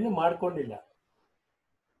 ಅವರಿನ್ನೂ ಮಾಡ್ಕೊಂಡಿಲ್ಲ.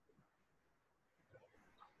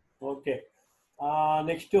 Okay,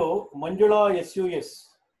 next Manjula SUS,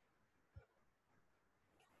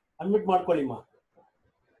 unmute ಮಾಡ್ಕೊಳ್ಳಿಮ್ಮ.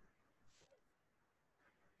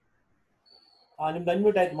 ನಿಮ್ದು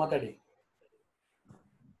ಅನ್ಮ್ಯೂಟ್ ಆಯ್ತು, ಮಾತಾಡಿ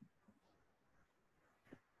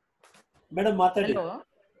ಮೇಡಮ್, ಮಾತಾಡಿ.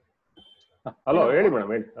 ಹಲೋ, ಹೇಳಿ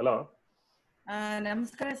ಮೇಡಮ್, ಹೇಳಿ. ಹಲೋ,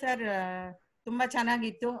 ನಮಸ್ಕಾರ ಸರ್. ತುಂಬಾ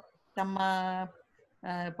ಚೆನ್ನಾಗಿತ್ತು ತಮ್ಮ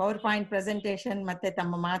ಪವರ್ ಪಾಯಿಂಟ್ ಪ್ರೆಸೆಂಟೇಶನ್, ಮತ್ತೆ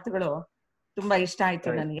ತಮ್ಮ ಮಾತುಗಳು ತುಂಬಾ ಇಷ್ಟ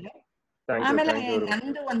ಆಯ್ತು ನನಗೆ. ಆಮೇಲೆ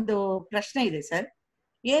ನಂದು ಒಂದು ಪ್ರಶ್ನೆ ಇದೆ ಸರ್.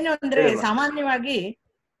 ಏನು ಅಂದ್ರೆ, ಸಾಮಾನ್ಯವಾಗಿ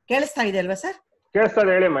ಕೇಳಿಸ್ತಾ ಇದೆ ಅಲ್ವಾ ಸರ್? ಕೇಳಿಸ್ತಾ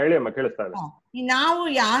ಇದೆ, ಹೇಳಿಮ್ಮ, ಕೇಳಿಸ್ತಾ ಇದೆ. ನಾವು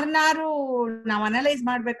ನಾವು ಅನಲೈಸ್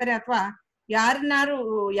ಮಾಡ್ಬೇಕಾರೆ ಅಥವಾ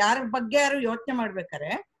ಯಾರ ಬಗ್ಗೆ ಯೋಚನೆ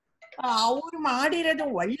ಮಾಡ್ಬೇಕಾರೆ, ಅವ್ರು ಮಾಡಿರೋದು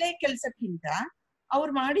ಒಳ್ಳೆ ಕೆಲ್ಸಕ್ಕಿಂತ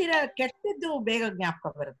ಅವ್ರು ಮಾಡಿರೋ ಕೆಟ್ಟದ್ದು ಬೇಗ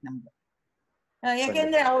ಜ್ಞಾಪಕ ಬರುತ್ತೆ ನಮ್ಗೆ.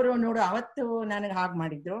 ಯಾಕೆಂದ್ರೆ ಅವರು ನೋಡು, ಅವತ್ತು ನನಗೆ ಹಾಗೆ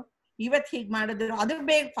ಮಾಡಿದ್ರು, ಇವತ್ ಹೀಗ್ ಮಾಡಿದ್ರು, ಅದು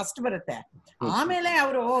ಬೇಗ ಫಸ್ಟ್ ಬರುತ್ತೆ. ಆಮೇಲೆ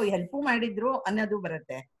ಅವರು ಹೆಲ್ಪ್ ಮಾಡಿದ್ರು ಅನ್ನೋದು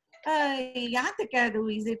ಬರುತ್ತೆ. ಯಾತಕ್ಕೆ ಅದು?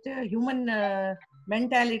 ಇಸ್ ಇಟ್ ಹ್ಯೂಮನ್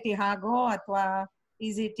ಮೆಂಟಾಲಿಟಿ ಹಾಗೋ, ಅಥವಾ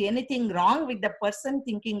is it anything wrong with the person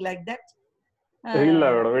thinking like that? ಇಲ್ಲ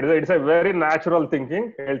madam, it's A very natural thinking.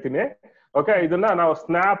 ಹೇಳ್ತೀನಿ. ಓಕೆ, ಇದನ್ನ ನಾವು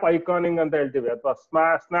ಸ್ನ್ಯಾಪ್ ಐಕಾನಿಂಗ್ ಅಂತ ಹೇಳ್ತೀವಿ, ಅಥವಾ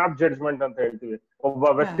ಸ್ನ್ಯಾಪ್ ಜಡ್ಜ್ಮೆಂಟ್ ಅಂತ ಹೇಳ್ತೀವಿ. ಒಬ್ಬ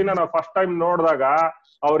ವ್ಯಕ್ತಿನ ನಾವು ಫಸ್ಟ್ ಟೈಮ್ ನೋಡಿದಾಗ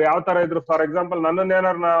ಅವ್ರು ಯಾವ ತರ ಇದ್ರು, ಫಾರ್ ಎಕ್ಸಾಂಪಲ್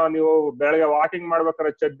ನನ್ನನ್ನೇನಾರು ನೀವು ಬೆಳಗ್ಗೆ ವಾಕಿಂಗ್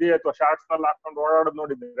ಮಾಡ್ಬೇಕಾದ್ರೆ ಚಡ್ಡಿ ಅಥವಾ ಶಾರ್ಟ್ಸ್ ನಲ್ಲಿ ಹಾಕೊಂಡು ಓಡಾಡೋದ್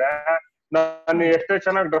ನೋಡಿದ್ರೆ, ನಾನು ಎಷ್ಟೇ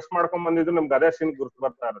ಚೆನ್ನಾಗಿ ಡ್ರೆಸ್ ಮಾಡ್ಕೊಂಡ್ ಬಂದಿದ್ರು ನಿಮ್ಗೆ ಅದೇ ಸೀನ್ ಗುರ್ತು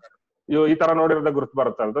ಬರ್ತಾ ಇರುತ್ತೆ. ಈ ತರ ನೋಡಿರೋದೇ ಗುರ್ತು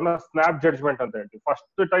ಬರುತ್ತೆ. ಅದನ್ನ ಸ್ನ್ಯಾಪ್ ಜಡ್ಜ್ಮೆಂಟ್ ಅಂತ ಹೇಳ್ತೀವಿ.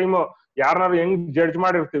 ಫಸ್ಟ್ ಟೈಮ್ ಯಾರನ್ನಾರು ಹೆಂಗ್ ಜಡ್ಜ್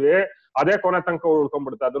ಮಾಡಿರ್ತೀವಿ ಅದೇ ಕೊನೆ ತನಕ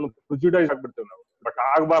ಉಳ್ಕೊಂಡ್ಬಿಡುತ್ತೆ. ಅದನ್ನು ಪ್ರಿಜುಡೈಸ್ ಆಗ್ಬಿಡ್ತೀವಿ ನಾವು. ಬಟ್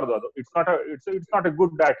ಆಗ್ಬಾರ್ದು ಅದು. It's not A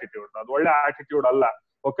good attitude. ಅದು ಒಳ್ಳೆ ಆಟಿಟ್ಯೂಡ್ ಅಲ್ಲ.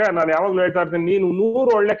 ಓಕೆ, ನಾನು ಯಾವಾಗ್ಲೂ ಹೇಳ್ತಾ ಇರ್ತೀನಿ, ನೀನು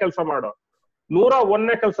 100 ಒಳ್ಳೆ ಕೆಲಸ ಮಾಡು,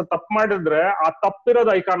 101ನೇ ಕೆಲಸ ತಪ್ಪು ಮಾಡಿದ್ರೆ ಆ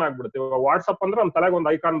ತಪ್ಪಿರೋದು ಐಕಾನ್ ಆಗ್ಬಿಡುತ್ತೆ. ಇವಾಗ ವಾಟ್ಸ್ಆಪ್ ಅಂದ್ರೆ ಒಂದ್ ತಲೆಗೆ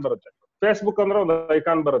ಒಂದು ಐಕಾನ್ ಬರುತ್ತೆ, ಫೇಸ್ಬುಕ್ ಅಂದ್ರೆ ಒಂದು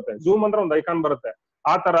ಐಕಾನ್ ಬರುತ್ತೆ, ಜೂಮ್ ಅಂದ್ರೆ ಒಂದು ಐಕಾನ್ ಬರುತ್ತೆ.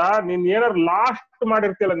 ಆತರ ನೀನ್ ಏನಾರು ಲಾಸ್ಟ್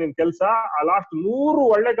ಮಾಡಿರ್ತಿಯಲ್ಲ ನಿನ್ ಕೆಲ್ಸ, ಆ ಲಾಸ್ಟ್ 100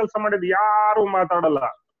 ಒಳ್ಳೆ ಕೆಲಸ ಮಾಡಿದ್ ಯಾರು ಮಾತಾಡಲ್ಲ.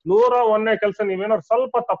 101ನೇ ಕೆಲಸ ನೀವೇನಾದ್ರು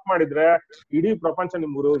ಸ್ವಲ್ಪ ತಪ್ಪು ಮಾಡಿದ್ರೆ ಇಡೀ ಪ್ರಪಂಚ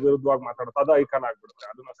ನಿಮ್ ವಿರುದ್ಧವಾಗಿ ಮಾತಾಡುತ್ತೆ. ಅದು ಐಕಾನ್ ಆಗ್ಬಿಡುತ್ತೆ.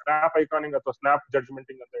 ಅದನ್ನ ಸ್ನ್ಯಾಪ್ ಐಕಾನಿಂಗ್ ಅಥವಾ ಸ್ನ್ಯಾಪ್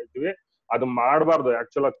ಜಡ್ಜ್ಮೆಂಟಿಂಗ್ ಅಂತ ಹೇಳ್ತೀವಿ. ಅದು ಮಾಡಬಾರ್ದು,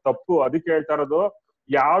 ಆಕ್ಚುಲ್ ಆಗಿ ತಪ್ಪು. ಅದಕ್ಕೆ ಹೇಳ್ತಾ ಇರೋದು,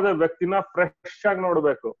 ಯಾವ್ದೇ ವ್ಯಕ್ತಿನ ಫ್ರೆಶ್ ಆಗಿ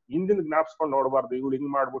ನೋಡ್ಬೇಕು, ಹಿಂದಿನ ಜ್ಞಾಪಿಸ್ಕೊಂಡು ನೋಡ್ಬಾರ್ದು. ಇವ್ಳು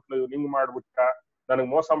ಹಿಂಗ್ ಮಾಡ್ಬಿಟ್ಲು, ಇವ್ನು ಹಿಂಗ್ ಮಾಡ್ಬಿಟ್ಟ, ನನಗ್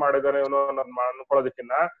ಮೋಸ ಮಾಡಿದಾನೆ ಇವನು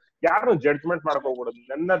ಅನ್ಕೊಳ್ಳೋದಕ್ಕಿಂತ ಯಾರು ಜಡ್ಜ್ಮೆಂಟ್ ಮಾಡ್ಕೋಬಿಡೋದು.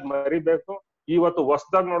 ನೆನ್ನದ್ ಮರಿಬೇಕು, ಇವತ್ತು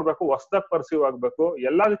ಹೊಸ್ದಾಗ್ ನೋಡ್ಬೇಕು, ಹೊಸ್ದಾಗ್ ಪರ್ಸೀವ್ ಆಗ್ಬೇಕು.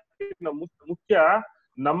 ಎಲ್ಲದಕ್ಕಿಂತ ಮುಖ್ಯ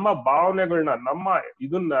ನಮ್ಮ ಭಾವನೆಗಳನ್ನ, ನಮ್ಮ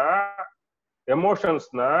ಇದನ್ನ ಎಮೋಷನ್ಸ್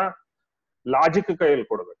ನ ಲಾಜಿಕ್ ಕೈಯಲ್ಲಿ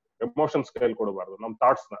ಕೊಡ್ಬೇಕು. ಎಮೋಷನ್ಸ್ ಕೈಯಲ್ಲಿ ಕೊಡಬಾರ್ದು. ನಮ್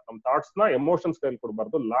ಥಾಟ್ಸ್ ನ ಎಮೋಷನ್ಸ್ ಕೈಯಲ್ಲಿ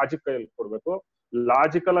ಕೊಡಬಾರ್ದು, ಲಾಜಿಕ್ ಕೈಯಲ್ಲಿ ಕೊಡ್ಬೇಕು.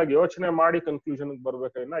 ಲಾಜಿಕಲ್ ಆಗಿ ಯೋಚನೆ ಮಾಡಿ ಕನ್ಕ್ಲೂಷನ್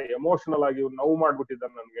ಬರ್ಬೇಕನ್ನ ಎಮೋಷನಲ್ ಆಗಿ ನೋವು ಮಾಡ್ಬಿಟ್ಟಿದ್ದ,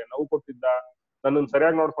 ನನ್ಗೆ ನೋವು ಕೊಟ್ಟಿದ್ದ, ನನ್ನನ್ನು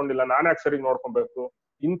ಸರಿಯಾಗಿ ನೋಡ್ಕೊಂಡಿಲ್ಲ, ನಾನ್ ಯಾಕೆ ಸರಿಯಾಗಿ ನೋಡ್ಕೊಬೇಕು,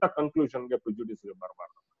 ಇಂಥ ಕನ್ಕ್ಲೂಷನ್ಗೆ ಪ್ರಿಜುಡಿಸ್ ಗೆ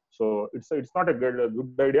ಬರಬಾರ್ದು. So it's not A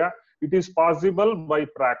good idea. It is possible by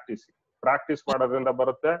practice ಮಾಡೋದ್ರಿಂದ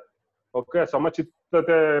ಬರುತ್ತೆ. ಓಕೆ,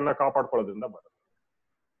 ಸಮಚಿತ್ತತೆಯನ್ನ ಕಾಪಾಡ್ಕೊಳ್ಳೋದ್ರಿಂದ ಬರುತ್ತೆ.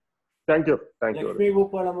 Thank you. ಲಕ್ಷ್ಮೀ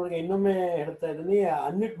ಭೂಪಾಲ್ ಅವರಿಗೆ ಇನ್ನೊಮ್ಮೆ ಹೇಳ್ತಾ ಇದ್ದೀನಿ,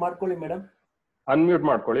 ಅನ್ಮ್ಯೂಟ್ ಮಾಡ್ಕೊಳ್ಳಿ ಮೇಡಮ್. ಅನ್ಮ್ಯೂಟ್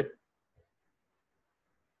ಮಾಡ್ಕೊಳ್ಳಿ.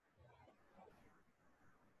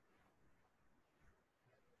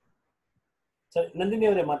 ಸರಿ, ನಂದಿನಿ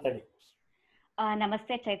ಅವರೇ ಮಾತಾಡಿ.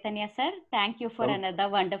 ನಮಸ್ತೆ ಚೈತನ್ಯ sir, thank you for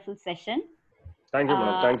another wonderful session. Thank you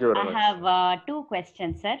madam. Thank you very much. I have 2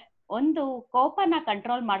 questions sir. ಒಂದು, ಕೋಪನ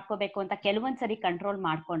ಕಂಟ್ರೋಲ್ ಮಾಡ್ಕೋಬೇಕು ಅಂತ ಕೆಲವೊಂದ್ಸರಿ ಕಂಟ್ರೋಲ್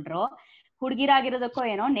ಮಾಡ್ಕೊಂಡ್ರು ಹುಡುಗಿರಾಗಿರೋದಕ್ಕೋ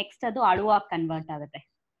ಏನೋ ನೆಕ್ಸ್ಟ್ ಅದು ಅಳುವಾಗಿ ಕನ್ವರ್ಟ್ ಆಗುತ್ತೆ.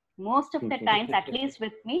 Most of the times at least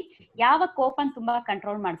with me, ಯಾವ ಕೋಪನ್ ತುಂಬಾ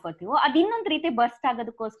control ಮಾಡ್ಕೋತೀವೋ ಅದು ಇನ್ನೊಂದ್ ರೀತಿ ಬರ್ಸ್ಟ್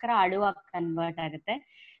ಆಗೋದಕ್ಕೋಸ್ಕರ ಅಳುವಾಗಿ ಕನ್ವರ್ಟ್ ಆಗುತ್ತೆ.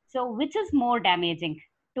 So which is more damaging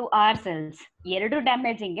to our selves? ಎರಡು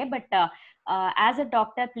damaging, but as a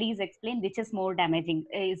doctor please explain which is more damaging.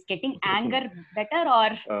 Is getting anger better or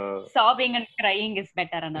sobbing and crying is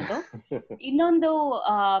better ಅನ್ನೋದು. ಇನ್ನೊಂದು,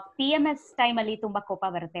 PMS time ಅಲ್ಲಿ ತುಂಬಾ ಕೋಪ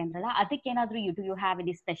ಬರುತ್ತೆ ಅಂದ್ರಲ್ಲ, ಅದಕ್ಕೆ ಏನಾದ್ರೂ you have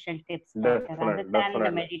any special tips other than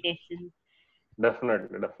the meditation?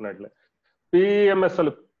 Definitely PMS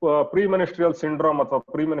ಅಲ್ಲಿ ಪ್ರೀ ಮೆನಿಸ್ಟ್ರಿಯಲ್ ಸಿಂಡ್ರೋಮ್ ಅಥವಾ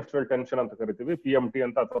ಪ್ರೀ ಮೆನಿಸ್ಟ್ರಿಯಲ್ ಟೆನ್ಷನ್ ಅಂತ ಕರಿತೀವಿ, PMT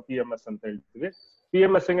ಅಂತ ಅಥವಾ PMS ಅಂತ ಹೇಳ್ತೀವಿ.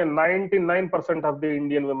 PMS ಗೆ 99% ಆಫ್ ದಿ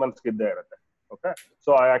ಇಂಡಿಯನ್ ವಿಮೆನ್ಸ್ ಇದ್ದೇ ಇರುತ್ತೆ. ಓಕೆ,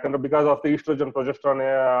 ಸೊ ಯಾಕಂದ್ರೆ because of the oestrogen progesterone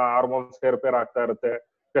hormones ಏರ್ಪೇರ್ ಆಗ್ತಾ ಇರುತ್ತೆ,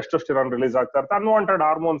 ಟೆಸ್ಟೋಸ್ಟಿರಾನ್ ರಿಲೀಸ್ ಆಗ್ತಾ ಇರುತ್ತೆ, ಅನ್ವಾಂಟೆಡ್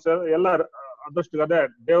ಹಾರ್ಮೋನ್ಸ್ ಎಲ್ಲ ಅದಷ್ಟು ಅದೇ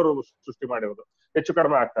ದೇವರು ಸೃಷ್ಟಿ ಮಾಡಿರೋದು ಹೆಚ್ಚು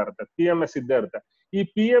ಕಡಿಮೆ ಆಗ್ತಾ ಇರುತ್ತೆ. PMS ಇದ್ದೇ ಇರುತ್ತೆ. ಈ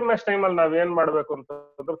PMS ಟೈಮ್ ಅಲ್ಲಿ ನಾವೇನ್ ಮಾಡ್ಬೇಕು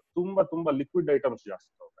ಅಂತಂದ್ರೆ ತುಂಬಾ ಲಿಕ್ವಿಡ್ ಐಟಮ್ಸ್ ಜಾಸ್ತಿ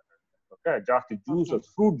ತಗೋಬೇಕು. ಓಕೆ, ಜಾಸ್ತಿ juices,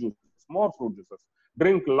 fruit juices, more fruit juices,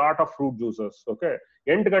 drink lot of fruit juices. Okay,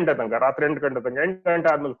 8 ಗಂಟೆ ತನಕ, ರಾತ್ರಿ 8 ಗಂಟೆ ತನಕ, 8 ಗಂಟೆ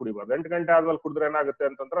ಆದ್ಮೇಲೆ ಕುಡಿಬಾರ್ದು. 8 ಗಂಟೆ ಆದ್ಮೇಲೆ ಕುಡಿದ್ರೆ ಏನಾಗುತ್ತೆ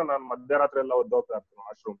ಅಂತಂದ್ರೆ, ನಾನು ಮಧ್ಯರಾತ್ರಿ ಎಲ್ಲ ಹೋಗ್ತಾ ಇರ್ತೀನಿ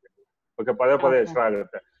ವಾಶ್ರೂಮ್ಗೆ. ಓಕೆ, ಪದೇ ಇಷ್ಟ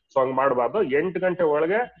ಆಗುತ್ತೆ. ಸೊ ಹಂಗ್ ಮಾಡಬಾರ್ದು. 8 ಗಂಟೆ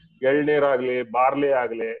ಒಳಗೆ ಎಳ್ನೀರಾಗ್ಲಿ, ಬಾರ್ಲಿ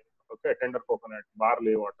ಆಗ್ಲಿ, okay, tender coconut,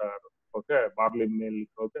 barley water, okay, barley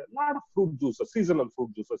milk, okay, lot of fruit juices, seasonal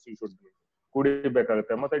fruit juices you should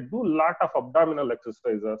ಕುಡಿಬೇಕಾಗುತ್ತೆ. ಮತ್ತೆ do lot of abdominal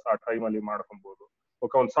exercises ಆ ಟೈಮ್ ಅಲ್ಲಿ ಮಾಡ್ಕೊಬಹುದು.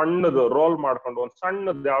 ಓಕೆ, ಒಂದ್ ಸಣ್ಣದು ರೋಲ್ ಮಾಡ್ಕೊಂಡು, ಒಂದ್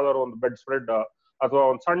ಸಣ್ಣದ್ ಯಾವ್ದಾದ್ರು ಒಂದು ಬೆಡ್ ಸ್ಪ್ರೆಡ್ ಅಥವಾ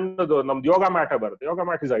ಒಂದ್ ಸಣ್ಣದು ನಮ್ದು ಯೋಗ ಮ್ಯಾಟೇ ಬರುತ್ತೆ. ಯೋಗ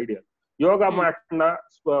mat is ideal. Yoga mat ನ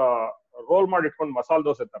ರೋಲ್ ಮಾಡಿ ಇಟ್ಕೊಂಡು ಮಸಾಲೆ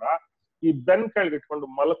ದೋಸೆ ತರ ಈ ಬೆನ್ ಕೆಳಗೆ ಇಟ್ಕೊಂಡು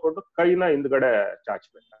ಮಲ್ಕೊಂಡು ಕೈನ ಹಿಂದ್ಗಡೆ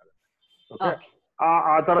ಚಾಚ್ಬೇಕಾಗುತ್ತೆ. ಓಕೆ,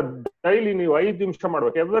 ಆ ತರ ಡೈಲಿ ನೀವು 5 ನಿಮಿಷ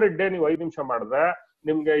ಮಾಡ್ಬೇಕು. ಎವ್ರಿ ಡೇ ನೀವು 5 ನಿಮಿಷ ಮಾಡಿದ್ರೆ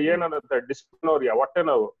ನಿಮ್ಗೆ ಏನನ್ನುತ್ತೆ, ಡಿಸ್ಪನೋರಿಯಾ, ಹೊಟ್ಟೆ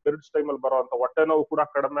ನೋವು, ಪೀರಿಯಡ್ಸ್ ಟೈಮ್ ಅಲ್ಲಿ ಬರುವಂತ ಹೊಟ್ಟೆ ನೋವು ಕೂಡ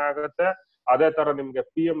ಕಡಿಮೆ ಆಗುತ್ತೆ. ಅದೇ ತರ ನಿಮ್ಗೆ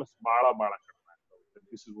PMS ಬಹಳ ಕಡಿಮೆ ಆಗುತ್ತೆ.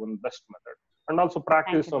 This is one best method. And also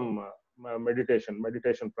practice some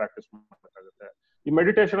meditation practice ಮಾಡಬೇಕಾಗುತ್ತೆ. ಈ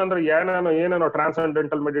ಮೆಡಿಟೇಷನ್ ಅಂದ್ರೆ ಏನೇನೋ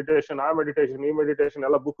ಟ್ರಾನ್ಸೆಂಡೆಂಟಲ್ ಮೆಡಿಟೇಷನ್, ಆ ಮೆಡಿಟೇಷನ್, ಈ ಮೆಡಿಟೇಷನ್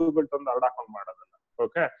ಎಲ್ಲ ಬುಕ್ಗಳು ತಂದು ಹರಡಾಕೊಂಡು ಮಾಡೋದಲ್ಲ.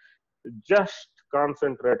 Okay, just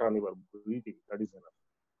concentrate on your breathing. That is enough.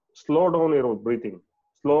 Slow down your breathing.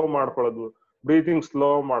 Slow ಮಾಡ್ಕೊಳ್ಳೋದು, ಬ್ರೀತಿಂಗ್ ಸ್ಲೋ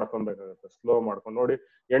ಮಾಡ್ಕೊಬೇಕಾಗುತ್ತೆ. ಸ್ಲೋ ಮಾಡ್ಕೊಂಡು ನೋಡಿ,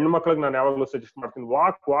 ಹೆಣ್ಮಕ್ಳಿಗೆ ನಾನು ಯಾವಾಗಲೂ ಸಜೆಸ್ಟ್ ಮಾಡ್ತೀನಿ,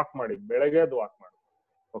 ವಾಕ್ ಮಾಡಿ, ಬೆಳಗ್ಗೆದು ವಾಕ್ ಮಾಡಿ.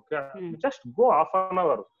 Okay, just go half an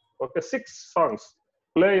hour. Okay, 6 songs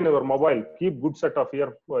play in your mobile. Keep good set of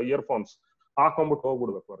earphones ಹಾಕೊಂಡ್ಬಿಟ್ಟು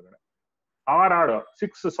ಹೋಗ್ಬಿಡ್ಬೇಕು ಹೊರಗಡೆ. 6 ಹಾಡು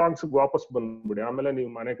 6 songs ವಾಪಸ್ ಬಂದ್ಬಿಡಿ. ಆಮೇಲೆ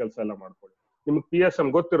ನೀವು ಮನೆ ಕೆಲಸ ಎಲ್ಲ ಮಾಡ್ಕೊಳ್ಳಿ. ನಿಮ್ಗೆ PSM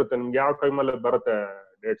ಗೊತ್ತಿರುತ್ತೆ, ನಿಮ್ಗೆ ಯಾವ ಟೈಮಲ್ಲಿ ಬರುತ್ತೆ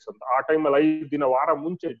ಡೇಟ್ಸ್ ಅಂತ. ಆ ಟೈಮಲ್ಲಿ 5 ದಿನ, ವಾರ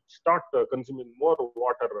ಮುಂಚೆ start consuming more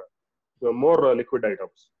water, more liquid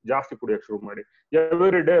items. ಜಾಸ್ತಿ ಕುಡಿಯಕ್ಕೆ ಶುರು ಮಾಡಿ.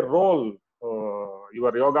 Every day roll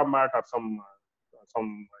your yoga mat R some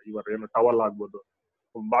your ಏನು ಟವಲ್ ಆಗ್ಬೋದು,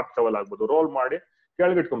 ಬಾತ್ ಟವಲ್ ಆಗ್ಬೋದು, ರೋಲ್ ಮಾಡಿ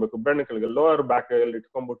ಕೆಳಗೆ ಇಟ್ಕೊಬೇಕು. ಬೆನ್ನ ಕೆಳಗೆ ಲೋವರ್ ಬ್ಯಾಕ್ ಅಲ್ಲಿ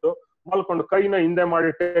ಇಟ್ಕೊಂಡ್ಬಿಟ್ಟು ಮಲ್ಕೊಂಡು ಕೈನ ಹಿಂದೆ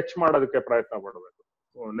ಮಾಡಿ ಟಚ್ ಮಾಡೋದಕ್ಕೆ ಪ್ರಯತ್ನ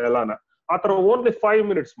ಪಡಬೇಕು ನೆಲನ. ಆತರ ಓನ್ಲಿ 5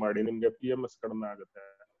 minutes ಮಾಡಿ, ನಿಮ್ಗೆ PMS ಕಡಿಮೆ ಆಗುತ್ತೆ.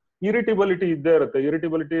 ಇರಿಟಬಿಲಿಟಿ ಇದ್ದೇ ಇರುತ್ತೆ.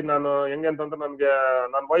 ಇರಿಟಬಿಲಿಟಿ ನಾನು ಹೆಂಗೆ ಅಂತಂದ್ರೆ,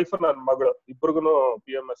 ನನ್ನ ವೈಫ್ ನನ್ನ ಮಗಳು ಇಬ್ಬರಿಗೂ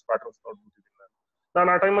PMS ಪ್ಯಾಟರ್ನ್ಸ್ ನೋಡ್ಬಿಟ್ಟಿದ್ದೀನಿ. ನಾನು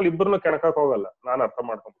ಆ ಟೈಮಲ್ಲಿ ಇಬ್ಬರನ್ನು ಕೆಣಕಕ್ ಹೋಗಲ್ಲ. ನಾನು ಅರ್ಥ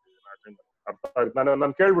ಮಾಡ್ಕೊಂಡ್ಬಿಟ್ಟಿದ್ದೀನಿ ಆ ಟೈಮಲ್ಲಿ. ಅರ್ಥ ಆಯ್ತು.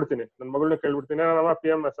 ನಾನು ಕೇಳ್ಬಿಡ್ತೀನಿ, ನನ್ನ ಮಗಳನ್ನ ಕೇಳ್ಬಿಡ್ತೀನಿ, ನಮ್ಮ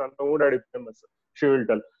PMS ಅಂತ ಊಡಾಡಿ PMS ಶಿ ವಿಲ್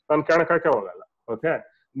ಟೆಲ್. ನಾನು ಕೆಣಕಕ್ಕೆ ಹೋಗಲ್ಲ. ಓಕೆ,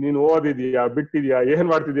 ನೀನ್ ಓದಿದ್ಯಾ, ಬಿಟ್ಟಿದ್ಯಾ, ಏನ್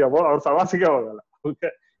ಮಾಡ್ತಿದ್ಯಾ, ಅವ್ರ ಸವಾಸಿಗೆ ಹೋಗಲ್ಲ. ಓಕೆ,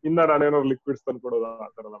 ನಾನೇನಾದ್ರು ಲಿಕ್ವಿಡ್ಸ್ ತಂದು ಕೊಡೋದು ಆ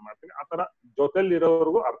ತರ ಎಲ್ಲ ಮಾಡ್ತೀನಿ. ಆ ತರ ಜೊತೆಲಿ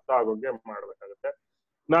ಇರೋರ್ಗು ಅರ್ಥ ಆಗೋಂಗೆ ಮಾಡ್ಬೇಕಾಗುತ್ತೆ.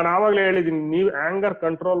 ನಾನು ಆವಾಗಲೇ ಹೇಳಿದೀನಿ, ನೀವು ಆಂಗರ್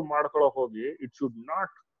ಕಂಟ್ರೋಲ್ ಮಾಡ್ಕೊಳಕ್ ಹೋಗಿ, it should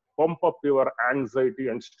not pump up your anxiety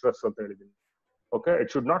and stress ಅಂತ ಹೇಳಿದೀನಿ. Okay,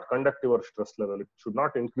 it should not conduct your stress level, it should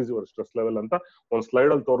not increase your stress level ಅಂತ ಒಂದ್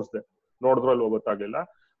ಸ್ಲೈಡ್ ಅಲ್ಲಿ ತೋರಿಸಿದೆ. ನೋಡಿದ್ರಲ್ಲಿ ಗೊತ್ತಾಗ್ಲಿಲ್ಲ.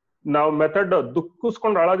 ನಾವು ಮೆಥಡ್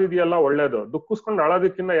ದುಃಖಿಸ್ಕೊಂಡು ಅಳೋದಿದೆಯಲ್ಲ ಒಳ್ಳೇದು. ದುಃಖಿಸ್ಕೊಂಡು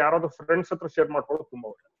ಅಳೋದಕ್ಕಿಂತ ಯಾರಾದ್ರೂ ಫ್ರೆಂಡ್ಸ್ ಹತ್ರ ಶೇರ್ ಮಾಡ್ಕೊಳ್ಳೋದು ತುಂಬಾ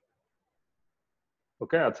ಒಳ್ಳೇದು.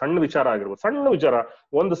 ಓಕೆ, ಅದು ಸಣ್ಣ ವಿಚಾರ ಆಗಿರ್ಬೋದು, ಸಣ್ಣ ವಿಚಾರ.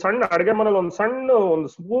 ಒಂದು ಸಣ್ಣ ಅಡಿಗೆ ಮನೇಲಿ ಒಂದು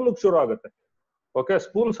ಸ್ಪೂನ್ ಶುರು ಆಗುತ್ತೆ. ಓಕೆ,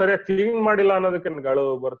 ಸ್ಪೂನ್ ಸರಿಯಾಗಿ ಕ್ಲೀನ್ ಮಾಡಿಲ್ಲ ಅನ್ನೋದಕ್ಕೆ ಗಳು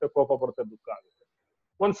ಬರುತ್ತೆ, ಕೋಪ ಬರುತ್ತೆ, ದುಃಖ ಆಗುತ್ತೆ.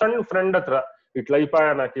 ಒಂದ್ ಸಣ್ಣ ಫ್ರೆಂಡ್ ಹತ್ರ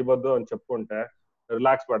ಇಟ್ಲೈಪಾಯನ್ ಹಾಕಿ ಬದ್ದು ಅಂತ చెప్పుకుంటే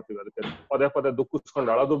ರಿಲ್ಯಾಕ್ಸ್ ಮಾಡ್ತೀವಿ. ಅದಕ್ಕೆ ಪದೇ ಪದೇ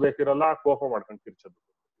ದುಃಖಿಸ್ಕೊಂಡು ಅಳೋದು ಬೇಕಿರಲ್ಲ, ಕೋಪ ಮಾಡ್ಕೊಂಡು ಕಿರ್ಚೋದು.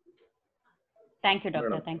 Thank you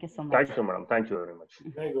doctor, thank you so much. Thank you madam, thank you very much.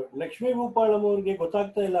 Very good. Lakshmi Bhupalam ಅವ್ರಿಗೆ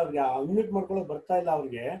ಗೊತ್ತಾಗ್ತಾ ಇಲ್ಲ, ಅವ್ರಿಗೆ ಅನ್ಮ್ಯೂಟ್ ಮಾಡ್ಕೊಳ್ಳೋಕೆ ಬರ್ತಾ ಇಲ್ಲ.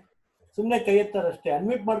 ಅವ್ರಿಗೆ ಸುಮ್ಮನೆ ಕೈ ಎತ್ತಾರಷ್ಟೇ.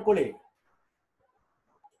 ಅನ್ಮ್ಯೂಟ್ ಮಾಡ್ಕೊಳ್ಳಿ.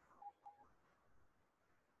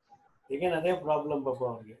 ಈಗೇನು ಅದೇ ಪ್ರಾಬ್ಲಮ್ ಬಾಬಾ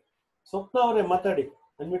ಅವ್ರಿಗೆ. ಸ್ವಪ್ನ ಅವರೇ ಮಾತಾಡಿ,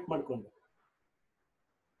 ಅನ್ಮ್ಯೂಟ್ ಮಾಡ್ಕೊಂಡು.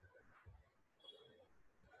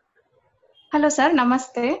 ಹಲೋ ಸರ್,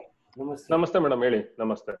 ನಮಸ್ತೆ. ನಮಸ್ತೆ ಮೇಡಮ್, ಹೇಳಿ.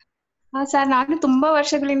 ನಮಸ್ತೆ ಸರ್, ನಾನು ತುಂಬಾ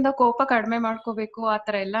ವರ್ಷಗಳಿಂದ ಕೋಪ ಕಡಿಮೆ ಮಾಡ್ಕೋಬೇಕು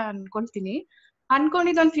ಆತರ ಎಲ್ಲ ಅನ್ಕೊಳ್ತೀನಿ.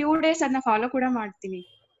 ಅನ್ಕೊಂಡಿದ್ ಒಂದ್ ಫ್ಯೂ ಡೇಸ್ ಅದನ್ನ ಫಾಲೋ ಕೂಡ ಮಾಡ್ತೀನಿ.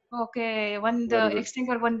 ಓಕೆ, ಒಂದ್ ಎಕ್ಸ್ಟೆಂಡ್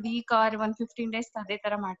 1 ವೀಕ್ ಆರ್ 15 ಡೇಸ್ ಅದೇ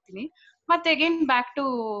ತರ ಮಾಡ್ತೀನಿ. ಮತ್ತೆ ಅಗೇನ್ ಬ್ಯಾಕ್ ಟು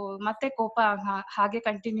ಮತ್ತೆ ಕೋಪ ಹಾಗೆ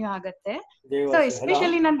ಕಂಟಿನ್ಯೂ ಆಗತ್ತೆ. ಸೊ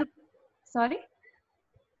ಎಸ್ಪೆಷಲಿ ನಂದು ಸಾರಿ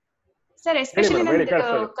ಸರ್, ಎಸ್ಪೆಷಲಿ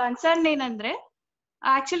ನಂದು ಕನ್ಸರ್ನ್ ಏನಂದ್ರೆ,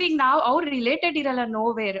 ಆಕ್ಚುಲಿ ಈಗ ನಾವು ಅವ್ರು ರಿಲೇಟೆಡ್ ಇರಲ್ಲ,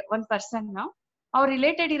 ನೋವೇರ್ ಒಂದ್ ಪರ್ಸನ್ ಅವ್ರು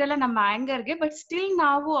ರಿಲೇಟೆಡ್ ಇರಲ್ಲ ನಮ್ಮ ಆಂಗರ್ಗೆ, ಬಟ್ ಸ್ಟಿಲ್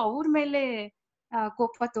ನಾವು ಅವ್ರ ಮೇಲೆ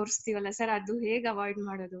ಕೋಪ ತೋರಿಸ್ತೀವಲ್ಲ ಸರ್, ಅದು ಹೇಗೆ ಅವಾಯ್ಡ್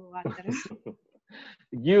ಮಾಡೋದು ಆತರ?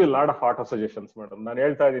 Give lot of auto suggestions madam. ನಾನು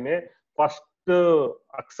ಹೇಳ್ತಾ ಇದೀನಿ, first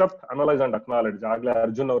accept, analyse and acknowledge. ಆಗ್ಲೇ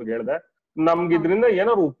ಅರ್ಜುನ್ ಅವ್ರಿಗೆ ಹೇಳಿದೆ, ನಮ್ಗೆ ಇದ್ರಿಂದ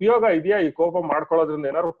ಏನಾದ್ರು ಉಪಯೋಗ ಇದೆಯಾ, ಈ ಕೋಪ ಮಾಡ್ಕೊಳ್ಳೋದ್ರಿಂದ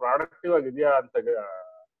ಏನಾದ್ರು ಪ್ರಾಡಕ್ಟಿವ್ ಆಗಿದೆಯಾ ಅಂತ,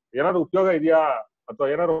 ಏನಾದ್ರು ಉಪಯೋಗ ಇದೆಯಾ ಅಥವಾ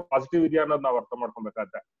ಏನಾದ್ರು ಪಾಸಿಟಿವ್ ಇದೆಯಾ ಅನ್ನೋದು ನಾವು ಅರ್ಥ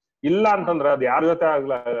ಮಾಡ್ಕೊಬೇಕಾಗತ್ತೆ. ಇಲ್ಲ ಅಂತಂದ್ರೆ ಅದು ಯಾರ ಜೊತೆ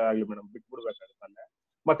ಆಗ್ಲಿ ಮೇಡಮ್, ಬಿಟ್ಬಿಡ್ಬೇಕಾಗುತ್ತೆ ಅಲ್ಲೇ.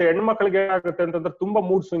 ಮತ್ತೆ ಹೆಣ್ಮಕ್ಳಿಗೆ ಏನಾಗುತ್ತೆ ಅಂತಂದ್ರೆ ತುಂಬಾ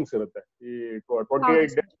ಮೂಡ್ ಸ್ವಿಂಗ್ಸ್ ಇರುತ್ತೆ. ಈ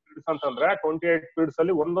 28 ಡೇಸ್ ಅಂತಂದ್ರೆ 28 ಪೀರಿಯಡ್ಸ್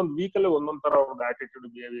ಅಲ್ಲಿ ಒಂದೊಂದು ವೀಕ್ ಅಲ್ಲಿ ಒಂದೊಂದ್ ತರ ಒಂದು ಆಟಿಟ್ಯೂಡ್,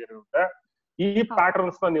 ಬಿಹೇವಿಯರ್ ಇರುತ್ತೆ. ಈ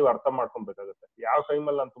ಪ್ಯಾಟರ್ನ್ಸ್ ನ ನೀವು ಅರ್ಥ ಮಾಡ್ಕೊಬೇಕಾಗುತ್ತೆ. ಯಾವ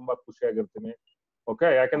ಟೈಮಲ್ಲಿ ನಾನು ತುಂಬಾ ಖುಷಿಯಾಗಿರ್ತೀನಿ, ಓಕೆ,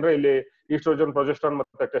 ಯಾಕಂದ್ರೆ ಇಲ್ಲಿ ಈಸ್ಟ್ರೋಜನ್, ಪ್ರೊಜೆಸ್ಟ್ರಾನ್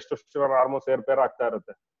ಮತ್ತೆ ಟೆಸ್ಟೋಸ್ಟೆರಾನ್ ಹಾರ್ಮೋನ್ಸ್ ಏರ್ಪೇರ್ ಆಗ್ತಾ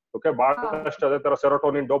ಇರುತ್ತೆ. ಓಕೆ, ಬಹಳಷ್ಟು ಅದೇ ತರ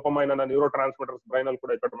ಸೆರೋಟೋನಿನ್, ಡೋಪಮೈನ್ ಅನ್ನ ನ್ಯೂರೋ ಟ್ರಾನ್ಸ್ಮಿಟರ್ಸ್ ಬ್ರೈನ್ ಅಲ್ಲಿ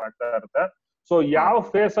ಕೂಡ ಕಡಿಮೆ ಆಗ್ತಾ ಇರುತ್ತೆ. ಸೊ ಯಾವ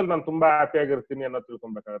ಫೇಸ್ ಅಲ್ಲಿ ನಾನು ತುಂಬಾ ಹ್ಯಾಪಿ ಆಗಿರ್ತೀನಿ ಅನ್ನೋದು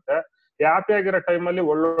ತಿಳ್ಕೊಬೇಕಾಗುತ್ತೆ. ಹ್ಯಾಪಿ ಆಗಿರೋ ಟೈಮಲ್ಲಿ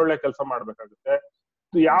ಒಳ್ಳೊಳ್ಳೆ ಕೆಲಸ ಮಾಡ್ಬೇಕಾಗುತ್ತೆ.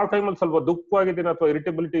 ಯಾವ ಟೈಮಲ್ಲಿ ಸ್ವಲ್ಪ ದುಃಖವಾಗಿದ್ದೀನಿ ಅಥವಾ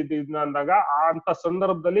ಇರಿಟಬಿಲಿಟಿ ಇದನ್ನ ಅಂದಾಗ ಅಂತ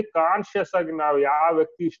ಸಂದರ್ಭದಲ್ಲಿ ಕಾನ್ಶಿಯಸ್ ಆಗಿ ನಾವು ಯಾವ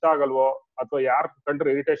ವ್ಯಕ್ತಿ ಇಷ್ಟ ಆಗಲ್ವೋ ಅಥವಾ ಯಾರು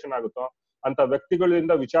ಕಂಡ್ರೆ ಇರಿಟೇಷನ್ ಆಗುತ್ತೋ ಅಂತ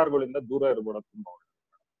ವ್ಯಕ್ತಿಗಳಿಂದ, ವಿಚಾರಗಳಿಂದ ದೂರ ಇರ್ಬೋದು ತುಂಬಾ ಒಳ್ಳೆ.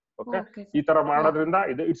 ಓಕೆ, ಈ ತರ ಮಾಡೋದ್ರಿಂದ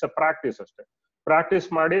ಇದು ಇಟ್ಸ್ ಅ ಪ್ರಾಕ್ಟೀಸ್ ಅಷ್ಟೇ. ಪ್ರಾಕ್ಟೀಸ್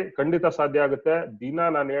ಮಾಡಿ ಖಂಡಿತ ಸಾಧ್ಯ ಆಗುತ್ತೆ. ದಿನ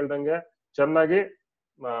ನಾನು ಹೇಳ್ದಂಗೆ ಚೆನ್ನಾಗಿ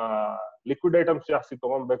ಲಿಕ್ವಿಡ್ ಐಟಮ್ಸ್ ಜಾಸ್ತಿ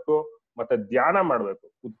ತಗೊಳ್ಬೇಕು, ಮತ್ತೆ ಧ್ಯಾನ ಮಾಡ್ಬೇಕು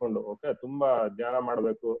ಕೂತ್ಕೊಂಡು. ಓಕೆ, ತುಂಬಾ ಧ್ಯಾನ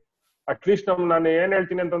ಮಾಡ್ಬೇಕು. ಅಟ್ಲೀಸ್ಟ್ ನಾನು ಏನ್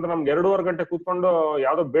ಹೇಳ್ತೀನಿ ಅಂತಂದ್ರೆ, ನಮ್ಗೆ 2.5 ಗಂಟೆ ಕೂತ್ಕೊಂಡು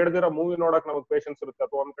ಯಾವ್ದೋ ಬೇಡದಿರೋ ಮೂವಿ ನೋಡಕ್ ನಮ್ಗೆ ಪೇಷನ್ಸ್ ಇರುತ್ತೆ,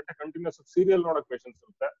 ಅಥವಾ 1 ಗಂಟೆ ಕಂಟಿನ್ಯೂಸ್ ಸೀರಿಯಲ್ ನೋಡಕ್ ಪೇಷನ್ಸ್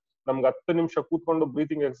ಇರುತ್ತೆ. ನಮ್ಗೆ 10 ನಿಮಿಷ ಕೂತ್ಕೊಂಡು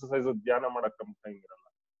ಬ್ರೀತಿಂಗ್ ಎಕ್ಸರ್ಸೈಸ್, ಧ್ಯಾನ ಮಾಡಕ್ ನಮ್ಗೆ ಟೈಮ್ ಇರಲ್ಲ.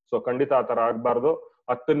 ಸೊ ಖಂಡಿತ ಆತರ ಆಗ್ಬಾರ್ದು.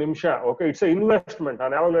 10 ನಿಮಿಷ, ಓಕೆ, ಇಟ್ಸ್ ಎ ಇನ್ವೆಸ್ಟ್ಮೆಂಟ್.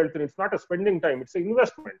 ನಾನು ಯಾವಾಗಲೂ ಹೇಳ್ತೀನಿ, it's not A spending time, it's A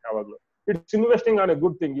investment. ಯಾವಾಗಲೂ it's investing on A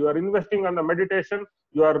good thing. You are investing on the meditation,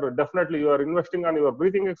 you are definitely you are investing on your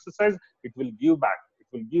breathing exercise. It will give back, it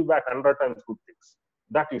will give back 100 times good things.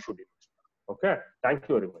 That you should invest. Okay, thank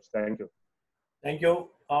you very much. Thank you. Thank you.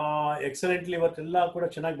 ಎಕ್ಸಲೆಂಟ್ಲಿ ಇವತ್ತೆಲ್ಲ ಕೂಡ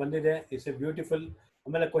ಚೆನ್ನಾಗಿ ಬಂದಿದೆ. It's A beautiful.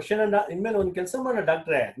 ಆಮೇಲೆ question ಅನ್ನ ಇನ್ಮೇಲೆ ಒಂದು ಕೆಲಸ ಮಾಡೋಣ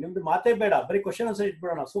ಡಾಕ್ಟ್ರೆ, ನಿಮ್ದು ಮಾತೇ ಬೇಡ, ಬರೀ ಕ್ವಶನ್ ಆನ್ಸರ್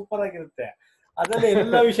ಇಟ್ಬಿಡೋಣ. ಸೂಪರ್ ಆಗಿರುತ್ತೆ. ಅದರಲ್ಲಿ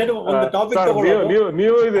ಎಲ್ಲ ವಿಷಯನೂ ಒಂದು ಟಾಪಿಕ್ ತಗೊಳ್ಳೋದು.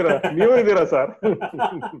 ನೀವು ಇದ್ದೀರಾ ಸರ್?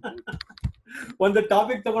 ಒಂದು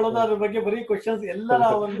ಟಾಪಿಕ್ ತಗೊಳ್ಳೋದು, ಅದ್ರ ಬಗ್ಗೆ ಬರೀ ಕ್ವಶನ್ಸ್ ಎಲ್ಲ.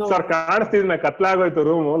 ಒಂದು sir ಕಾಣಿಸ್ತಿದ್ನ, ಕತ್ಲಾಗೋಯ್ತು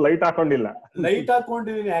room, light ಹಾಕೊಂಡಿಲ್ಲ. Light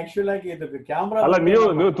ಹಾಕೊಂಡಿದೀನಿ actual ಆಗಿ. ಇದು ಕ್ಯಾಮ್ರಾ ಅಲ್ಲ,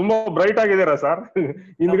 ನೀವು ತುಂಬಾ ಬ್ರೈಟ್ ಆಗಿದ್ದೀರಾ ಸರ್.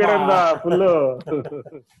 ಹಿಂದ್ಗಡೆಯಿಂದ ಫುಲ್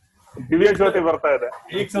ದಿವ್ಯ ಜ್ಯೋತಿ ಬರ್ತಾ ಇದೆ.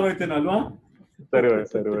 ಈಗ ಸರ್ ಹೋಯ್ತೇನೆ ಅಲ್ವಾ?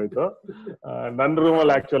 ಸರಿ ಹೋಯ್ತು. ನನ್ ರೂಮ್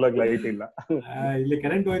ಅಲ್ಲಿ ಆಕ್ಚುಲ್ ಆಗಿ ಲೈಟ್ ಇಲ್ಲ. ಇಲ್ಲಿ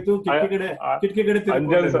ಕರೆಂಟ್ ಹೋಯ್ತು. ಕಿಟಕಿ ಕಡೆ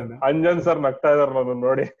ಅಂಜನ್ ಸರ್ ನಗ್ತಾ ಇದಾರೆ ನಾನು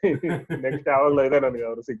ನೋಡಿ. ನೆಕ್ಸ್ಟ್ ಯಾವಾಗ್ಲೂ ಇದೆ ನನಗೆ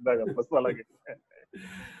ಅವ್ರು ಸಿಕ್ಕಿದಾಗ ಪರ್ಸನಲ್ ಆಗಿ.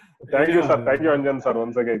 Thank you sir, thank you Anjan sir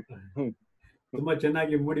once again. ತುಂಬಾ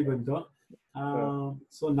ಚೆನ್ನಾಗಿ ಮೂಡಿ ಬಂತು.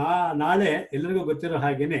 ಸೊ ನಾಳೆ ಎಲ್ಲರಿಗೂ ಗೊತ್ತಿರೋ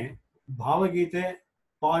ಹಾಗೇನೆ ಭಾವಗೀತೆ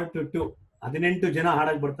ಪಾರ್ಟ್ 2 18 ಜನ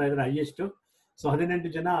ಹಾಡಕ್ ಬರ್ತಾ ಇದ್ರೆ ಹೈಯೆಸ್ಟ್. ಸೊ 18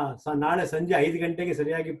 ಜನ ನಾಳೆ ಸಂಜೆ 5 ಗಂಟೆಗೆ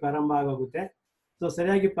ಸರಿಯಾಗಿ ಪ್ರಾರಂಭ ಆಗೋಗುತ್ತೆ. ಸೊ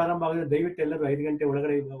ಸರಿಯಾಗಿ ಪ್ರಾರಂಭ ಆಗಿದ್ರೆ ದಯವಿಟ್ಟು ಎಲ್ಲರೂ 5 ಗಂಟೆ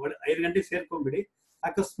ಒಳಗಡೆ 5 ಗಂಟೆಗೆ ಸೇರ್ಕೊಂಡ್ಬಿಡಿ.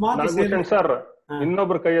 ಅಕಸ್ಮಾತ್ ಸರ್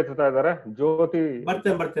ಇನ್ನೊಬ್ರು ಕೈ ಎತ್ತಾ ಇದಾರೆ. ಜ್ಯೋತಿ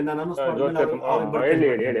ಬರ್ತೇನೆ ನಾನು ಅನೌನ್ಸ್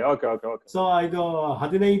ಸೊ ಇದು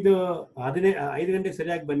 5 ಗಂಟೆಗೆ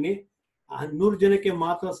ಸರಿಯಾಗಿ ಬನ್ನಿ. 100 ಜನಕ್ಕೆ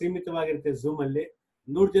ಮಾತ್ರ ಸೀಮಿತವಾಗಿರುತ್ತೆ ಝೂಮ್ ಅಲ್ಲಿ.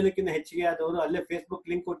 100 ಜನಕ್ಕಿಂತ ಹೆಚ್ಚಿಗೆ ಆದವರು ಅಲ್ಲೇ ಫೇಸ್ಬುಕ್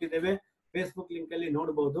ಲಿಂಕ್ ಕೊಟ್ಟಿದ್ದೇವೆ. ಫೇಸ್ಬುಕ್ ಲಿಂಕ್ ಅಲ್ಲಿ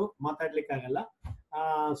ನೋಡ್ಬೋದು, ಮಾತಾಡ್ಲಿಕ್ಕೆ ಆಗಲ್ಲ.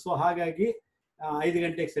 ಸೊ ಹಾಗಾಗಿ 5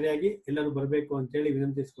 ಗಂಟೆಗೆ ಸರಿಯಾಗಿ ಎಲ್ಲರೂ ಬರಬೇಕು ಅಂತೇಳಿ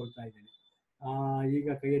ವಿನಂತಿಸ್ಕೊಳ್ತಾ ಇದ್ದೇನೆ. ಈಗ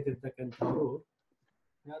ಕೈ ಎತ್ತಿರ್ತಕ್ಕಂಥವ್ರು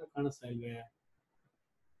ಯಾರು ಕಾಣಿಸ್ತಾ ಇಲ್ವೇ?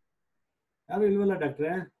 ಯಾರು ಇಲ್ವಲ್ಲ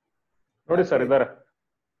ಡಾಕ್ಟ್ರೆ? ನೋಡಿ ಸರ್ ಇದ್ದಾರೆ.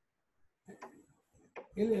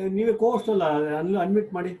 ನೀವೇ ಕೋರ್ಸ್ ಅಲ್ಲ,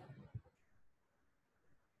 ಅನ್ಮ್ಯೂಟ್ ಮಾಡಿ.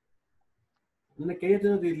 ನನ್ನ ಕೈ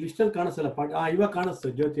ಎತ್ತಿರೋದು ಈ ಲಿಸ್ಟ್ ಅಲ್ಲಿ ಕಾಣಿಸಲ್ಲ ಪಾಠ. ಇವಾಗ ಕಾಣಿಸ್ತು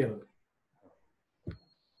ಜ್ಯೋತಿ ಅವರು.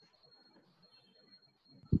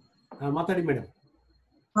 ಮಾತಾಡಿ ಮೇಡಮ್.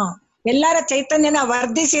 ಎಲ್ಲಾರ ಚೈತನ್ಯನ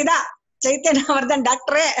ವರ್ಧಿಸಿದ ಚೈತನ್ಯ ವರ್ಧನ್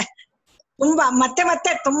ಡಾಕ್ಟ್ರೇ ತುಂಬಾ ಮತ್ತೆ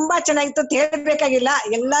ಮತ್ತೆ ತುಂಬಾ ಚೆನ್ನಾಗಿತ್ತು ಅಂತ ಹೇಳ್ಬೇಕಾಗಿಲ್ಲ.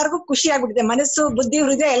 ಎಲ್ಲಾರ್ಗು ಖುಷಿ ಆಗ್ಬಿಟ್ಟಿದೆ. ಮನಸ್ಸು ಬುದ್ಧಿ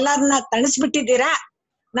ಹೃದಯ ಎಲ್ಲಾರನ್ನ ತಣಿಸ್ಬಿಟ್ಟಿದ್ದೀರಾ.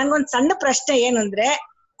 ನನ್ಗೊಂದ್ ಸಣ್ಣ ಪ್ರಶ್ನೆ ಏನು ಅಂದ್ರೆ,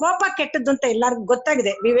 ಕೋಪ ಕೆಟ್ಟದ್ದು ಅಂತ ಎಲ್ಲಾರ್ಗು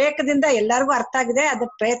ಗೊತ್ತಾಗಿದೆ, ವಿವೇಕದಿಂದ ಎಲ್ಲಾರ್ಗು ಅರ್ಥ ಆಗಿದೆ, ಅದ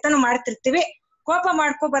ಪ್ರಯತ್ನ ಮಾಡ್ತಿರ್ತೀವಿ. ಕೋಪ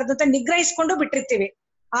ಮಾಡ್ಕೋಬಾರ್ದು ಅಂತ ನಿಗ್ರಹಿಸ್ಕೊಂಡು ಬಿಟ್ಟಿರ್ತೀವಿ.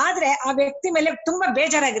 ಆದ್ರೆ ಆ ವ್ಯಕ್ತಿ ಮೇಲೆ ತುಂಬಾ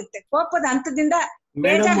ಬೇಜಾರಾಗಿರುತ್ತೆ. ಕೋಪದ ಹಂತದಿಂದ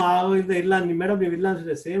ಮೇಡಮ್ ಇಲ್ಲ ಮೇಡಮ್ ನೀವು ಇಲ್ಲ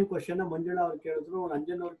ಅನ್ಸುತ್ತೆ. ಸೇಮ್ ಕ್ವಶನ್ ಮಂಜುಳಾ ಅವ್ರು ಕೇಳಿದ್ರು,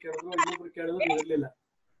 ಅಂಜನ್ ಅವ್ರು ಕೇಳಿದ್ರು, ಇನ್ನೊಬ್ರು ಕೇಳಿದ್ರು, ಇರ್ಲಿಲ್ಲ.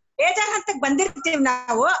 ಬೇಜಾರ್ ಹಂತಕ್ಕೆ ಬಂದಿರ್ತೀವಿ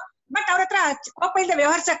ನಾವು, ಬಟ್ ಅವ್ರ ಹತ್ರ ಕೋಪ ಇಲ್ಲದೆ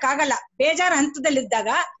ವ್ಯವಹರಿಸಕ್ ಆಗಲ್ಲ. ಬೇಜಾರ್ ಹಂತದಲ್ಲಿದ್ದಾಗ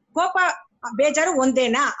ಕೋಪ ಬೇಜಾರು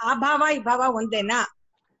ಒಂದೇನಾ? ಆ ಭಾವ ಈ ಭಾವ ಒಂದೇನಾ?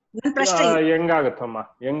 ನನ್ ಪ್ರಶ್ನೆ ಹೆಂಗಾಗತ್ತಮ್ಮ,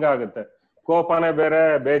 ಹೆಂಗಾಗುತ್ತೆ? ಕೋಪನೇ ಬೇರೆ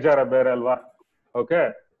ಬೇಜಾರ ಬೇರೆ ಅಲ್ವಾ? ಓಕೆ,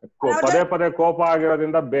 ಪದೇ ಪದೇ ಕೋಪ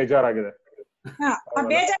ಆಗಿರೋದ್ರಿಂದ ಬೇಜಾರಾಗಿದೆ.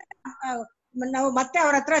 ಬೇಜಾರ್ ನಾವು ಮತ್ತೆ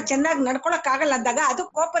ಅವ್ರ ಹತ್ರ ಚೆನ್ನಾಗಿ ನಡ್ಕೊಳಕ್ ಆಗಲ್ಲ ಅಂದಾಗ ಅದು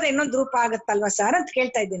ಕೋಪದ ಇನ್ನೊಂದು ರೂಪ ಆಗತ್ತಲ್ವಾ ಸರ್ ಅಂತ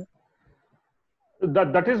ಕೇಳ್ತಾ ಇದ್ದೀನಿ.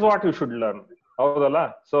 That is what you should learn. ಹೌದಲ್ಲ?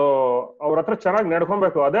 ಸೊ ಅವ್ರ ಹತ್ರ ಚೆನ್ನಾಗಿ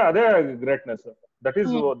ನಡ್ಕೊಬೇಕು. ಅದೇ greatness. That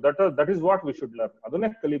is what we should learn. ಅದನ್ನೇ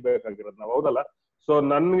ಕಲಿಬೇಕಾಗಿರೋದು ನಾವು. ಹೌದಲ್ಲ? ಸೊ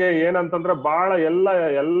ನನ್ಗೆ ಏನಂತಂದ್ರೆ ಬಹಳ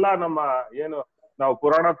ಎಲ್ಲ ನಮ್ಮ ಏನು ನಾವು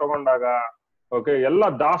ಪುರಾಣ ತಗೊಂಡಾಗ ಓಕೆ, ಎಲ್ಲ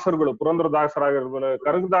ದಾಸರುಗಳು, ಪುರಂದ್ರ ದಾಸರಾಗಿರ್ಲಿ,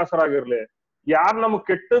 ಕನಕದಾಸರಾಗಿರ್ಲಿ, ಯಾರು ನಮ್ಗೆ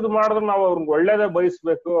ಕೆಟ್ಟದ್ ಮಾಡಿದ್ರು ನಾವು ಅವ್ರಿಗೆ ಒಳ್ಳೇದೇ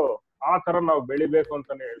ಬಯಸ್ಬೇಕು, ಆ ತರ ನಾವು ಬೆಳಿಬೇಕು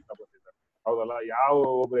ಅಂತಾನೆ ಹೇಳ್ತಾ ಬಂದಿದ್ದಾರೆ. ಹೌದಲ್ಲ? ಯಾವ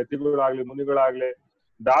ಒಬ್ಬ ಯತಿಗಳಾಗ್ಲಿ, ಮುನಿಗಳಾಗ್ಲಿ,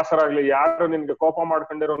 ದಾಸರಾಗ್ಲಿ, ಯಾರು ನಿನ್ಗೆ ಕೋಪ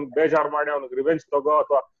ಮಾಡ್ಕೊಂಡಿರೋ ಬೇಜಾರ್ ಮಾಡಿ ಅವ್ನಿಗೆ ರಿವೆಂಜ್ ತಗೋ,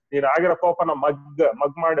 ಅಥವಾ ನೀನ್ ಆಗಿರೋ ಕೋಪನ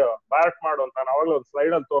ಮಗ್ ಮಾಡಿ ಬ್ಯಾಟ್ ಮಾಡು ಅಂತ ನಾನು ಅವಾಗಲೇ ಒಂದು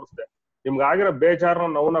ಸ್ಲೈಡ್ ಅಲ್ಲಿ ತೋರಿಸ್ದೆ. ನಿಮ್ಗೆ ಆಗಿರೋ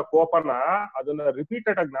ಬೇಜಾರ್ನ, ನೋವ್ನ, ಕೋಪನ ಅದನ್ನ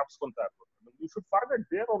ರಿಪೀಟೆಡ್ ಆಗಿ ಜ್ಞಾಪಿಸ್ಕೊಂತಾ ಇರ್ಬೋದು. You should forget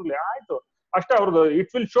there only. ಆಯ್ತು ಅಷ್ಟೇ. ಅವ್ರದ್ದು it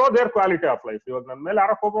will show there quality of life. ಇವಾಗ ನನ್ನ ಮೇಲೆ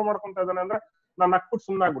ಯಾರೋ ಕೋಪ ಮಾಡ್ಕೊಂತ ಇದ್ದಾನೆ ಅಂದ್ರೆ ನಾನು ನಕ್ಬಿಟ್ಟು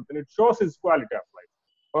ಸುಮ್ಮನಾಗ್ಬಿಡ್ತೀನಿ. It shows is quality of life.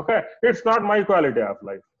 Okay, it's not my quality of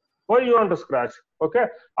life. Why you want to scratch? Okay,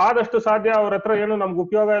 ಆದಷ್ಟು ಸಾಧ್ಯ ಅವ್ರ ಹತ್ರ ಏನು ನಮ್ಗೆ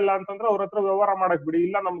ಉಪಯೋಗ ಇಲ್ಲ ಅಂತಂದ್ರೆ ಅವ್ರ ಹತ್ರ ವ್ಯವಹಾರ ಮಾಡಕ್ ಬಿಡಿ.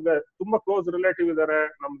 ಇಲ್ಲ ನಮ್ಗೆ ತುಂಬಾ ಕ್ಲೋಸ್ ರಿಲೇಟಿವ್ ಇದಾರೆ,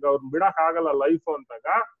 ನಮ್ಗೆ ಅವ್ರನ್ನ ಬಿಡಕ್ ಆಗಲ್ಲ ಲೈಫ್ ಅಂತಾಗ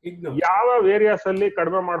ಯಾವ ಏರಿಯಾಸ್ ಅಲ್ಲಿ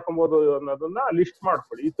ಕಡಿಮೆ ಮಾಡ್ಕೊಬಹುದು ಅನ್ನೋದನ್ನ ಲಿಸ್ಟ್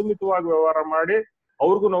ಮಾಡ್ಕೊಳ್ಳಿ. ಹಿತಮಿತವಾಗಿ ವ್ಯವಹಾರ ಮಾಡಿ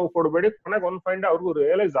ಅವ್ರಿಗೂ ನೋವು ಕೊಡ್ಬೇಡಿ. ಕೊನೆಗೆ ಒಂದ್ ಫೈಂಡ್ ಅವ್ರಿಗೂ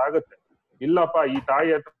ರಿಯಲೈಸ್ ಆಗುತ್ತೆ, ಇಲ್ಲಪ್ಪ ಈ ತಾಯಿ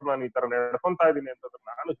ಹತ್ರ ನಾನು ಈ ತರ ನಡ್ಕೊಂತಾ ಇದ್ದೀನಿ ಅಂತಂದ್ರೆ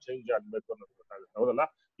ನಾನು ಚೇಂಜ್ ಆಗ್ಬೇಕು ಅನ್ನೋದು ಗೊತ್ತಾಗುತ್ತೆ. ಹೌದಲ್ಲ?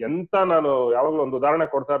 ಎಂತ ನಾನು ಯಾವಾಗ್ಲೂ ಒಂದು ಉದಾಹರಣೆ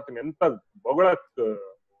ಕೊಡ್ತಾ ಇರ್ತೀನಿ. ಎಂತ ಬೊಗಳಕ್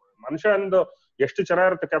ಮನುಷ್ಯಂದು ಎಷ್ಟು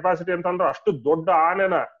ಚೆನ್ನಾಗಿರುತ್ತೆ ಕೆಪಾಸಿಟಿ ಅಂತಂದ್ರೆ, ಅಷ್ಟು ದೊಡ್ಡ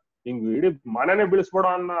ಆನೆನ ಹಿಂಗ್ ಇಡೀ ಮನೆನೇ ಬೀಳಿಸ್ಬೇಡ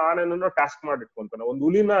ಅನ್ನೋ ಆನೆನ ಟಾಸ್ಕ್ ಮಾಡಿಟ್ಕೊಂತಾನೆ. ಒಂದು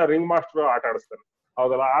ಹುಲಿನ ರಿಂಗ್ ಮಾಸ್ಟರ್ ಆಟ ಆಡಿಸ್ತಾನೆ.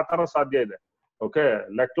 ಹೌದಲ್ಲ? ಆ ತರ ಸಾಧ್ಯ ಇದೆ. Okay,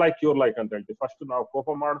 let like your like ಅಂತ ಹೇಳ್ತೀವಿ. ಫಸ್ಟ್ ನಾವು ಕೋಪ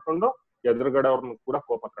ಮಾಡ್ಕೊಂಡು ಎದುರುಗಡೆ ಅವ್ರನ್ನ ಕೂಡ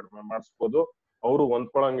ಕೋಪ ಕಡಿಮೆ ಮಾಡಿಸ್ಬೋದು. ಅವರು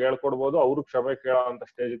ಹೊಂದ್ಕೊಳಂಗ್ ಹೇಳ್ಕೊಡ್ಬೋದು. ಅವ್ರು ಕ್ಷಮೆ ಕೇಳೋ ಅಂತ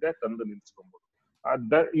ಸ್ಟೇಜ್ ಇದೆ, ತಂದು ನಿಲ್ಸ್ಕೊಬಹುದು.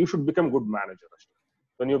 You should become good manager ಅಷ್ಟೇ.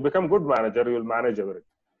 When you become good manager you will manage everything.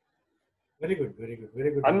 Very good, very good,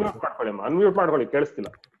 very good. Unmute ಮಾಡ್ಕೊಳ್ಳಿ, ಅನ್ಮ್ಯೂಟ್ ಮಾಡ್ಕೊಳ್ಳಿ,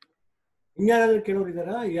 ಕೇಳಿಸ್ತಿಲ್ಲ. ಇನ್ಯಾರಾದ್ರೂ ಕೇಳೋರು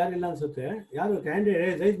ಇದಾರಾ? ಯಾರಿಲ್ಲ ಅನ್ಸುತ್ತೆ. ಯಾರು ಹ್ಯಾಂಡ್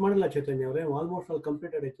ರೈಸ್ ಮಾಡಲ್ಲ ಚೈತನ್ಯ ಅವರೇ. Almost all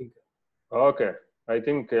completed I think. Okay, I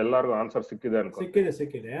think ಎಲ್ಲರಿಗೂ ಆನ್ಸರ್ ಸಿಕ್ಕಿದೆ ಅನ್ಕೊ.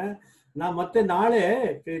 ಸಿಕ್ಕಿದೆ. ಮತ್ತೆ ನಾಳೆ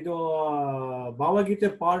ಇದು ಭಾವಗೀತೆ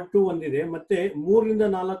ಪಾರ್ಟ್ 2 ಒಂದಿದೆ. ಮತ್ತೆ 3 ರಿಂದ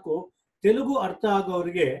 4 ತೆಲುಗು ಅರ್ಥ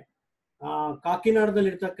ಆಗೋರಿಗೆ ಕಾಕಿನಾಡದಲ್ಲಿ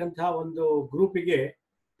ಇರ್ತಕ್ಕಂತಹ ಒಂದು ಗ್ರೂಪಿಗೆ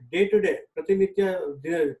ಡೇ ಟು ಡೇ ಪ್ರತಿನಿತ್ಯ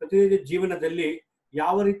ಜೀವನದಲ್ಲಿ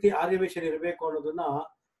ಯಾವ ರೀತಿ ಆರ್ಯವೇಶನ್ ಇರಬೇಕು ಅನ್ನೋದನ್ನ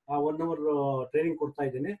 1 ಅವರ್ ಟ್ರೈನಿಂಗ್ ಕೊಡ್ತಾ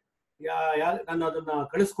ಇದ್ದೇನೆ. ನಾನು ಅದನ್ನ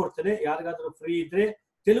ಕಳಿಸ್ಕೊಡ್ತೇನೆ. ಯಾರಿಗಾದ್ರೂ ಫ್ರೀ ಇದ್ರೆ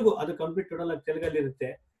ತೆಲುಗು, ಅದು ಕಂಪ್ಲೀಟ್ ಟೋಟಲ್ ಆಗಿ ತೆಲುಗಲ್ಲಿ ಇರುತ್ತೆ.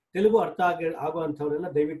 ತೆಲುಗು ಅರ್ಥ ಆಗುವಂಥವ್ರೆಲ್ಲ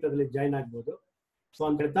ದಯವಿಟ್ಟು ಅದರಲ್ಲಿ ಜಾಯ್ನ್ ಆಗ್ಬೋದು. ಸೊ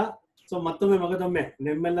ಅಂತ ಹೇಳ್ತಾ, ಸೊ ಮತ್ತೊಮ್ಮೆ ಮಗದೊಮ್ಮೆ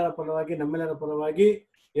ನಮ್ಮೆಲ್ಲರ ಪರವಾಗಿ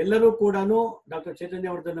ಎಲ್ಲರೂ ಕೂಡ ಡಾಕ್ಟರ್ ಚೈತನ್ಯ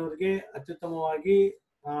ವರ್ಧನ್ ಅವರಿಗೆ ಅತ್ಯುತ್ತಮವಾಗಿ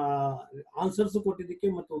ಆನ್ಸರ್ಸ್ ಕೊಟ್ಟಿದ್ದಕ್ಕೆ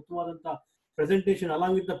ಮತ್ತು ಉತ್ತಮವಾದಂತ presentation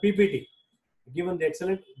along with the PPT given the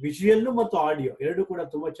excellent visual ಮತ್ತು ಆಡಿಯೋ ಎರಡೂ ಕೂಡ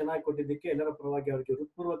ತುಂಬಾ ಚೆನ್ನಾಗಿ ಕೊಟ್ಟಿದ್ದಕ್ಕೆ ಎಲ್ಲರ ಪರವಾಗಿ ಅವರಿಗೆ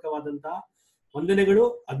ಹೃತ್ಪೂರ್ವಕವಾದಂತಹ ವಂದನೆಗಳು,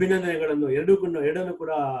 ಅಭಿನಂದನೆಗಳನ್ನು ಎರಡನ್ನೂ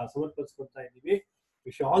ಕೂಡ ಸಮರ್ಪಿಸ್ಕೊಡ್ತಾ ಇದ್ದೀವಿ.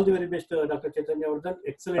 Wish all the very best doctor Chaitanya Vardhan.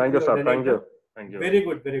 Excellent. Very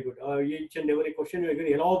good, very good. Each and every question you give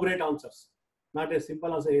elaborate answers, not A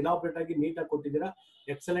simple answer. Elaborate ಆಗಿ ನೀಟಾಗಿ ಕೊಟ್ಟಿದ್ದೀರಾ.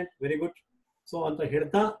 Excellent, very good. ಸೊ ಅಂತ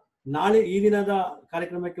ಹೇಳ್ತಾ, ನಾಳೆ ಈ ದಿನದ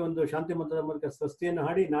ಕಾರ್ಯಕ್ರಮಕ್ಕೆ ಒಂದು ಶಾಂತಿ ಮಂತ್ರದ ಮೂಲಕ ಸ್ವಸ್ತಿಯನ್ನು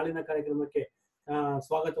ಹಾಡಿ ನಾಳಿನ ಕಾರ್ಯಕ್ರಮಕ್ಕೆ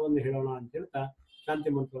ಸ್ವಾಗತವನ್ನು ಹೇಳೋಣ ಅಂತ ಹೇಳ್ತಾ ಶಾಂತಿ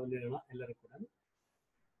ಮಂತ್ರವನ್ನು ಹೇಳೋಣ ಎಲ್ಲರೂ ಕೂಡ.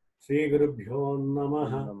 ಶ್ರೀ ಗುರುಭ್ಯೋ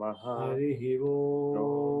ನಮಃ. ಹರಿ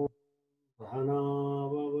ಓಂ.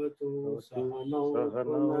 ಸಹನಾವವತು ಸಹನೌ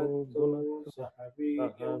ಭುನಕ್ತು ಸಹ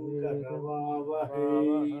ವೀರ್ಯಂ ಕರವಾವಹೈ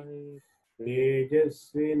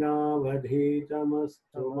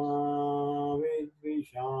ತೇಜಸ್ವಿನಾವಧೀತಮಸ್ತು ಮಾ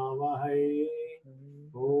ವಿದ್ವಿಷಾವಹೈ.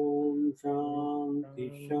 ಓಂ ಶಾಂತಿ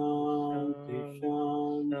ಶಾಂತಿ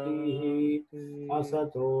ಶಾಂತಿ.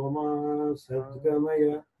 ಅಸತೋ ಮಾ ಸದ್ಗಮಯ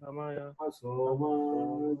ತಮಸೋ ಮಾ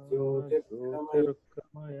ಜ್ಯೋತಿರ್ಗಮಯ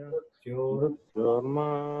ಮೃತ್ಯೋರ್ಮಾ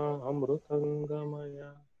ಅಮೃತಂಗಮಯ.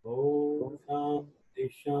 ಓಂ ಶಾಂತಿ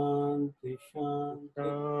ಶಾಂತಿ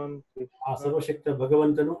ಶಾಂತಿ. ಆ ಸರ್ವಶಕ್ತ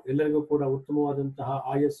ಭಗವಂತನು ಎಲ್ಲರಿಗೂ ಕೂಡ ಉತ್ತಮವಾದಂತಹ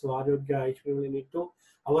ಆಯಸ್ಸು, ಆರೋಗ್ಯ, ಐಶ್ವರ್ಯನಿಟ್ಟು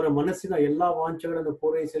ಅವರ ಮನಸ್ಸಿನ ಎಲ್ಲಾ ವಾಂಛೆಗಳನ್ನು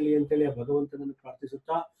ಪೂರೈಸಲಿ ಅಂತೇಳಿ ಆ ಭಗವಂತನನ್ನು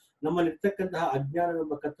ಪ್ರಾರ್ಥಿಸುತ್ತಾ, ನಮ್ಮಲ್ಲಿರ್ತಕ್ಕಂತಹ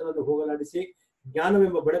ಅಜ್ಞಾನವೆಂಬ ಕತ್ತಲನ್ನು ಹೋಗಲಾಡಿಸಿ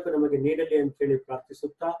ಜ್ಞಾನವೆಂಬ ಬೆಳಕು ನಮಗೆ ನೀಡಲಿ ಅಂತೇಳಿ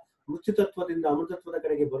ಪ್ರಾರ್ಥಿಸುತ್ತಾ, ಮೃತ್ಯುತತ್ವದಿಂದ ಅಮೃತತ್ವದ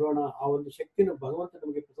ಕಡೆಗೆ ಬರೋಣ, ಆ ಒಂದು ಶಕ್ತಿಯನ್ನು ಭಗವಂತ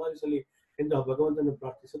ನಮಗೆ ಪ್ರಸಾದಿಸಲಿ ಎಂದು ಆ ಭಗವಂತನನ್ನು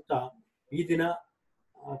ಪ್ರಾರ್ಥಿಸುತ್ತಾ, ಈ ದಿನ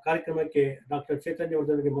ಕಾರ್ಯಕ್ರಮಕ್ಕೆ ಡಾಕ್ಟರ್ ಚೈತನ್ಯ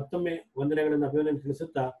ವರ್ಧನ್ಗೆ ಮತ್ತೊಮ್ಮೆ ವಂದನೆಗಳನ್ನು ಅಭಿನಂದನೆ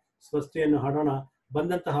ತಿಳಿಸುತ್ತಾ ಸ್ವಸ್ತಿಯನ್ನು ಹಾಡೋಣ.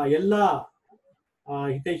 ಬಂದಂತಹ ಎಲ್ಲಾ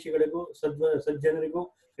ಹಿತೈಷಿಗಳಿಗೂ ಸಜ್ಜನರಿಗೂ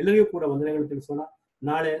ಎಲ್ಲರಿಗೂ ಕೂಡ ವಂದನೆಗಳನ್ನು ತಿಳಿಸೋಣ.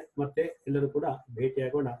 ನಾಳೆ ಮತ್ತೆ ಎಲ್ಲರೂ ಕೂಡ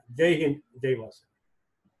ಭೇಟಿಯಾಗೋಣ. ಜೈ ಹಿಂದ್, ಜೈ ವಾಸು.